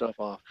drop Yeah. yourself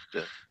off.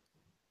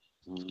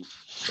 Mm.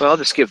 Well, I'll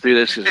just skip through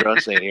this because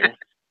Russ ain't here.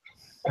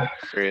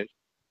 There he is.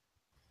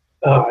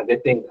 Oh,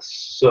 that thing is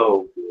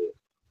so good.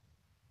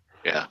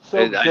 Yeah. So,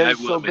 I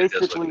so will admit it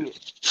does look basically, good.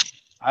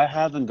 I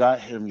haven't got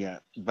him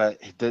yet, but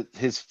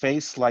his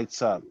face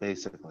lights up.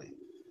 Basically,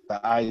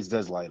 the eyes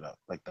does light up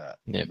like that.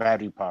 Yep.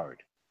 Battery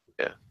powered.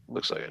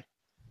 Looks like it.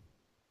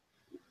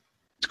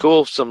 It's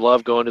cool. Some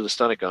love going to the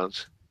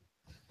Stunticons.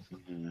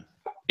 Mhm.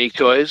 Unique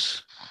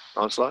Toys,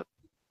 Onslaught.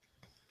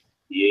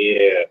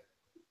 Yeah.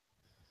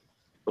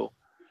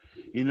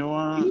 You know It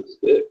what? looks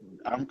good.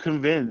 I'm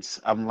convinced.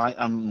 I'm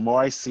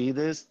more I see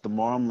this, the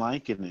more I'm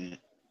liking it.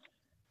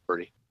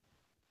 Pretty.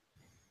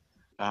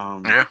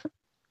 Yeah.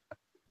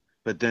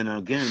 But then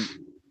again,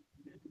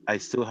 I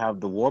still have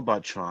the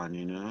Warbotron.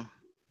 You know,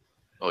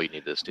 Oh, you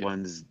need this too.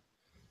 ones.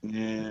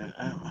 Yeah.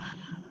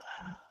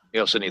 You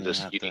also need Yeah, this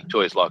I have Unique to-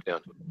 Toys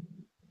lockdown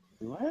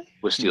What?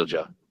 with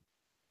Steeljaw.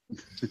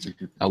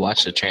 I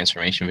watched the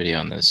transformation video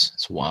on this.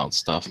 It's wild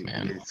stuff,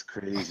 man. It's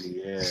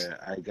crazy. Yeah,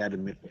 I got to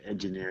admit, the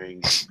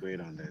engineering is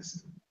great on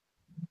this.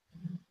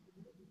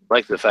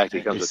 Like the fact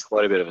it comes It's- with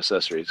quite a bit of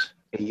accessories.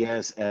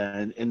 Yes,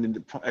 and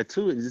then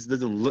too, it just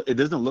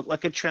doesn't look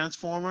like a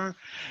transformer,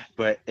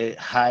 but it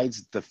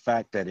hides the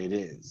fact that it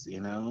is,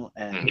 you know.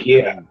 And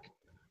Yeah.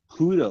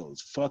 and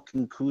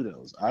fucking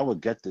kudos. I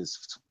would get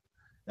this.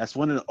 That's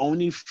one of the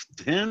only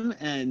him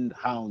and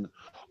Hound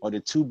are the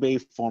two Bay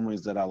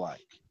formers that I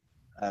like.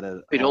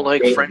 You don't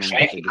like Hey, French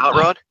hey, speaking Hot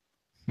Rod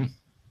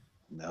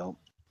No.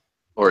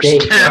 or Hey,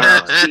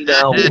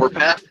 Senile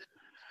Warpath?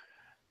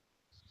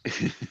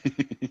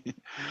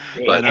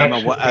 And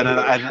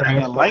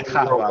I like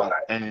Hot Rod,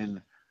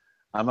 and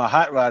I'm a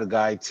Hot Rod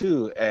guy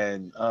too.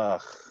 And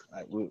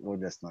we'll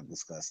just not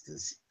discuss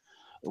this.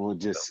 We'll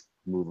just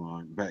move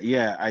on. But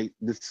yeah,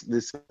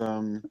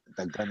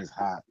 the gun is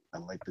hot. I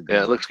like the gun.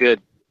 Yeah, it looks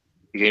good.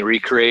 You can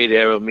recreate,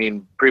 I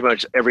mean, pretty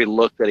much every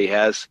look that he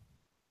has.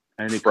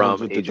 and it from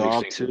comes with the Age of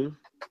dog Extinction. too.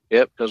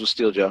 Yep, comes with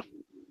Steeljaw.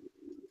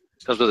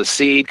 Comes with a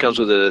seed, comes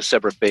with a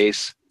separate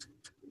base.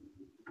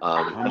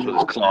 Comes with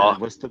his claw.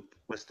 What's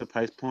the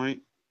price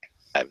point?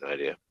 I have no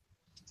idea.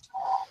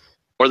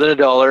 More than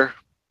 $1,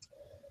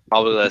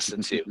 probably less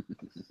than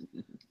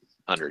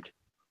 $200.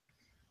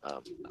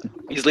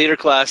 He's leader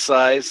class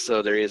size,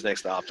 so there he is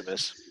next to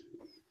Optimus,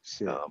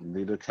 Shit, the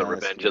Leader Cast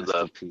Revenge of the-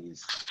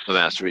 Masterpiece. the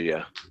Master.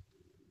 Yeah,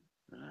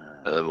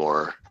 a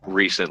more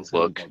recent It's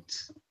look.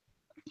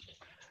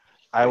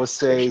 I would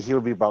say he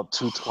would be about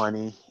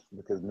 220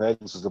 because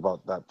Megs was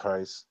about that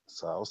price.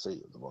 So I would say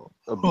it was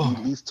about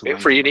at least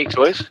 200. For Unique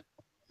Toys,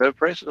 that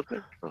price is up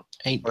there. Oh.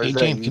 Hey, Or is that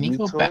James, can you Unique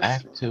go Toys?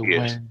 back to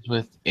Yes. when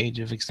with Age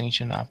of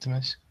Extinction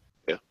Optimus?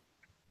 Yeah.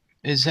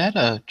 Is that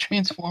a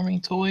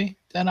transforming toy,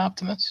 that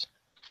Optimus?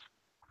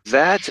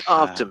 That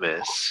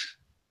Optimus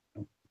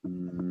I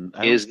don't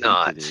is think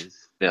not. It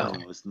is. No.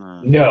 No, it's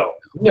not.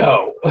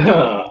 No.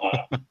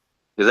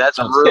 The Because that's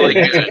really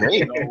good.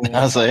 Great.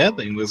 I was like, that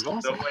thing was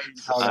awesome.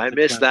 I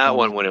missed that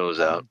one when it was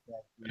out.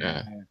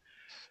 Yeah.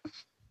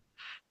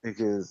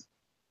 Because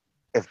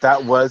if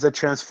that was a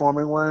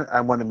transforming one,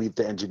 I want to meet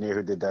the engineer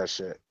who did that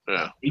shit.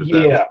 Yeah.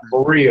 Yeah,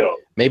 for real.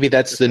 Maybe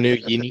that's the new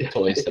unique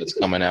toys that's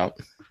coming out.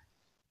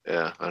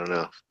 Yeah, I don't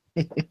know.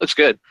 Looks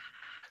good.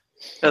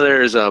 And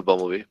there's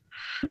Bumblebee.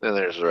 And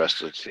there's the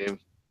rest of the team.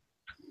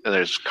 And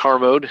there's car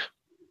mode.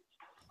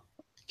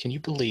 Can you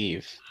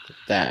believe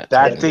that?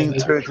 That thing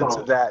turns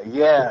into that.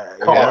 Yeah.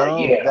 Car,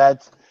 yeah.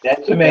 That's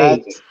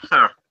amazing.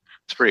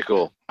 It's pretty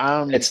cool.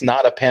 It's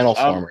not a panel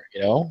former,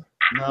 you know?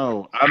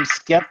 No, I'm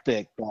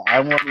skeptic, but I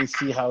want to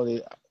see how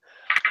they.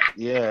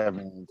 Yeah,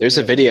 man. There's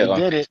a video.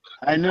 They did it.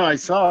 I know. I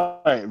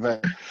saw it,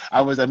 but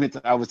I was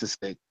the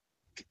stick,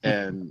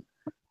 and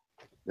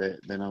then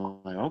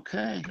I'm like,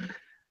 okay.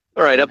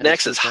 All right, up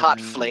next is Hot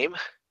Flame.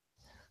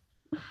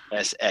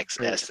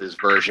 SXS's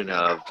version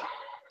of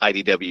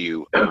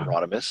IDW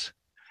Rodimus.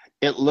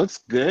 It looks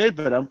good,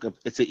 but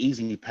it's an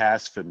easy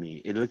pass for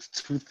me. It looks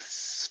too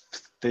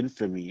thin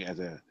for me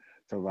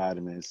for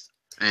Rodimus.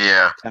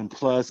 Yeah. And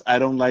plus, I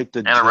don't like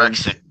the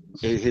Anorexic.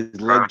 his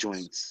leg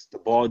joints, the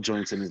ball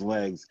joints in his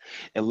legs.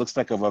 It looks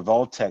like a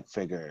Revoltech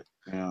figure,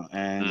 you know,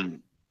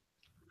 and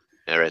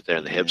Yeah, right there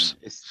in the hips.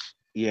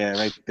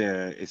 Right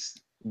there.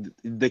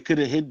 They could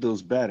have hid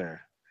those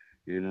better,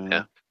 you know.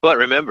 Yeah. But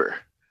remember,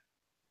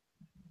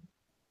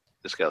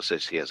 this guy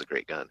says he has a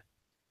great gun.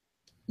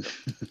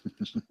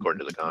 According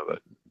to the comic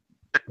book.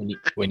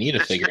 We need to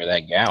figure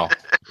that gal.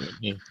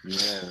 Yeah.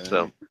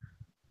 So,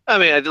 I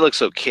mean, it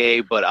looks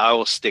okay, but I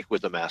will stick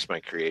with the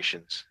Mastermind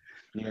Creations.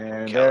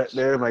 Yeah,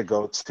 they're my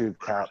go-to.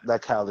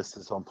 That Callus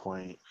is on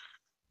point.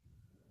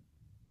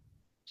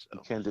 So.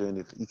 You can't do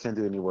anything. You can't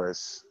do any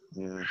worse.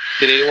 Yeah.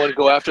 Did anyone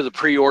go after the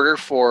pre-order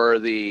for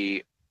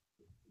the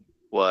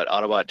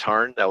Autobot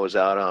Tarn that was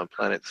out on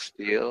Planet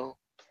Steel?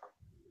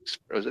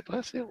 Or was it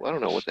Planet Steel? I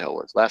don't know what the hell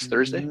it was. Last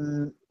Thursday?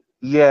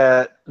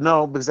 Yeah,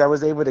 no, because I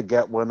was able to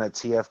get one at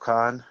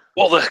TFCon.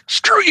 Well,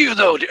 screw you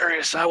though,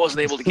 Darius. I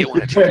wasn't able to get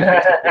one at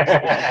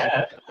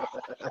TFCon.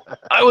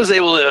 I was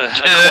able to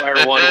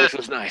acquire one, which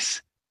was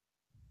nice.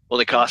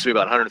 Only cost me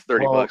about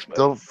 $130 bucks. But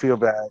don't feel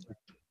bad.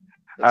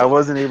 I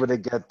wasn't able to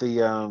get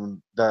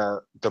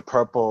the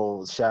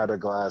purple shatter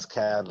glass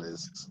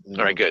catalyst.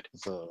 All right, good.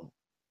 So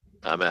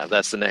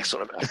that's the next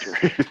one I'm after.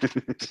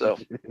 So,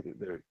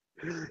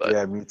 but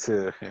yeah, me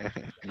too.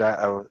 That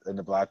and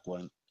the black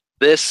one.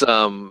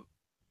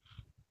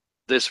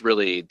 This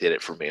really did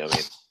it for me. I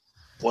mean,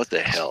 what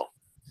the hell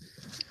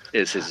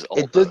is his?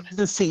 It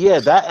doesn't see. Yeah,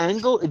 that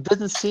angle. It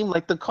doesn't seem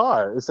like the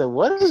car. It's like,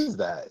 what is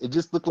that? It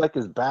just looked like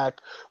his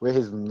back, where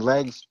his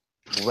legs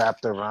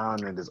wrapped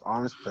around and his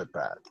arms put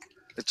back.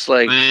 It's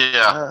like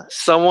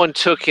someone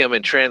took him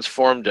and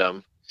transformed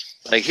him.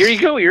 Like, here you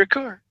go, you're a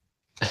car.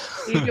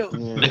 Here you go.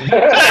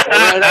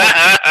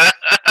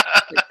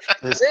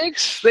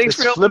 Thanks for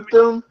helping. Flipped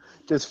him.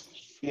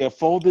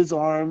 Fold his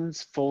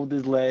arms, fold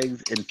his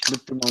legs, and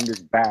flip him on his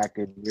back,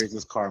 and here's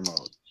his car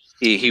mode.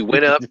 He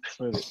went up.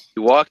 He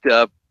walked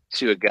up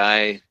to a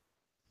guy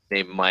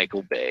named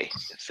Michael Bay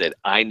and said,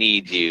 "I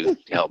need you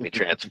to help me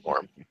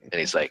transform." And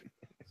he's like,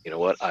 "You know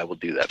what? I will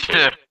do that for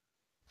you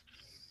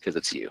because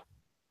it's you."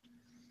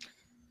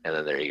 And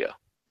then there you go.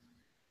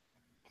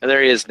 And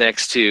there he is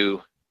next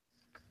to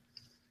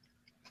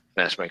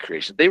Mastermind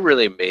Creation. They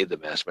really made the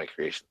Mastermind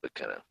Creation look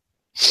kind of.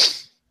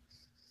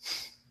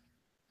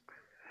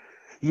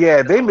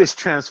 Yeah, they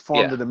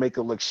mistransformed it to make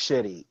it look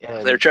shitty.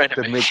 And they're trying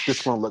to make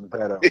this one look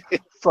better.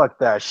 Fuck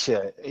that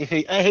shit.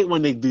 I hate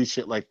when they do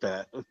shit like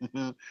that.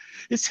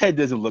 His head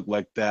doesn't look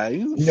like that. He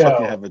doesn't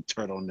fucking have a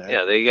turtleneck.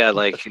 Yeah, they got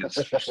like his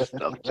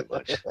stuff too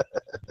much.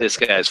 This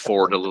guy's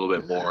forward a little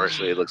bit more,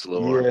 so he looks a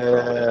little more.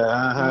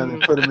 Yeah,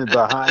 put him in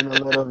behind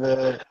a little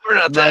bit. We're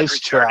not that nice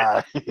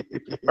try. All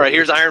right,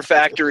 here's Iron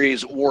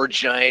Factory's War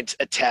Giant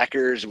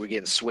Attackers. We're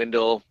getting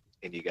Swindle,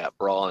 and you got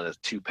Brawl in a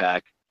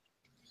 2-pack.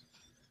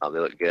 They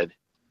look good.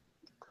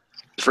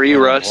 For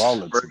you, Russ,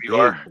 wherever you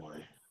are.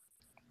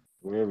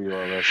 Wherever you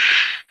are, Russ.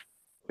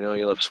 We know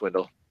you love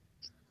Swindle.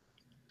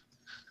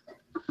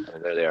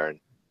 And there they are in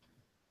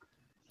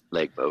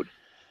leg mode.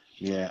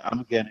 Yeah,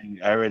 I'm getting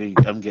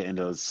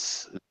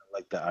those,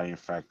 like the Iron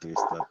Factory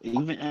stuff.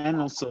 And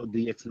also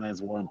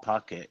DX9's War in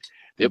Pocket.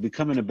 They're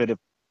becoming a bit of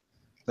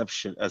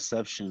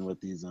exception with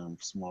these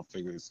small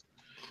figures.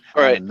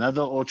 All right.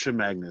 Another Ultra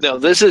Magnus. No,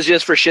 this is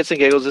just for shits and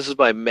giggles. This is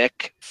by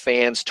Mech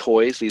Fans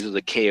Toys. These are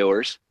the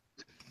KOers.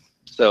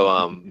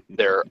 So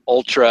they're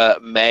Ultra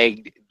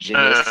Magnius,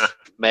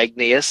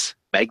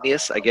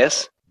 I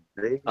guess.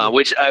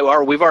 Which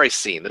we've already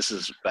seen. This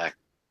is back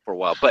for a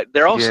while. But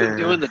they're also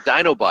doing the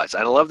Dinobots.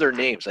 I love their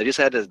names. I just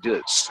had to do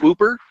it.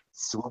 Swooper.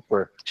 So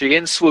you're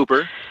getting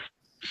Swooper.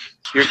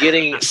 You're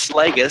getting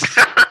Slagus.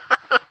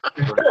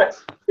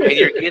 And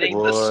you're getting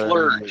the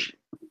Slurge.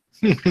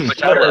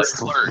 Which I love.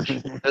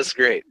 Slurge. That's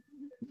great.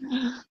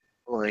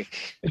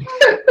 Like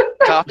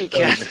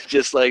copycat,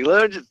 just like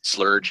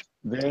Slurge.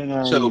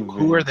 So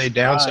who are they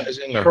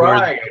downsizing or who are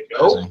they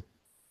downsizing?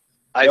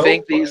 I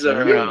think these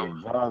are.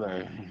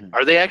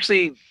 Are they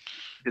actually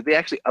Did they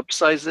actually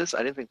upsize this?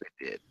 I didn't think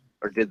they did.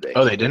 Or did they?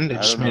 Oh, they didn't. They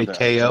I just don't know made a that.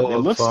 KO It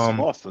of looks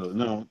soft though.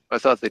 No. I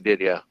thought they did,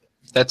 yeah.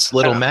 that's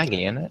Little Yeah.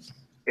 Maggie, isn't it?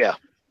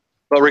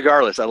 But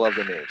regardless, I love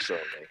the name. So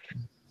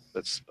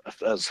like,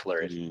 that's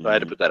hilarious. So I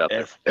had to put that out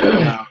there.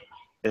 Now,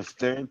 if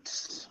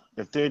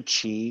they're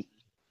cheap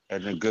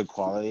and they're good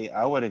quality,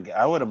 I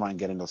wouldn't mind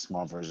getting those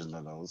small versions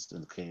of those,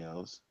 the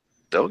KOs.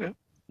 Okay.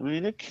 I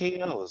mean, they're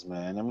KOs,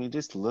 man. I mean,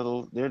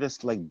 they're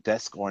just like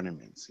desk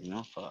ornaments, you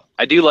know? Fuck.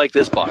 I do like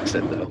this box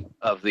set though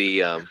of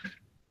the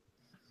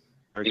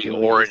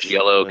Hercules, orange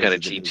yellow or kind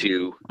is of it the-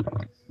 G2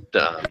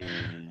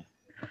 Yeah.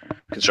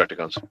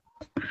 Constructicons.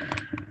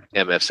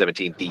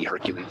 MF-17D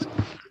Hercules.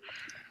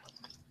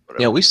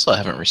 Yeah, we still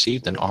haven't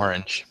received an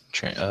orange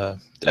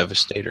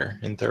Devastator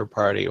in third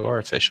party or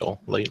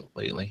official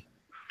lately.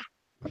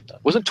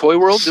 Wasn't Toy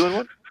World doing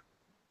one?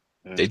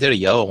 They did a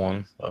yellow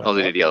one. Oh,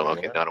 they did yellow.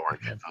 Okay, not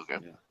orange. Yeah.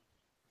 Okay. Yeah.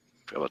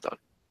 Forgot about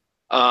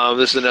that.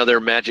 This is another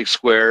Magic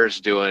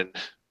Squares doing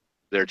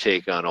their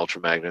take on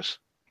Ultra Magnus.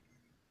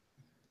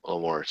 A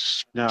little more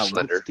Now,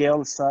 slender. what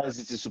scale size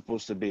is this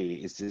supposed to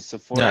be? Is this a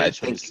 4 No, I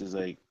inch or think this is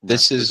like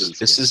This mass is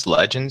produced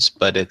Legends,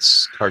 but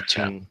it's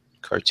cartoon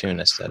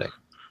aesthetic.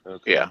 scale?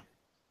 Okay. Yeah.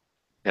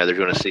 Yeah, they're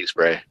doing a sea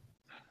spray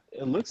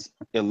It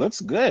looks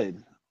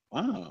good.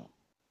 Wow.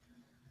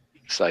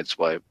 side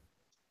swipe.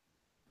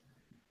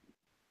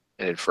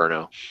 And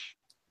Inferno.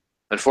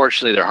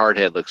 Unfortunately, their hard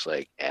head looks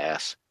like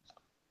ass.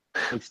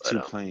 Looks But, too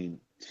plain.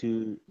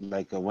 Too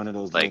like one of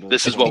those. Like little-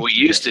 this is what we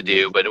used to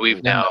do, but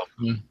we've now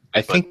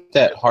I think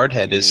that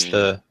hardhead is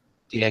the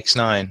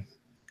DX9.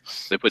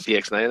 they put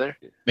DX9 in there.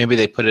 Maybe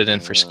they put it in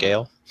for Uh,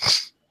 scale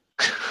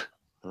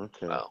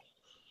Okay. Wow.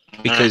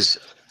 because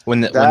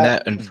when That-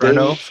 that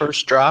Inferno they-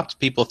 first dropped,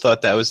 people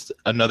thought that was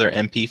another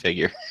MP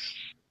figure.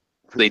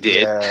 They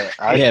did.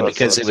 I Yeah, thought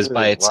because so it was too.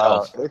 by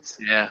itself. Wow.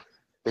 Yeah.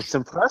 It's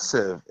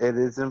impressive. It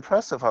is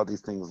impressive how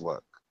these things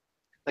look.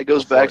 That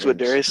goes Before back to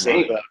what it's Darius said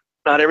made. about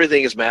not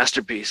everything is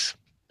masterpiece.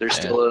 There's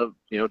Yeah. still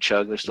a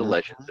Chug, there's still Mhm.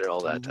 Legends, there's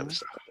all that type Mhm. of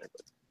stuff out there.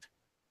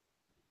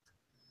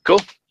 Cool.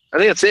 I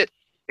think that's it.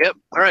 Yep.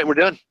 All right, we're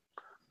done.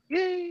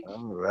 Yay. All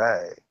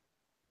right.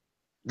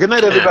 Good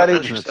night, everybody.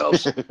 Have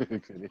yourselves.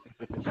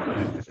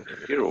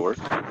 It'll work.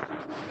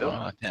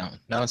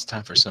 Now it's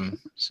time for some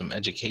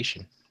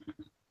education.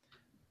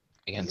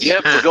 Against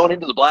Yep, we're going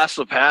into the Blast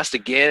of the Past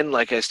again.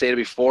 Like I stated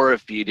before,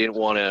 if you didn't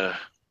want to,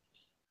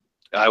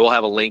 I will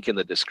have a link in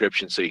the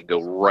description so you can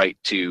go right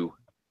to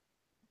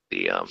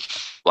the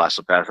Blast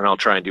of the Past, and I'll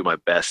try and do my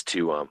best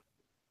to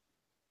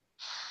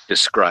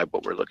describe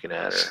what we're looking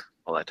at or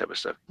all that type of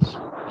stuff.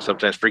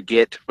 Sometimes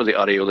forget for the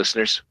audio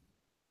listeners.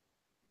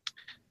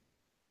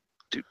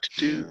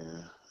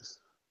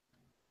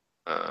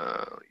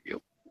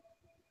 Yep.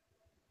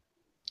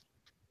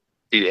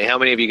 How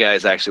many of you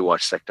guys actually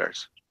watch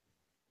Sectars?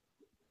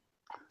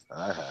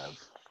 I have.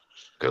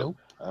 Go.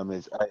 I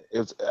mean,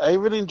 I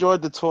really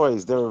enjoyed the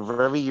toys. They were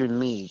very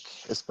unique,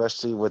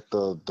 especially with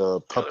the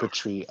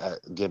puppetry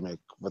gimmick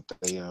with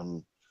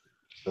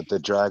the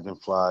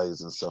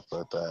dragonflies and stuff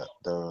like that.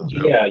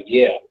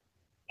 Yeah.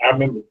 I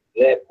remember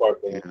that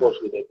part, but of Yeah. course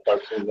with that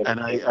cartoon. And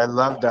I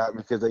love that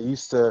because I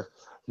used to.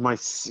 My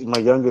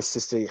youngest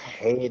sister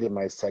hated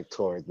my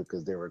Sectors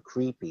because they were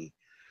creepy.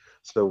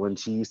 So when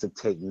she used to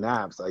take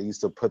naps, I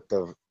used to put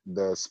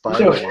the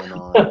spider one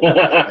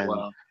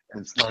on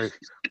and start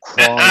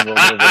crawling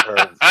all over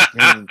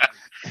her.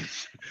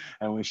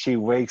 And when she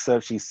wakes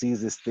up, she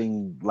sees this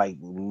thing like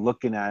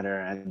looking at her.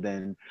 And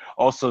then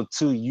also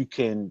too,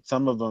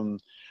 some of them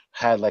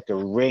had like a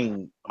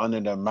ring under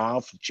their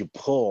mouth that you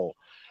pull,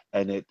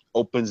 and it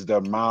opens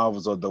their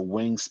mouths or the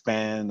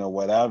wingspan or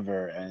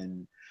whatever.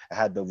 And I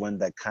had the one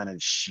that kind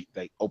of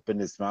like opened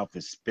his mouth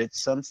and spit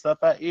some stuff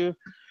at you.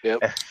 Yep.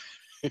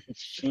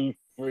 She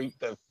freaked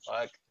the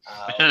fuck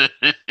out.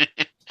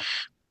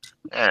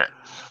 Yeah.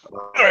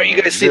 All right, you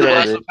guys see the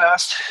Blast of the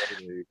Past?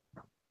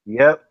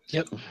 Yep.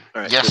 All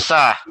right, Yes, cool.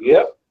 sir.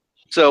 Yep.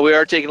 So we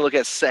are taking a look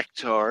at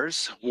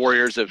Sectars,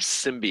 Warriors of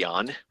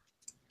Symbion,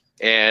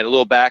 and a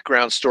little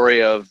background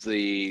story of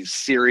the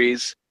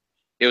series.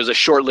 It was a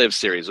short-lived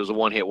series. It was a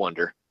one-hit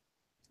wonder.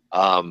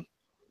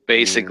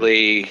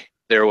 Basically,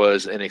 there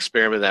was an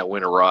experiment that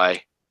went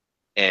awry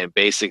and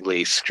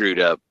basically screwed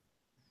up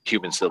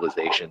human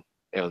civilization,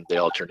 and they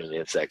all turned into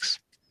insects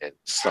and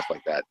stuff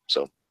like that.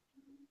 So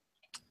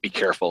be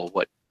careful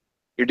what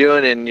you're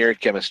doing in your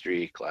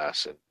chemistry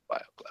class and bio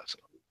class.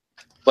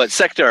 But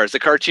Sectars, the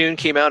cartoon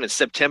came out in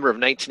September of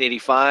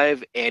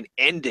 1985 and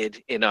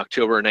ended in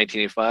October of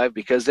 1985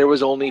 because there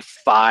was only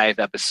 5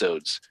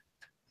 episodes.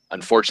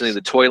 Unfortunately,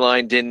 the toy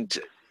line didn't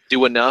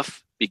do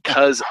enough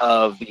because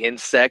of the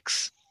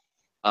insects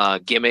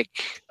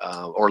gimmick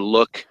or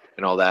look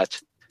and all that.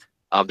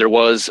 There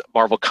was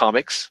Marvel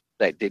Comics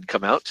that did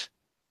come out.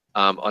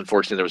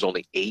 Unfortunately, there was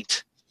only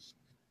 8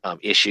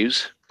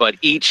 issues, but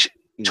each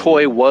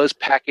toy was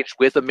packaged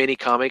with a mini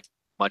comic,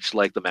 much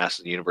like the Masters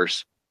of the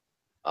Universe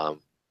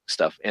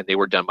stuff, and they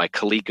were done by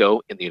Coleco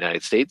in the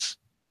United States,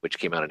 which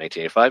came out in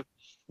 1985,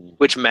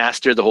 which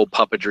mastered the whole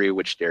puppetry,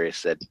 which Darius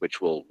said,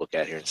 which we'll look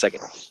at here in a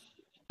second.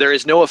 There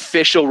is no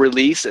official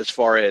release as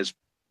far as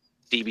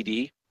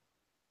DVD.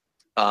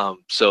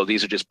 So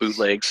these are just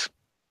bootlegs.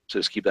 So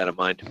just keep that in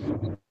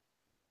mind.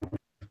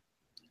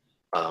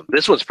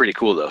 This one's pretty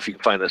cool though. If you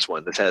can find this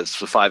one, this has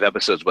the 5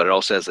 episodes, but it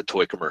also has the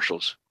toy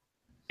commercials,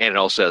 and it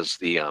also has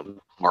the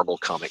Marvel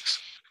comics.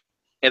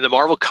 And the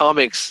Marvel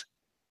comics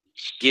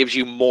gives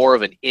you more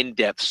of an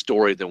in-depth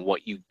story than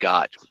what you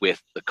got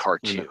with the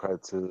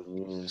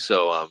cartoon.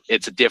 So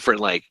it's a different,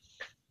 like,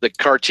 the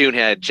cartoon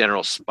had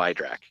General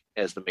Spydrak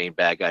as the main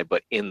bad guy,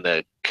 but in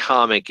the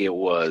comic it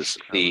was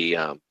the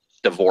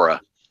Devora,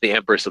 the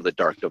Empress of the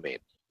Dark Domain,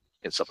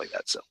 and stuff like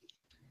that. So,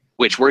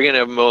 which we're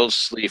gonna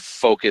mostly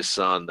focus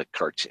on the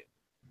cartoon.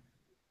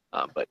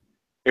 But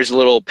here's a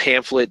little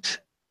pamphlet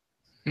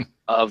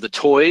of the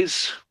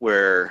toys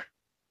where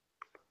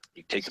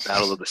you take the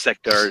Battle of the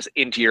Sectars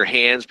into your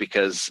hands,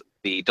 because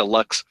the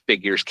deluxe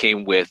figures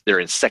came with their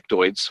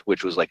insectoids,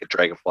 which was like a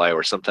dragonfly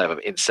or some type of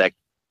insect,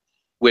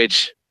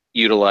 which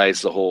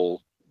utilized the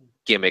whole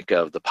gimmick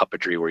of the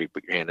puppetry where you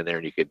put your hand in there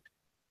and you could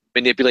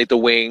manipulate the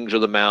wings or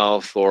the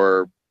mouth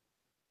or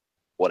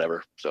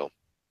whatever. So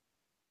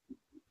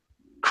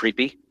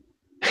creepy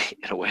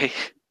in a way.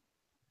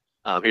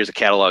 Here's a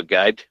catalog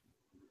guide.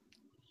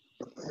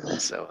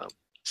 So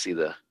see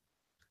the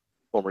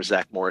former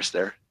Zach Morris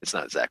there. It's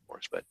not Zach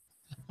Morris, but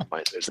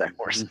there's Zach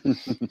Morris.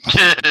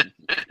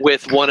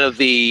 With one of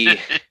the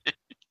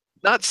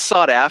not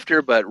sought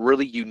after, but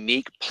really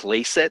unique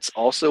play sets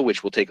also,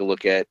 which we'll take a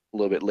look at a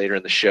little bit later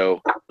in the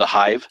show, the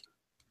Hive.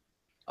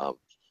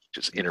 Which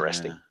is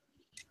interesting.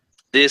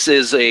 This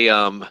is a,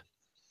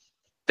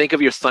 think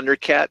of your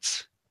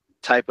Thundercats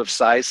type of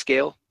size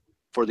scale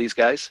for these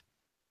guys.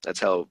 That's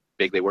how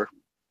big they were.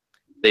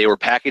 They were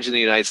packaged in the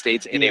United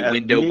States in a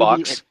window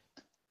box.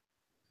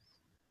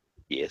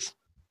 Yes.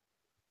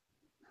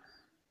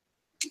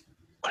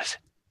 What is it?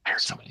 I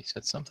heard Somebody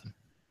said something.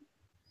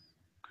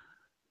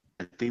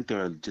 I think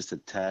they're just a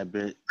tad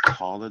bit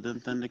taller than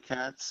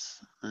Thundercats,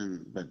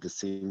 but the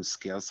same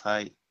scale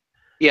height.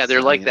 Yeah,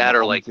 they're like that,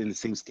 or like in the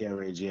same scale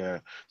range. Yeah,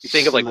 you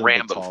think of like a little bit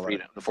Rambo, taller.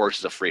 Freedom, the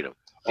Forces of Freedom.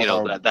 You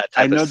know, that type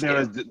I know of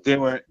scale. there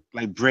were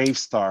like Brave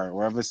Star,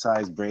 wherever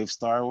size Brave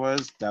Star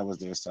was, that was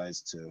their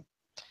size too.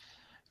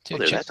 Dude,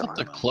 Well, check that's out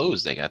the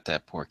clothes they got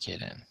that poor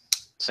kid in.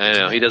 I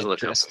know, he doesn't look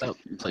dressed up.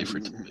 Play for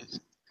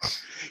toys.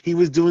 He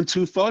was doing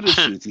 2 photo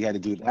shoots. He had to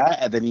do that,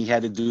 and then he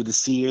had to do the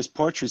Sears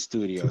Portrait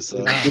Studio. So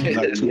like 2 Yeah,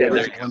 birds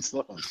with one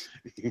stone.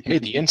 Hey,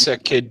 the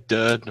insect kid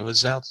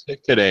was out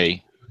sick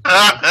today.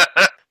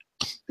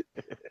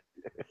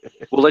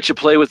 We'll let you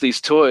play with these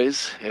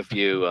toys if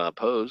you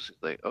pose.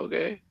 Like,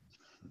 okay.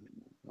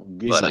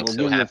 He's like we'll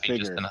so give him a happy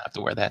just figure. to not have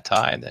to wear that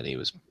tie that he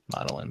was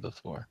modeling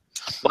before.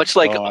 Much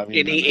like Oh, I remember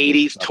any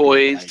this 80s fucking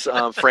toys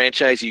bike.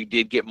 franchise, you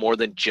did get more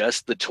than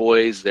just the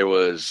toys. There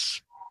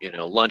was,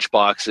 lunch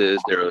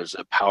boxes. There was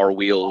Power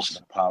Wheels,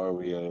 The Power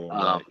Wheel,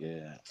 right,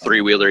 yeah.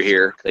 3-wheeler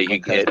here that My you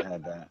get, cousin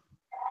had that.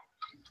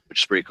 which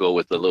is pretty cool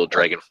with the little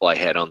dragonfly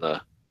head on the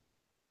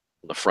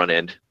front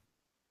end.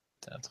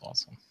 That's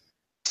awesome.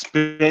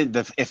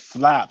 It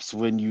flaps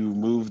when you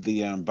move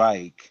the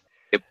bike.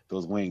 Yep.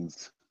 Those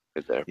wings.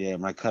 Right there. Yeah,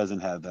 my cousin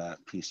had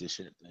that piece of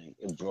shit thing.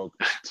 It broke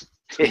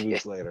 2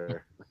 weeks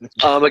later.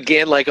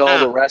 Again, like all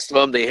the rest of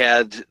them, they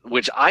had,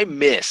 which I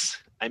miss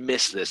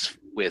this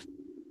with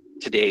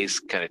today's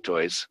kind of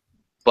toys.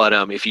 But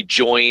if you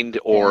joined,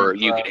 or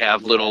you could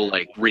have little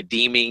like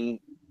redeeming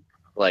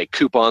like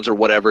coupons or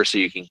whatever, so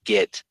you can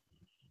get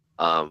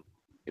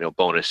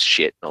bonus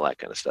shit and all that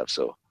kind of stuff.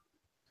 So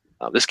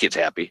this kid's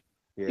happy.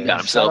 Yeah, He got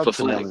himself shout a out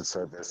to flag. Melon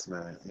Service,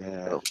 man.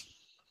 Yeah.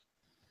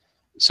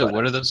 So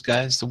what are those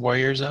guys the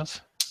warriors of?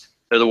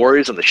 They're the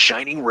Warriors of the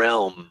Shining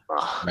Realm.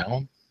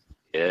 Realm?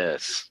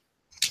 Yes.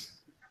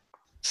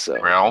 So,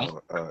 Realm.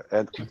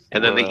 and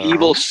then the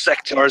evil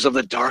sectars of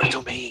the Dark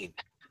Domain.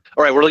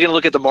 All right, we're going to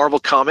look at the Marvel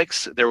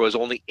Comics. There was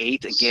only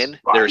 8 again.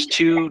 There's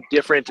 2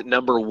 different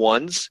number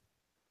 1s.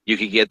 You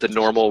could get the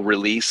normal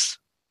release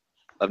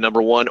of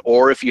number 1,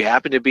 or if you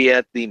happen to be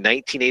at the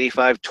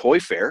 1985 Toy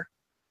Fair,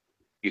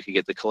 you could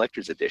get the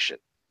collector's edition.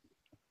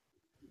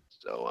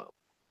 So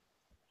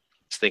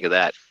let's think of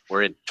that.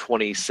 We're in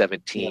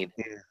 2017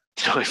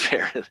 Toy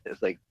Fair.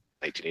 It's like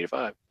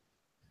 1985.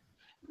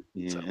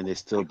 Yeah, So, and they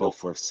still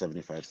both worth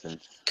 75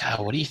 cents.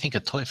 God, what do you think a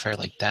toy fair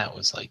like that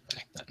was like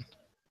back then?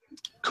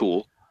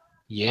 Cool.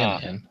 Yeah,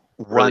 man.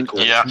 Really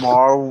cool. Yeah.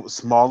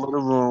 Small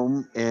little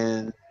room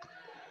in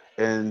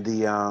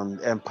the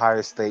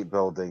Empire State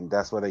Building.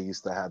 That's where they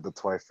used to have the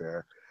toy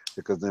fair.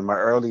 Because in my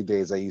early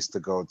days, I used to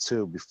go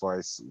too before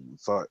I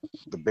saw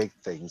the big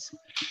things,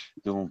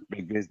 doing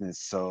big business.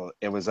 So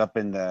it was up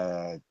in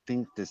I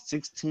think the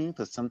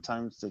 16th or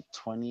sometimes the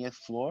 20th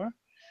floor,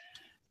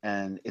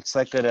 and it's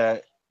like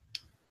a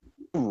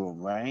room,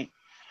 right?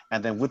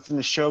 And then within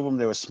the showroom,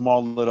 there were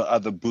small little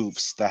other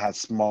booths that had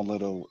small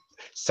little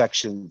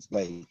sections,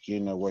 like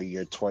where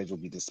your toys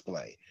would be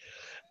displayed.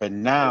 But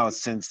now,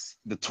 since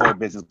the toy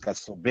business got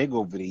so big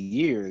over the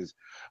years,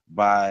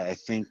 by I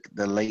think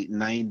the late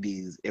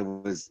 90s,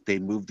 they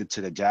moved it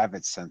to the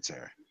Javits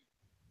Center.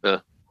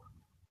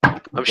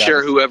 I'm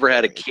sure whoever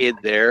had a kid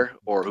there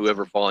or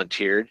whoever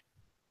volunteered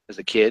as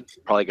a kid,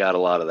 probably got a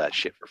lot of that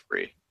shit for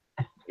free.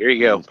 Here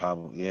you go.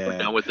 Probably, We're yeah.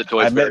 done with the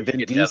Toys I Fair. met Vin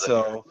You can have the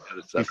Diesel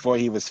other stuff. before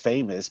he was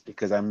famous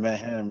because I met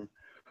him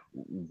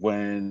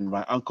when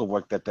my uncle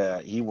worked at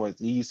he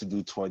used to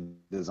do toy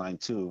design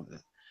too.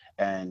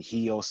 And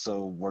he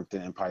also worked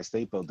in Empire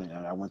State Building,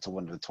 and I went to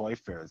one of the toy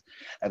fairs,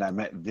 and I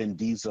met Vin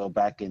Diesel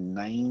back in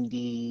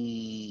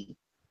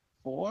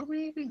 '94,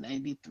 maybe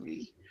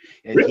 '93,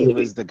 and he Really?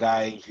 was the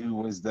guy who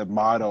was the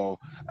model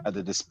of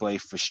the display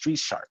for Street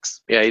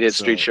Sharks. Yeah, he did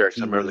So Street Sharks.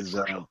 I he remember the was,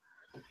 commercial.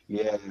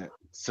 yeah.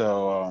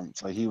 So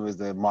he was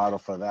the model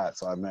for that.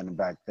 So I met him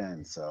back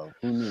then. So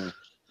who knew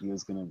he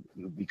was gonna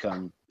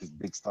become this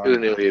big star? Who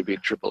knew he'd be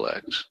Triple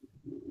X?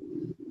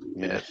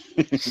 Yeah.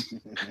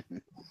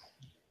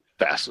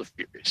 Fast and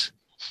Furious.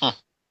 Huh.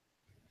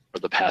 Or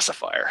the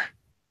pacifier.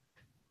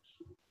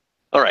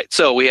 All right,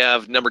 so we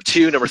have number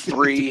 2, number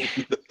 3.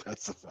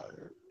 That's a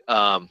fire.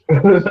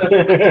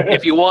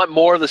 If you want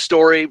more of the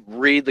story,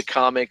 read the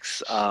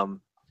comics.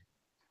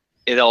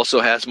 It also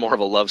has more of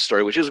a love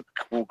story, which is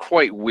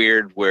quite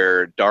weird,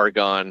 where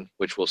Dargon,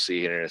 which we'll see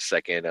here in a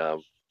second,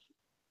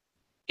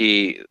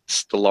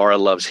 Stellara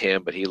loves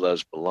him, but he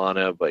loves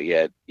B'Elanna, but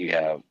yet you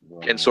have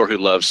Pensor who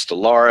loves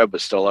Stellara, but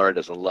Stellara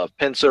doesn't love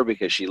Pensor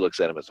because she looks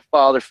at him as a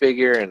father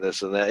figure, and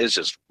this and that. It's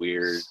just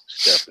weird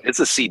stuff. It's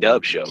a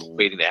C-dub show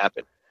waiting to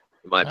happen,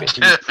 in my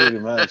opinion. Pretty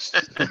much.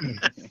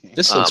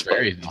 This looks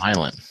very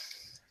violent.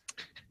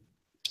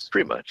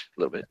 Pretty much, a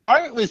little bit.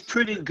 Art was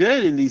pretty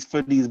good in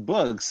for these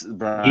books,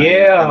 Brian.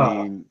 Yeah.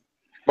 I mean,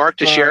 Mark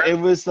Teixeira it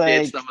was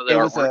like some of the it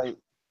was artwork.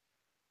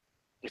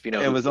 If you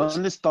know, it who was it is.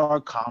 on the Star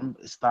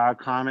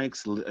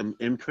Comics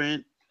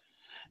imprint,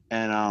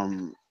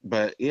 and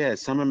but yeah,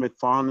 some of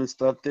McFarlane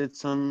stuff did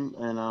some,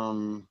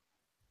 and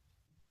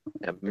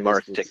Yeah,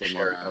 Mark did some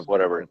Teixeira,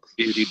 whatever. books.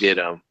 He did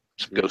some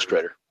Ghost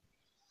Rider.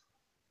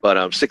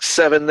 But 6,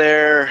 7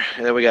 there,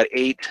 and then we got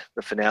 8,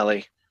 the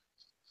finale.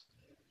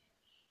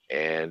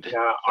 And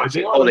Now, are that's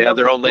they it. on They have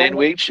their another own planet?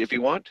 language if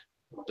you want.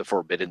 The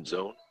Forbidden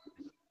Zone.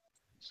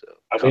 So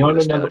Are they on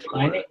comment another if you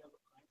want. planet?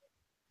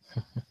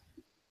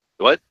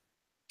 What?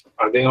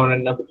 Are they on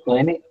another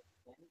planet?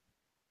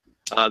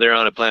 They're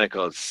on a planet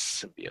called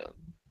Symbion,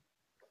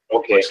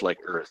 Okay. much like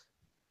Earth,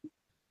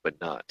 but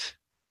not.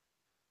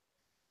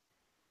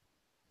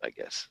 I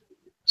guess.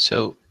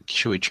 So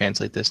should we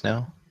translate this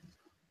now?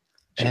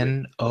 Should we?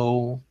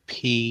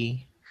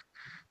 N-O-P-E.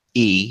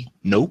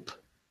 Nope.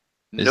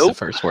 Is the Nope.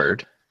 first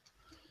word.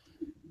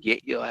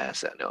 Get your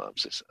ass out. No, I'm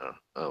just.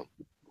 Oh.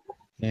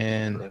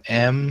 And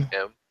M.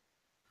 M.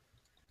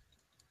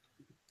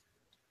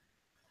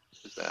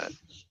 What is that?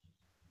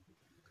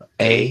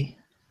 A.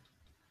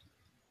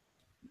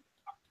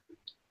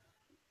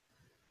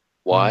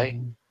 Y?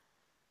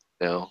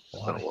 No.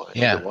 Not a Y.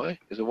 Yeah. Is it Y?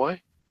 Is it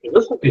Y? It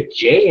looks like a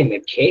J and a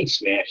K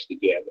smashed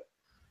together.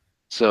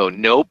 So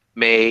nope.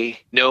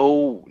 May.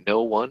 No.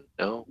 No one.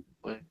 No.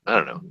 What? I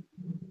don't know.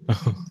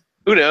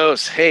 Who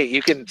knows? Hey,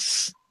 you can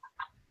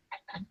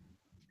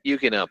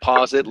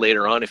pause it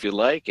later on if you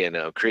like and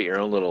create your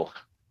own little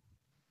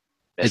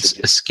It's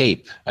messages.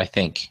 escape, I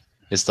think,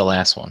 is the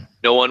last one.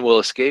 No one will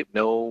escape.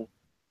 No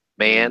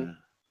man.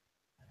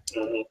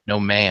 No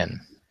man.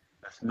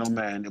 No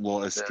man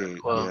will escape.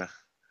 well, Yeah.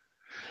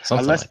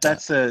 Something Unless like that.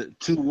 that's a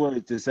 2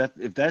 words. If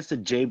that's a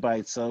J by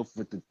itself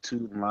with the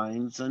 2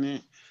 lines on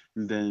it,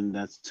 then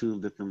that's 2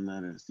 different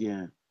letters.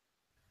 Yeah.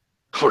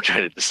 We're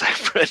trying to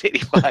decipher an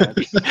 85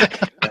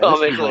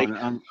 comic. Like,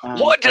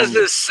 what does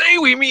this say?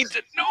 We need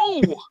to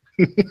know.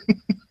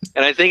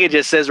 And I think it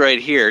just says right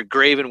here,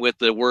 graven with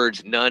the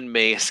words "none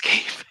may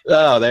escape."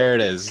 Oh, there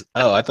it is.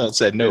 Oh, I thought it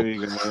said nope.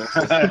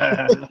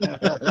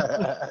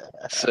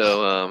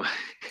 So,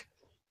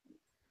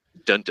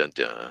 dun dun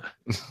dun.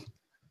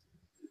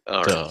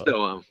 All right. Duh.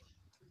 So,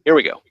 here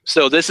we go.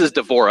 So this is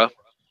Devora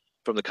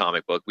from the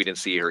comic book. We didn't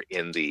see her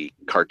in the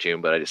cartoon,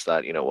 but I just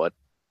thought, you know what,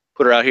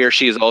 put her out here.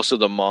 She is also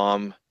the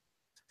mom,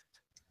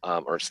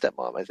 or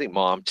stepmom, I think,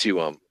 mom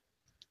to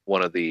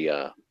one of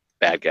the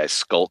bad guys,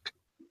 Skulk.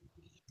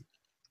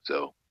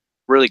 So,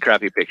 really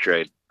crappy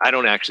picture. I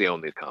don't actually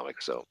own these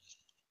comics, so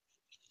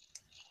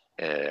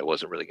I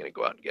wasn't really going to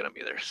go out and get them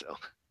either. So,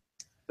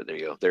 but there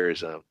you go.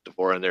 There's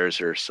Devora, and there's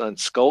her son,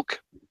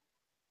 Skulk.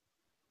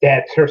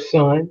 That's her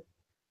son.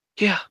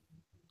 Yeah.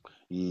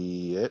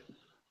 Yep.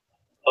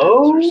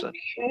 her son.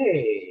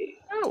 Okay.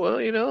 Oh,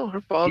 well, you know,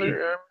 her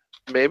father,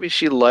 maybe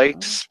she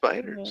liked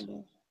spiders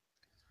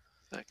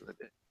back in the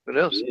day. Who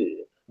knows?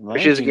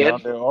 Right, she is you know, again.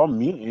 they're all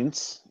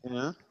mutants.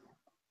 Yeah.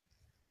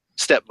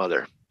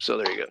 Stepmother. So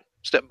there you go.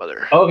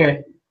 Stepmother.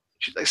 Okay.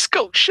 She's like,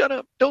 Skulk, shut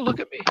up. Don't look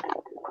at me.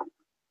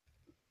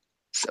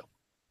 So.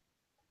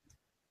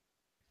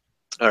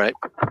 All right.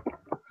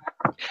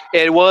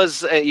 It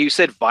was, you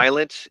said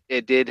violent.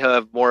 It did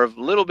have more of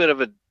a little bit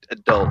of an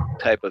adult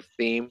type of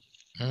theme.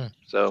 Mm.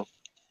 So,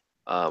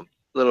 a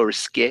little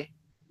risque, if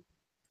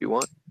you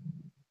want.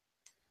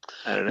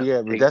 I don't know.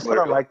 Yeah, but that's what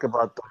I like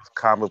about those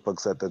comic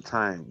books at the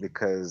time,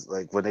 because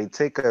like when they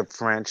take a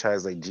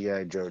franchise like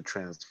G.I. Joe,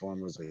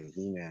 Transformers, or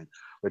He-Man,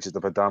 which is the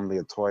predominantly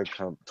a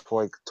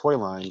toy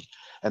line,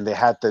 and they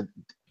had to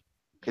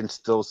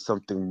instill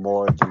something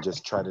more than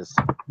just try to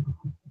sell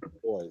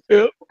toys.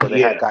 Yep. So they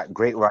Yeah. had got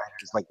great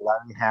writers like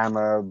Larry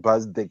Hammer,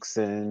 Buzz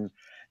Dixon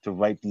to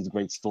write these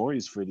great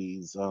stories for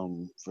these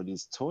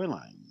toy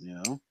lines, you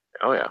know.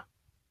 Oh yeah.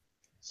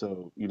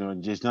 So, you know,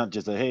 just not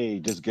just a hey,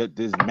 just get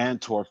this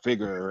Mantor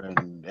figure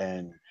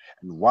and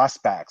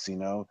Waspacks, you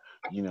know.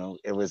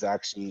 It was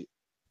actually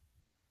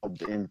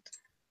in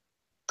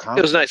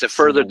It was nice. It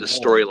furthered the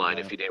Civil War, storyline you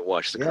know? if you didn't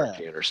watch the Yeah.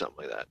 cartoon or something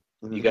like that.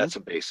 You Mhm. got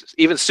some bases.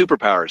 Even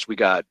superpowers, we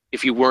got.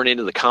 If you weren't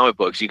into the comic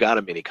books, you got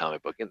a mini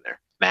comic book in there.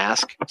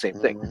 Mask, same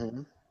thing.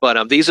 Mhm.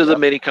 But these are the Yep.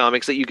 mini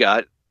comics that you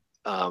got.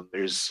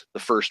 There's the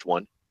first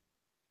one.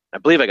 I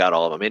believe I got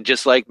all of them. And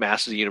just like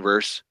Masters of the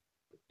Universe,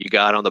 you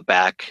got on the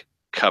back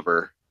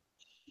cover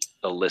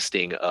a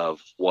listing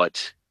of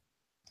what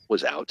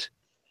was out.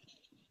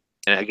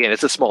 And again,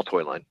 it's a small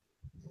toy line.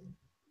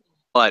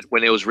 But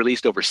when it was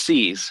released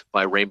overseas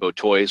by Rainbow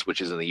Toys, which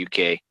is in the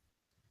UK,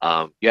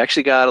 you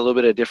actually got a little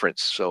bit of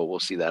difference. So we'll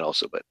see that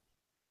also. But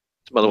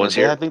some other ones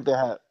I here. think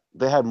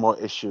they had more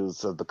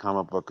issues of the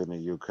comic book in the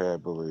UK, I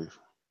believe.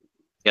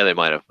 Yeah, they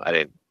might have. I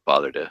didn't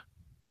bother to.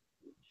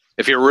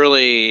 If you're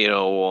really,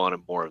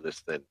 wanting more of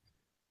this, then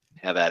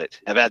have at it.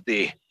 Have at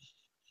the.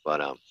 But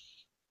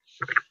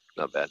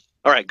not bad.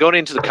 All right, going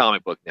into the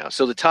comic book now.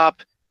 So the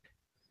top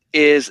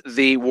is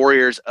the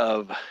Warriors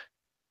of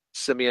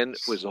Simeon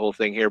was the whole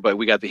thing here, but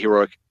we got the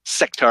heroic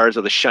Sectars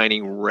of the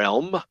Shining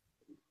Realm,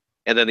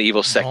 and then the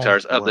evil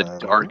Sectars of the wow.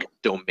 Dark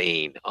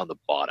Domain on the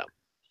bottom.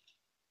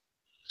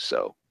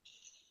 So,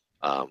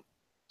 so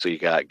you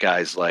got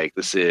guys like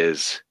this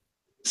is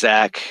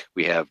Zach.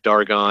 We have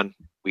Dargon.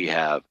 We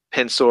have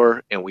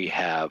Pensor, and we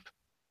have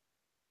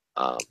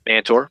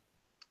Mantor.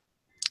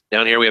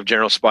 Down here we have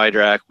General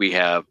Spydrak. We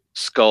have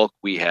Skulk.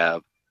 We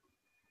have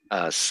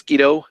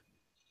Skeeto.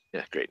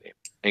 Yeah, great name.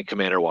 And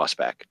Commander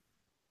Waspback.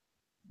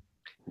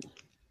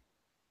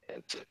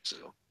 And so,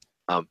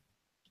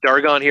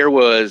 Dargon here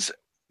was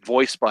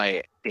voiced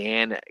by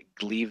Dan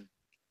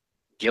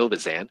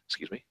Gilvezan,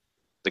 excuse me,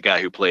 the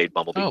guy who played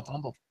Bumblebee Oh,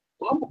 Bumble.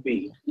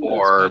 Bumblebee.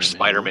 or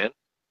Spider-Man. Spider-Man.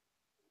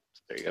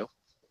 There you go.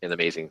 And the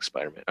Amazing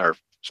Spider-Man, or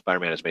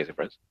Spider-Man is Amazing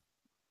Friends.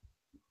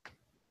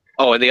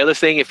 Oh, and the other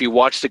thing, if you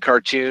watch the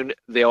cartoon,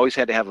 they always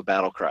had to have a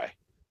battle cry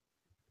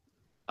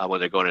when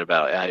they're going in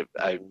battle.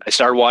 I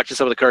started watching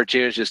some of the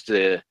cartoons just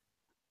to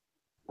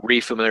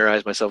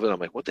refamiliarize myself with it. I'm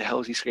like, what the hell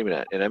is he screaming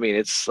at? And I mean,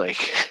 it's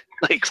like,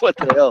 what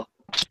the hell?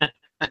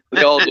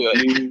 They all do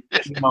it.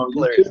 On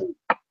Hilarious. YouTube.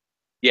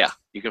 Yeah,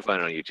 you can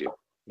find it on YouTube.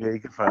 Yeah, you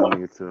can find it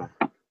on YouTube.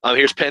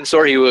 Here's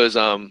Pensor. He was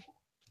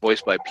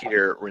voiced by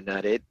Peter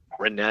Renade.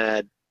 I don't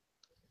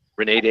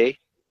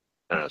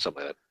know,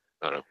 something like that.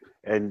 I don't know.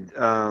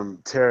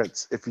 And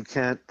Terrence, if you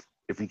can't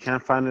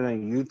find it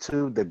on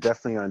YouTube, they're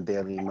definitely on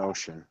Daily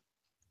Motion.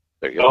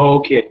 There you go. Oh,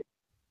 okay.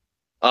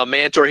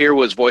 Mantor here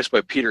was voiced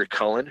by Peter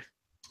Cullen,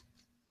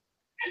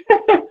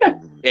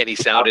 and he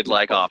sounded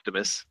like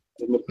Optimus.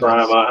 In the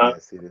prime,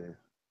 Yes, he did.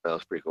 That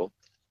was pretty cool.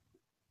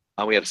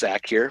 We have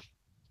Zach here,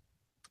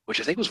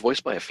 which I think was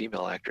voiced by a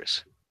female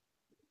actress.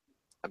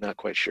 I'm not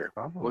quite sure.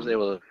 I wasn't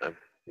able to.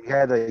 He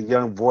had a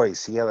young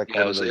voice. He had like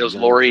Yeah, one it of those was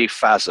young- Lori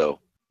Faso.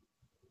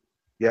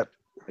 Yep.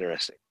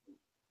 Interesting.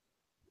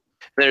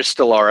 There's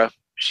Stellara.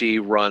 She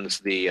runs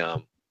the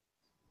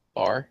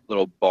Bar.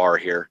 little bar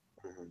here.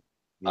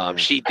 Yeah.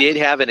 She did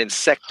have an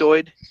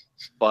insectoid,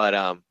 but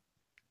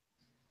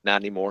not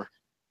anymore.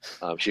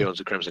 She owns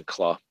the Crimson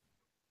Claw.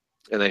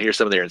 And then here's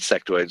some of their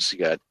insectoids. You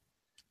got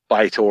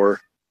Vitor,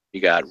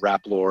 you got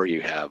Raplor,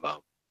 you have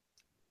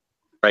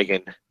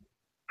Dragon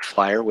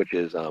Flyer, which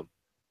is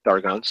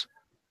Dargon's.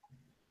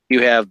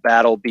 You have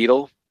Battle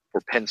Beetle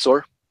for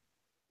Pensor.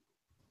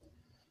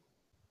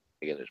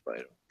 Again, there's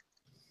Vitor.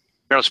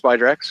 Colonel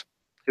Spydrax,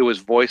 who was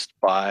voiced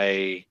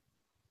by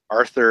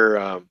Arthur.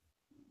 I'm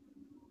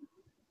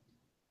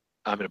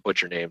going to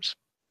butcher names.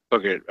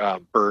 Berg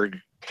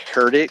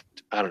Herdick.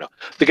 I don't know.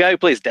 The guy who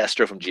plays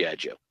Destro from G.I.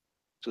 Joe.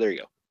 So there you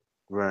go.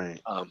 Right.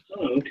 Oh,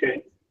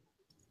 okay.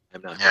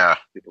 I'm not Yeah.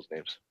 people's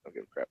names. I don't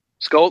give a crap.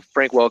 Skull,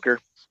 Frank Welker.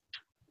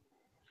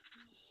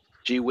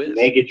 Gee whiz.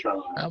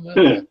 Megatron. How about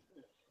that?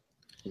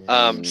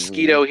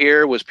 Skeeto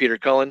here was Peter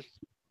Cullen.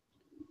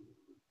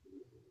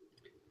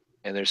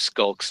 And there's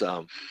Skulk's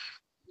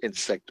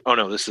insect. Oh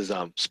no, this is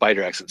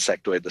Spydrak's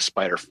insectoid, the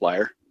Spider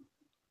Flyer.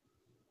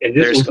 And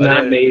this There's was not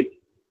another- made.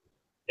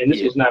 And this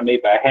Yeah. was not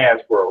made by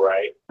Hasbro,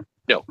 right?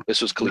 No,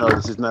 this was No, Coleco.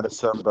 this is not a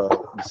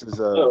Sunbow. This is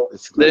a. Oh.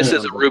 It's not This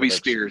is a Sunbow Ruby production.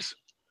 Spears.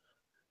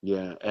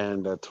 Yeah,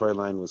 and the toy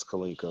line was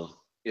Coleco.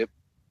 Yep.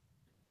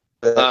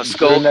 During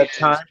Skull that is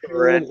time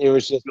Red period, it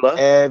was just Gula.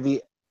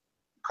 every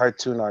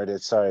cartoon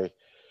artist. Sorry,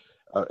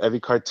 every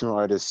cartoon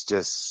artist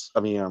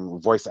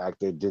voice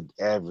actor did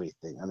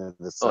everything under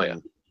the sun. Oh, yeah.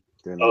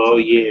 during that Oh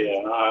time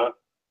period.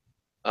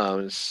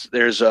 yeah.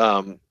 There's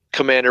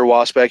Commander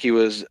Waspback. He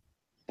was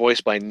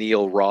voiced by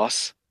Neil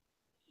Ross.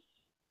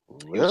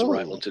 He was a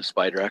rival Really? to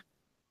Spydrak.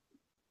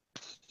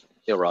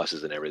 Neil Ross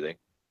is in everything.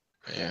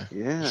 Yeah.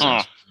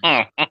 Yeah.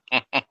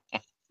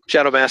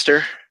 Shadow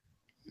Master.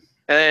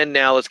 And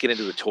now let's get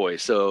into the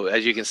toys. So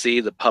as you can see,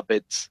 the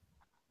puppets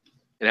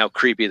and how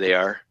creepy they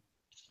are.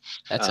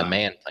 That's a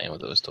man playing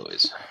with those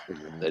toys.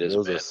 That is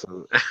Those bad. are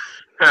so.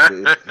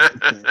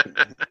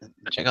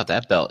 Check out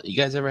that belt. You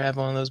guys ever have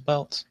one of those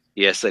belts?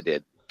 Yes, I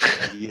did.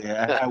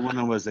 Yeah, I had when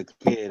I was a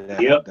kid. I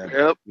had Yep. that.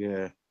 Yep.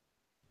 Yeah.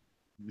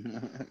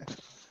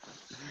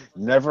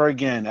 Never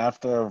again.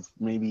 After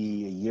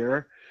maybe a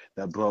year,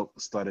 that belt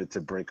started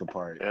to break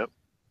apart. Yep.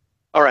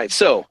 All right,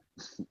 so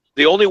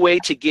the only way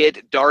to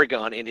get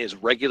Dargon in his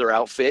regular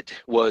outfit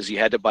was you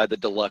had to buy the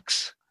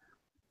deluxe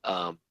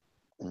Mhm.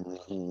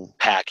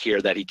 pack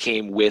here that he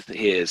came with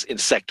his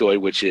Insectoid,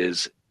 which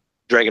is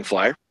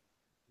Dragonflyer.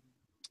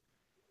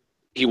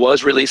 He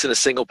was releasing a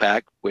single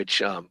pack,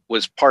 which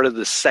was part of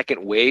the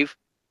second wave.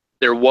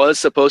 There was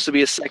supposed to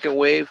be a second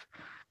wave,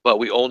 but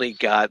we only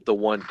got the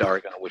one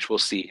Dargon, which we'll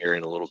see here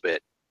in a little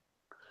bit.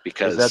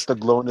 Because Was that the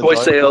glow in the toy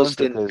dark sales one?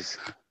 didn't- Because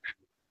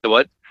the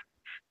what?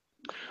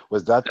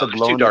 was that No, the there's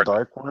glow two in the dark-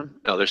 dark one?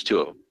 No, there's two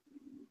of them.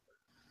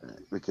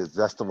 Because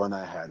that's the one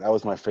I had. That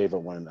was my favorite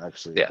one,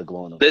 actually. Yeah. The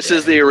glow in the This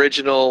is the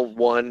original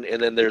one,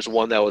 and then there's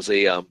one that was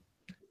a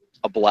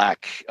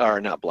black, or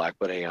not black,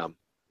 but a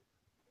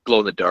glow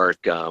in the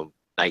dark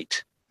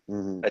night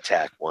Mhm.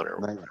 attack one or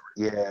Like,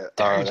 yeah.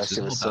 Darius That is shit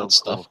all was so about cool.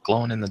 stuff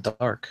glowing in the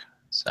dark.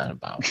 What's that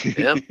about?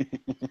 Yeah.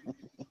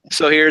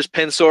 So here's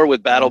Pensor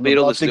with Battle I'm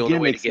Beetle. about This is the only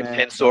way to gimmicks, get man.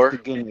 About Pensor. the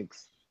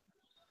gimmicks.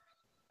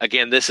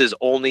 Again, this is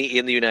only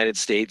in the United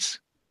States,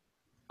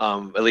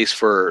 at least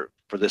for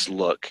this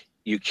look.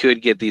 You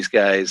could get these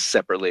guys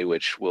separately,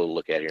 which we'll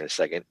look at here in a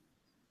second.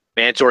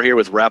 Mantor here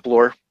with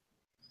Rapalor,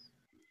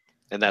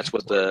 and that's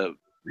what the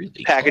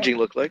Really packaging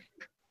cool. looked like.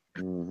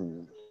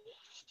 Mhm.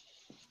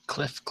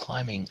 Cliff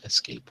climbing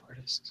escape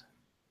artist.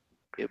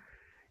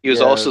 He was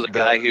Yeah, also the the-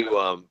 guy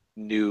who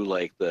knew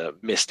like the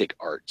mystic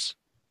arts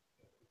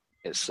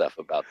and stuff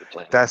about the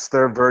planet. That's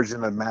their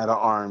version of Man at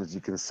Arms, you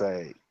can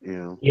say. You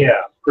know.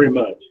 Yeah, pretty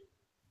much.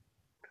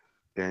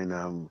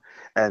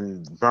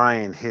 And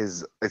Brian,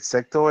 his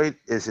insectoid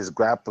is his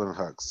grappling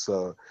hook.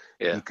 So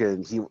Yeah.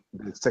 the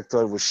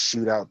insectoid will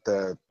shoot out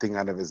the thing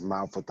out of his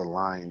mouth with the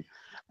line,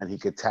 and he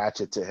could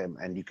attach it to him,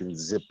 and you can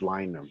zip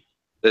line him.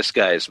 This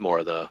guy is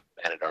more the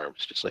man at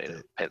arms, just saying.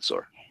 Okay.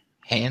 Pensor.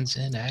 Hands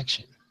in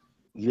action.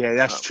 Yeah,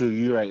 that's Oh. true.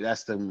 You're right.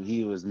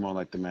 He was more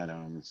like the Man at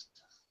Arms.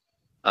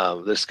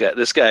 This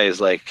guy is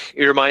like,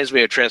 he reminds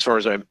me of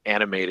Transformers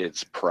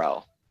Animated's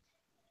Prowl,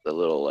 the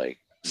little like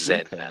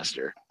Zen Okay.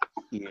 master.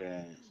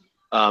 Yeah.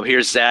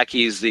 Here's Zach.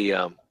 He's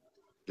the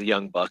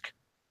young buck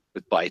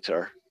with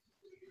Vitor.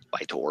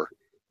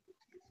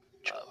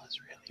 Jaws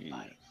really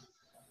bite.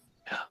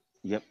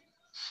 Yep.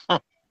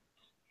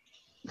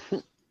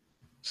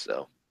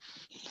 So,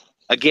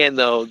 again,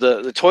 though,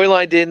 the toy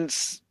line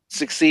didn't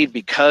succeed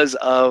because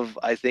of,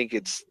 I think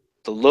it's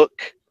the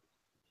look.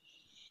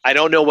 I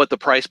don't know what the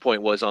price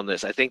point was on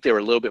this. I think they were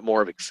a little bit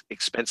more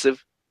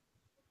expensive,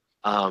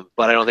 but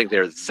I don't think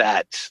they're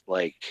that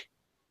like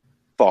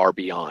far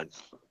beyond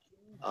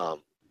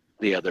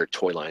the other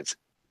toy lines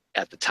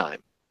at the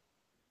time.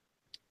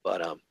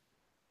 But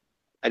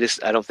I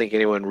don't think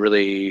anyone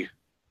really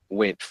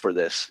went for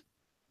this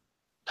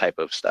type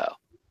of style.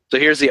 So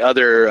here's the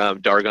other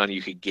Dargon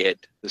you could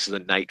get. This is a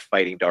night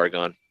fighting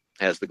Dargon.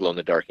 Has the glow in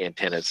the dark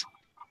antennas.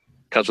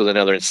 Comes with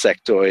another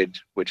insectoid,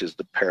 which is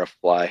the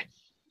Parafly.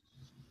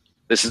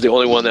 This is the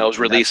only one that was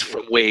released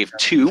from Wave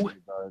 2.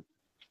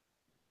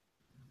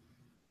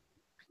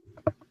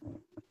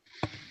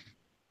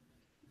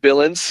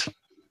 Villains,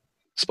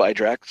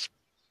 Spydrax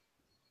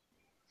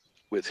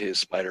with his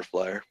Spider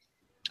Flyer.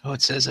 Oh,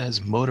 it says it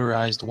has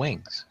motorized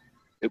wings.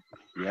 Yep.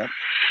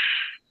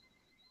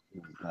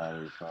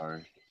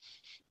 Sorry.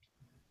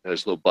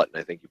 There's a little button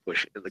I think you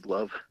push in the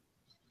glove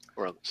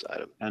or on the side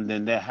of it. And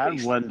then they had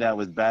Please. one that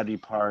was battery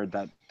powered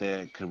that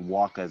they could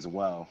walk as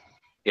well.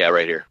 Yeah,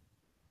 right here.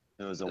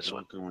 It was a This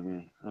one. walker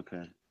one. Yeah.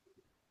 Okay.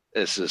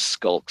 This is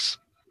Skulks.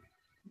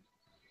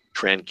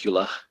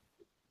 Trancula.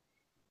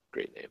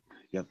 Great name.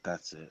 Yep,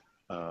 that's it.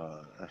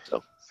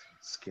 So.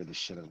 Scared the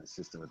shit out of my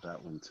sister with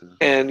that one too.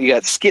 And you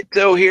got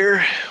Skitto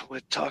here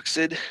with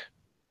Toxid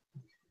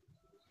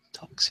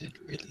Toxic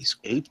really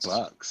squirts.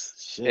 $8.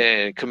 Shit.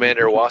 and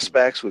Commander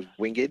Waspax with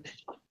Winged.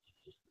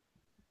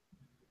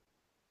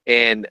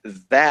 And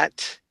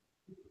that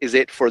is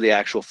it for the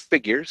actual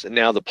figures. And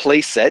now the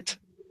play set,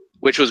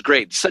 which was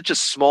great. Such a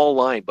small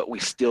line, but we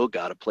still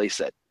got a play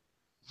set.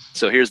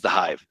 So here's the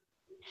Hive.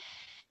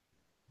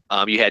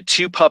 You had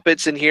two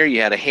puppets in here.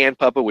 You had a hand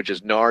puppet, which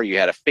is Gnar. You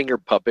had a finger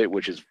puppet,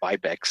 which is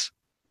Vipex.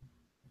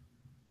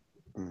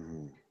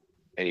 Mhm.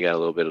 And you got a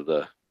little bit of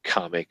the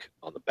comic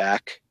on the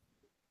back.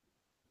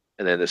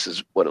 And then this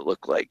is what it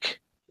looked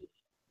like.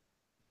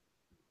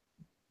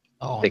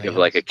 Oh, Think of man.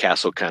 like a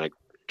castle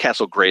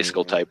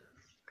Grayskull type.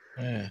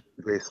 Yeah.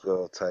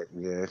 Grayskull type,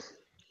 yeah.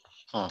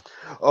 Huh.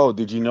 Oh,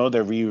 did you know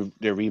they're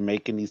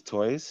remaking these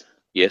toys?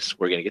 Yes,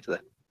 we're gonna get to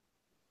that.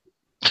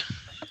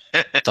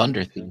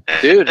 Thunder theme.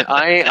 Dude,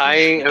 I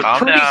am Calm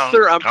pretty down.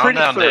 thorough. I'm Calm pretty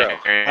down thorough.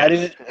 there. I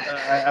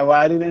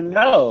didn't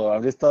know. I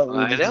just thought we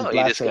I just know, you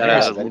blast just it gotta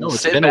around. I didn't No, know.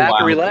 it's sit been a back and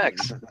while.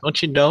 relax.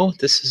 Don't you know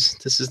this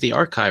is the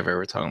archiver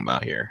we're talking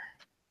about here?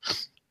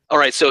 All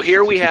right, so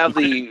here we have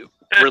the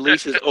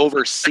releases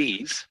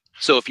overseas.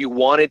 So if you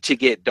wanted to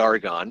get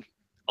Dargon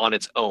on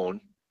its own,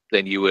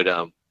 then you would,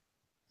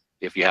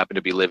 if you happen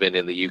to be living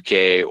in the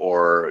UK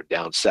or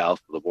down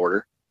south of the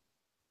border,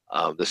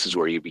 this is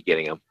where you'd be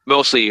getting them.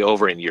 Mostly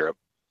over in Europe.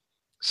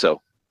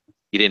 So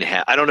you didn't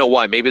have. I don't know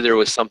why. Maybe there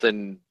was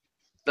something.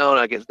 No,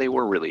 I guess they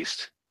were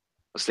released.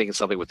 I was thinking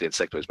something with the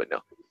Insectoids, but no.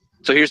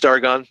 So here's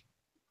Dargon.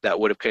 That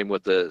would have came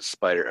with the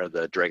spider or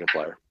the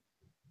Dragonflyer.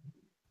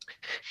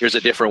 Here's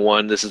a different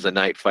one. This is the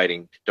night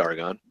fighting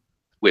Dargon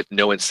with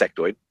no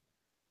Insectoid.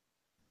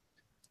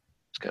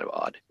 It's kind of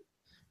odd.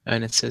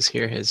 And it says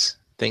here his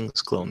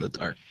things glow in the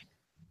dark.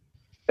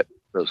 Yep,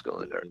 those glow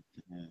in the dark.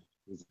 Yeah,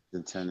 his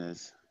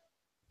antennas.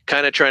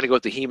 Kind of trying to go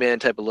with the He-Man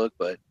type of look,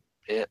 but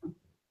yeah.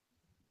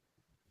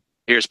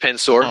 Here's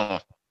Pensor. Oh,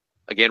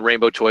 Again,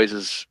 Rainbow Toys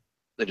is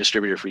the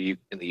distributor for you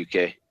in the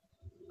UK.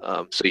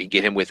 So you can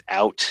get him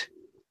without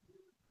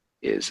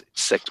his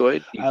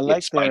Insectoid. You I can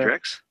like get their-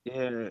 Spydrex.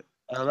 Yeah,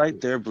 I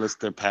like their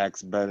blister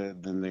packs better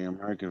than the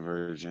American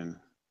version.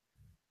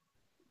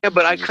 Yeah,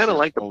 but I Those are kind of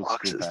like the old school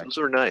boxes. packs. Those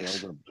are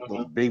nice.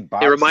 Those big They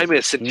boxes. remind me are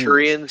of huge.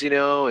 Centurions,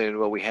 and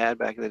what we had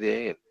back in the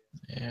day. And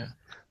Yeah.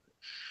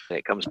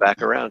 it comes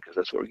back around because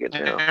that's what we're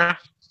getting now. yeah.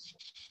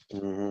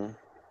 Mhm.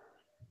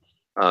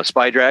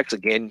 Spydrax,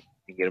 again,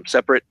 you can get them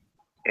separate,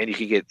 and you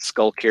can get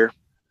Skulk here.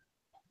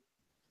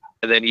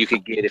 And then you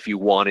could get, if you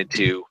wanted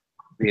to,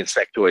 the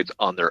Insectoids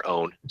on their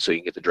own. So you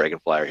can get the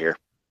Dragonflyer here.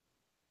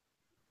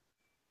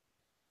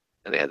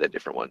 And they had the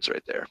different ones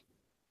right there.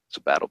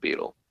 So Battle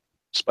Beetle,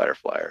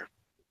 Spiderflyer,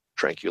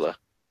 Trancula.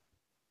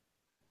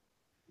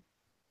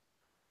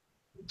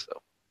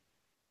 So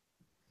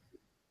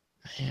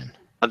Man.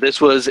 this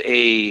was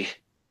a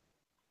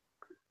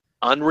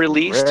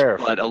unreleased, Rare.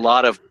 but a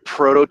lot of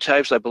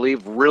prototypes, I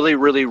believe, really,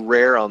 really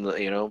rare on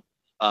the,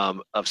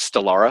 of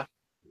Stellara.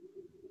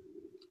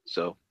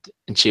 So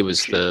And she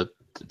was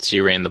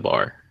she ran the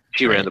bar.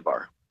 she ran Right. the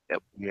bar.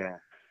 Yeah.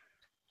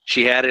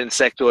 She had an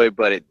Insectoid,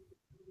 but it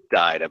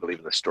died, I believe,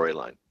 in the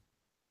storyline.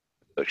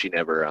 So she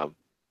never, I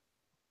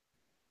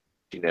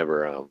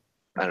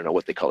don't know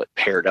what they call it,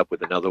 paired up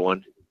with another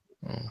one.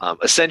 Oh.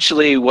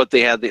 Essentially, what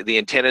they had, the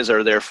antennas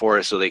are there for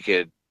is so they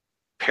could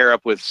pair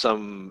up with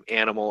some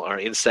animal or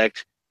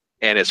insect.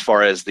 And as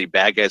far as the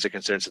bad guys are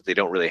concerned, since they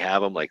don't really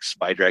have them, like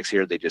Spydrax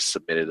here, they just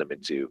submitted them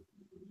into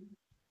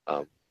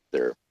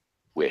their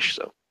wish.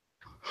 So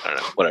I don't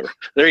know, whatever.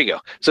 There you go.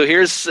 So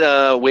here's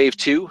Wave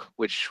 2,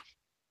 which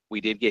we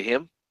did get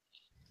him.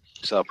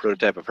 Saw a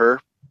prototype of her.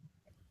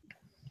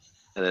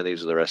 And then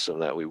these are the rest of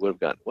them that we would have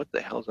gotten. What the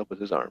hell's up with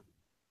his arm?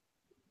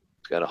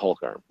 He's got a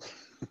Hulk arm.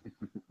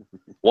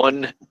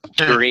 One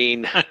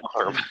green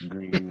arm.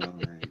 Green, all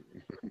right.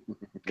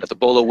 Got the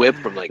Bolo whip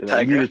from like I need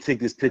Tiger. to take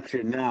this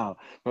picture now,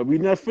 but we're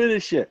not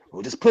finished yet.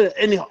 We'll just put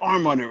any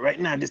arm on it right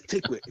now. Just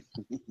take it.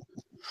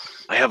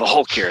 I have a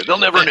Hulk here. They'll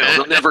never know.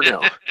 They'll never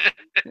know.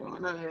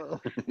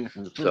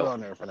 Put it on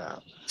there for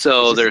now.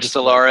 So It's just there's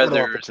display. Stellara, Put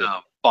it off the there's tip.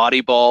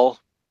 Body Ball,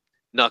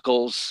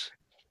 Knuckles,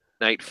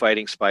 Night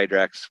Fighting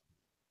Spydrax.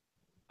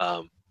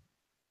 And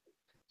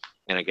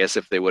I guess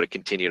if they would have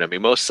continued, I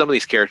mean, some of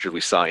these characters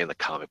we saw in the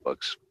comic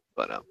books,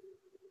 but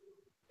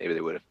maybe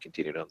they would have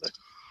continued on the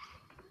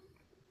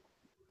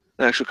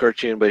actual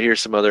cartoon. But here's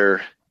some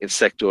other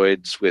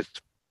Insectoids with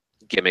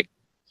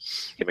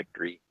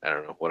gimmickry. I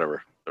don't know,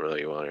 whatever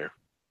you want here.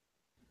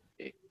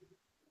 Okay.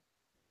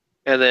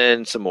 And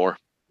then some more.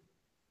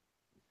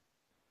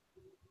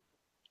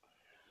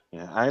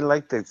 Yeah, I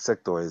like the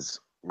Insectoids.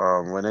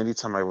 When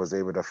anytime I was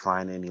able to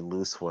find any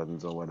loose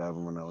ones or whatever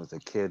when I was a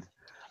kid,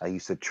 I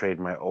used to trade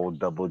my old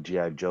double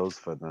GI Joes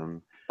for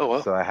them. Oh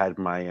wow. So I had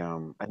my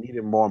I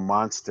needed more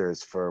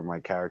monsters for my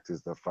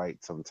characters to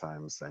fight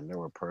sometimes, and they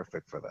were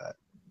perfect for that.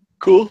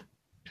 Cool.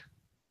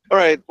 All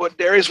right. What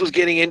Darius was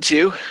getting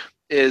into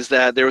is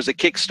that there was a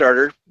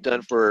Kickstarter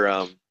done for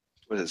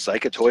was it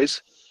Zyka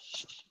Toys?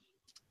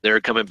 They're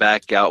coming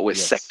back out with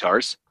Yes.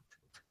 Sectars.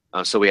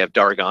 So we have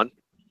Dargon,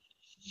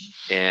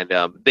 and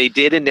they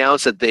did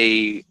announce that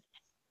they're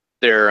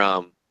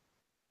kind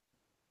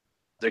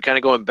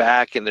of going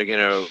back, and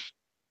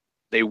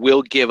they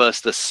will give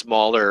us the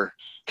smaller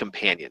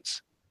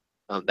companions.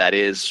 That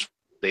is,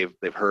 they've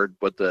heard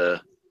what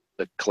the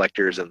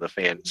collectors and the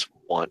fans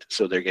want,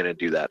 so they're going to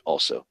do that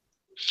also.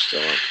 So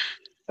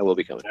that will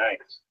be coming.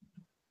 Nice.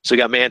 So we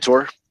got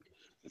Mantor.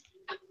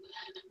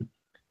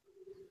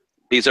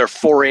 These are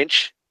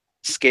 4-inch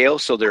scale,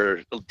 so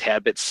they're a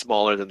tad bit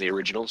smaller than the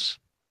originals,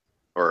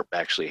 or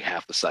actually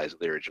half the size of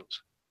the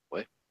originals.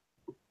 What?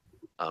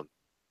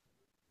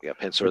 We got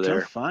Pensor Which I'm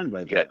there. fine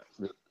by You got-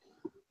 that.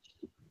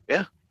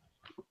 Yeah.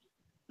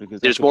 Because I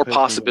There's could more play some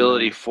with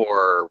possibility my-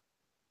 for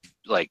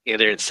like they're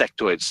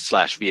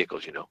insectoids /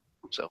 vehicles,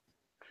 So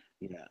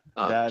Yeah.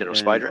 General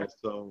and Spydra.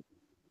 also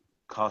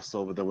cross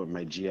over them with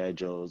my GI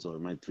Joes or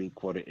my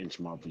 3/4 inch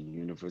Marvel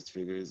Universe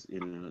figures.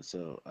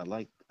 So I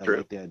like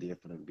True. the idea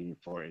for them being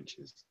 4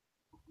 inches.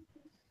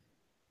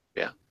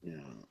 Yeah.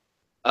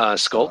 So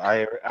Skulk.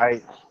 I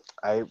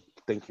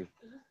thank you.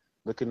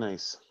 Looking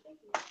nice.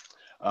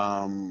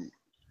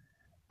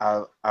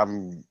 I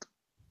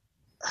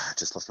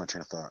just lost my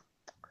train of thought.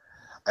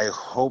 I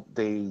hope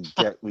we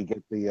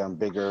get the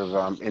bigger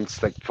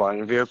insect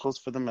flying vehicles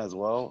for them as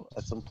well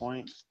at some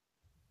point.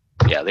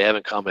 Yeah, they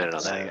haven't commented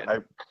on that And yet. I,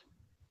 Or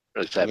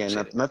at least I haven't seen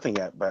it. nothing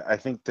yet, but I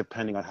think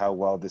depending on how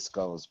well this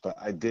goes, but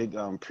I did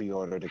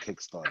pre-order the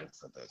Kickstarter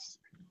for this.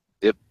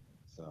 Yep.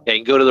 So, Yeah, you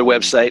can go to their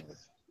website.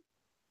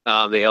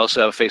 They also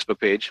have a Facebook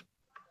page,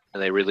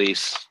 and they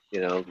release.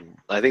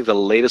 I think the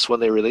latest one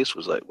they released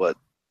was like what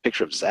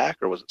picture of Zach,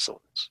 or was it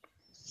someone else?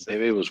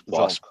 Maybe it was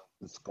Wasp.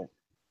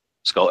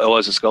 Skull. Oh, it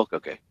was a Skulk.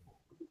 Okay.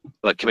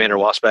 But Commander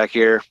Wasp back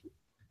here.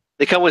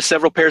 They come with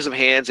several pairs of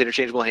hands,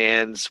 interchangeable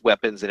hands,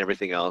 weapons, and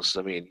everything else.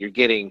 I mean, you're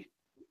getting.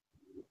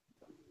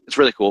 It's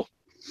really cool.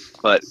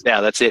 But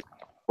yeah, that's it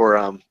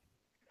for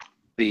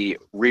the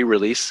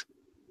re-release.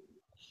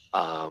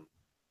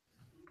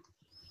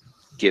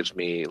 Gives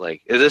me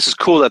like this is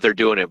cool that they're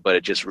doing it, but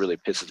it just really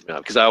pisses me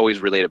off because I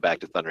always relate it back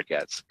to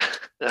Thundercats.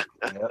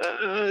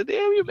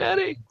 Damn you,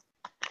 Maddie!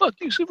 Fuck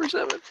you, Super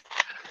 7.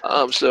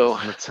 So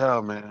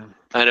Mattel, man.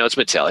 I know it's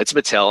Mattel. It's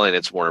Mattel and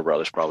it's Warner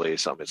Brothers probably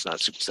something. It's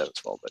not Super 7's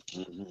fault, but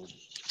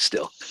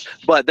still.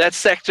 But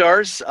that's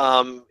Sectars.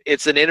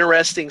 It's an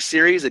interesting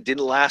series. It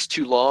didn't last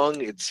too long.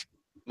 It's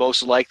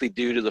most likely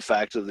due to the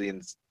fact of the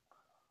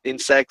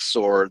insects,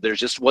 or there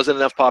just wasn't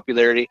enough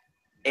popularity.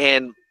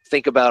 And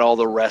think about all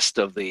the rest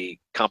of the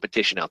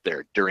competition out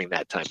there during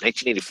that time.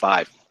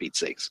 1985, for Pete's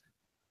sakes.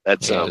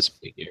 That's it was a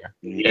big year.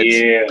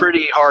 it's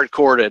pretty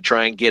hardcore to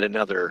try and get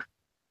another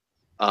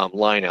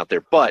line out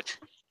there. But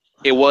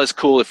it was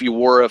cool if you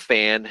were a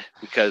fan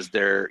because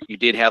you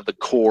did have the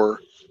core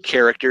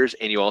characters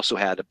and you also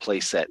had a play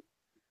set.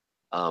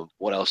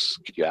 What else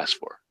could you ask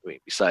for? I mean,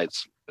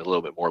 besides a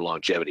little bit more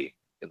longevity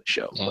in the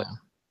show. Yeah. But,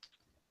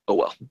 oh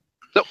well.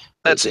 So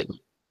that's it.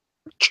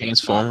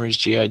 Transformers,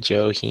 G.I.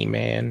 Joe,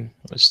 He-Man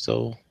was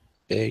still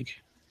big,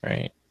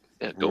 right?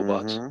 Yeah,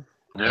 GoBots.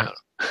 Yeah.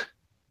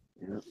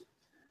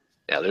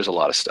 Yeah, there's a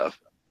lot of stuff.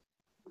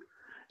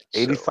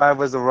 85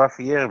 was a rough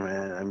year,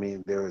 man. I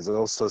mean, there was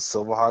also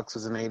Silverhawks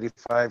was in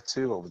 85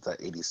 too, or was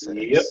that 86?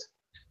 Yep.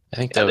 I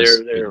think Yeah, that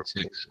was they're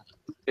 86.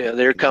 Yeah,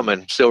 they're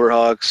coming.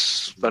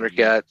 Silverhawks,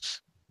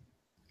 Thundercats,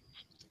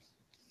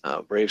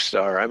 Brave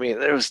Star. I mean,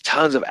 there was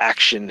tons of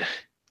action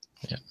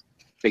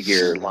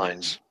figure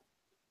lines.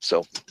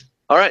 So,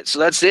 all right. So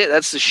that's it.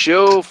 That's the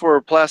show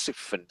for Plastic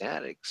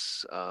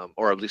Fanatics,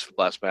 or at least for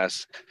Blast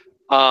Pass.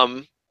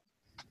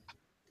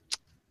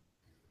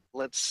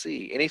 Let's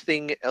see.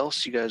 Anything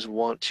else you guys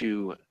want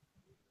to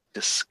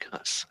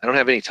discuss? I don't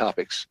have any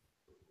topics.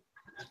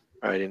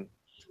 All right,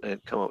 I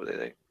didn't come up with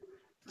anything.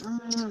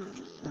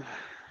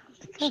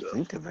 I can't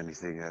think of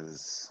anything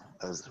as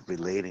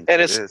relating And to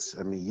it's- this.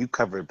 I mean, you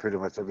covered pretty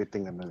much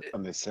everything on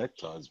the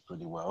Sectars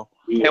pretty well.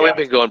 Yeah, we've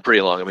been going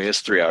pretty long. I mean,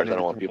 it's 3 hours. I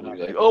don't want people to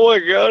be like, "Oh my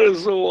god,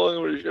 it's so long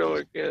of a show.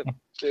 I can't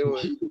do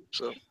it."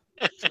 So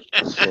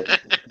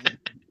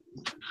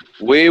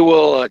we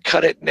will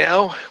cut it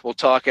now. We'll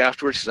talk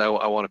afterwards because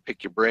I want to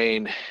pick your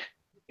brain,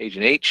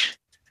 Agent H.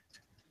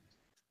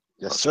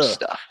 Yes, Some sir.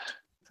 stuff.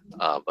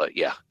 But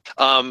yeah,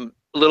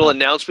 little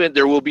announcement: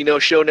 there will be no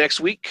show next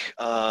week.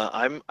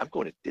 I'm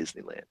going to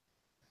Disneyland.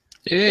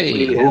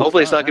 Hey,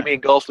 Hopefully, it's not going to be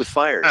engulfed with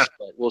fires,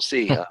 but we'll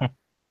see.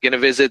 Going to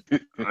visit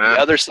the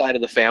other side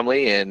of the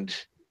family, and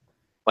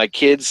my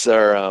kids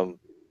are.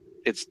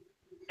 It's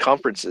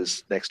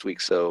conferences next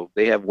week, so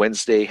they have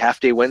half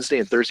day Wednesday,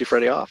 and Thursday,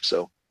 Friday off.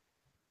 So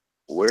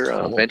we're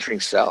venturing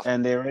south.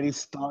 And they already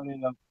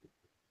started up.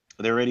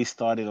 They already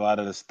started a lot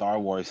of the Star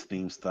Wars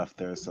themed stuff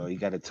there, so you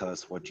got to tell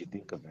us what you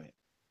think of it.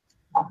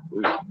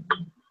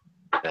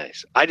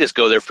 Nice. I just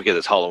go there because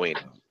it's Halloween.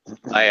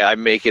 I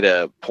make it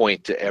a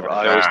point to ever.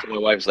 I always tell my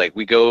wife, like,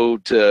 we go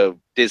to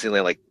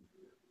Disneyland like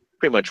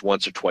pretty much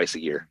once or twice a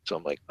year. So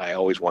I'm like, I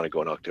always want to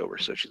go in October.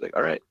 So she's like,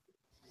 all right.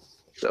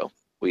 So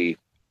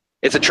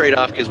it's a trade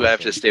off because we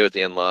have to stay with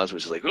the in-laws,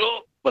 which is like,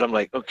 oh, but I'm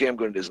like, okay, I'm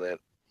going to Disneyland.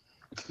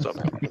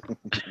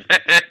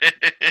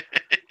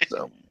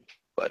 So,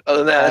 but other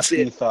than that, that's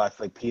Happy it. thoughts,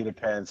 like Peter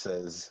Pan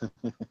says.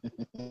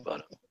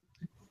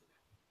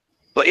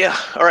 But yeah,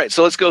 all right.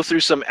 So let's go through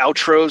some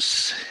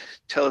outros.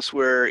 Tell us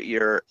where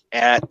you're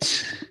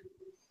at.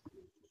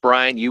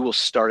 Brian, you will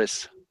start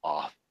us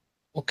off.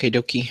 okay,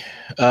 dokie.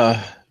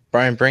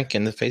 Brian Brink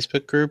in the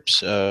Facebook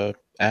groups,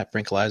 at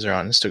Brinkalizer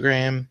on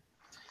Instagram.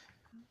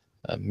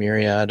 A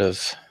myriad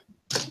of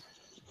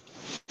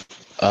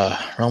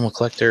Realm of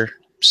Collector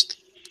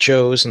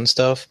shows and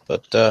stuff,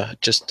 but I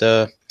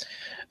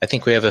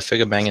think we have a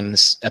figure banging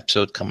this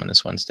episode coming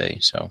this Wednesday,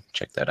 so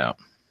check that out.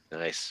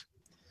 Nice.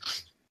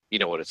 You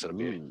know what it's going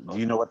to be. Do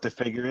you know what the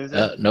figure is?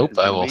 Nope, It's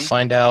I gonna will be?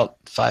 find out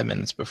 5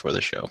 minutes before the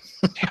show.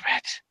 Damn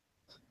it.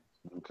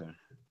 Okay.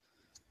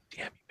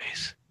 Damn you,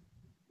 Mace.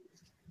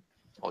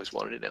 Always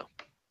wanted to know.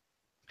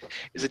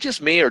 Is it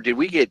just me, or did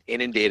we get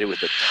inundated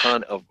with a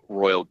ton of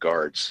Royal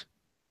Guards?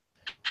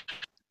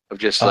 Of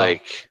just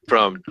like,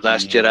 from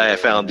Last Jedi, I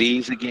found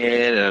these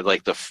again, and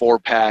like the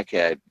 4-pack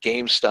at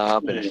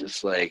GameStop, and it's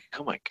just like,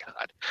 oh my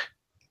God.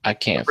 I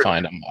can't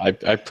find them. I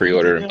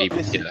pre-ordered them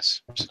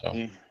BBS,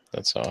 so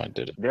That's how I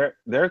did it.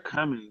 They're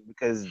coming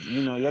because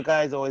your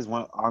guys always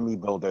want army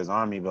builders.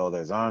 And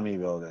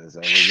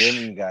we're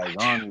giving you guys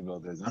army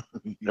builders.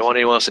 No one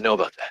even wants to know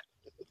about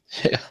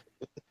that. Yeah.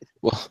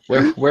 Well,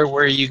 where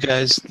were you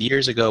guys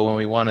years ago when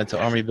we wanted to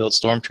army build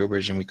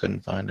stormtroopers and we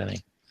couldn't find any?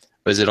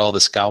 Was it all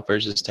the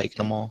scalpers just taking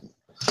them all?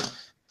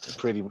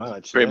 Pretty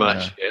much. Pretty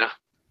much, yeah.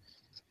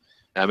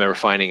 I remember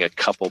finding a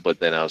couple, but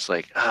then I was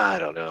like, I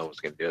don't know, I was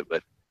gonna do it.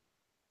 But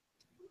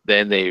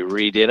then they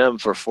redid them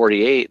for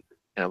 48,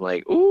 and I'm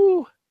like,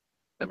 ooh,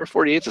 number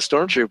 48's a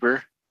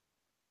stormtrooper.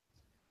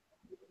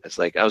 It's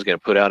like I was gonna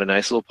put out a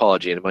nice little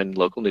apology in my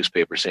local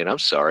newspaper saying, I'm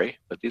sorry,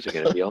 but these are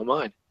gonna be all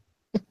mine.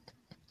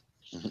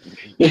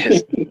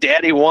 Yes,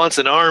 Daddy wants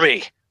an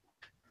army.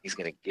 He's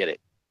gonna get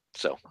it.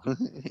 So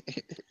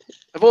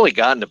I've only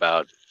gotten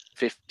about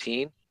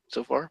 15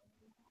 so far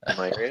in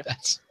my area.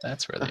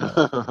 That's really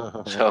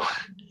odd. So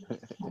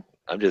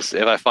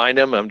if I find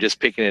them, I'm just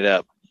picking it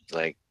up.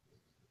 Like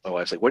my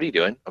wife's like, "What are you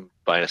doing?" I'm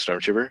buying a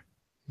stormtrooper.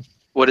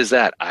 What is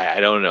that?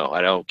 I don't know.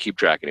 I don't keep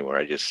track anymore.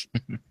 I just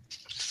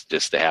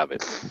to have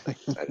it.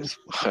 I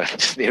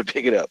just need to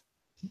pick it up.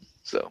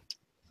 So,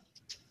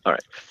 all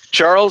right,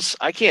 Charles,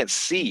 I can't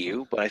see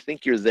you, but I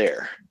think you're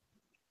there.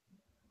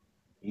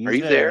 Are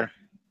you there?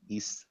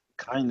 He's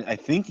I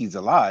think he's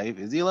alive.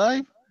 Is he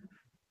alive?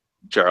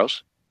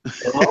 Charles?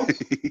 Hello?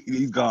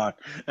 He's gone.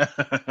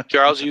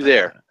 Charles, you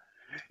there?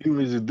 He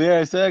was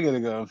there a second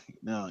ago.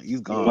 No, he's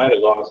You gone. might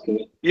have lost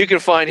me. You can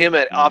find him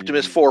at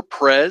Optimus 4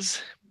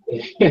 Prez.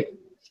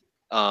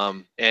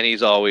 And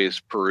he's always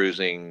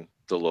perusing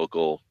the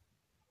local.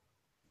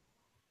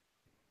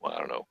 Well, I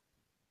don't know.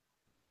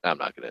 I'm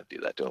not going to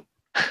do that to him.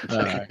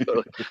 All right.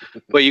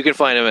 But you can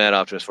find him at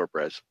Optimus 4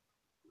 Prez.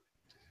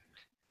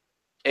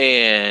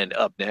 And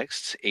up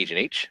next, Agent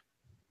H.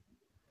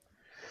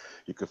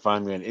 You can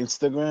find me on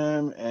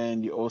Instagram,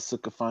 and you also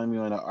can find me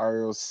on the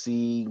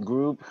ROC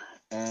group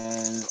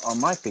and on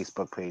my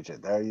Facebook page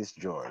at Darius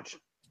George.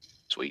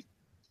 Sweet.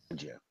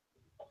 Yeah.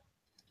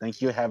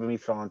 Thank you for having me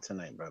on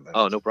tonight, brother.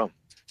 Oh, no problem.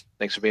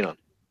 Thanks for being on.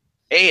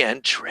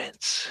 And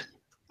Trent,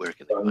 where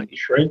can they On find you?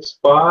 Trent's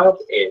Bob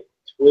and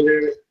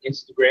Twitter,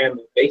 Instagram,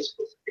 and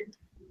Facebook.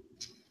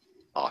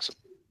 Awesome.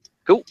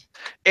 Cool.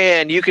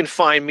 And you can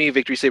find me,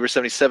 Victory Saber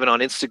 77, on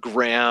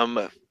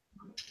Instagram,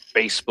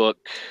 Facebook,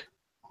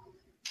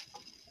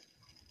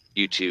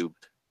 YouTube,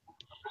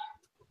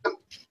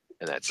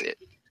 and that's it.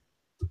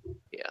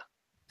 Yeah.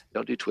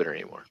 Don't do Twitter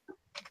anymore.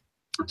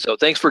 So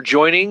thanks for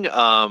joining.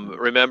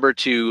 Remember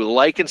to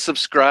like and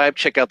subscribe.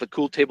 Check out the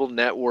Cool Table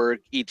Network,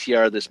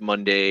 ETR this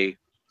Monday,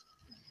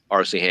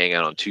 RC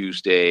Hangout on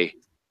Tuesday,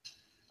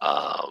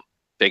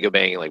 Big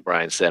Bang, like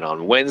Brian said,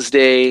 on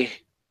Wednesday.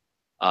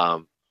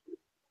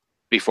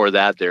 Before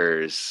that,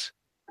 there's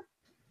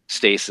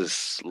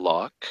Stasis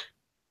Lock,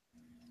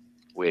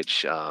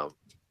 which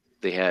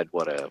they had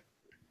a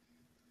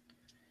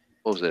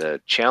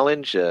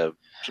challenge? Some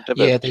type of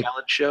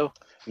challenge show?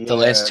 The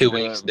last 2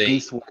 weeks, the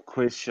Beast War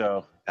quiz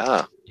show.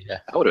 Ah, Yeah.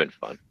 that would have been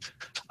fun.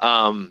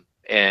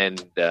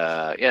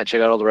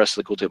 Check out all the rest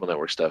of the Cool Table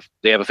Network stuff.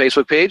 They have a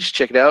Facebook page.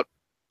 Check it out.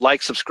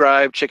 Like,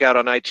 subscribe, check out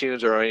on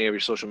iTunes or any of your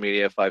social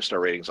media, 5-star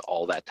ratings,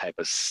 all that type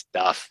of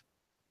stuff.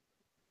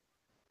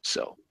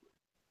 So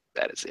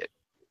that is it.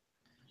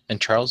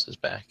 And Charles is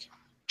back.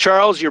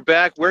 Charles, you're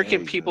back. Where There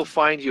can you people go.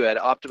 find you at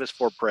Optimus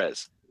 4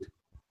 Prez?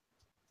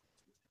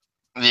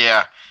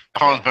 Yeah,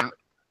 phone's been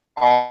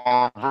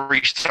on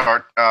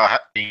restart. Oh,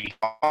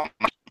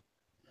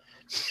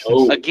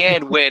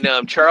 Again, when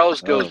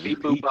Charles goes Oh, beep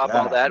boop repeat bop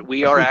all that. that,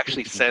 we are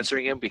actually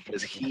censoring him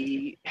because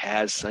he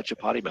has such a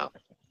potty mouth.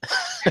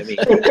 I mean,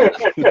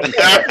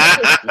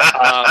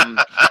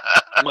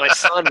 my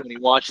son, when he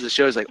watches the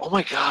show, is like, "Oh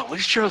my god, what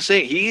is Charles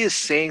saying?" He is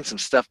saying some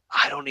stuff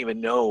I don't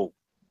even know.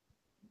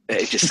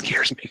 It just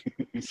scares me.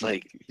 It's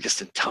like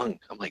just in tongue.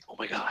 I'm like, "Oh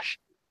my gosh."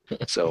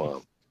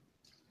 So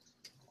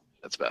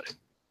that's about it.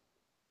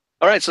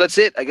 All right, so that's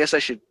it. I guess I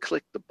should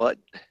click the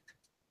button.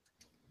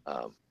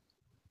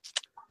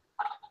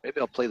 Maybe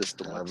I'll play this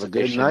deluxe Have a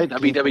good edition. night,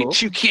 WW people.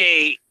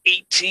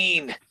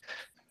 2K18.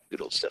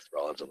 Good old Seth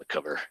Rollins on the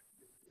cover.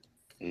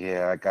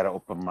 Yeah, I gotta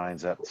open mine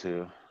up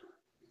too.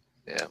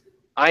 Yeah.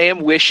 I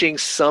am wishing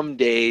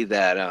someday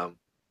that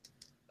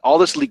all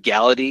this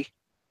legality,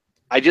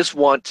 I'm just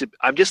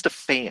a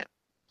fan.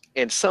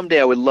 And someday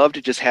I would love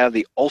to just have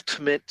the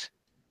ultimate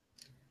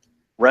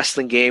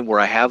wrestling game where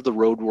I have the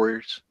Road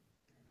Warriors.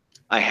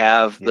 I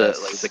have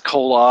Yes. the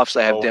Koloffs.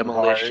 I have Owen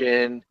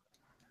Demolition.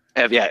 I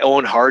have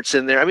Owen Hart's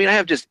in there. I mean, I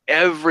have just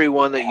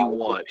everyone that you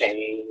want.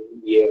 Pain,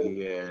 yeah.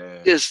 Yeah.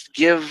 Just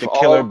give The all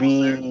Killer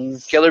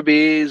Bees. Killer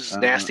Bees, Uh-huh.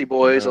 Nasty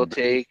Boys. I'll The-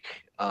 take.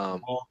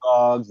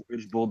 Bulldogs,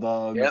 British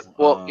Bulldogs. Yep.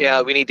 Well,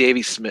 yeah, we need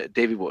Davey Smith.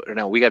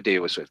 No, we got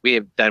Davey Smith. We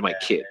have Dynamite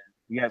Kid.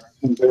 Yeah.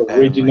 The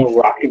original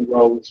Rock and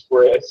Roll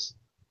Express.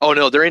 Oh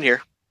no, they're in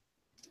here.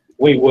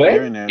 Wait, what?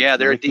 They're in there. Yeah,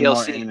 they're Ricky DLC.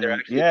 Martin They're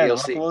and- actually yeah,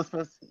 DLC. Buffalo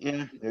Express.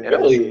 Yeah. they're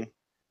Really? DLC.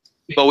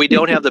 But we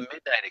don't have the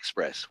Midnight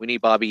Express. We need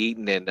Bobby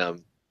Eaton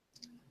and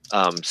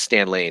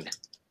Stan Lane.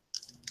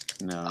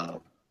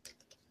 No.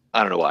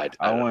 I don't know why.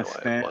 I don't want know why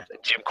Stan- want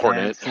that. Jim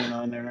Cornette. Hanson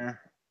on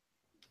there.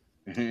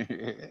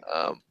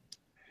 Yeah.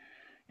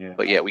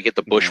 But yeah, we get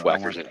the You know, I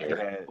bushwhackers want in here.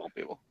 that. of all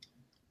people.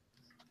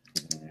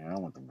 Yeah, I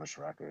want the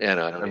bushwhackers. Yeah,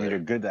 no, I I don't mean, either. they're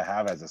good to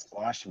have as a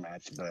squash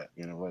match, but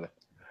you know what?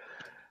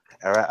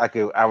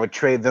 I would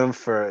trade them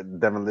for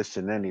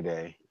demolition any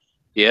day.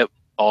 Yep,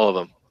 all of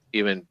them.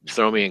 Even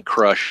throw me in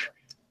crush.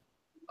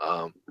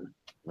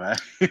 Right?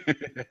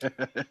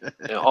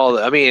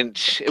 I mean,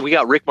 we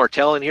got Rick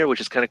Martel in here, which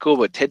is kind of cool.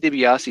 But Ted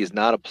DiBiase is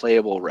not a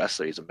playable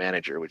wrestler; he's a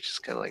manager, which is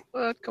kind of like,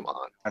 what? Come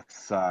on. That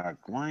sucks.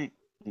 Why?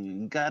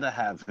 You gotta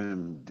have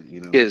him.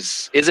 You know,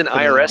 Isn't put it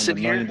IRS on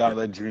the in here? $1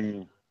 million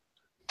dream.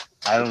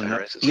 I don't know.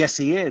 IRS is- Yes,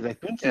 he is. I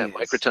think he Yeah, is.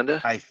 Mike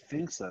Rotunda. I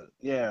think so.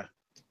 Yeah.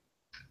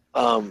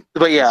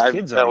 But yeah, His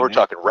kids are we're in it.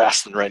 talking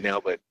wrestling right now.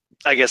 But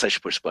I guess I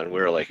should push button.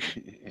 We're like,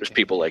 there's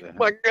people like,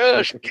 my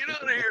gosh, get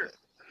out of here!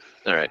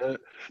 All right.